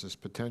that there was this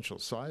potential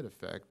side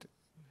effect.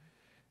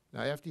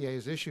 Now, FDA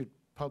has issued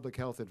public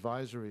health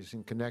advisories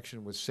in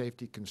connection with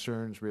safety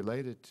concerns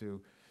related to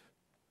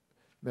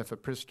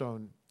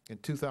mifepristone in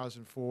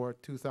 2004,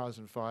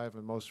 2005,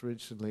 and most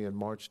recently in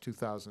March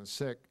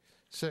 2006.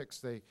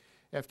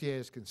 FDA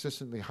has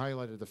consistently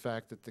highlighted the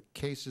fact that the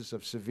cases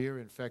of severe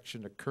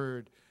infection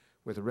occurred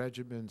with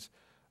regimens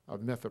of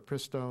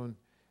mifepristone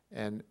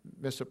and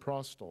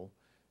misoprostol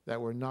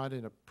that were not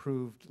in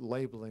approved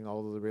labeling,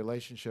 although the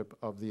relationship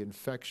of the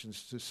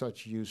infections to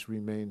such use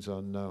remains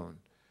unknown.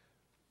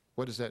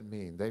 What does that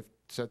mean? They've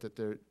said that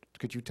they're,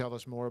 could you tell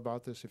us more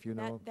about this if you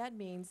know? That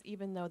means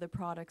even though the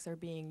products are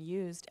being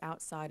used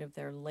outside of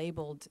their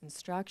labeled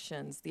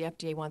instructions, the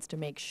FDA wants to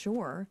make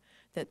sure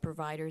that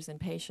providers and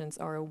patients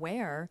are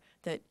aware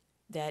that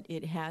that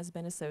it has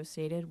been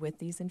associated with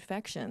these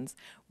infections.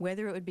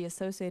 Whether it would be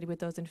associated with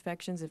those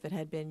infections if it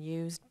had been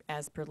used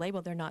as per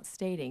label, they're not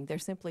stating. They're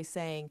simply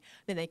saying,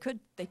 then they could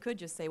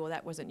just say, well,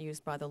 that wasn't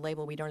used by the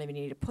label, we don't even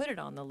need to put it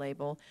on the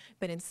label.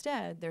 But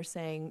instead, they're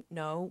saying,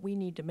 no, we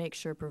need to make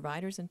sure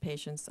providers and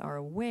patients are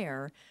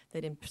aware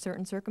that in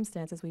certain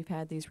circumstances we've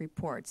had these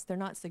reports. They're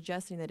not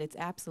suggesting that it's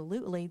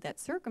absolutely that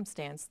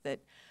circumstance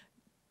that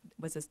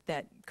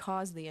that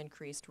caused the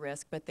increased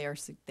risk, but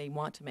they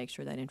want to make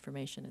sure that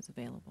information is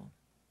available.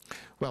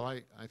 Well,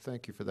 I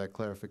thank you for that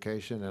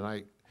clarification, and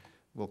I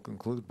will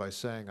conclude by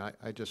saying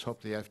I just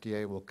hope the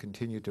FDA will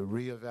continue to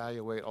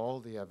reevaluate all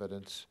the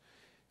evidence,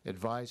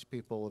 advise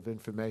people of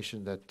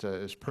information that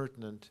is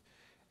pertinent,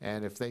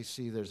 and if they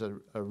see there's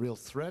a real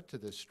threat to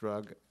this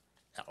drug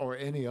or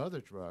any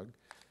other drug,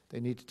 they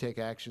need to take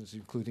actions,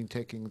 including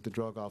taking the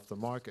drug off the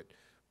market.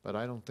 But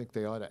I don't think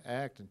they ought to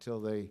act until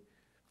they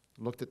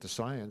looked at the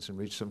science and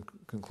reached some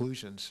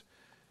conclusions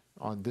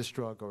on this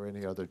drug or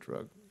any other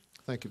drug.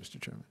 Thank you,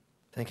 Mr. Chairman.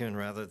 Thank you. And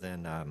rather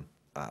than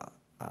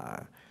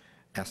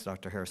ask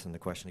Dr. Harrison the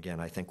question again,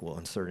 I think we'll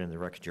insert in the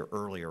record your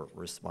earlier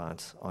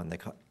response on the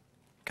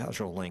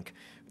causal link,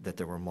 that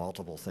there were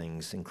multiple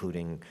things,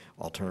 including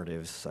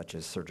alternatives such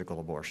as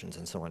surgical abortions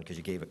and so on, because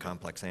you gave a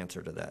complex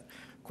answer to that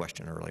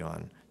question early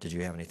on. Did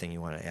you have anything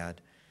you want to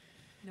add?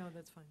 No,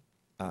 that's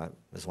fine.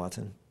 Ms.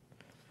 Watson?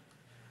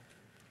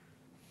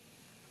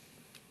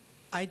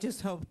 I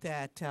just hope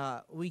that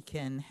we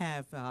can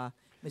have,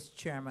 Mr.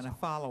 Chairman, a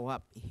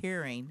follow-up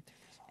hearing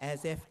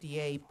as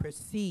FDA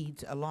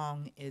proceeds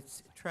along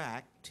its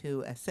track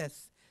to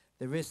assess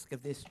the risk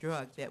of this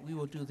drug, that we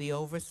will do the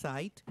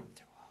oversight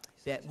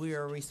that we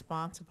are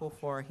responsible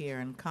for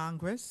here in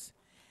Congress.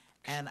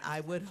 And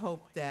I would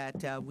hope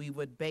that we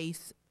would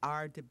base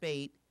our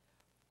debate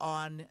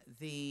on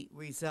the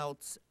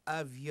results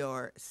of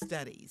your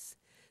studies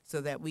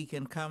so that we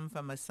can come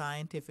from a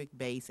scientific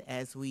base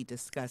as we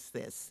discuss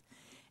this.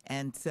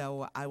 And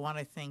so I want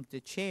to thank the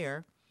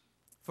chair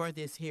for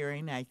this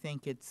hearing. I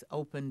think it's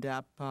opened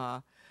up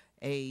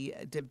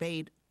a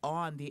debate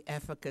on the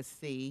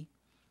efficacy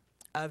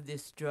of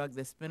this drug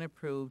that's been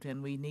approved,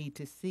 and we need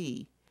to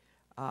see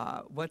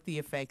what the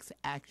effects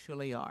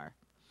actually are.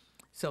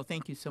 So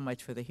thank you so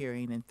much for the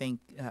hearing, and thank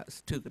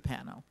to the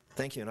panel.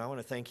 Thank you, and I want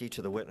to thank each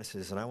of the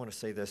witnesses, and I want to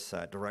say this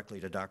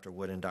directly to Dr.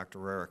 Wood and Dr.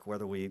 Rarick,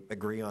 whether we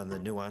agree on the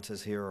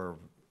nuances here or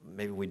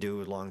maybe we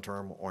do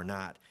long-term or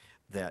not,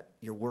 that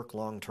your work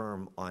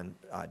long-term on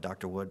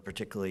Dr. Wood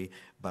particularly,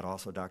 but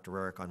also Dr.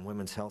 Rarick on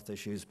women's health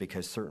issues,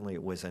 because certainly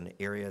it was an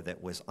area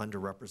that was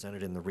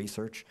underrepresented in the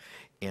research,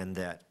 and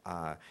that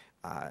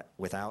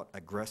without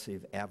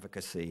aggressive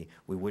advocacy,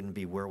 we wouldn't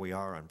be where we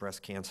are on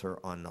breast cancer,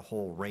 on the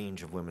whole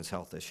range of women's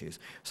health issues.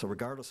 So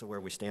regardless of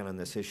where we stand on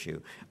this issue,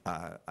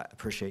 I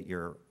appreciate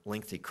your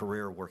lengthy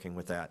career working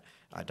with that,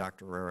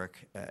 Dr. Rarick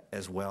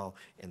as well,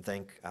 and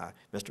thank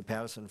Mr.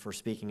 Pattison for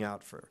speaking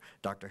out, for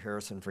Dr.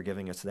 Harrison for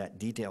giving us that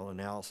detailed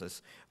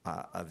analysis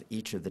of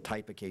each of the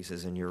type of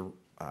cases in your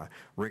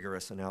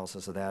rigorous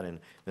analysis of that, and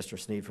Mr.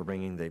 Sneed for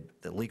bringing the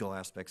legal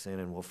aspects in,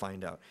 and we'll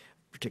find out,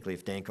 particularly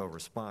if Danco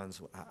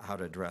responds, how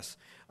to address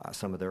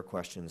some of their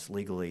questions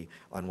legally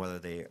on whether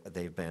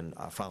they've been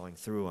following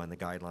through on the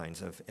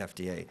guidelines of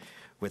FDA.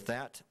 With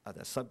that,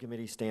 the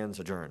subcommittee stands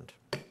adjourned.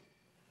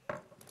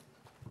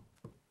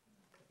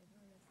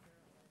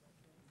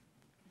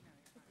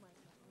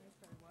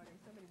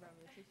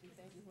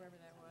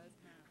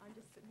 I'm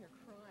just sitting here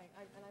crying,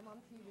 and I'm on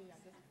TV.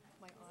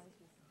 My eyes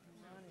just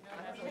running.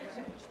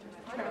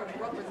 I don't know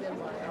what was in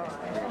my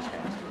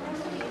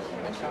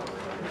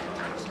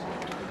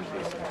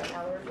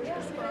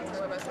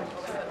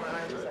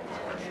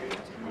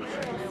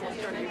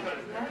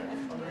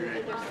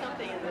There's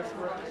something in this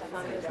world that's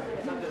funny.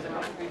 There's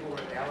enough people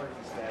with allergy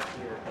staff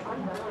here.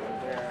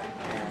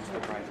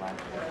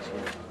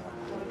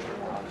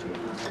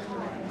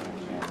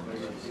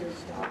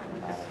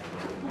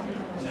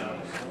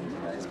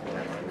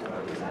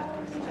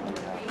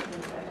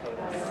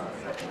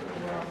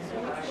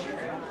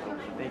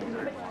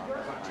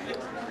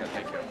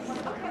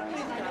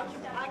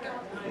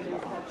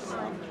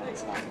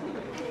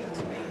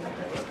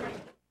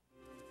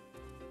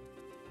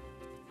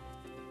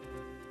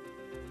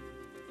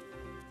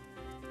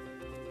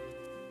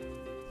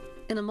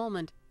 In a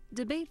moment,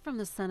 debate from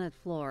the Senate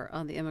floor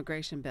on the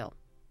immigration bill.